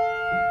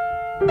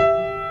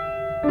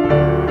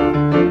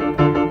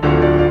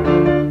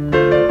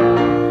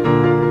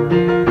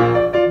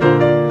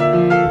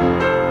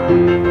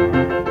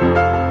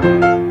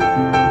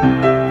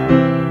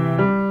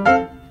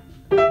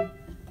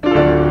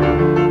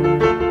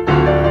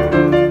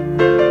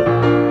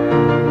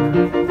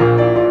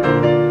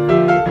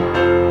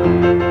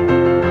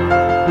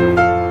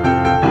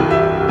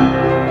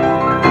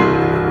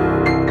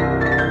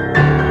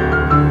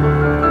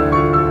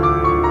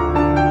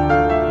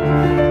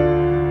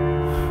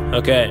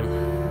 Okay.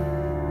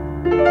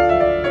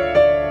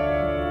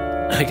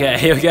 Okay,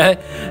 here we go.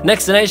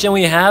 Next donation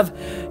we have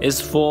is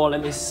for,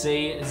 let me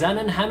see,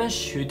 Zanan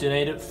Hamish, who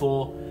donated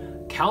for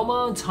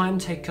Kalmar Time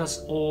Take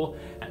Us All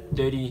at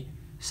 30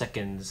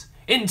 seconds.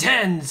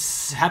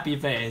 Intense! Happy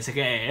face,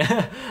 okay.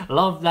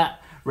 Love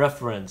that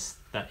reference,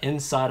 that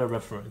insider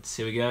reference.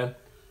 Here we go.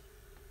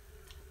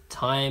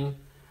 Time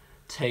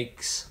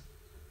takes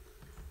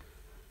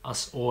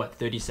us all at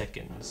 30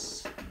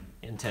 seconds.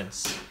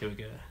 Intense. Here we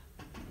go.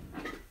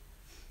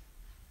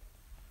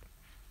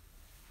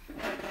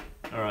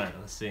 Alright,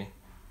 let's see.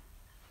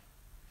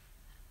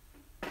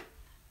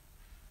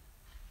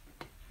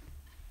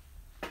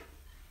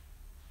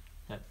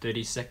 At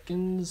 30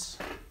 seconds.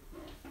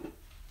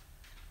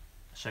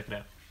 Let's check it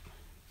out.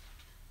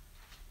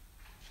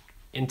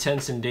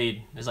 Intense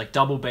indeed. There's like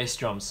double bass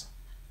drums.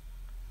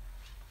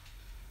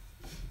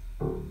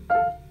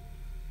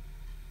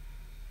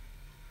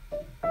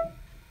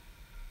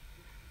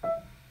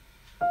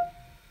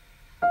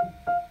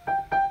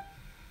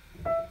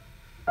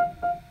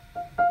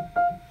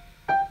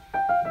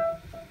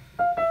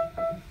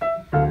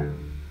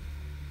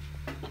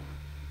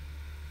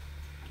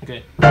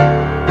 Okay.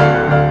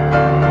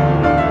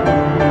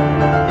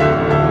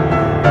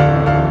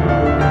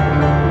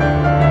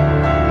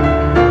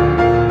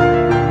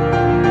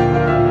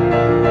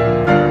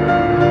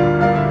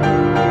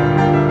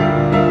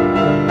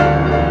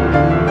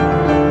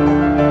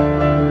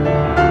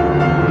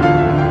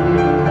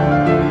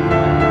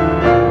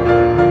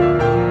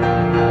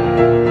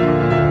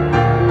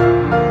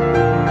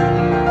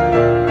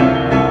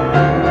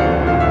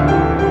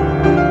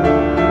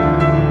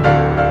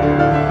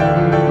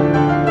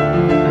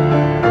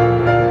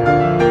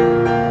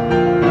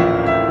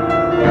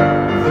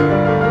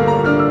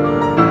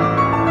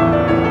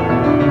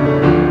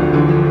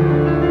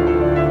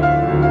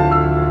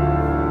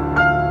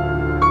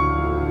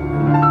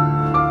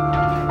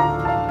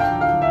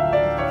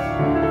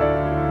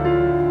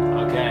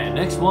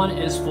 One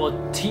is for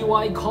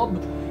TY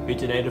Cobb, who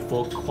donated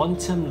for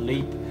Quantum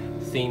Leap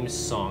theme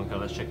song. Okay,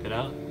 let's check that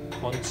out.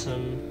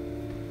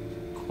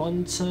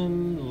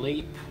 Quantum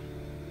Leap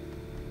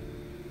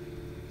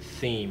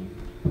theme.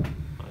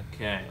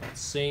 Okay, let's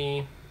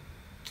see.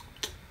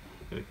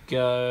 Here we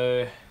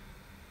go.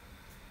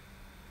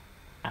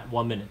 At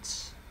 1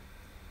 minute.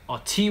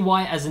 Oh,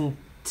 TY as in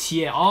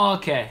Tia. Oh,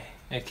 okay.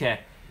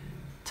 Okay.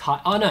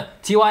 Oh no,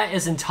 TY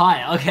as in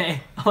Thai.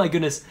 Okay. Oh my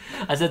goodness.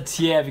 I said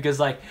Tia because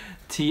like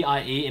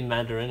TIE in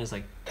Mandarin is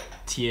like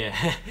Tia.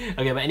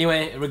 Okay, but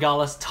anyway,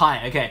 regardless,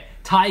 Thai. Okay.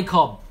 Thai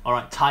Cobb.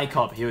 Alright, Thai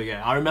Cobb. Here we go.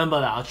 I remember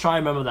that. I'll try to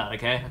remember that,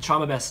 okay? I'll try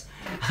my best.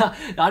 I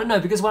don't know,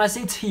 because when I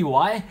say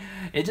TY,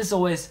 it just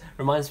always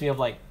reminds me of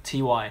like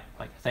TY,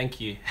 like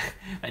thank you.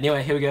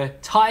 Anyway, here we go.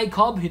 Thai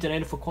Cobb, who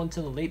donated for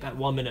Quantum Leap at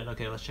 1 minute.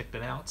 Okay, let's check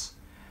that out.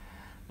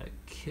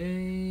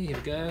 Okay, here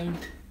we go.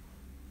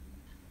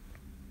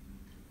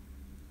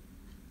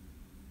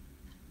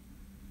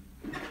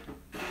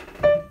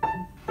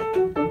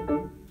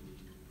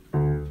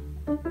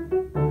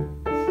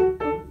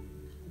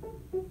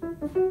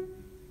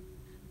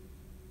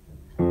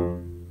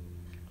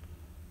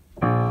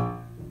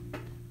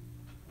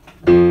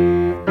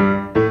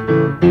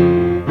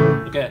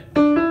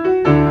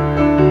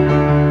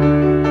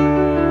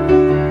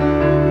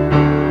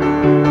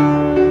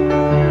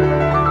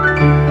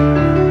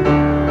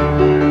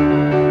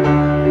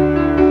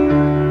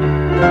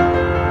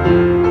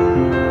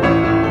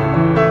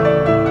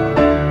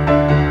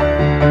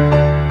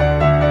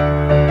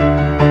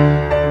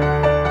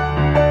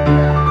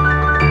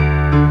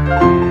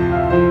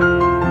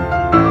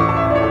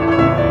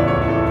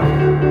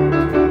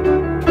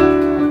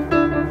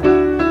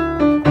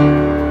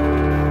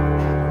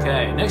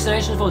 Okay. Next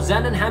donation for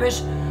Zandon Hamish,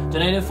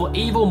 donated for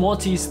Evil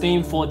Morty's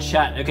theme for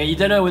chat. Okay, you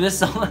don't know with this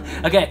song?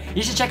 Okay,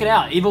 you should check it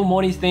out. Evil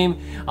Morty's theme.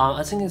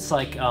 I think it's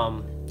like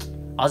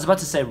I was about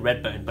to say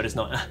Redbone, but it's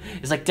not.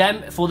 It's like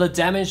for the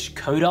Damage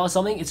Coda or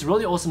something. It's a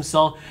really awesome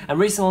song. And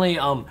recently,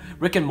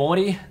 Rick and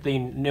Morty, the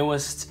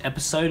newest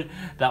episode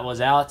that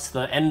was out,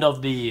 the end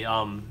of the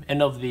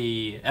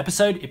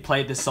episode, it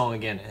played this song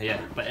again. Yeah,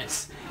 but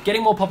it's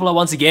getting more popular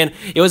once again.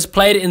 It was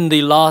played in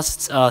the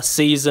last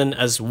season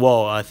as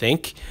well, I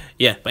think.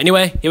 Yeah, but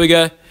anyway, here we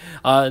go.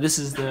 This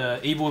is the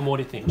Evil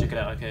Morty theme. Check it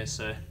out. Okay,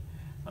 so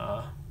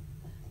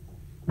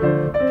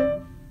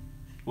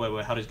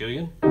wait, how does it go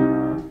again?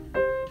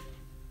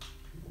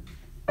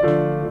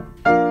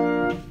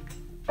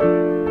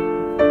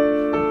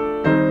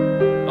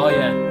 Oh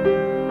yeah.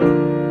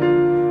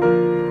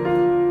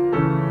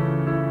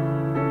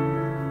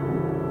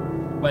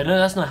 Wait, no,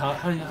 that's not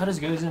how does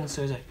it go again?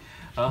 So it's like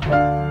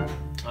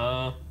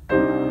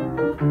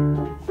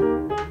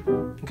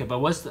okay, but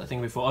what's the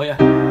thing before? Oh yeah.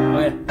 Oh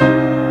yeah.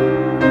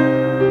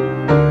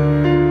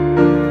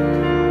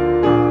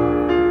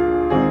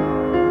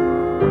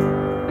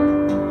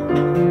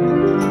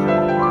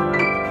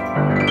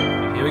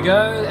 Here we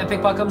go.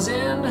 Epic part comes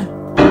in.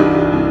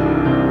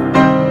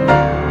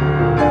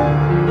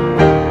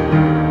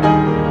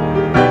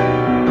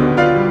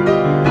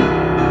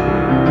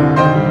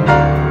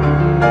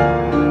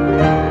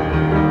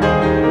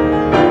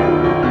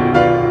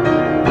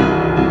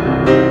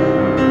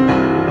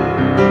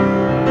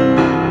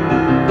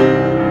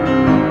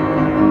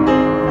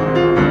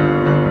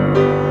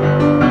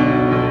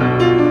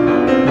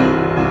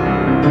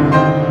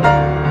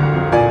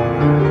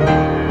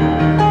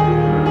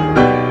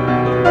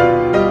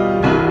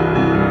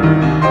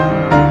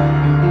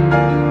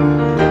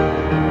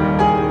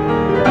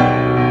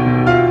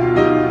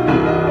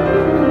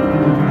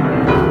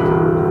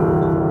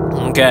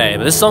 Okay,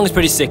 but this song is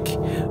pretty sick,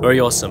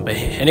 very awesome. But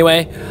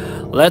anyway,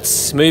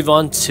 let's move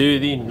on to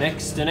the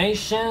next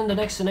donation. The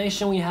next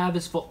donation we have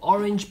is for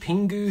Orange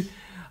Pingu.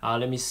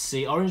 Let me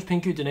see. Orange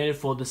Pingu donated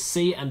for the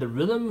C and the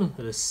Rhythm.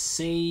 The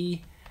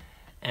C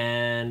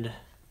and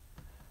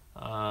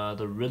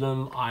the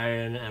Rhythm,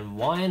 Iron and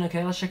Wine.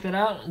 Okay, let's check that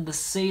out. The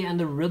C and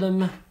the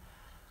Rhythm,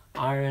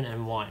 Iron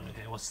and Wine.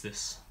 Okay, what's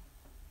this?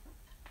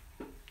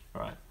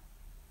 All right.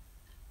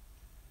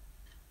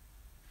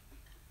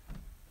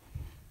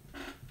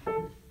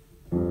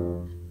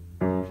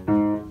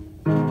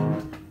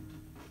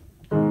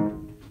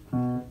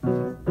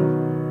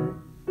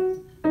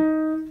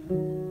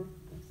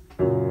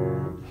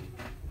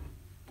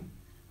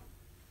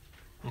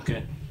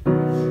 Okay.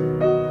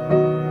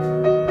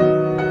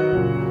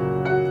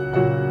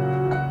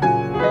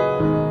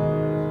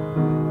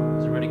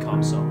 It's a really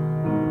calm song.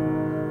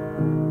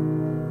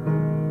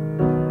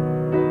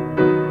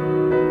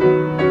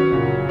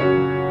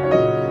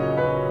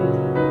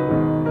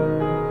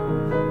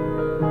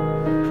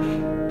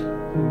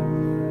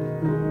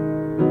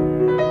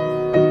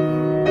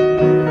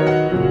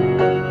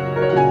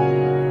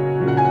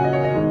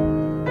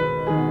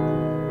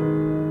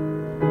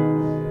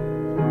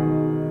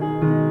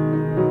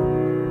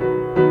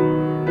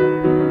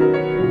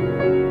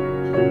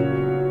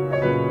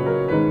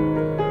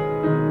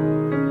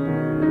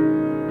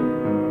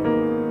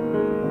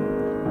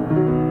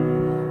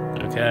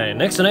 Okay,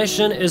 next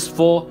donation is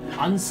for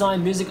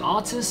Unsigned Music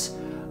Artist.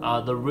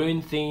 The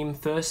Rune theme,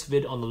 first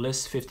vid on the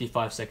list,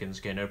 55 seconds.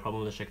 Okay, no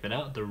problem, let's check that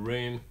out. The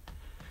Room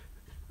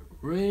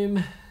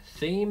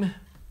theme.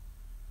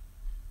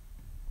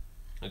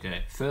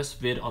 Okay, first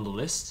vid on the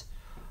list.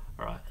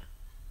 Alright,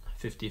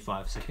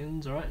 55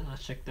 seconds. Alright,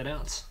 let's check that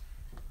out.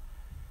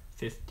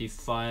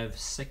 55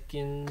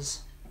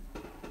 seconds.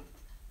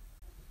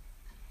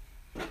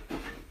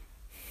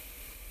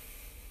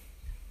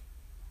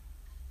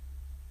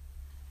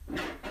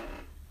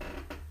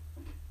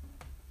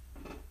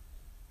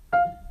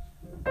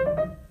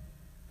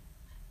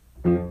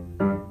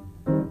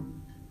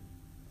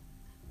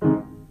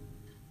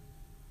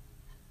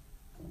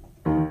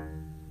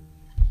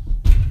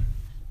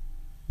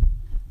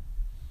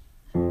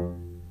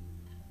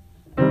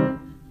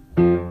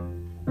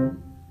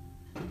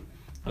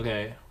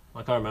 Okay,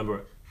 I can't remember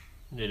it.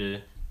 Need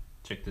to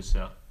check this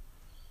out.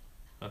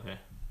 Okay.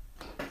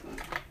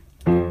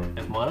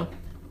 F minor.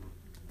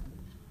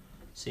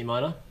 C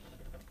minor.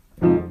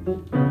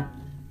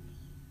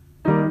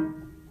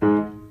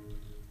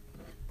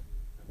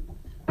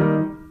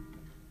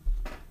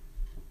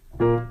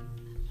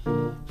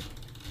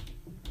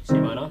 C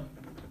minor.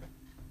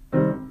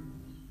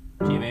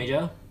 G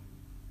major.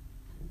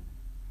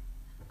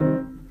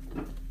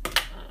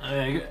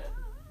 Okay,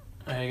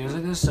 it goes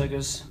like this, so it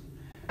goes.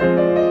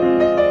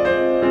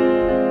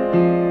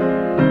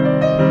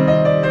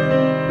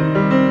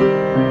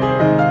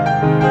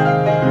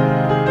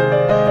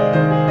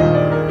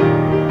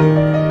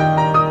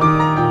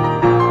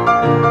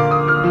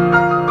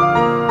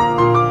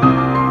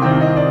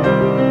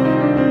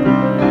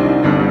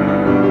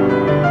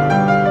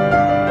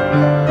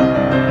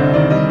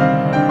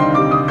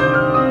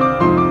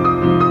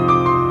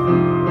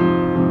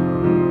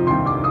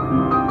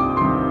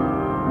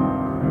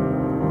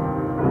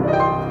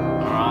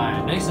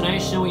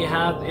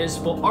 Is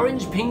for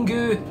Orange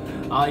Pingu.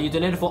 You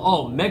donated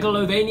for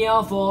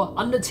Megalovania for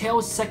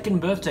Undertale's 2nd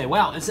birthday.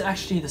 Wow, is it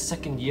actually the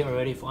 2nd year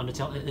already for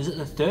Undertale? Is it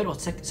the 3rd or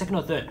second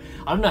or 3rd?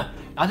 I don't know.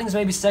 I think it's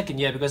maybe 2nd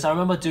year because I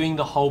remember doing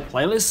the whole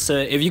playlist. So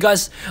if you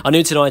guys are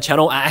new to my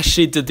channel, I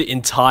actually did the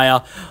entire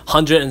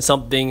 100 and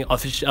something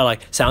official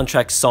like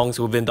soundtrack songs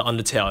within the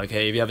Undertale.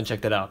 Okay, if you haven't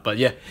checked it out, but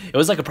yeah, it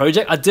was like a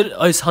project. I did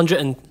those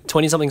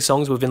 120 something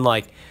songs within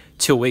like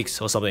 2 weeks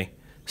or something.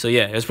 So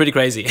yeah, it was pretty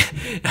crazy.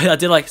 I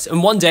did like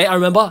in one day. I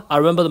remember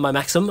my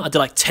maximum. I did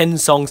like 10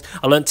 songs.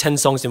 I learned 10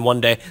 songs in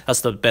one day.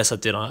 That's the best I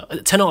did.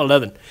 10 or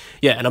 11.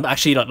 Yeah, and I'm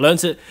actually like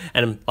learned it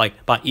and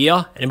like by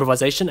ear and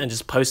improvisation and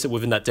just post it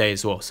within that day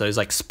as well. So it's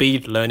like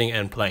speed learning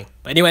and playing.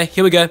 But anyway,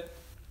 here we go.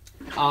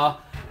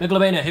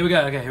 Megalovania. Here we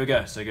go. Okay, here we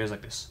go. So it goes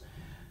like this.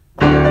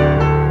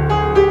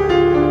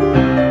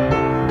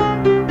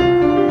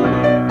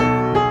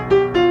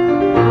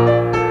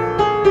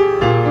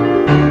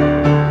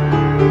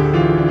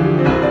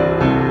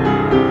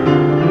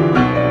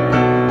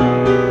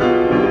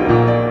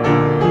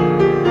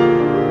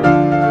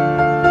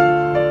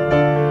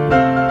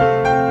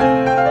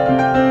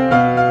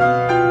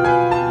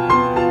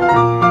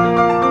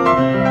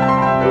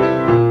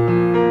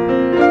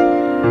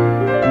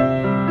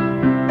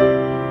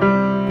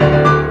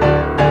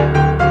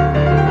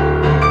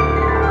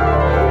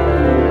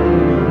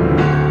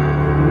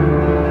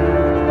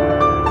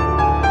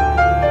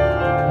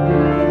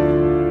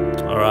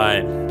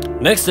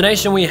 Next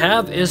donation we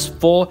have is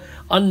for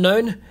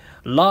Unknown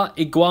La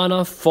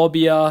Iguana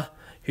Phobia,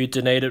 who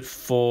donated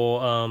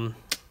for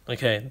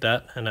okay,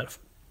 that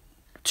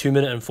 2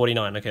 minutes and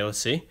 49. Okay, let's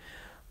see.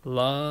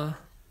 La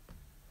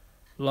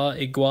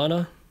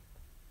Iguana.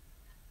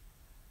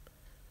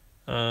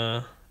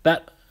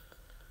 That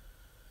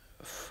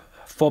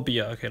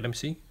phobia. Okay, let me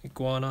see.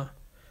 Iguana.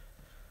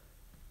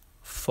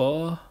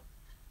 Phobia.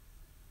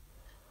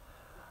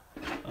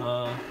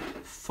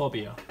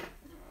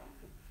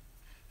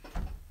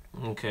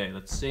 Okay,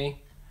 let's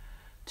see.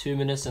 2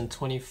 minutes and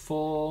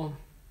 24.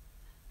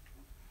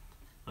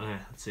 Okay,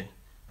 let's see.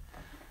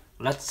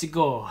 Let's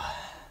go.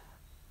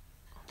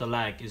 The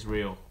lag is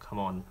real. Come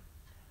on.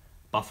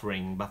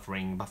 Buffering.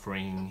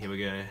 Here we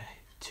go.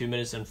 2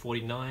 minutes and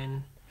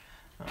 49.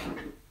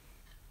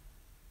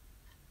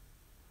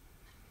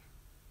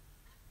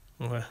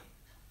 Okay.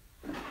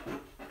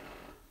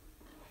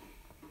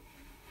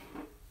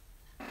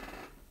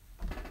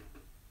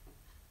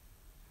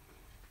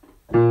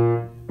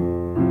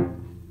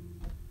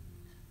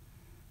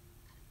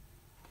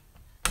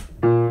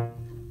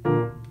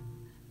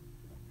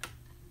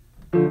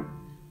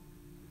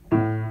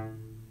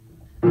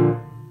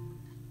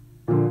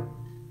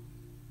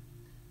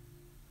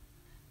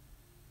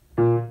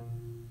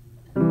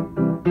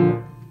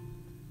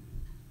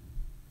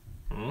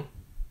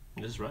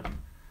 This is right.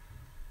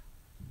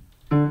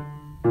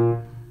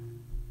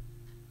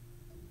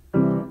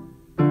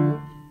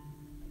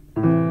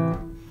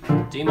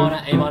 D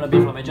minor, A minor, B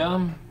flat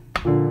major.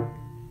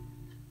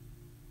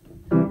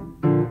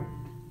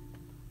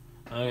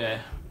 Okay.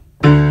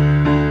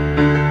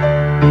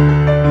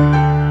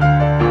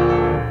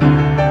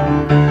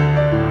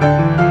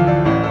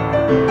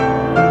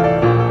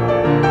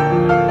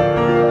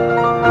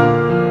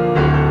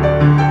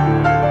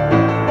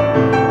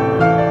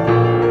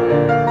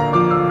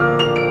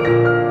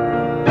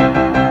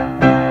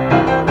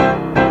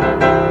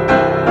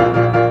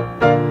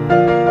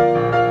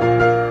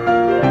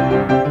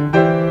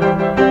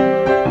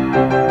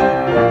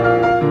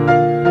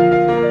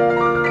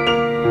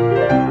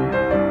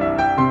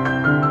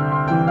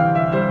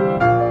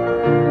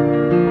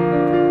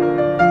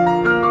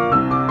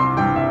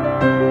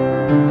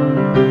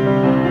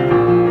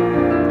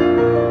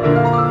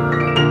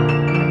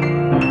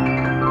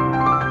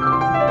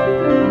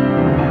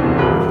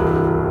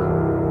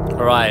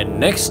 Alright,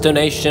 next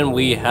donation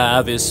we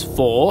have is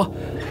for,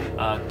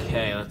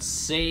 okay, let's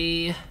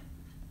see.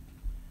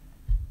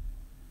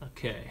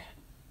 Okay,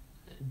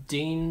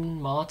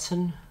 Dean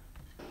Martin.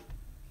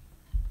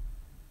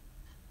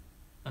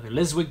 Okay,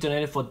 Liz Wig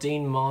donated for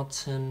Dean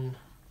Martin.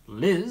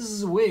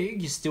 Liz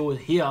Wig, you're still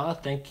here.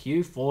 Thank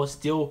you for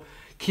still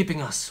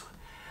keeping us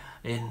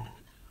in,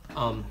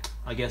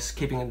 I guess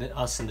keeping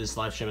us in this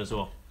live stream as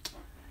well.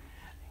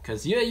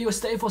 Because yeah, you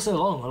stay for so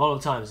long. A lot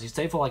of times you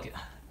stay for like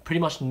pretty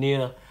much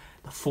near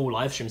the full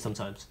live stream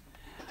sometimes.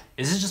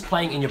 Is this just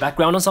playing in your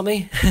background or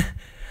something?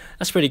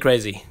 That's pretty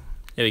crazy.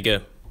 Here we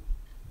go.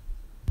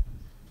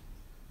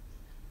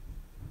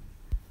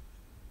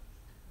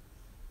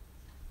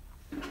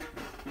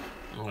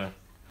 Okay.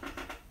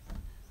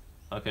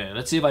 Okay,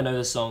 let's see if I know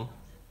this song.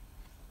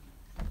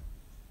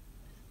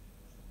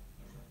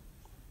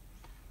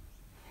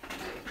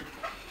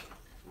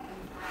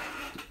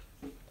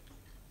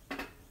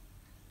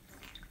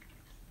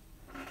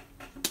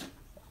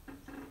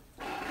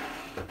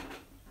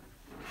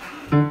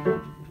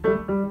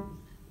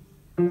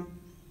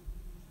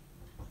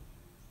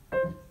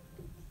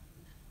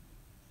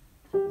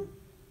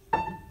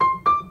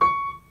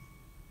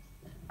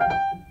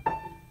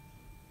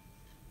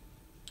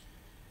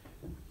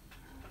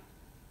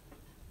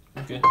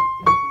 Okay.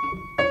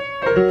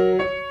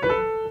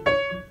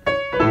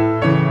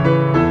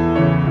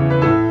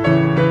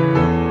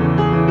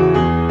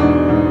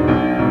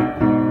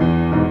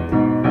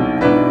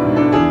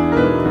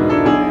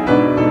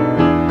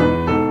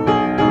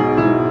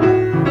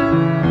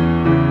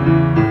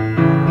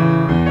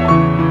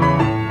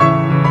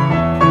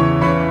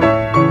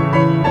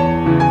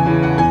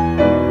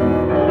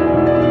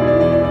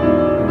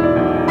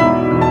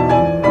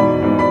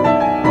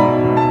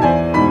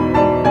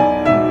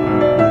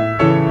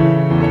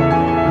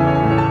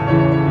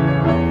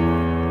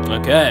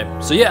 Okay,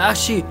 so yeah,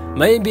 actually,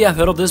 maybe I've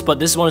heard of this, but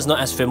this one is not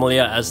as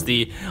familiar as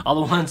the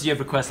other ones you have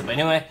requested. But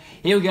anyway,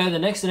 here we go. The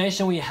next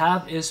donation we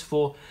have is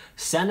for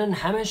Shannon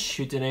Hamish,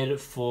 who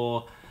donated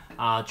for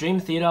Dream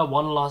Theater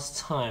One Last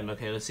Time.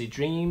 Okay, let's see.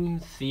 Dream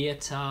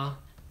Theater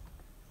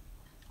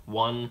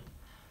One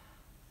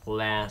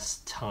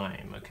Last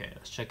Time. Okay,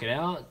 let's check it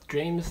out.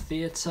 Dream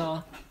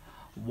Theater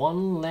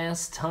One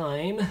Last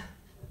Time.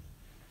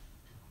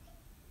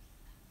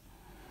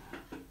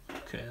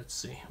 Okay, let's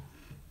see.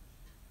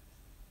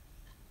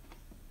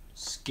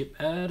 Skip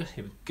ad,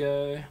 here we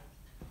go.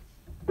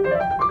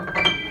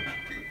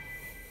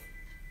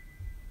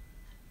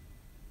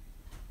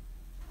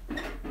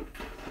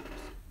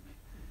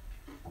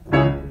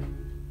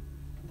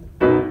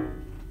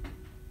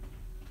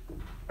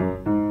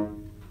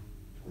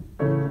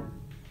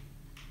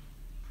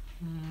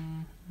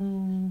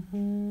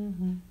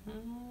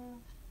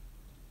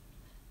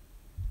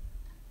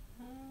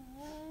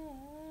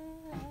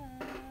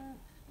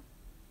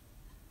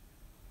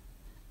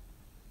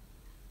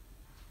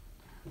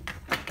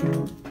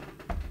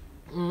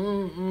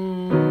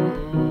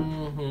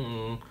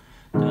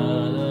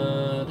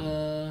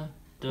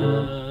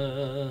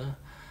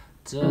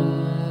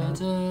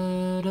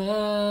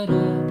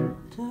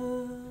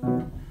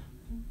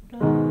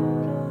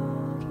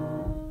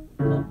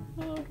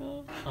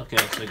 Okay,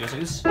 so it goes like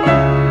this.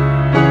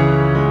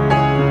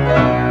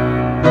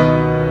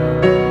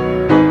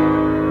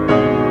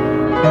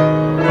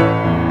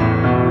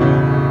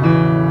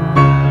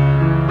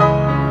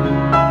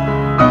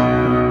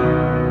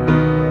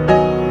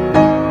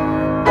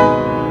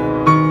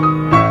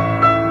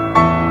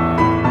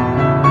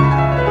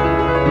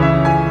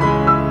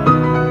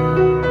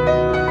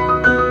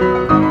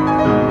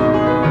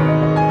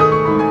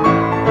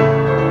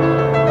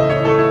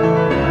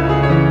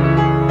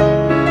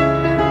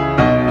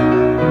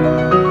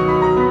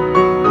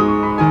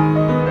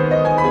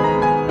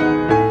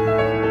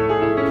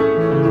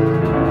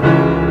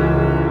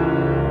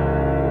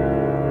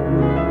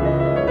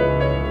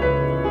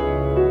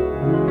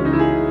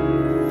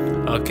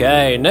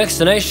 Okay, next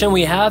donation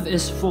we have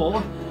is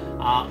for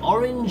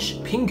Orange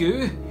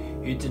Pingu,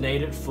 who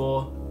donated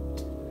for...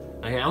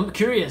 Okay, I'm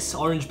curious,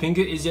 Orange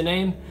Pingu, is your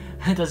name?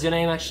 Does your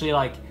name actually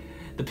like...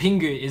 The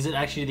Pingu, is it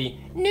actually the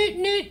Noot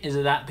Noot? Is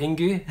it that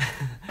Pingu?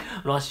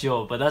 I'm not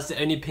sure, but that's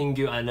the only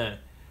Pingu I know.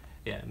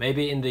 Yeah,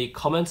 maybe in the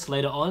comments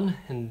later on,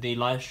 in the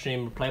live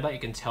stream playback, you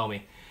can tell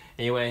me.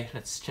 Anyway,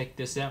 let's check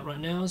this out right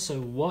now. So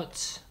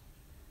what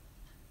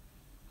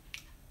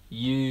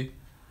you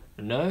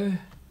know...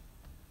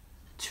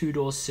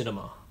 Two-door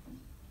cinema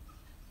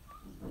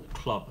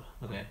club.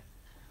 Okay,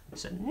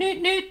 so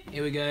Noot Noot,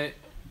 here we go.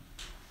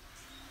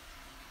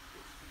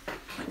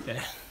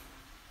 Okay,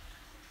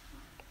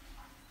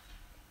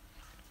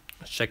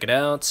 let's check it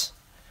out.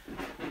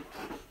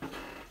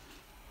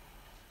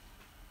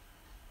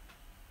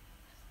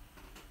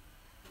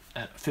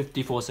 At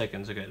 54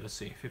 seconds. Okay, let's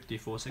see,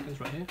 54 seconds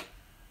right here.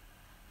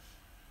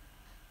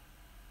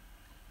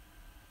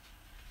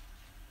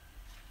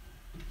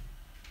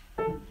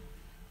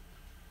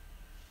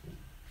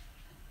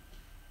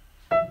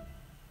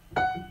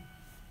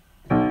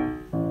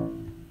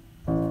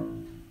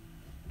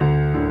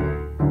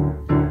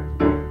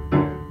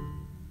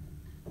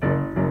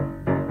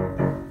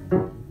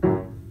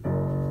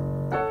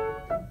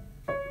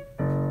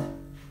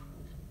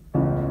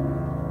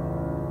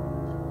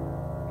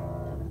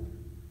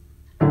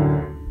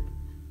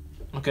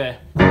 Okay.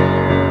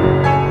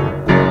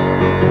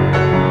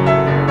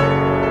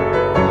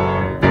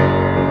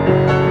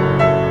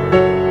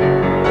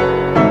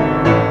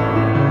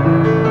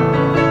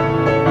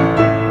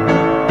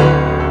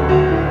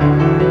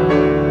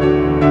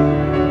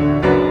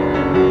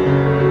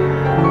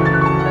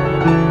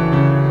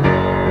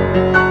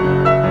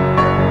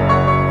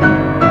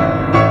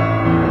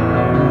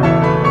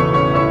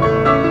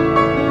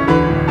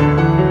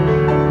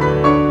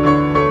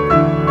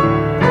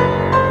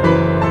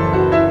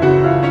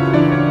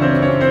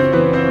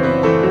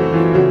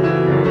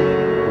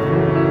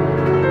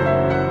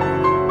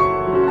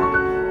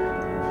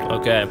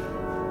 Okay.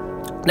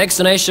 Next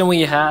donation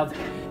we have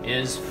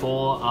is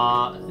for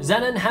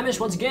Zanin Hamish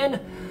once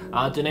again,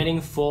 donating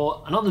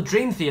for another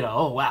Dream Theater.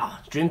 Oh wow,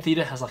 Dream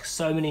Theater has like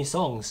so many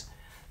songs.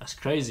 That's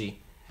crazy,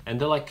 and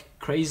they're like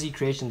crazy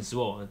creations as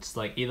well. It's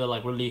like either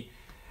like really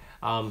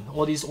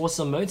all these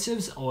awesome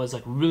motives, or it's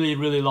like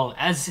really long.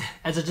 As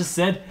I just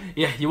said,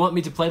 yeah, you want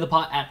me to play the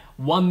part at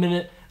 1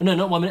 minute? No,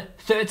 not 1 minute.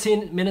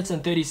 13 minutes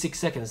and 36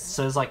 seconds.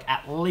 So it's like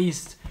at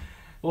least,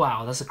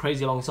 wow, that's a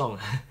crazy long song.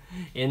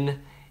 in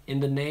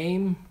the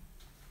name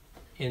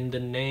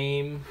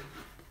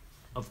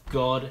of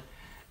God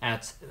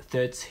at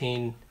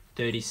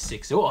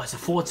 13:36. Oh, it's a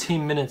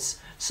 14 minutes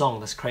song.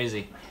 That's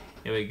crazy.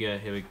 Here we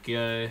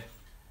go.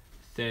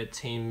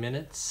 13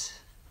 minutes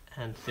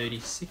and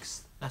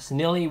 36. That's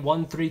nearly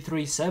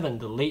 1337,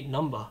 the elite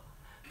number.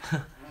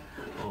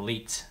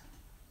 Elite.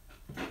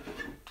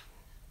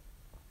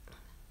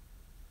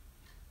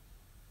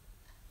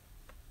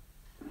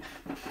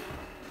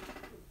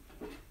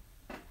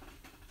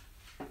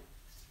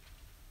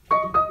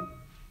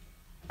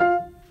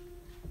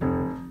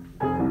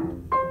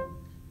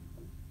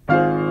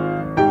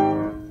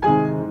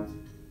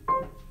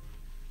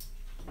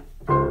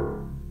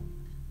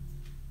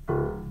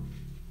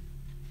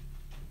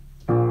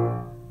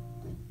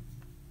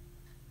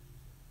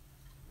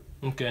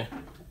 Okay.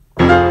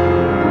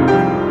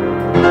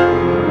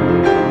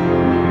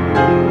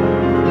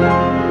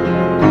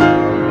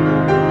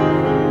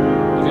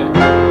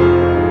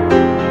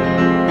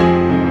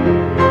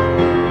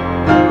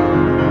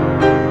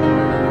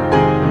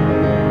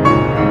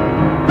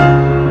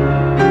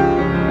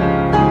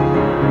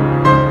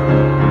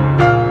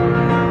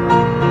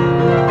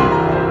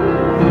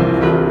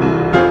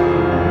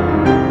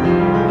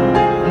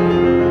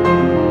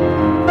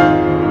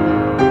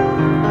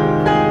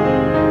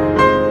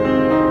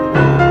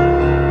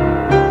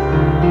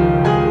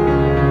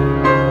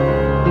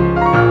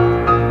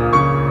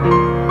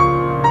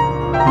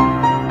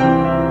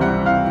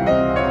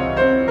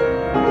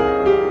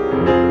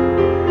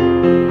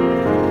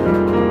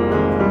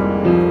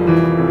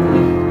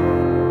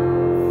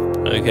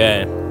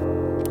 Okay.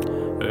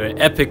 Very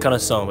epic kind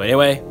of song. But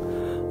anyway,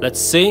 let's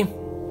see.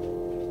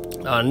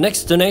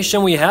 Next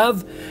donation we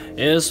have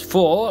is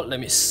for, let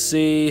me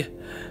see.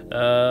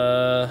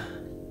 Okay,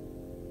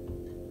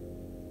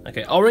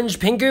 Orange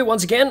Pingu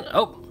once again.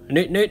 Oh,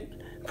 Newt.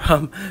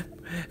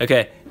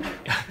 Okay.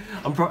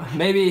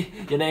 Maybe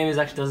your name is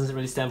actually doesn't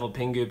really stand for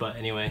Pingu, but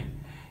anyway,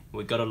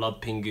 we gotta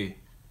love Pingu.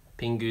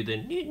 Pingu the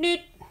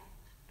Newt.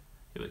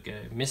 Here we go.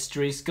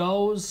 Mystery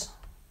Skulls.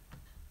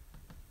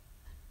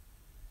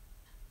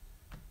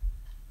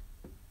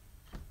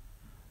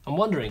 I'm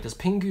wondering, does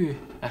Pingu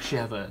actually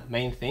have a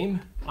main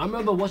theme? I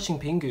remember watching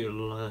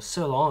Pingu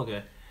so long ago.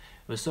 It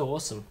was so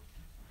awesome.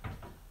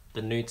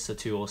 The Newts are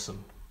too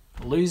awesome.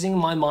 Losing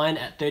My Mind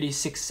at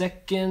 36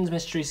 seconds.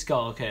 Mystery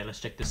Skull. Okay,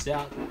 let's check this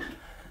out.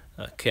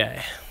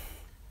 Okay.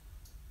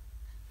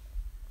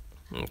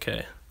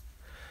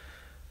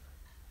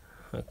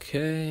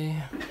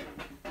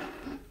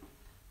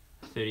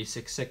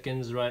 36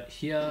 seconds right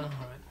here. All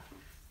right.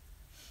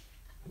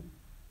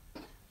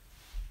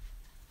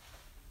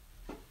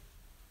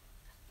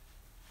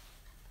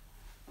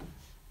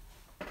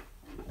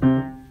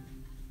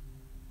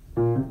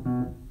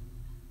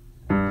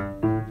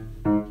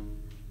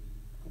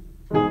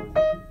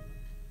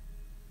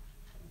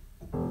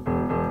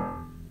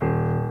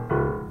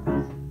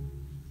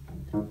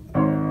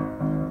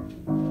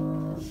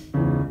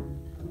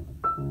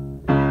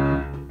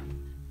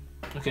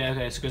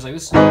 Okay, so it goes like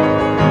this. Okay,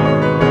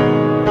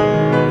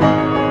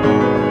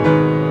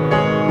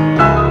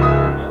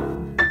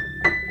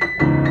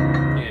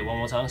 one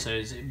more time, so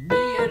it's B,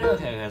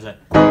 okay, so.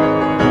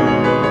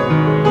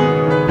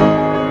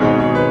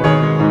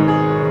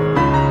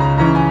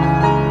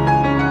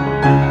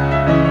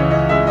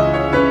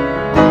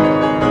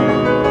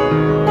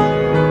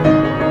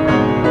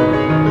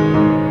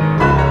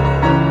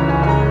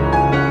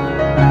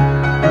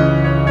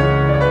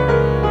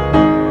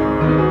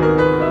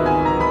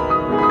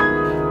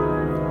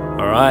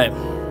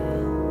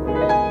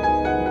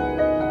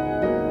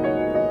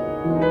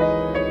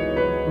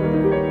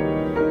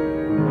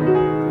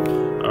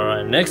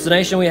 Next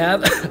donation we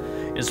have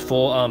is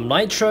for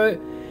Nitro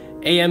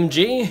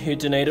AMG, who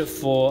donated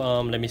for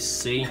let me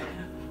see.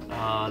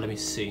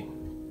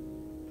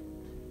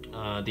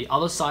 The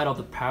Other Side of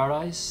the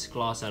Paradise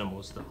Glass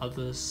Animals. The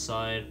other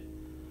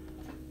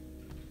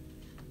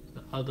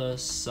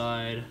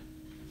side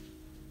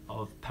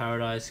of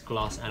Paradise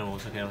Glass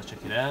Animals. Okay, let's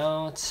check it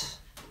out.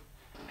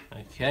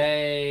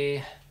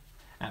 Okay,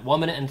 at 1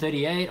 minute and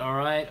 38. All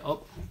right.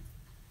 Oh,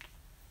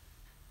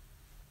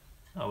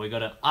 we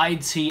got an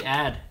IT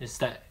ad. It's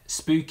that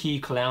spooky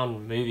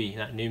clown movie,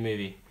 that new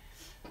movie.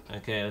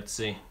 Okay, let's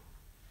see.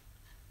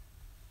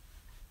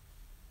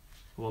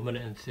 1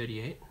 minute and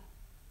 38.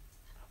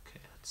 Okay,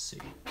 let's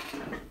see.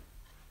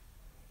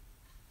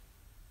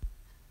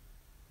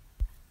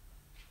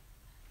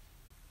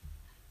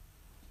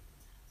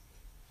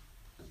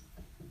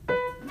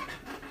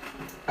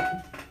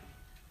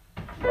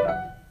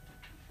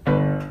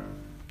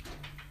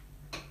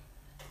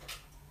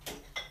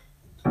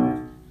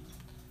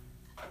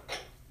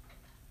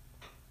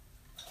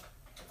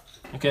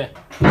 Okay.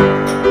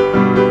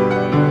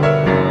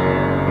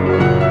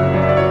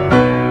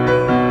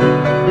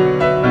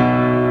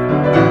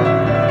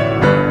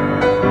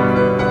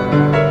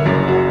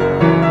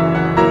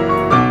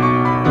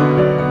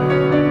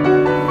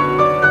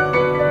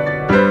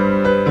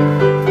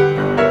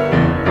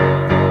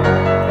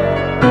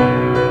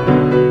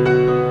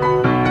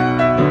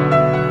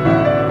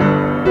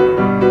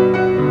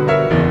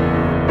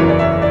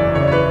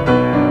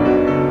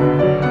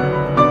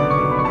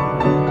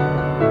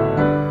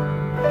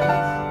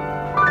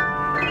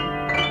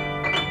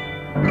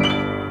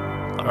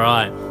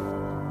 Alright.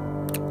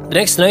 The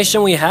next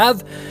donation we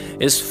have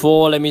is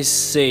for, let me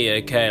see,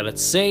 okay,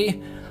 let's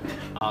see.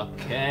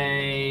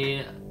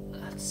 Okay,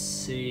 let's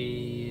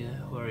see,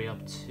 where are we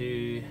up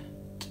to?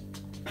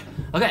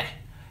 Okay,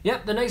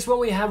 yep, the next one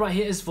we have right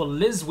here is for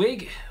Liz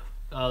Wig,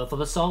 for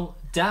the song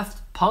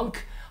Daft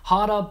Punk,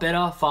 Harder,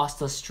 Better,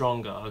 Faster,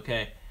 Stronger,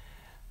 okay.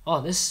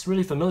 Oh, this is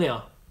really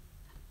familiar.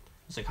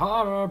 It's like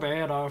harder,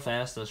 better,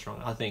 faster,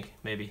 stronger, I think,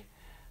 maybe.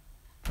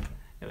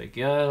 There we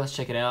go, let's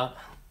check it out.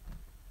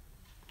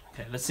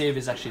 Okay, let's see if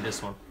it's actually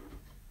this one.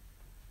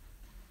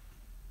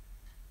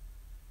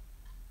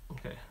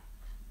 Okay.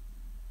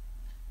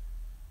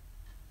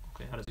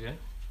 Okay, how does it go?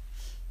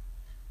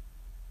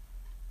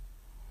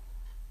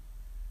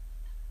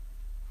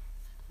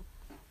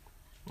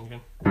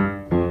 Okay.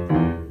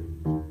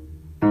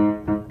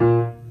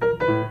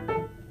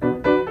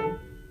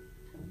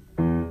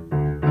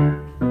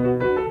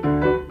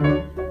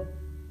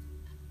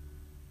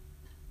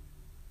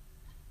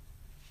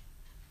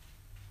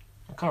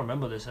 I can't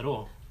remember this at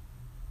all.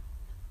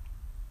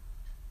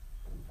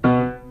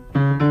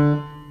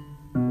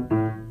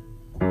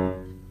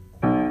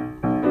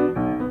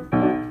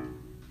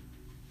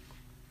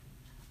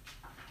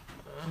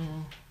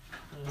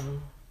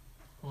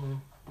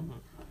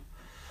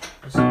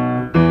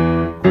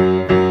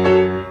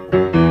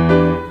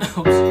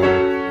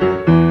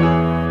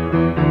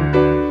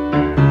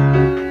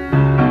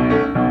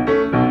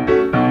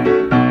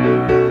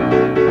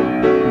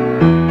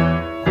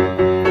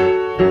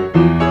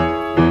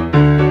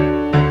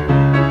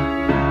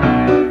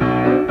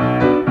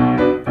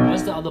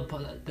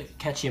 The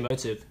catchy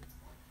motive.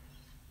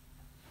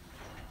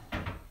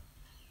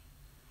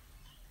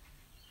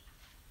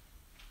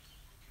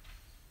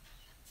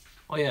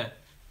 Oh yeah.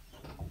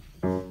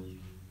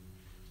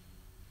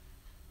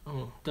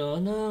 Oh,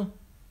 don't know.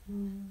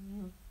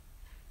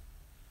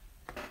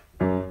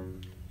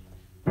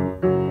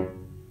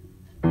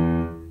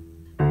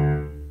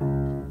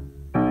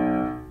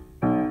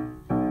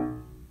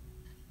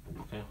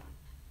 Okay.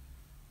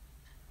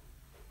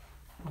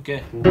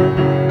 Okay.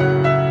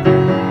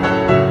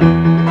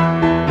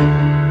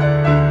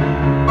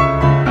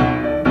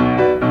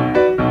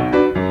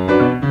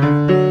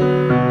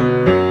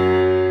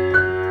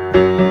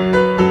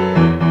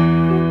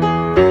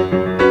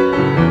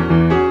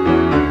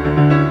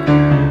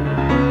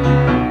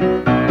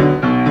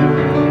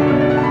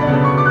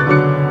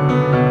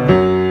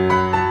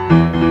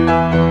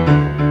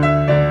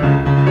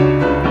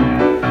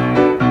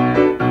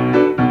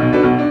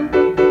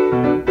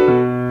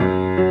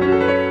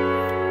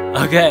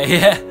 Okay,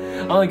 yeah.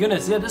 Oh my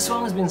goodness, yeah, this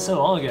song has been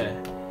so long ago.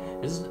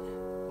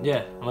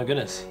 Yeah, oh my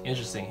goodness,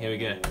 interesting, here we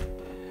go.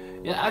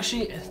 Yeah,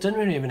 actually, I don't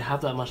really even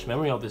have that much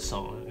memory of this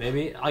song.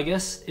 Maybe, I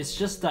guess it's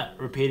just that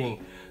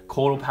repeating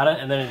chordal pattern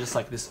and then it's just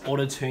like this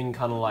auto-tune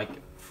kind of like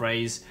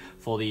phrase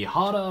for the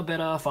harder,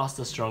 better,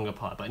 faster, stronger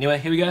part. But anyway,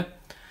 here we go.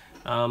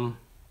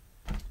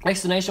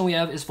 Next donation we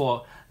have is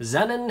for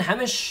Zanin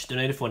Hamish,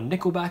 donated for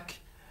Nickelback.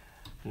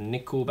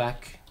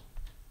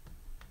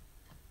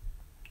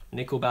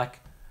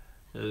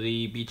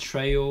 The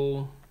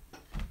Betrayal,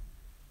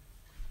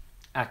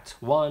 Act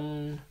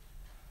 1,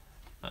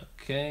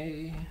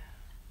 okay,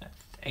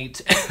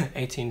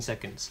 18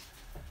 seconds.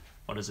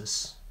 What is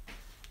this?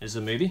 Is it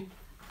a movie?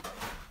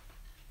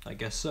 I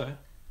guess so.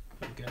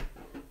 Okay.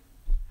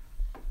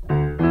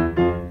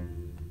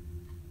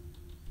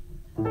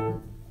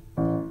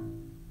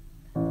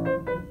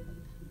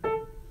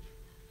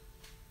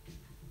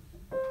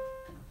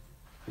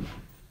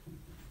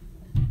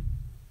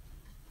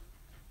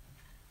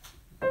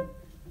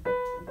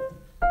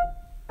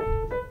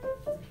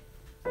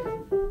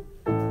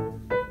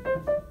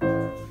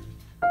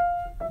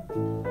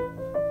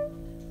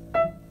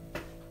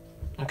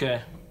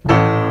 Okay.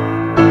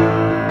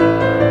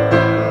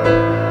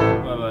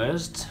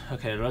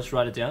 Okay, let's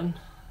write it down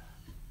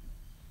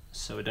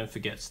so we don't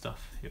forget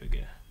stuff. Here we go.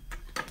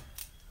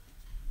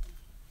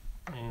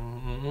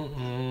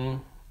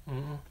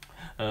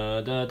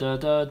 Da da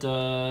da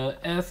da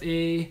F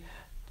E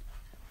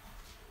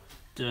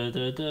da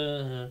da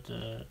da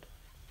da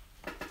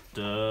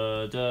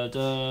da da da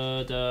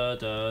da da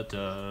da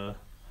da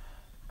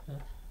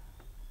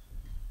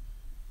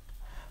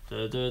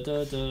da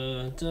da da da.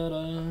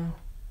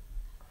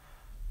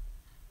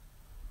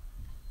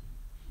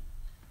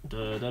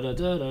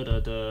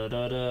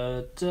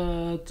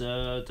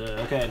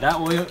 Okay,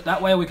 that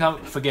way we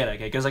can't forget it.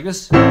 Okay, it goes like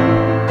this.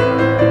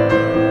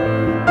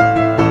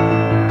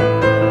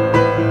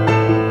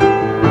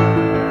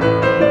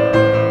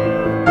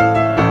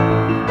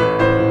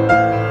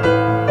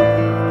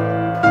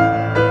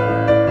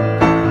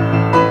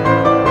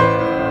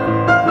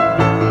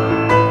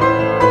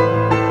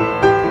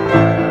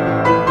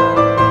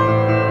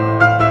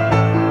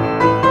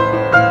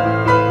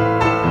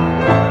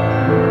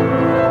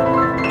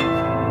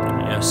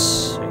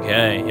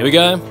 we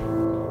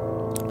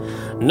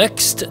go.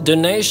 Next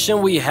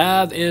donation we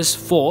have is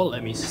for,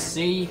 let me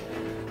see,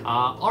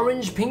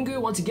 Orange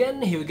Pingu once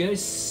again. Here we go.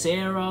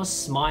 Sarah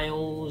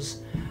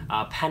Smiles.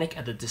 Panic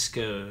at the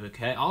Disco.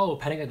 Okay. Oh,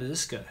 Panic at the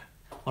Disco.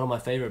 One of my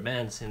favorite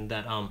bands in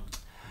that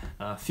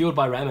Fueled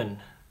by Ramen.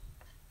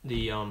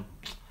 The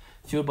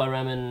Fueled by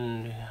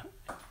Ramen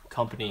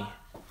company.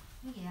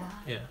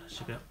 Yeah,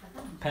 check it out.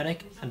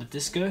 Panic at the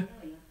Disco.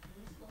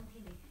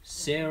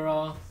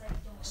 Sarah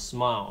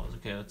Smiles.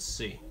 Okay, let's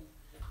see.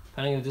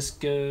 Panic at the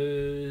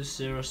Disco,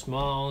 Sarah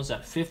Smiles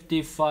at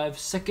 55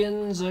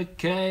 seconds.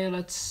 Okay,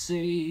 let's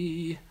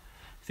see.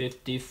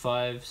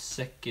 55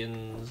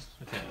 seconds.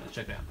 Okay, let's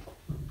check it out.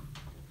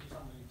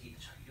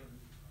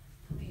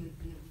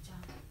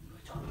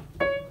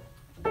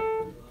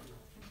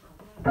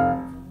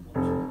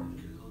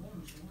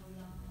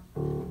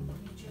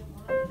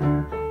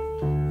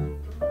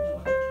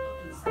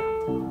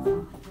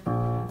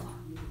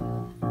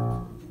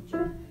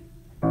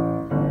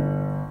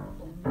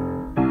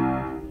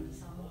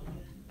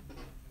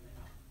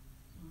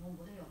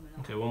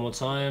 Okay, one more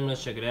time,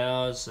 let's check it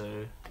out.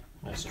 So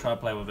let's try to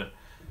play with it.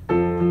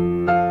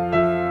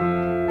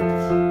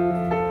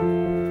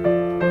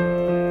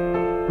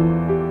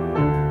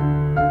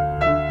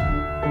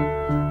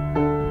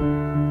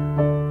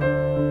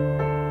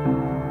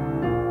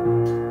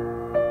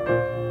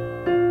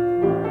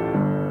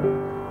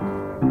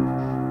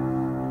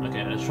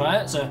 Okay, let's try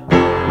it. So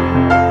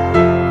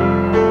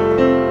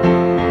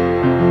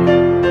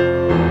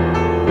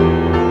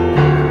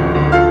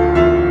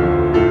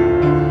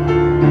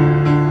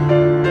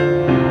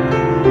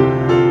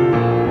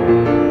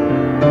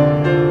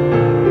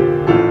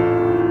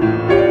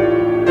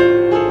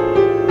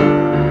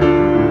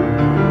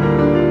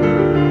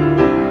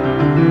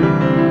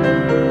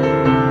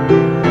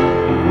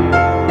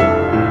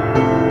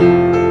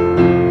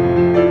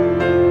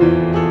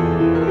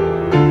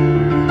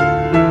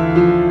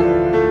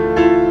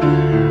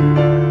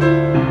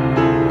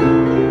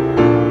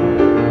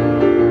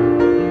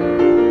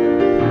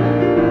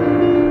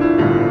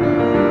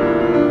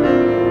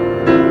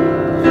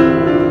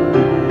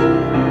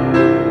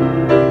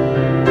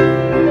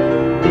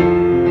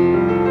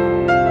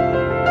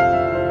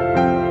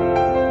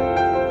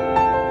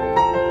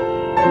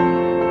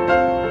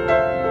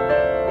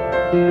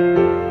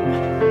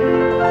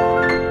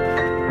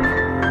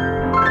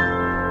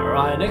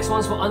next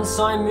one's for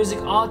unsigned music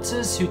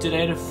artists who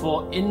donated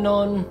for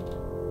Inon,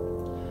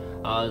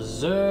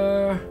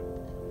 Zer,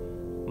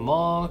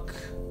 Mark,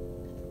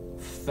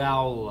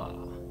 Fowler.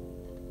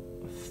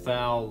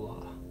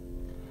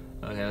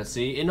 Okay, let's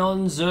see.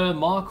 Inon, Zer,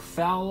 Mark,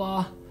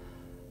 Fowler.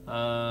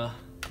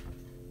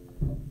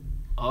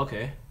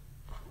 Okay,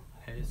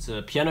 it's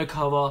a piano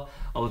cover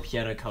of a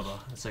piano cover.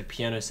 It's like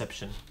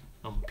pianoception.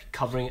 I'm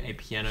covering a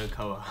piano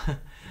cover.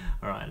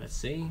 Alright, let's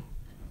see.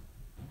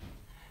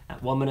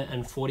 At 1 minute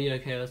and 40,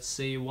 okay, let's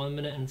see. 1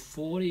 minute and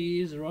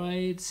 40 is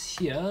right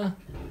here.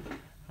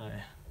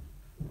 Okay,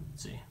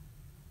 let's see.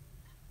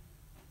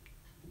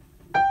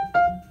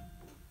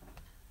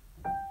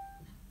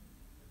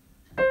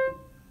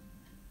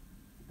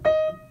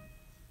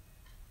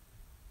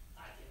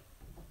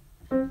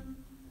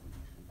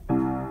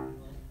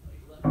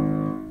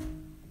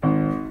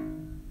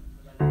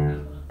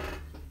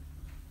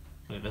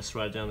 Okay, let's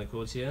write down the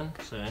chords here.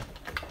 So.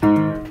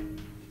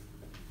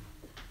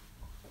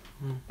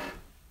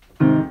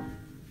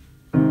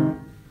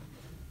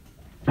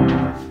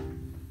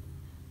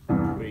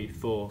 3,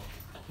 4,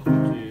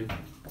 2.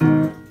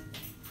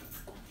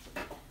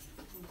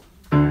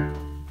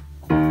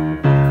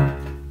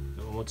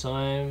 One more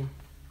time.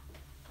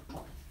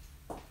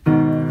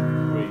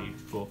 3,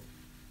 4.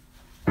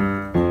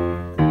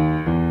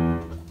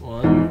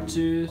 1,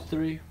 2,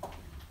 3.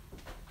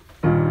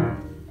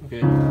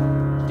 Okay.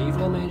 D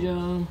flat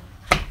major.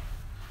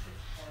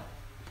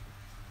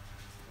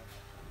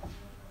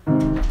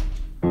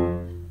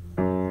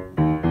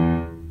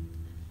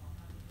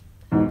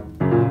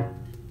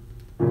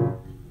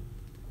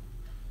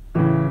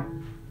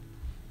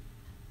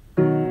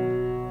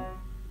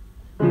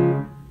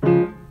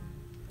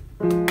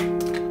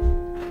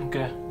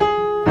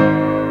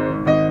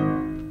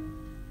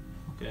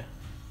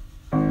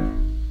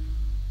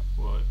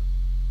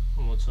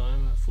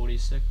 Time at 40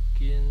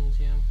 seconds,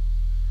 yeah.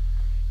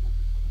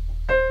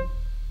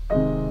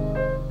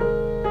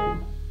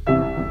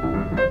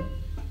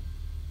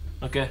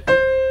 Okay.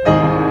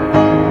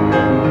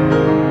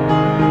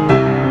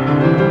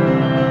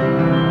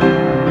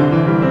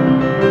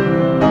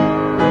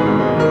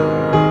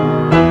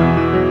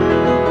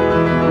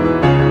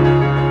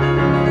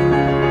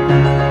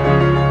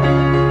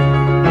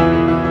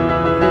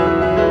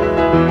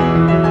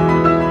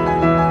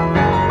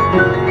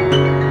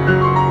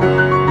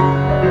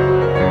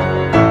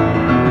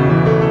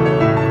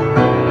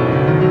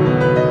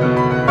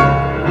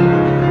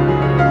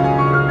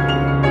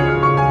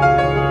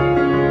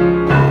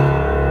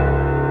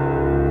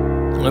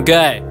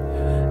 Okay,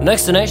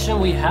 next donation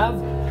we have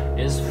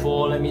is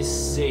for, let me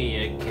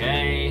see,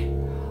 okay,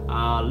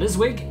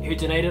 Lizwig, who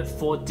donated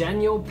for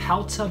Daniel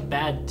Powter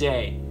Bad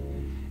Day.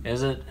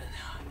 Is it,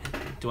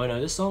 do I know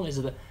this song? Is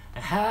it I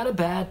Had a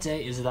Bad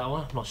Day? Is it that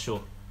one? I'm not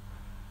sure.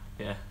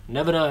 Yeah,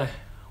 never know.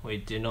 We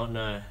do not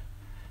know.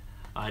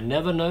 I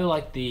never know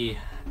like the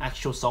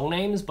actual song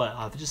names, but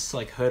I've just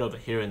like heard of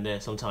it here and there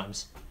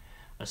sometimes.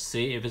 Let's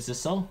see if it's this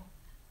song.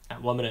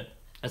 At 1 minute.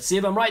 Let's see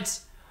if I'm right.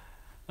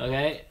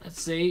 Okay,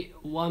 let's see.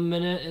 1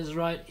 minute is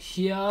right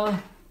here.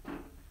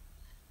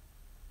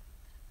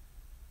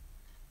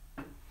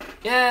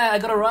 Yeah, I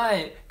got it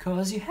right.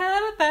 Cause you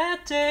had a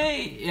bad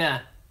day.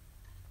 Yeah.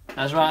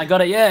 That's right, I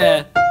got it,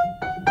 yeah.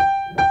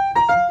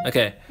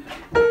 Okay.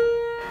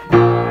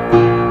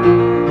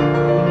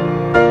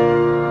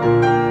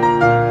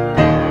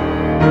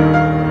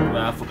 Well,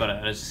 I forgot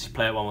it. Let's just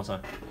play it one more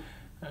time.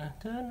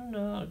 Turn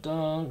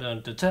around,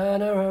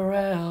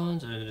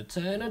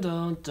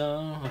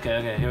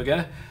 okay, here we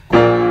go.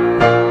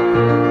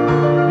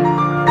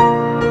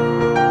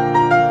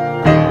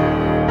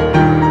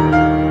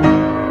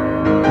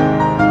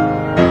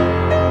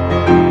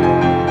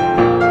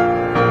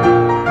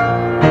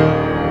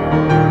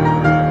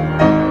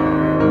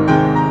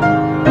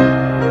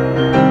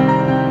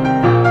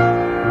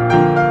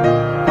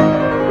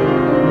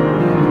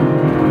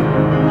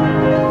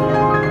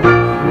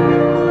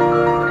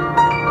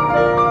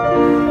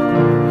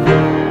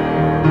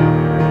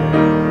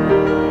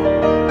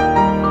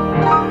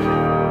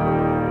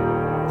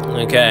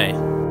 Okay,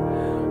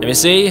 let me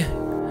see.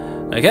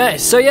 Okay,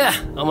 so yeah,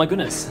 oh my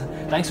goodness,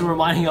 thanks for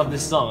reminding me of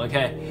this song.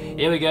 Okay,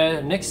 here we go.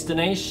 Next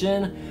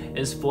donation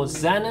is for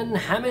Zanin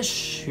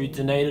Hamish, who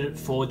donated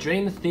for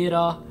Dream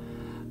Theater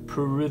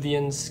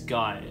Peruvian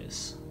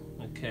Skies.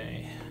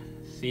 Okay,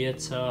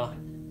 Theater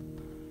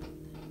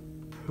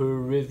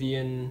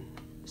Peruvian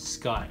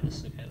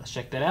Skies. Okay, let's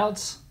check that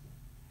out.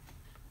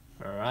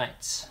 All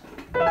right.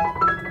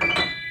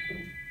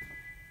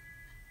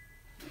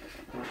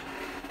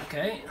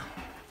 Okay.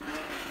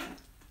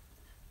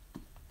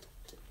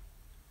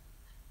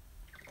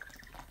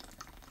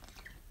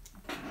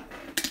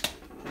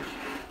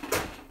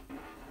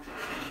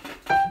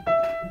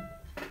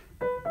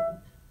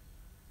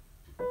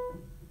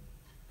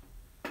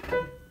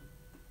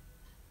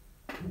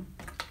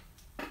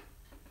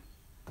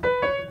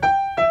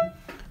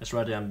 Let's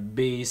write down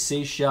B,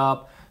 C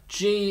sharp,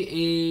 G,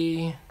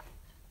 E.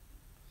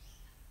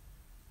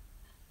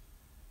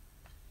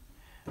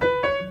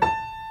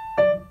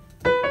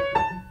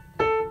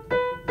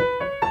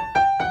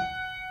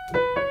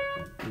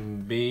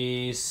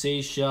 B,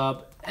 C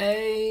sharp,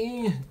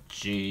 A,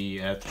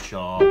 G, F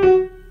sharp.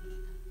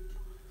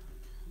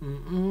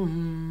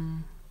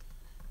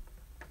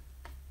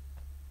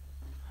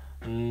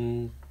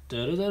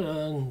 Da da da da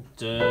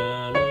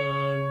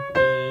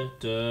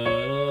da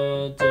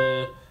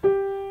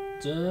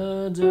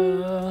da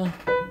da.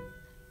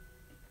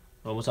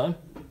 One more time.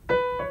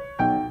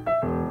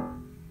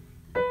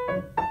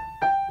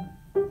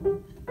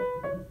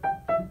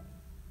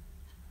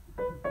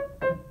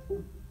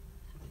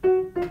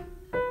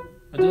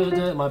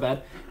 My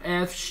bad.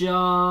 F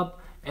sharp,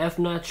 F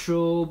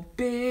natural,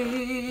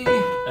 B.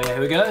 Okay,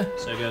 here we go.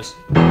 So it goes.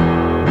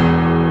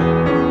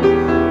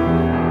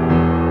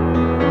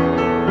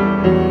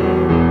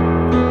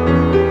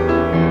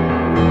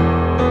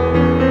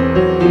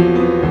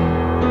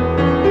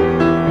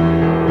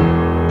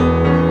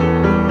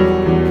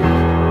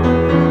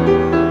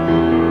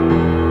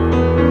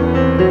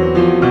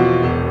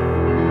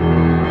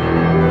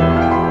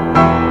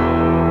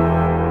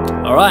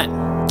 Alright,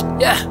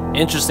 yeah,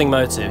 interesting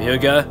motive. Here we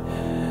go.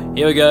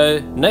 Here we go.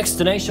 Next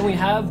donation we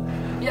have,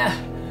 yeah,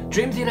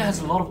 Dream Theater has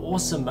a lot of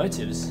awesome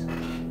motives.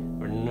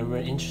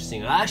 Very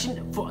interesting.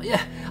 Actually,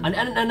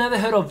 I never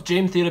heard of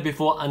Dream Theater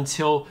before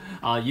until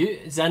you,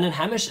 Zanin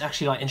Hamish,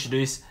 actually like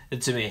introduced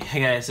it to me.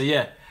 Okay, so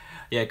yeah,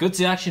 good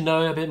to actually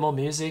know a bit more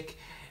music,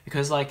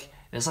 because like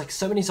there's like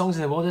so many songs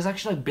in the world. There's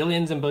actually like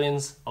billions and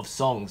billions of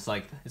songs.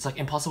 Like it's like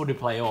impossible to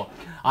play all.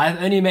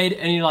 I've only made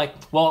any like,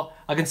 well,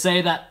 I can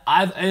say that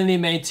I've only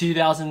made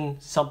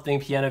 2,000 something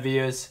piano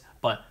videos,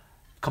 but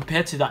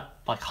compared to that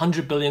like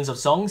 100 billions of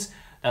songs,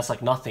 that's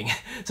like nothing.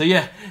 So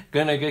yeah,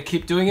 gonna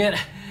keep doing it.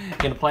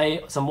 Gonna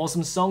play some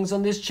awesome songs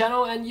on this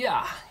channel, and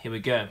yeah, here we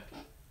go.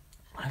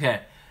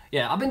 Okay,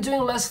 yeah, I've been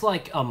doing less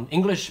like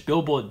English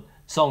Billboard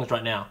songs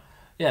right now.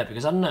 Yeah,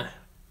 because I don't know,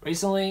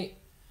 recently,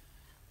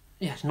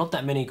 yeah, not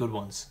that many good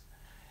ones,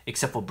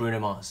 except for Bruno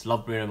Mars.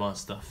 Love Bruno Mars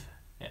stuff.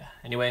 Yeah.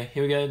 Anyway,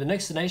 here we go. The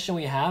next donation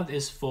we have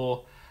is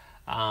for,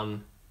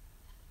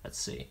 let's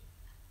see,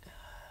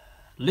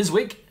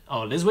 Lizwig.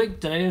 Oh, Lizwig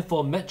donated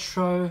for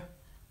Metro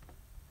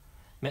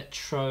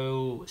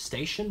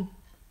Station.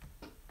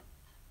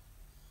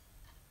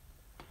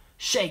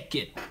 Shake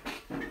it.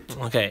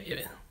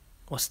 Okay,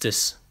 what's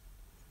this?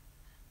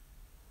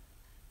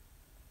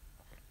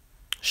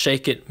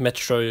 Shake it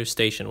Metro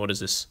Station. What is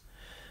this?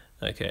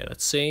 Okay,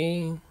 let's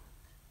see.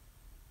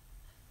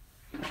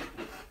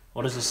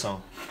 What is this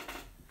song?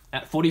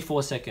 At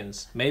 44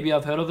 seconds. Maybe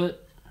I've heard of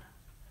it.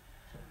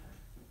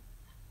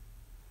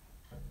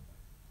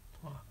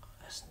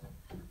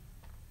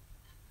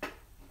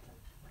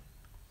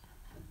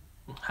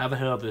 Haven't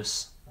heard of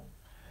this.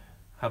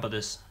 How about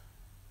this?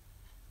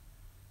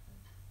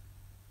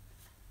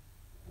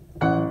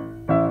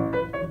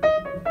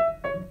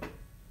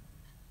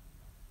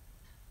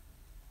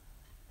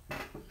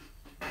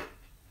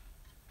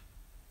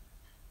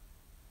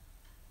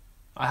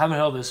 I haven't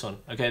heard of this one.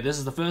 Okay, this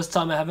is the first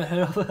time I haven't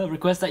heard of a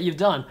request that you've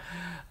done.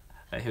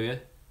 Right, here we go.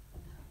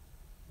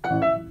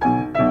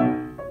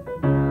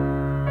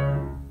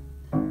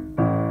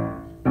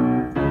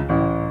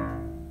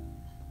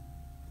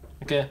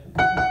 Okay.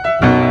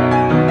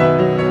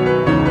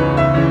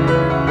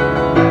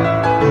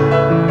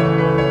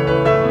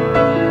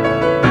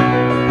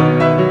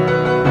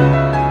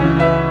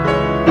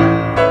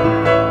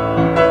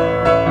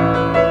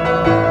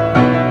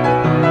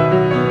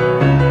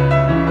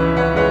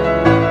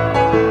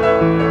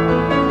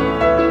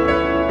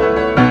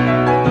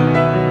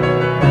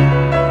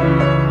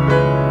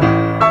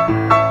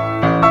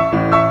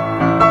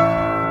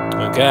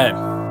 Okay.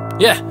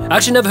 Yeah, I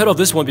actually never heard of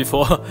this one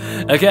before.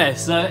 Okay,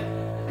 so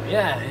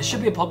yeah, it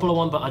should be a popular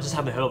one, but I just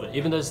haven't heard of it.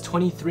 Even though it's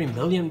 23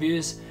 million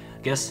views,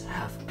 I guess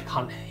I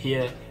can't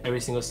hear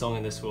every single song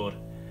in this world.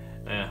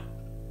 Yeah.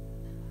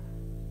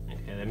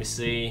 Okay, let me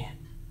see.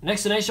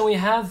 Next donation we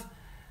have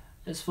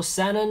is for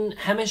Sanan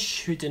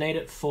Hamish, who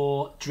donated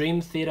for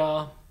Dream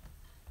Theater.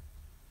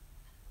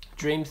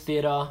 In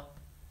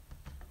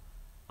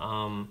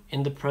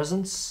the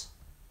Presence.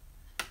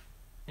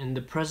 In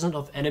the Presence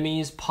of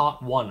Enemies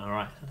Part 1.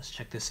 Alright, let's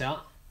check this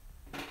out.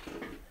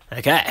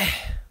 Okay.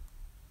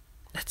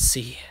 Let's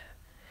see.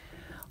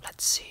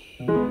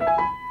 We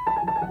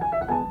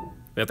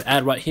have an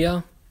ad right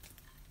here.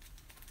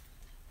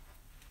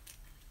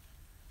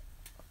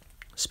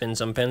 Spin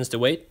some pens to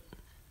wait.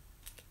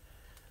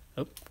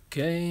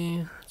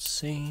 Okay, let's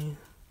see.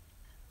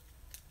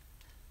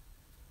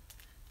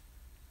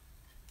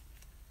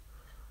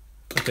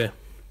 Okay.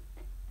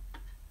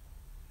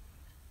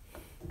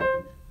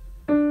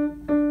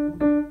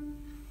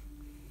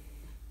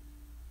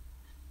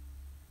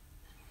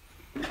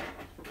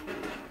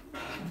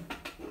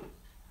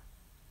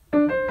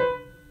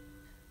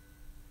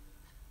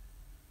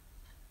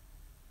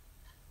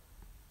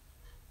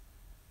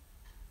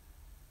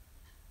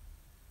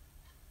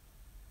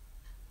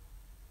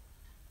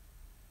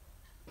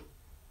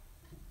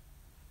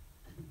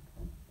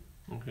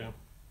 Okay.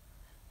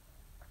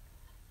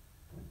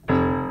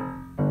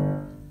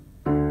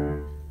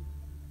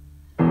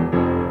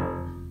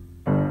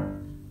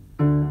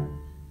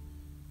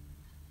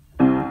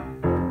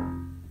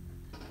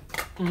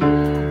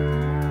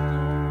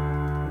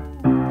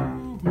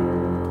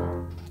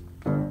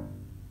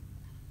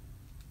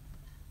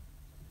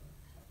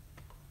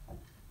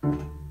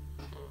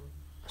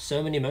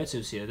 So many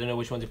motives here, I don't know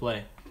which one to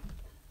play.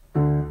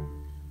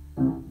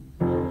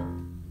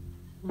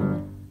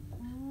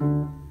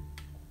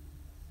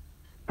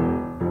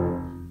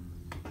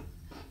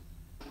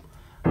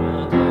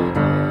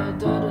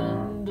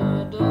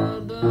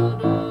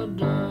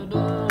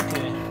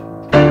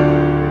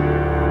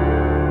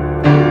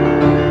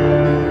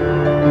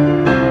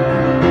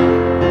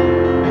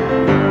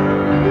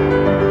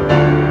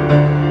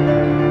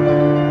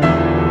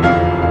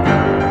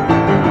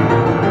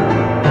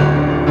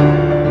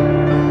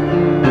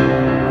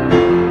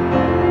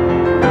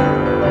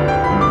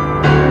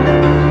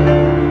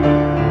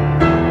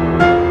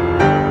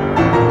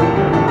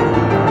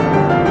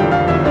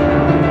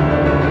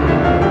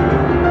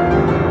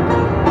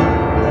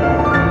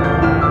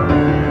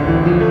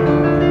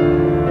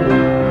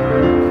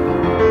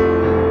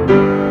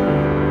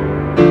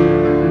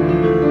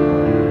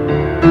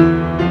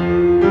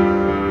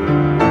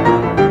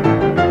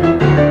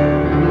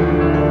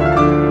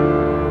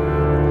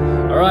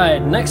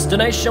 Next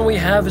donation we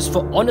have is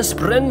for Honest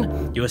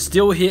Bryn. You are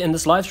still here in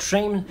this live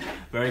stream.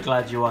 Very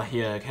glad you are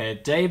here. Okay,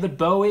 David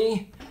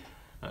Bowie.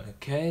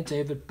 Okay,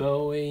 David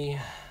Bowie.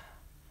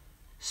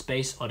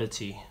 Space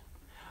Oddity.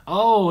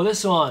 Oh,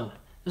 this one.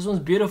 This one's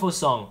a beautiful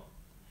song.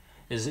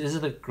 Is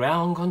it the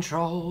ground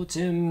control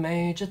to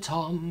Major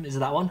Tom? Is it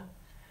that one?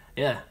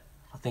 Yeah,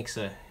 I think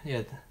so.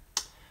 Yeah.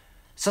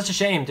 Such a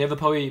shame. David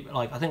Bowie,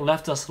 I think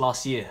left us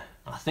last year.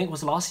 I think it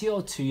was last year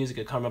or 2 years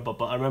ago, I can't remember,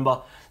 but I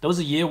remember there was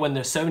a year when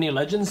there's so many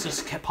legends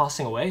just kept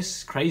passing away.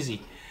 It's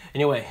crazy.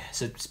 Anyway,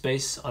 so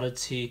Space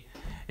Oddity.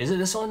 Is it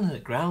this one? The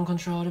ground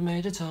control to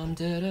Major Tom.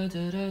 Da, da,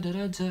 da, da,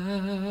 da,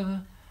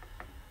 da.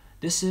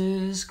 This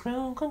is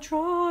ground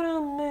control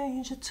to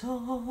Major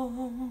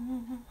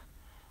Tom.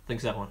 I think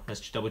it's that one.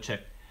 Let's double check.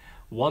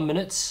 1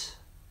 minute.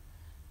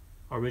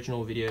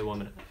 Original video, 1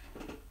 minute.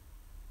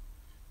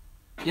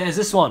 Yeah, it's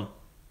this one.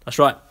 That's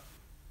right.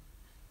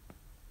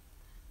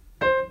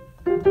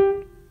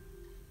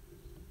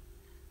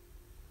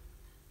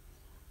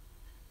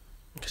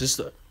 Is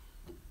this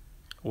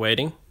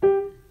waiting?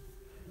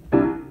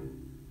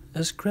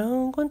 There's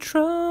ground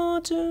control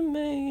to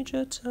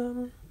Major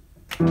Tom.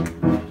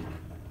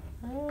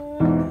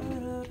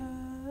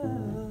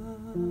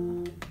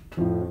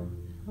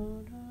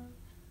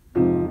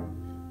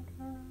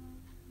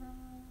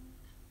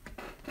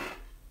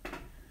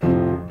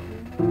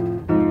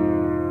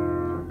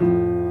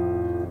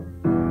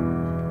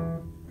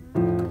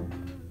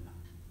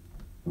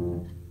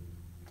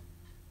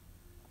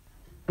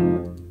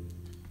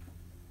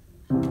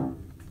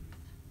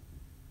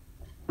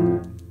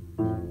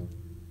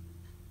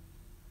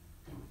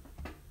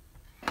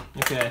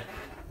 Okay.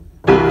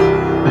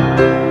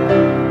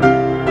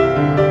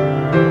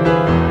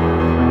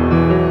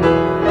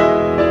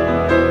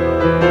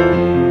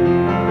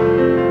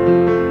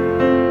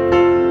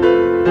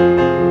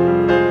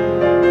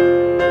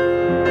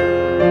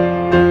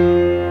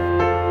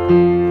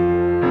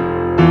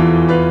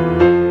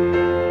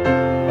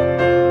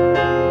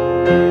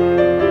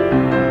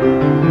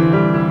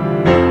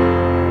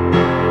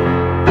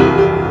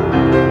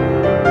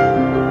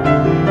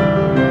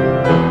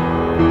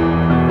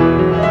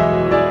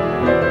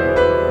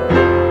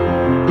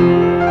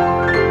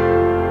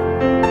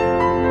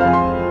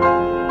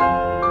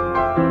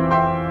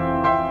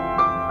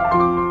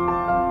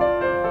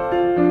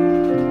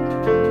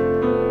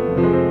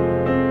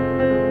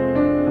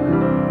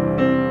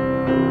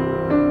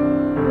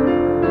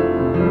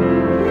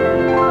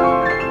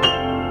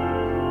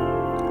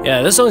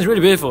 Yeah, this song is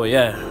really beautiful.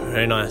 Yeah,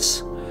 very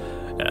nice.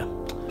 Yeah.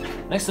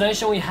 Next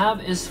donation we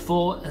have is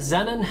for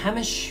Zanan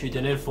Hamish, who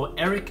donated for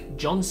Eric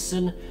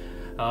Johnson.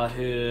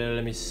 Who,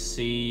 let me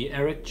see,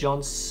 Eric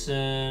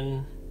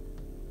Johnson.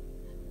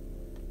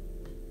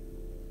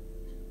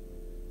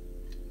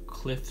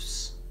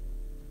 Cliffs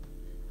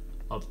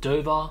of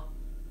Dover.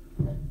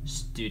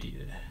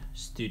 Studio.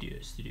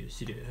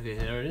 Okay,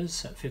 there it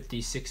is at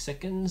 56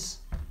 seconds.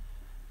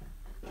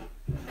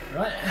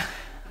 Right.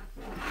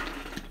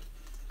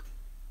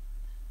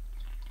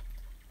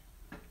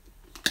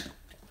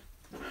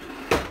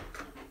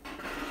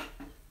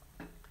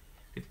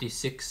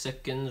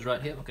 $56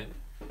 right here. Okay.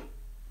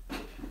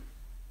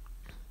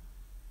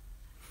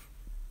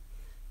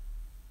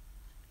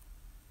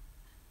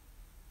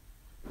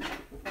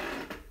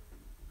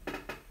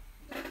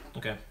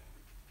 Okay.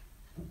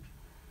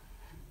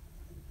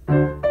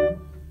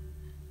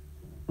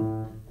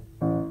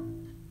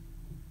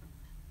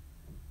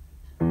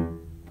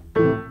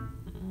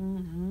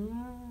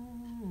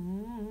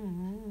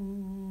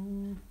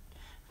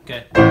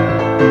 Okay.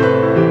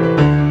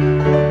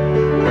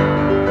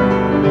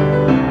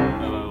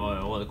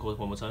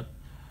 One more time.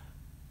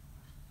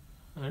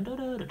 Okay,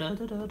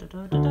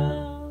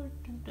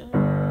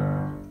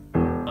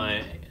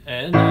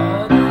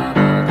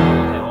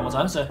 one more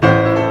time. So.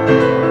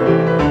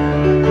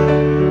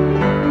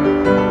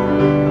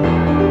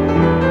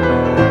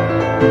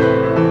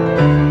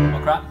 Oh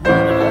crap.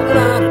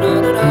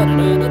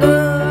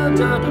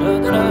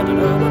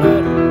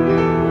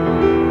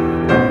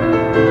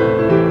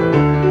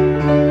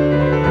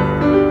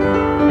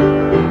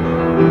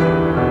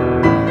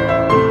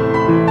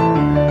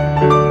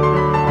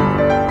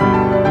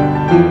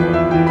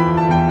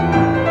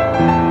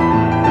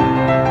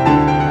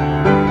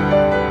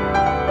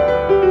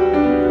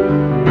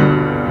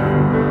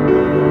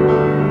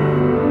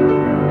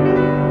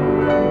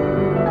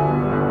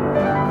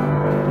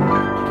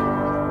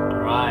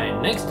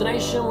 Next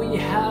donation we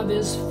have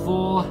is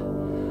for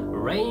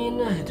Rain,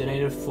 who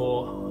donated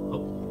for,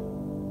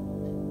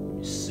 let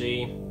me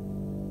see,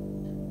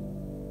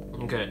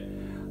 okay,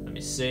 let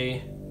me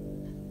see,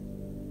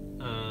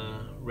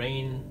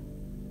 Rain,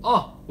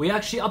 oh, we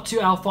actually up to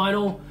our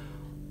final,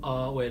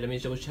 wait, let me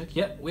double check,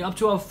 yep, we're up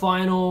to our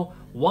final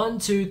 1,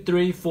 2,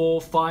 3,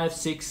 4, 5,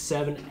 6,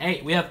 7,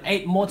 8. We have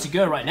 8 more to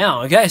go right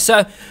now. Okay,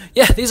 so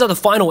yeah, these are the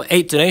final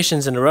 8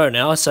 donations in a row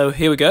now. So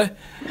here we go.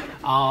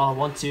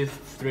 1, 2,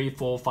 3,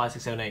 4, 5,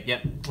 6, 7, 8.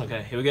 Yep.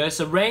 Okay, here we go.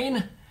 So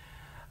Rain,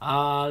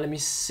 let me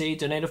see,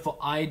 donated for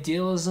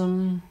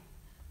Idealism.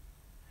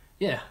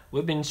 Yeah,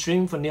 we've been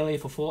streaming for nearly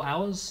 4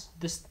 hours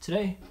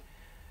today.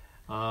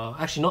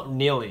 Actually, not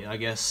nearly, I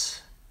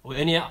guess. We're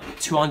only at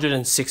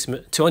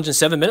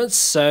 207 minutes.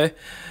 So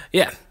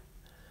yeah.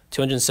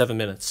 207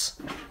 minutes.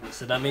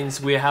 So that means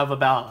we have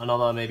about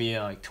another maybe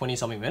like 20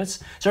 something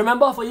minutes. So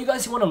remember, for you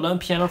guys who want to learn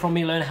piano from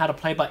me, learn how to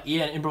play by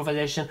ear and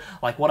improvisation,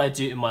 like what I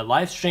do in my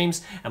live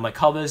streams and my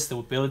covers, the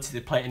ability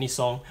to play any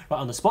song right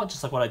on the spot,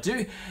 just like what I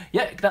do.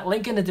 Yeah, that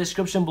link in the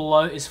description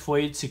below is for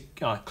you to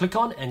click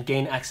on and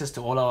gain access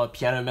to all our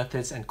piano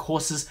methods and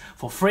courses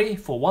for free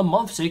for 1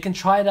 month. So you can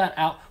try that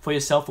out for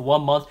yourself for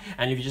 1 month.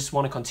 And if you just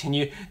want to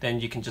continue,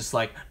 then you can just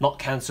like not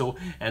cancel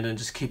and then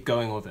just keep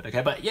going with it.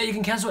 Okay, but yeah, you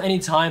can cancel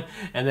anytime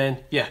and then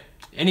yeah,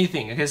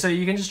 anything. Okay, so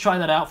you can just try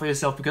that out for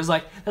yourself, because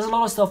like there's a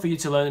lot of stuff for you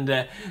to learn in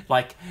there.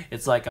 Like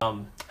it's like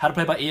how to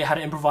play by ear, how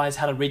to improvise,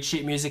 how to read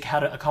sheet music,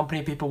 how to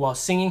accompany people while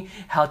singing,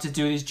 how to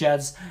do these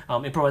jazz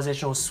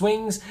improvisational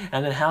swings,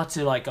 and then how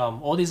to like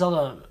all these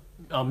other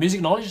music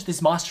knowledge, this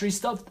mastery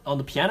stuff on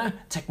the piano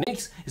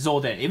techniques is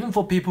all there. Even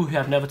for people who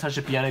have never touched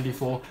a piano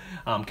before,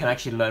 can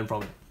actually learn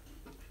from it.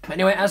 But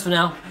anyway, as for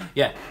now,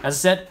 yeah, as I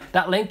said,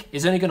 that link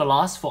is only going to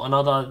last for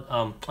another,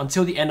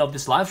 until the end of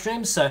this live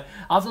stream. So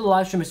after the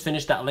live stream is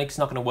finished, that link's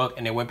not going to work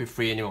and it won't be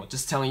free anymore.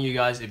 Just telling you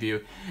guys if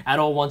you're at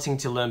all wanting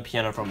to learn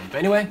piano from me. But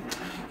anyway,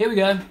 here we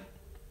go.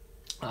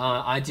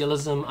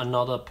 Idealism,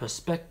 another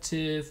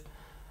perspective.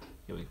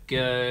 Here we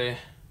go.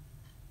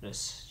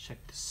 Let's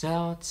check this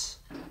out.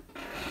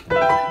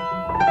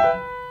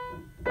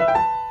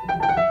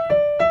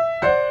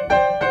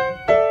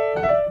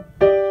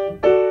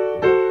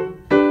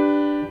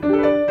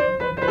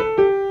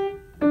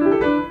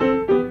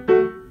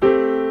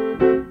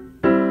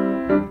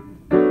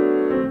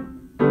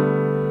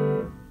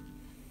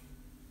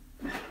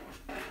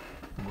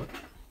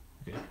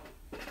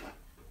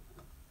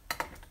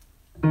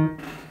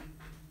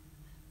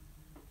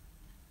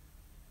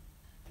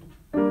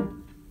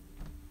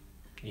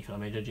 E flat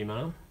major, G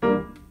minor,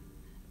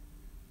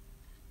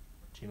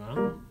 G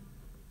minor.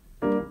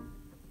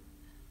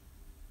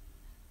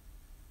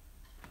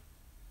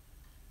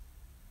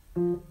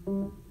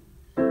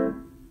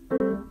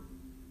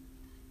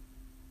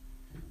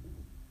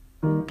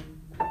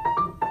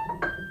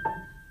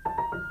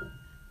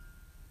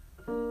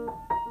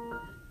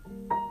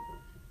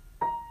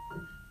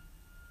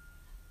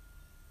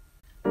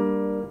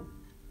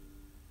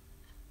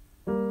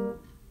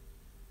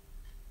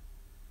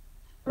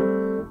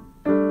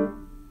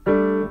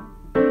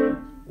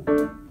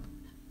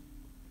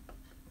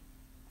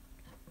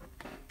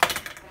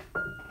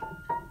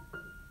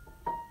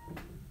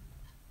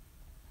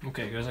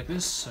 Okay, it goes like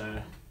this,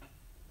 so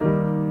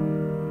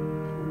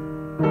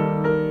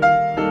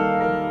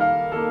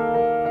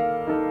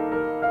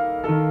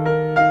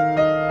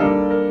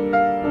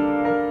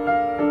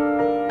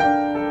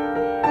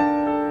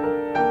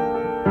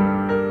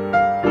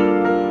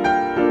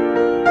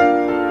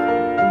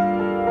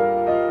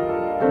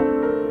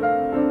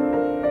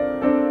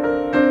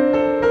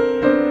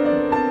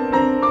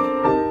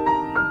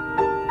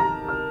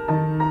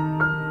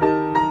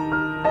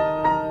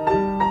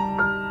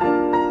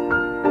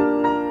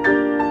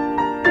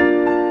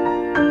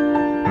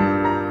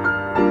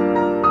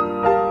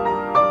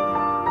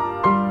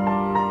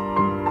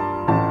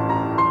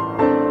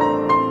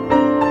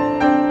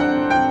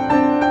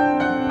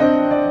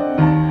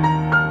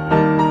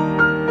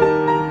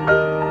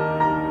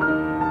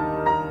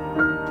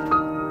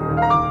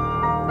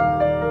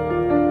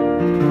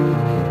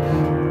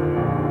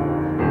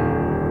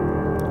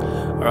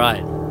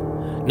alright.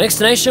 Next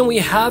donation we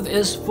have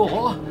is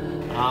for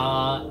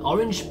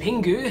Orange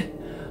Pingu,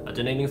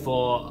 donating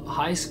for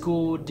High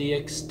School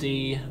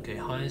DxD. Okay,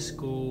 High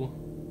School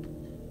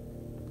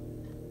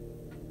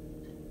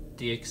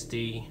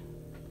DxD.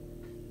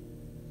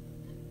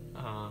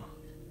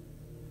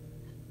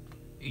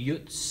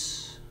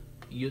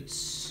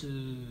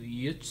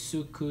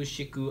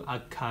 Yutsukushiku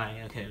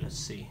Akai. Okay, let's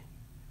see.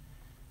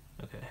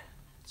 Okay,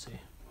 let's see.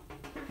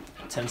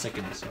 10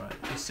 seconds, alright,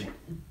 let's see.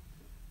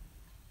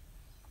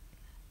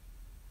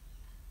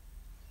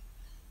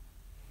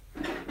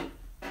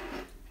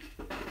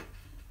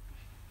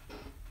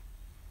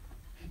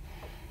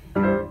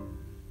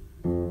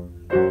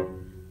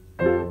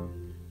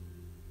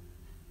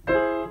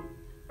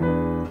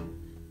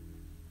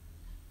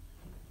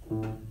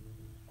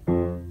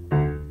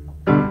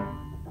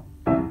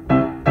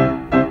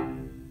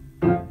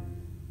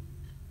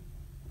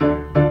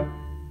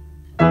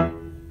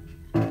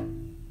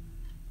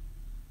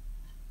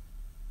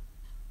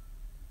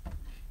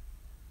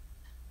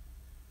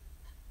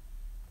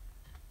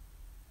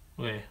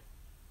 Okay.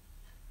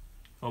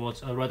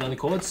 Almost. I'll write down the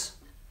chords.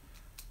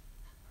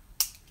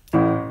 D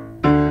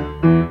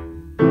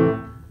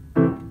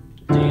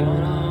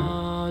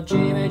minor, G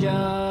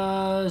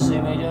major, C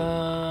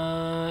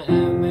major,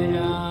 F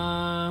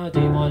major, D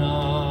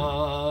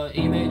minor,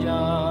 E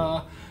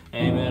major,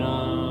 A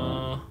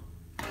minor,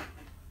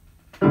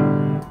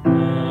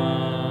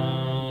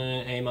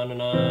 A minor,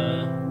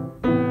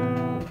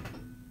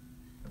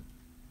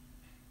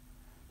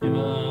 A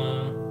minor.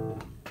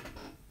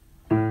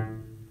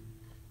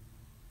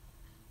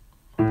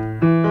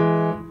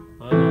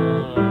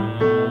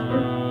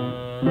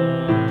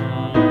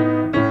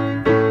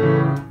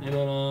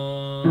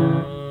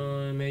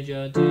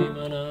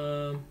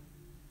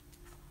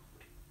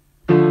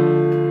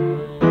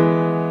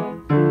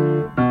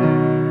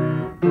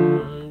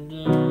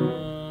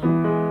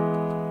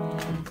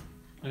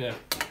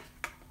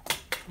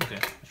 Okay,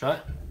 let's try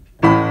it.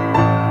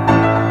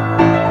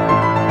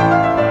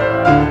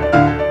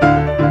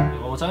 Okay,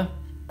 one more time.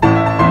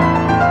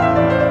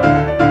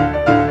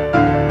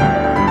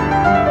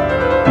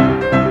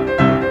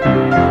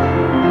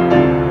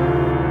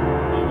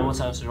 Okay, one more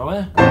time, so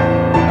right there.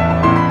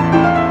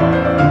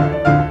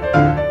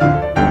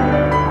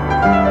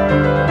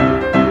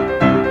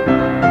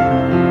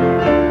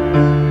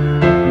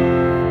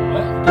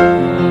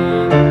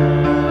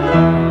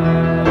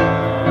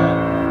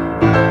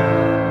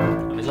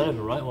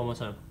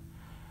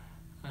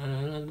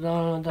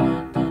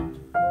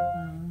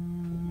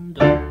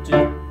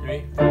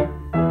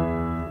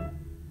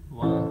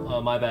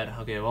 My bad.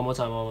 Okay, one more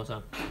time, one more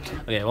time.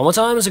 Okay, one more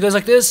time, so it goes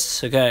like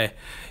this. Okay,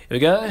 here we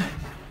go.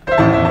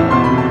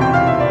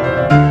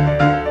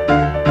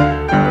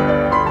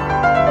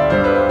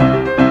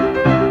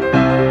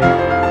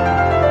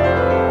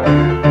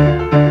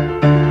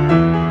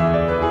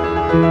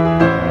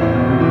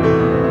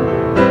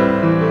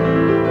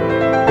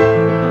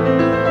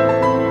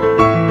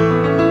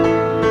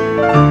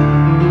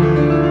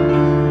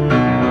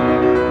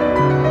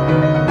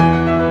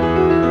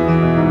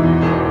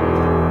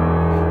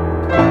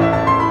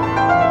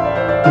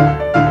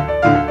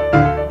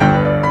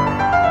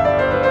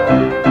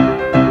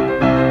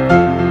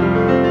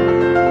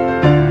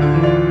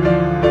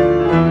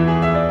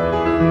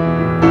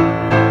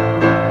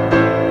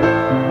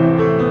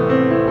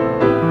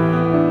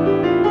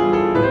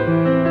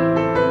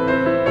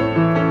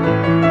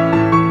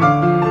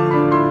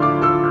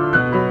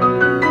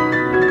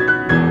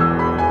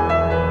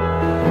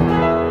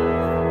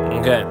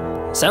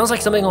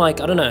 like something like,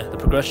 I don't know, the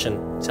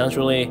progression sounds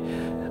really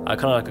kind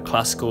of like a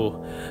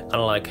classical, kind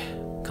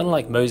of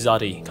like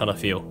Mozart-y kind of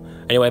feel.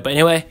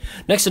 Anyway,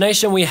 next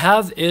donation we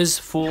have is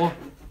for,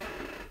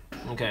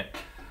 okay,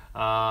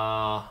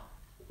 let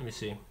me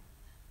see.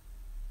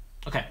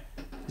 Okay,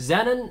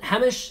 Zanon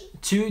Hamish,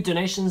 2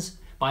 donations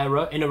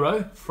in a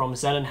row from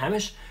Zanon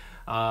Hamish.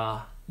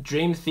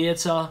 Dream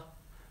Theater,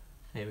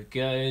 there we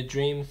go,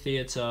 Dream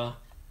Theater,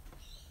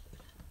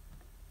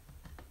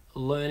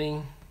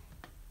 learning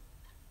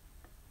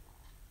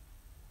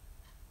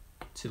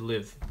to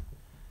live.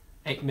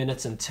 8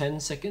 minutes and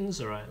 10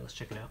 seconds. Alright, let's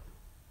check it out.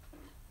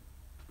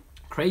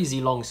 Crazy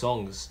long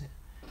songs.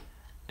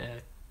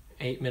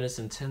 8 minutes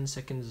and 10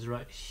 seconds is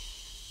right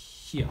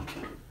here.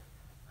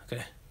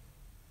 Okay.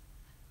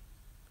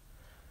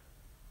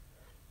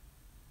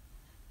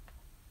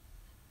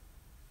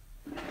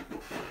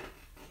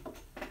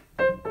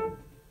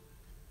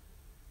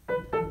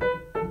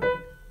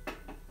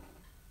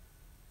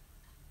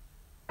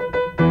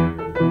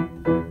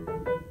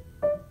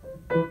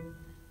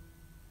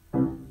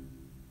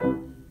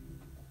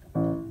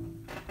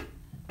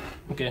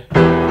 Okay.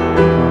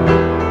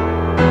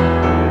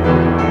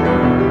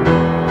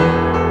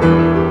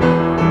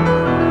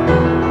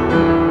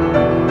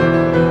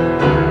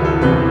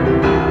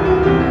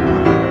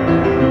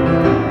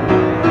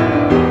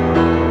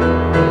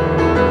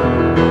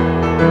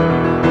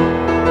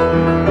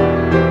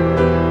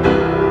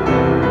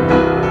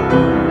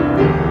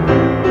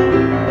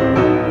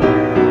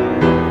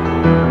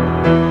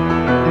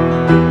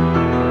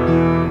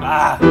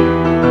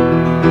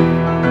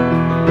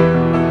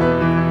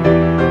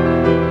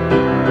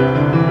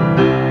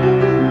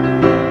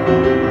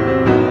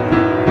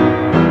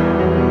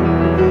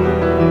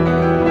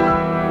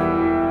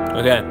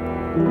 Okay.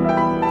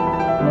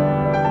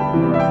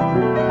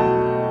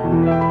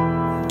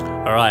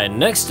 Alright,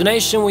 next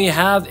donation we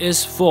have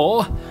is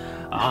for,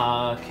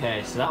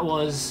 okay, so that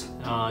was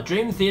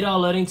Dream Theater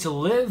Learning to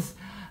Live,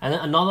 and then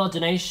another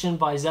donation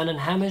by Zanon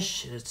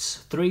Hamish.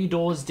 It's 3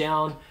 Doors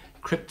Down,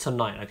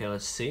 Kryptonite. Okay,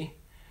 let's see.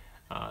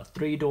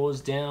 3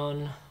 Doors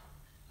Down,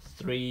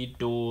 3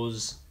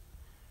 Doors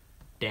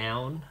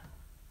Down.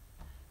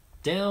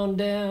 Down,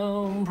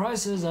 down,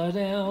 prices are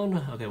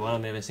down. Okay, why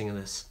am I even singing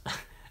this?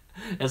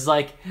 It's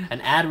like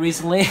an ad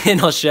recently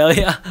in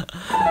Australia.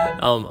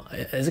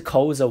 Is it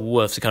Coles or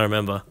Wolves? I can't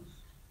remember.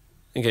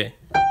 Okay.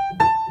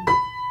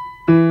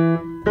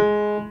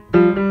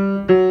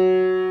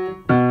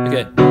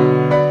 Okay.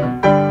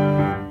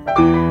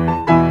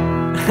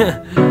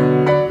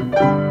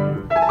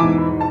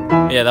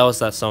 Yeah, that was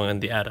that song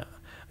in the ad.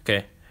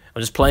 Okay.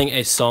 I'm just playing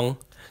a song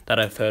that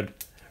I've heard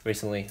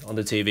recently on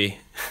the TV.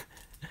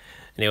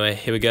 Anyway,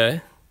 here we go.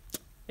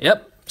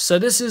 Yep. So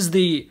this is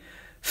the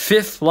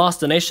 5th last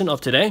donation of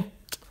today.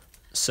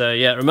 So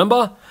yeah,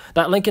 remember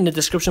that link in the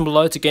description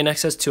below to gain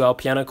access to our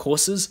piano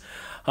courses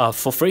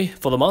for free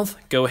for the month.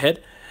 Go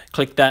ahead,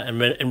 click that and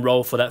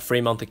enroll for that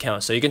free month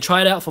account. So you can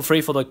try it out for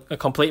free for a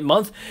complete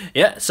month.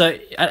 Yeah, so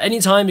at any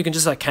time you can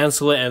just like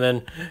cancel it and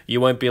then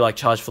you won't be like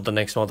charged for the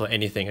next month or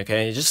anything,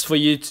 okay? It's just for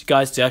you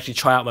guys to actually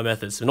try out my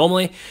methods. So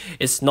normally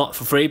it's not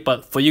for free,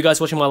 but for you guys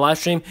watching my live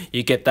stream,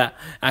 you get that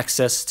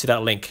access to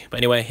that link. But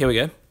anyway, here we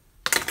go.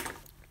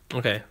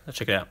 Okay, let's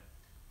check it out.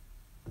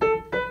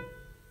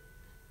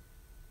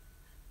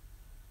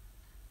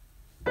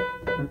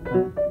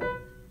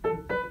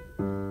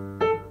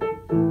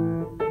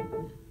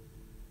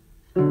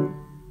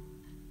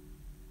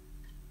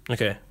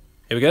 Okay,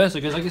 here we go. So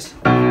it goes like this.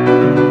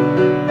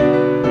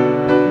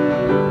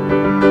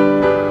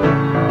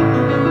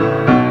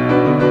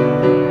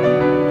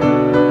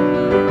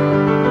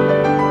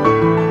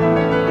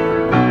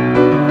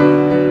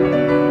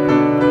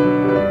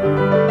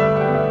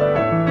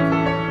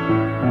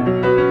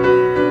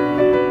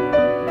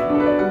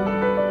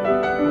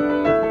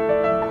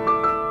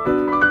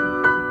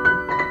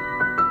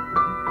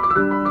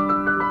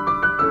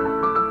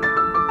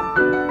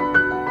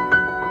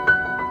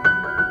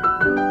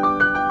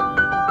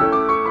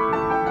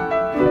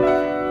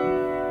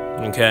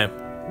 Okay.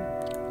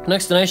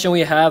 Next donation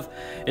we have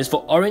is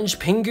for Orange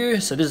Pingu.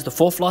 So this is the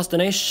 4th last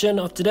donation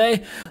of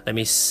today. Let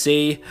me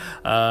see.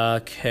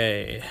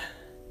 Okay.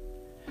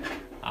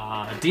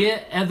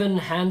 Dear Evan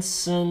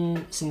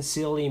Hansen,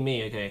 sincerely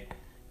me. Okay.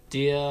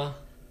 Dear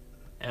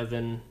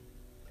Evan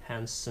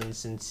Hansen,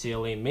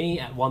 sincerely me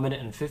at 1 minute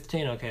and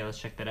 15. Okay, let's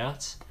check that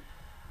out.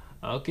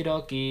 Okie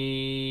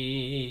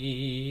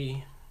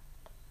dokie.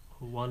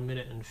 1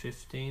 minute and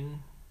 15.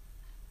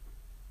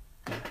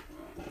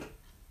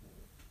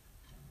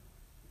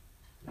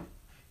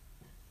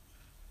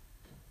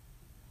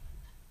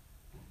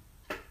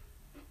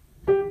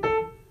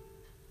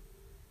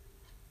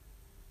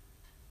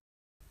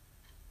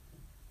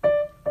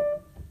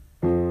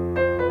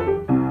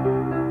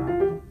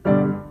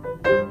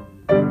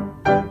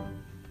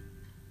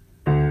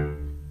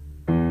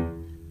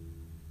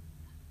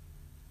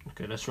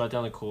 Okay, let's write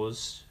down the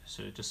chords,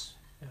 so just,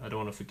 I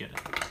don't want to forget it.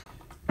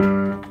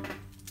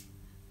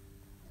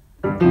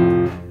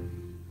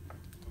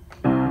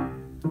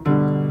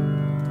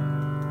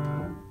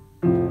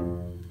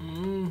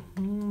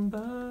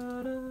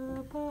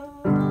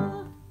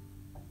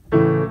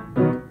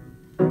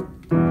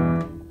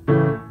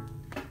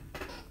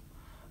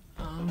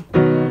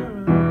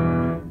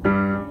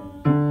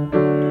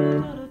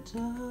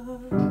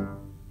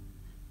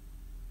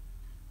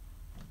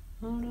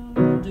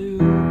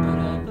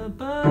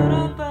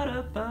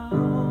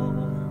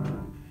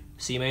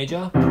 C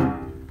major.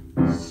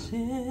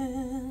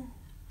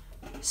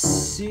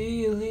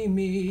 Sincerely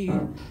me,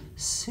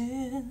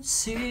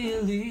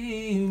 sincerely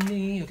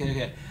me.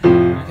 Okay.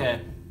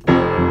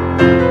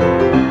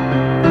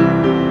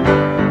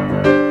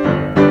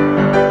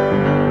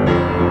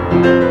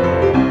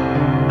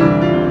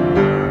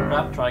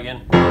 Crap, try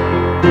again.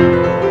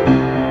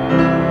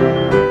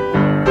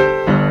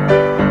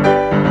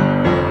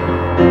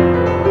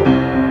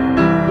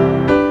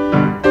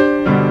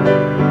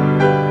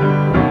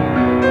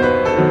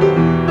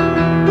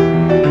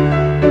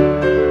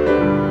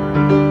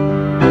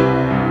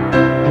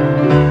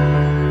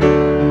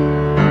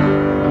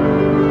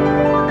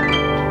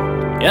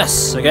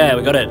 Yes, okay,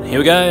 we got it. Here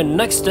we go.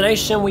 Next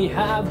donation we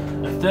have,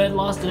 the third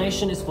last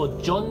donation is for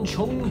John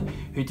Chung,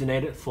 who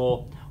donated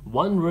for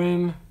one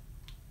room,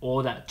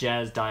 all that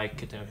jazz die.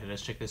 Okay,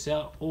 let's check this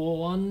out.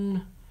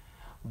 One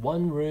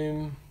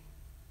room,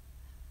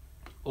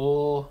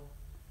 or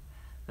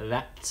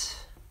that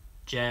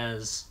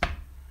jazz.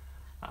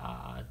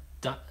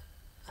 Let's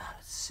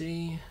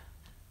see.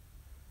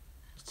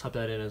 Let's type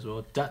that in as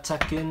well.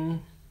 Datakin,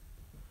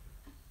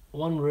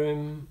 one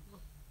room.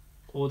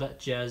 All that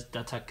jazz,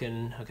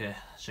 Datakin. Okay,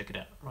 let's check it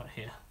out right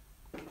here.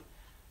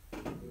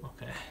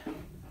 Okay.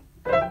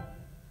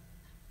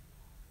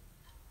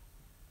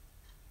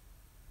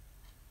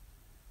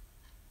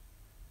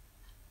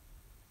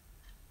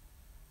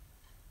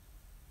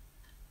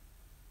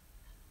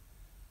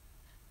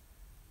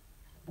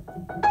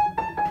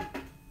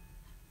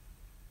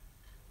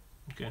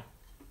 Okay.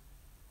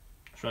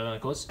 Try that,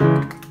 of course.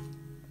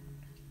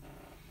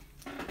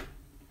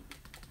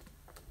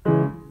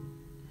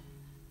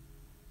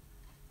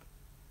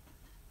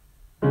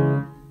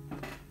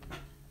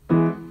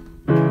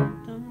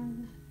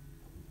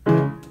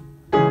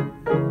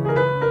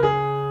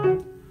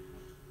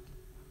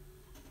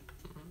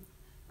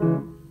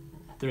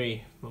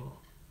 3, 4.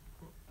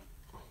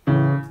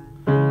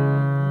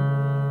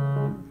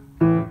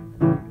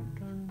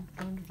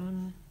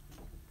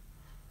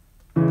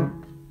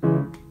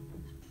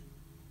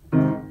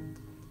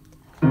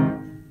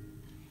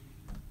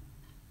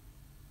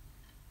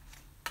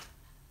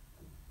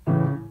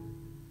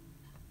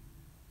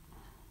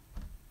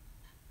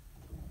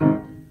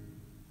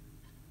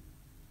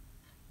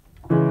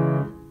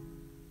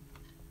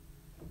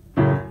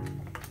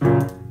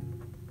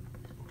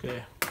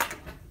 Okay.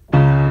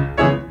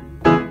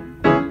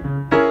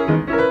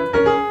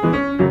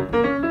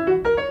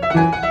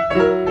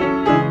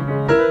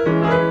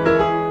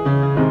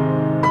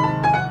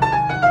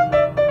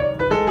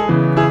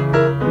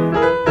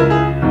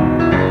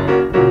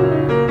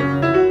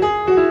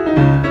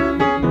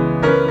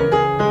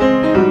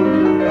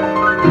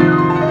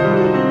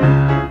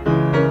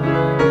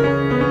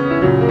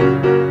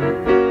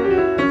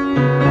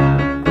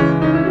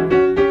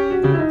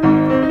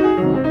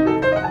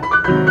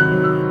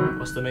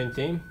 What's the main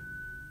theme?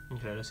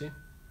 Okay, let's see.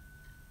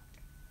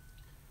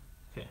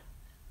 Okay.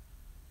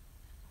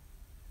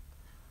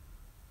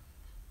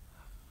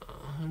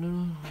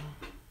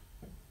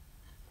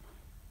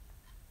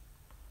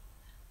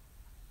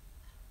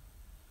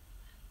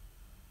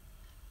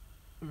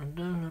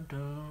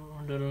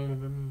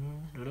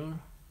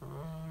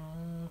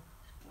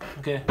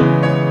 Okay.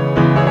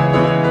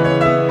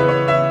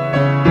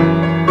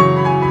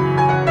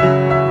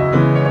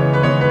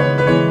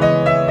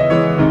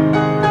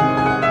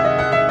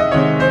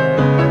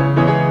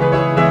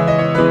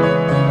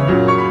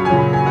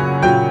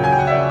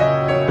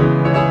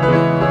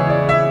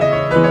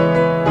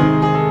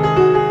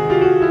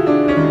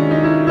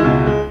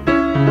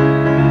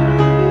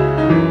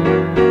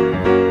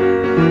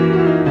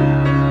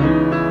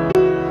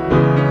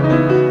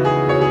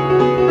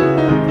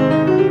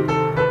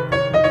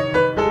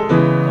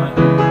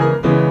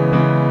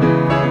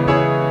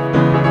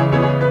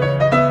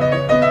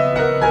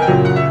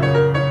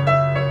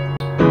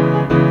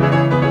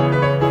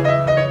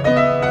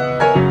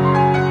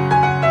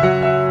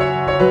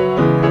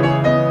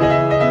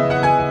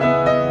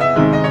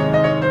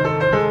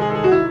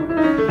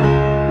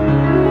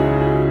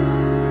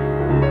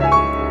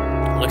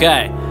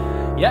 Okay,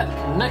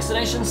 yeah, next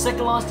donation,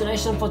 second last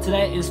donation for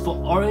today is for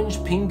Orange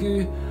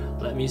Pingu.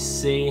 Let me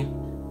see.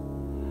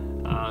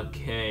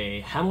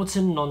 Okay,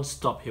 Hamilton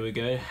non-stop, here we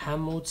go.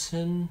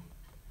 Hamilton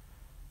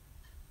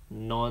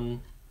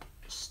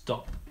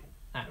non-stop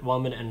at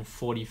 1 minute and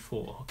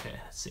 44. Okay,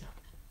 let's see.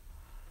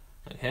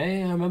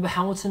 Okay, I remember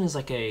Hamilton is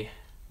like a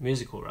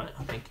musical, right?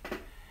 I think.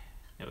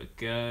 There we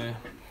go.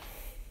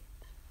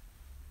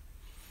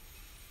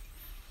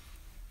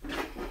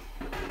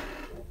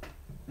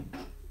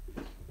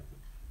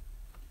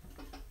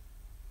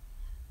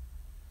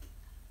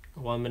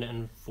 One minute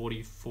and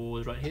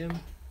 44 is right here.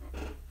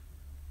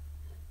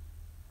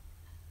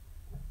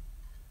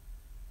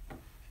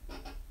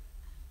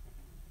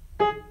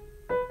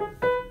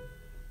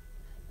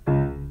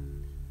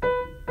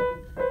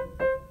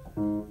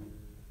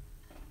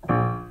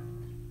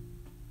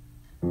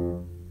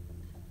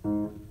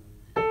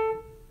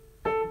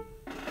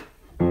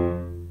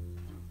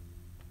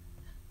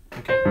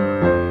 Okay.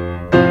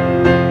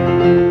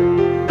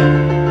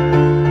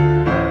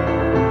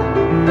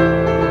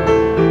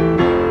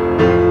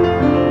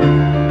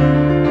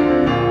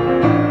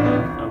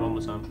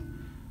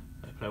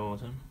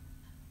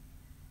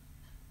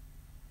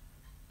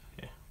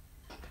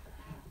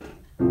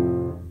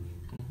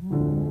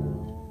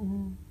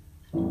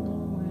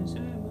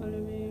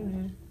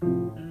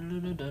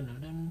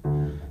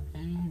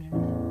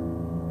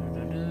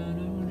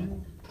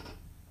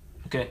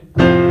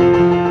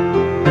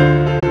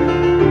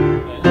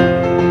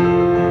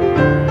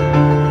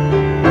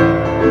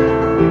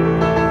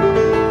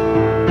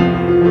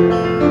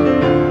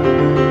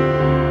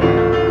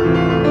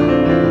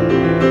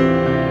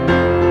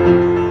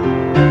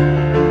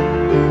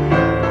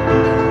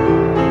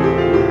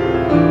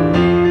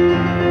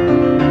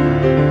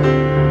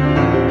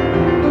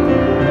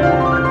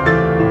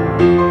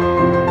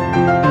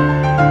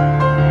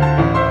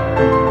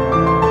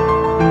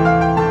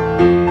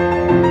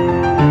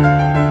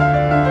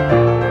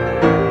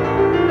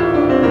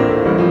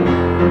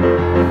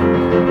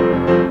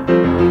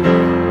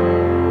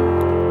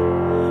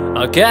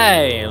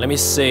 Okay, let me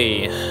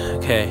see.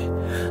 Okay,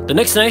 the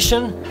next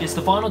donation is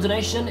the final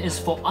donation is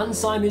for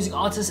unsigned music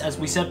artists, as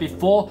we said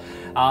before.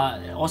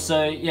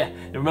 Also, yeah,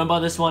 remember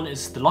this one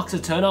is the Lux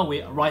Eterna.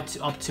 We're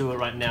up to it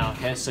right now.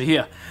 Okay, so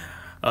here,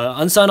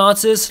 unsigned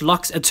artist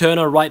Lux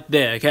Eterna right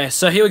there. Okay,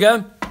 so here we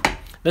go.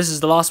 This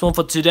is the last one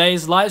for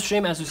today's live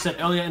stream, as we said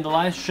earlier in the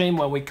live stream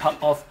when we cut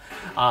off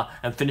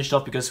and finished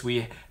off because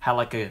we had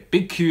like a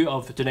big queue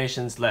of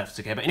donations left.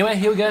 Okay, but anyway,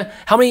 here we go.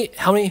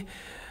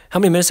 How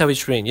many minutes have we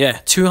streamed? Yeah,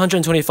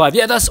 225.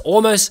 Yeah, that's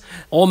almost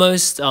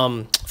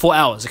 4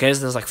 hours. Okay,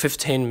 so there's like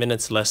 15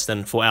 minutes less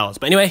than 4 hours.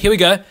 But anyway, here we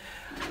go.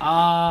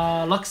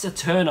 Lux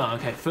Eterna.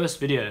 Okay, first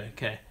video.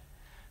 Okay,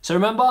 so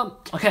remember,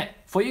 okay,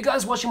 for you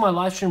guys watching my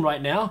live stream right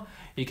now,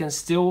 you can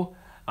still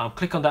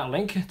click on that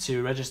link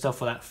to register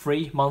for that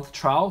free month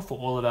trial for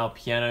all of our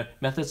piano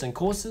methods and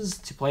courses,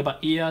 to play by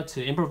ear,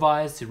 to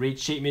improvise, to read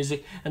sheet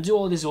music, and do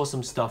all this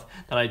awesome stuff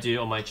that I do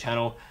on my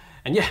channel.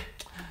 And yeah,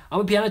 I'm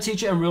a piano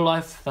teacher in real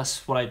life.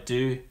 That's what I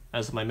do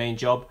as my main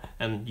job,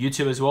 and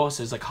YouTube as well.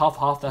 So it's like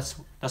half. That's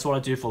what I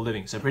do for a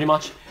living. So pretty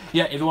much,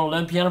 yeah, if you want to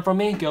learn piano from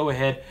me, go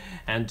ahead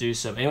and do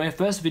so. Anyway,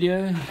 first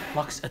video,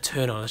 Lux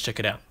Eterna. Let's check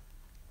it out.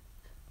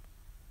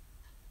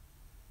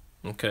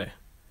 Okay.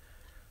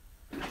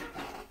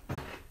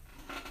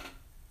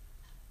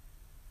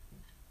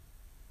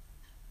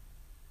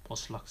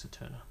 What's Lux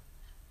Eterna?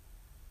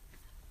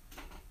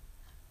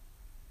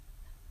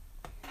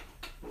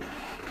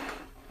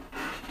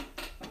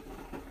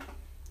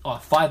 Oh,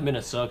 5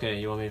 minutes. Okay,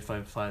 you want me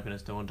to 5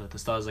 minutes? Don't want to. The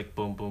start is like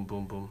boom, boom,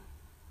 boom, boom.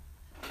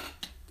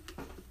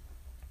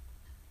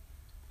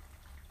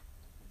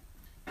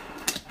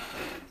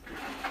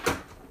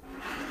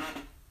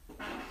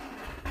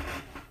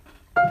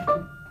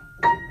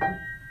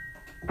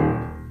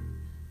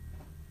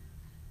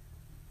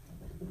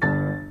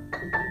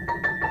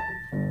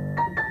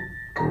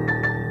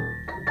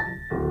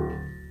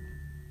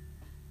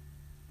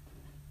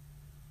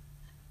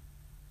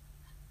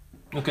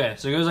 Okay,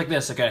 so it goes like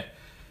this. Okay.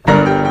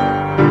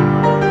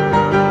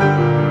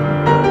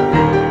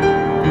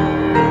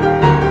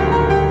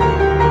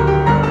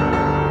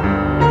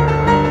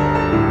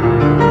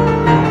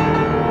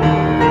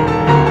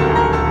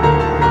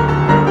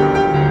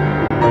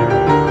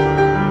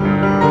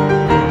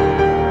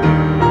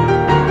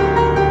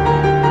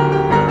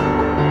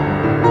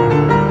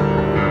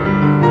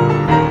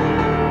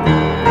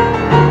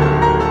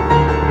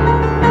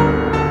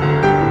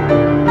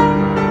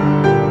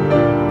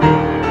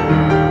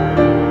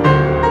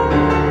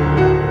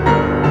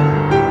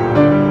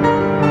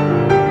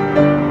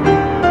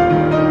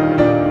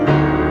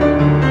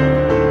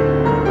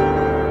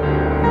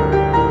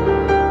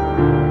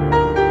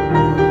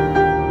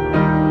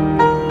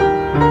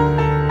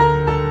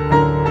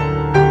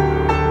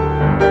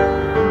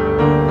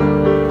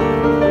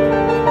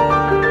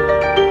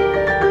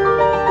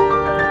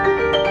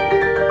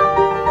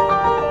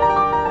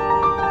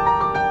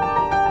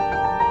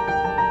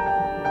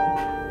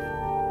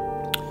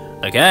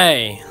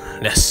 Okay,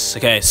 yes,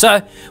 okay,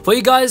 so for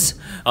you guys,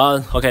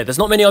 okay, there's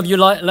not many of you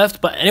left,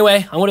 but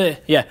anyway, I'm gonna,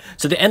 yeah,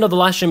 so the end of the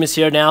live stream is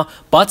here now,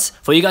 but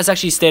for you guys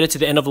actually stayed to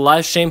the end of the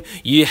live stream,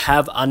 you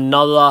have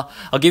another,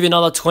 I'll give you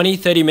another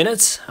 20-30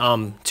 minutes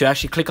to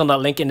actually click on that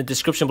link in the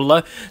description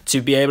below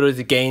to be able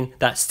to gain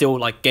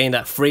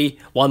that free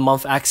 1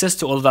 month access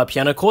to all of our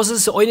piano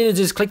courses. So all you need to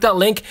do is click that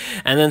link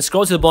and then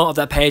scroll to the bottom of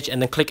that page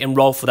and then click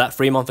enroll for that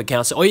free month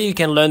account. So all you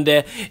can learn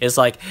there is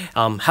like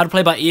how to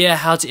play by ear,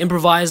 how to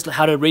improvise,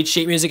 how to read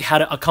sheet music, how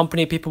to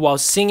accompany people while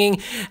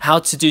singing, how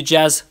to do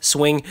jazz,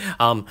 swing,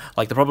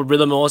 like the proper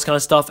rhythm and all this kind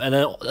of stuff. And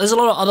then there's a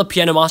lot of other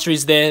piano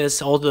masteries there.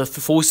 There's all the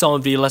full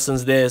song video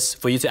lessons there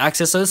for you to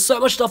access. So there's so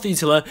much stuff for you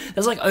to learn.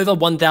 There's like over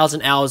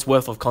 1,000 hours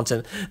worth of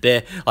content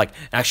there, like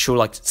actual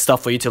like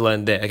stuff for you to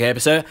learn there. Okay,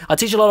 so I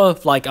teach a lot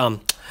of like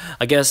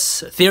I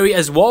guess theory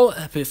as well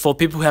for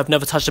people who have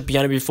never touched a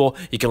piano before.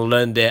 You can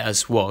learn there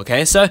as well.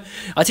 Okay, so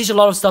I teach a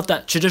lot of stuff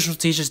that traditional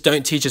teachers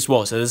don't teach as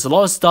well. So there's a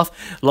lot of stuff,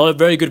 a lot of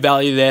very good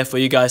value there for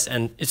you guys,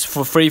 and it's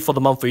for free for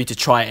the month for you to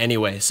try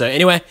anyway. So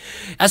anyway,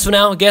 as for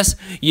now, I guess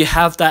you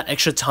have that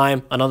extra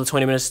time, another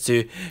 20 minutes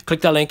to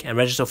click that link and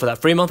register for that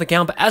free month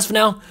account. But as for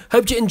now,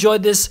 hope you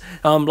enjoyed this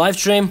live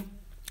stream.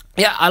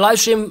 Yeah, I live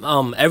stream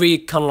every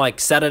kind of like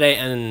Saturday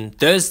and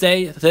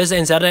Thursday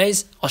and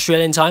Saturdays,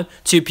 Australian time,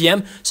 2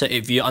 p.m. So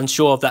if you're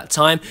unsure of that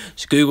time,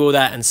 just Google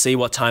that and see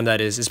what time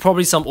that is. It's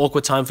probably some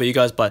awkward time for you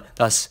guys, but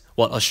that's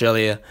what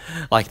Australia,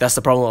 like that's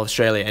the problem with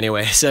Australia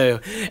anyway.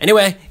 So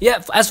anyway,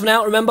 yeah, as for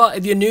now, remember,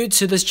 if you're new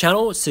to this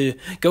channel, to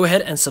go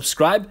ahead and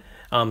subscribe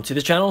to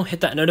the channel, hit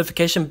that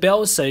notification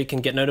bell so you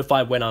can get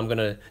notified when I'm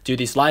gonna do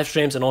these live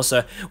streams, and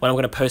also when I'm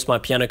gonna post my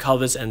piano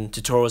covers and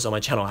tutorials on my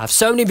channel. I have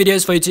so many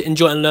videos for you to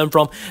enjoy and learn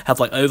from. I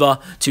have like over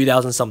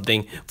 2,000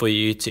 something for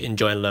you to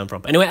enjoy and learn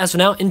from. Anyway, as for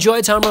now, enjoy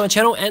your time on my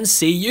channel and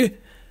see you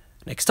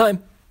next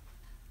time.